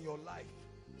resistance in your life,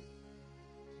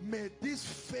 may this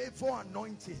favor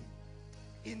anointing,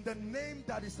 in the name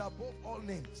that is above all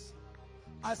names,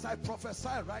 as I prophesy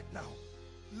right now,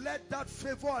 let that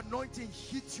favor anointing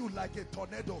hit you like a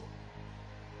tornado.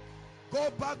 Go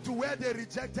back to where they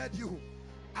rejected you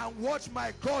and watch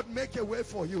my God make a way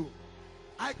for you.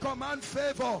 I command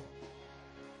favor.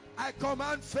 I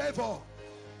command favor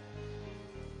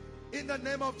in the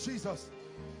name of Jesus.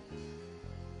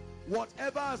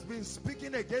 Whatever has been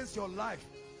speaking against your life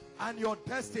and your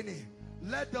destiny,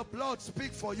 let the blood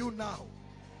speak for you now.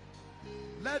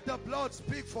 Let the blood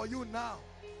speak for you now.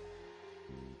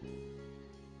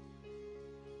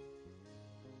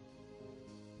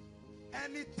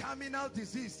 Any terminal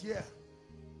disease here,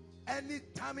 any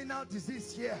terminal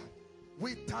disease here,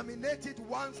 we terminate it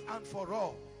once and for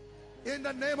all in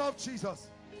the name of Jesus.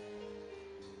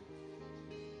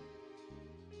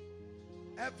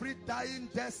 Every dying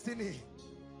destiny,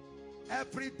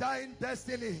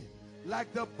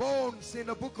 like the bones in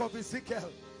the book of Ezekiel,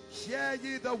 hear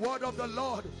ye the word of the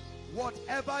Lord.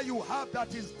 Whatever you have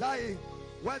that is dying,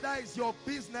 whether it's your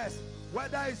business,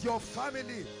 whether it's your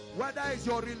family, whether it's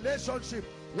your relationship,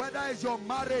 whether it's your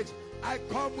marriage, I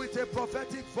come with a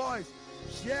prophetic voice.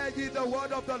 Hear ye the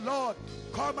word of the Lord.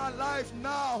 Come alive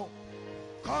now.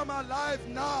 Come alive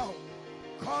now.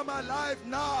 Come alive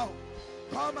now.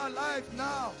 Come alive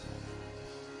now.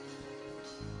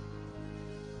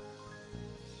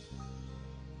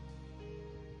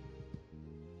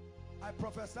 I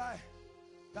prophesy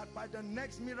that by the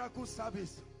next miracle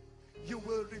service, you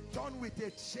will return with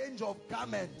a change of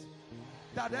garment,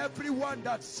 that everyone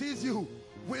that sees you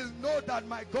will know that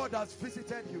my God has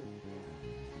visited you.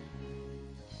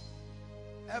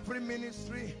 Every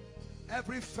ministry,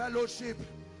 every fellowship,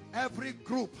 every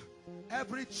group,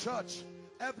 every church,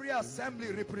 every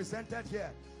assembly represented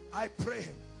here, I pray,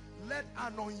 let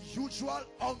an unusual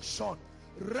unction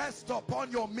rest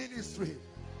upon your ministry.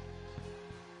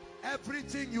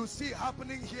 Everything you see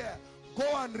happening here, go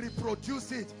and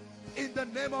reproduce it in the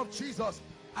name of Jesus.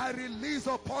 I release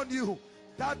upon you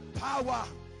that power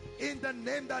in the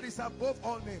name that is above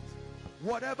all names.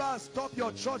 Whatever has stopped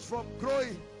your church from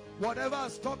growing, whatever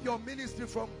has stopped your ministry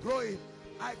from growing,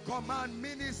 I command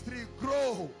ministry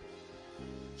grow,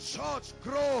 church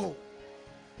grow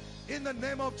in the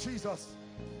name of Jesus.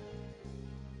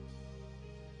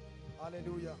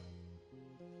 Hallelujah.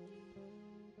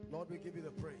 Lord, we give you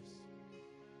the praise.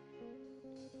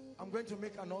 I'm going to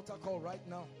make an altar call right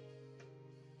now.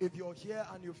 If you're here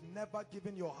and you've never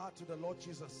given your heart to the Lord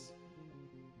Jesus,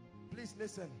 please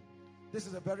listen. This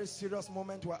is a very serious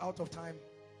moment. We're out of time.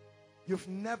 You've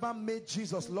never made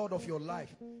Jesus Lord of your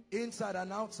life, inside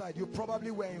and outside. You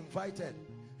probably were invited.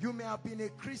 You may have been a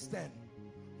Christian,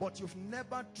 but you've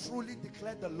never truly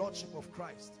declared the Lordship of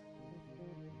Christ.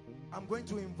 I'm going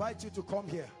to invite you to come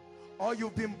here. Or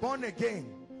you've been born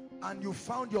again and you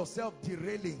found yourself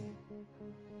derailing.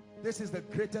 This is the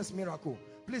greatest miracle.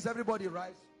 Please, everybody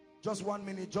rise. Just 1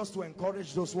 minute, just to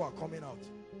encourage those who are coming out.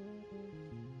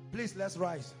 Please, let's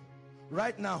rise.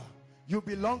 Right now, you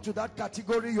belong to that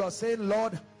category. You are saying,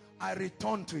 Lord, I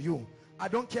return to you. I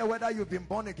don't care whether you've been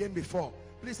born again before.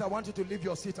 Please, I want you to leave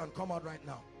your seat and come out right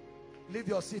now. Leave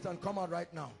your seat and come out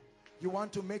right now. You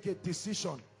want to make a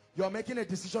decision. You are making a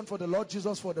decision for the Lord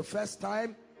Jesus for the first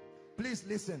time. Please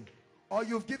listen. Or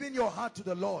you've given your heart to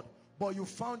the Lord, but you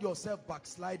found yourself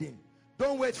backsliding.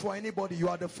 Don't wait for anybody. You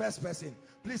are the first person.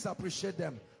 Please appreciate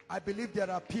them. I believe there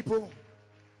are people.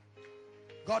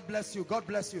 God bless you. God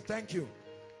bless you. Thank you.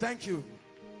 Thank you.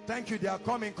 Thank you. They are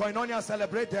coming. Koinonia,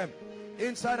 celebrate them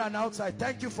inside and outside.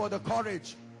 Thank you for the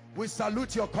courage. We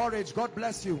salute your courage. God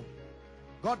bless you.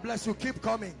 God bless you. Keep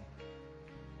coming.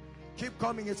 Keep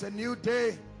coming. It's a new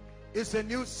day. It's a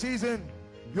new season.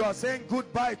 You are saying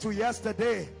goodbye to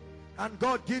yesterday, and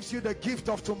God gives you the gift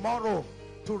of tomorrow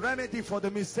to remedy for the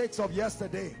mistakes of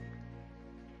yesterday.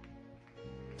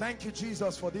 Thank you,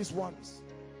 Jesus, for these ones.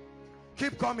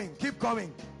 Keep coming. Keep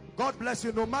coming. God bless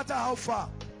you. No matter how far,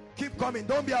 keep coming.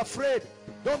 Don't be afraid.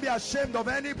 Don't be ashamed of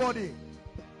anybody.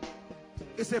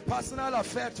 It's a personal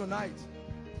affair tonight.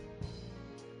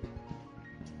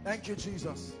 Thank you,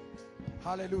 Jesus.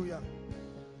 Hallelujah.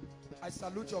 I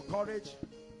salute your courage.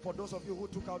 For those of you who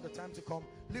took out the time to come,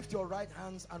 lift your right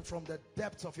hands, and from the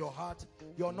depths of your heart,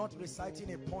 you're not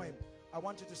reciting a poem. I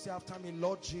want you to say after me,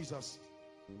 Lord Jesus,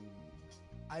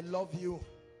 I love you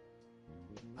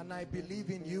and I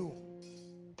believe in you.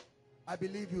 I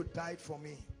believe you died for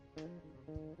me.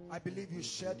 I believe you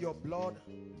shed your blood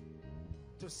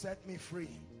to set me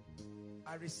free.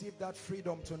 I receive that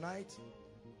freedom tonight,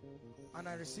 and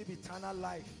I receive eternal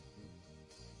life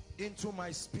into my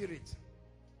spirit.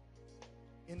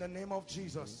 In the name of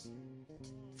Jesus,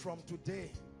 from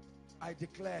today, I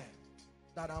declare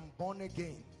that I'm born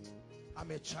again.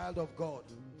 I'm a child of God.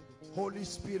 Holy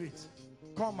Spirit,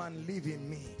 come and live in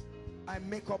me. I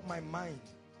make up my mind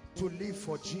to live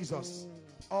for Jesus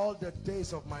all the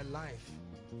days of my life,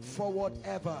 forward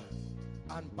ever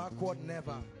and backward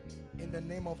never, in the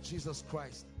name of Jesus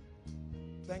Christ.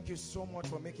 Thank you so much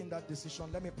for making that decision.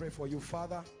 Let me pray for you.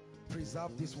 Father,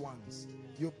 preserve these ones.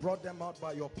 You brought them out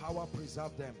by your power.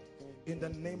 Preserve them in the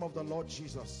name of the Lord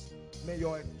Jesus. May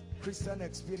your Christian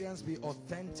experience be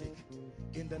authentic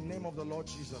in the name of the Lord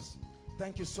Jesus.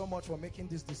 Thank you so much for making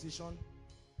this decision.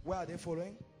 Where are they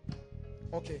following?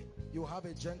 Okay, you have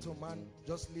a gentleman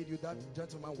just lead you. That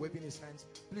gentleman waving his hands,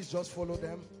 please just follow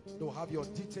them. They'll have your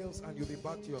details and you'll be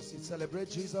back to your seat. Celebrate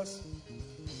Jesus.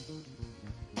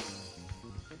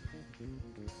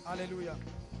 Hallelujah.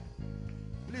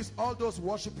 Please, all those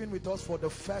worshiping with us for the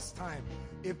first time,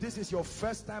 if this is your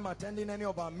first time attending any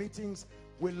of our meetings,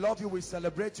 we love you, we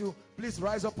celebrate you. Please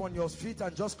rise up on your feet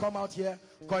and just come out here.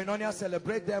 Koinonia,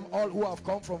 celebrate them, all who have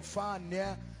come from far and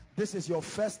near. This is your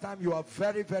first time. You are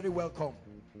very, very welcome.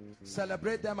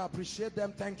 Celebrate them, appreciate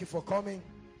them. Thank you for coming.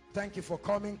 Thank you for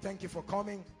coming. Thank you for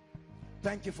coming.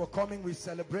 Thank you for coming. We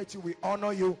celebrate you. We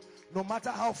honor you. No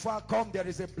matter how far come, there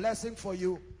is a blessing for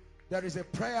you. There is a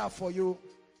prayer for you.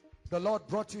 The Lord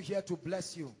brought you here to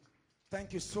bless you.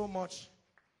 Thank you so much.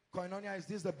 Koinonia, is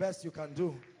this the best you can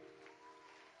do?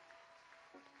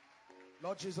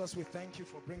 Lord Jesus, we thank you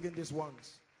for bringing these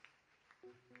ones.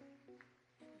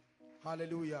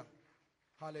 Hallelujah.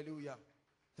 Hallelujah.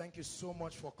 Thank you so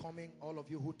much for coming. All of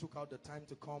you who took out the time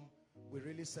to come, we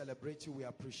really celebrate you. We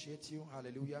appreciate you.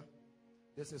 Hallelujah.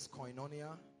 This is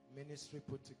Koinonia ministry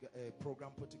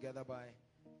program put together by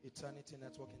Eternity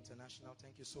Network International.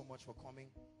 Thank you so much for coming.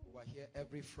 We're here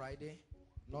every Friday,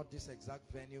 not this exact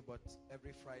venue, but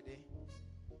every Friday.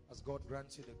 As God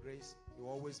grants you the grace, it will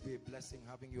always be a blessing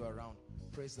having you around.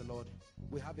 Praise the Lord.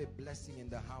 We have a blessing in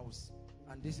the house,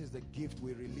 and this is the gift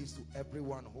we release to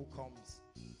everyone who comes.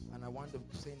 And I want the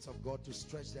saints of God to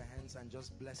stretch their hands and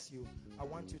just bless you. I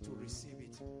want you to receive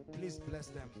it. Please bless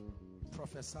them.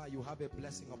 Professor, you have a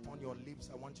blessing upon your lips.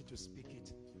 I want you to speak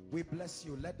it. We bless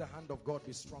you. Let the hand of God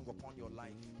be strong upon your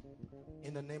life.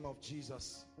 In the name of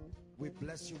Jesus, we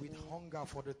bless you with hunger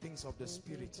for the things of the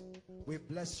Spirit. We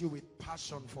bless you with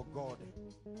passion for God.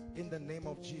 In the name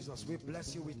of Jesus, we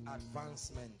bless you with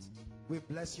advancement. We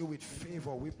bless you with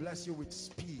favor. We bless you with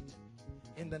speed.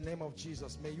 In the name of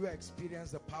Jesus, may you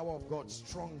experience the power of God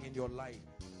strong in your life.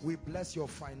 We bless your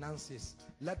finances.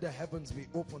 Let the heavens be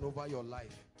open over your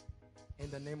life. In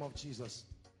the name of Jesus.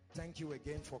 Thank you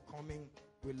again for coming.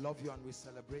 We love you and we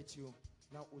celebrate you.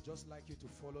 Now, we'd just like you to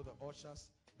follow the ushers.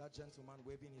 That gentleman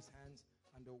waving his hands,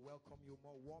 and they'll welcome you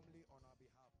more warmly on our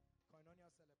behalf. Koinonia,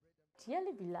 celebrate them.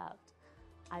 Dearly beloved,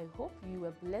 I hope you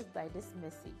were blessed by this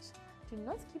message. Do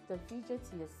not keep the video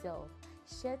to yourself.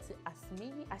 Share to as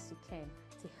many as you can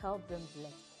to help them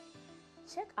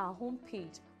bless. Check our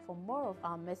homepage for more of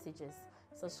our messages.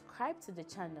 Subscribe to the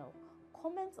channel,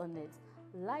 comment on it,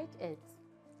 like it.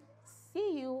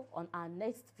 See you on our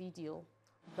next video.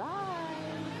 Bye.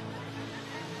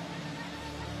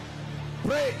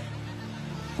 Pray,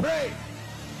 pray,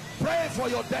 pray for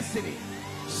your destiny.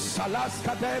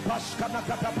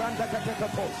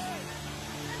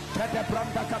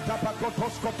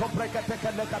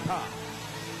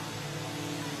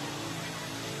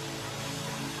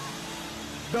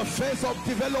 The phase of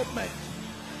development.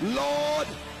 Lord,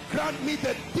 grant me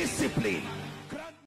the discipline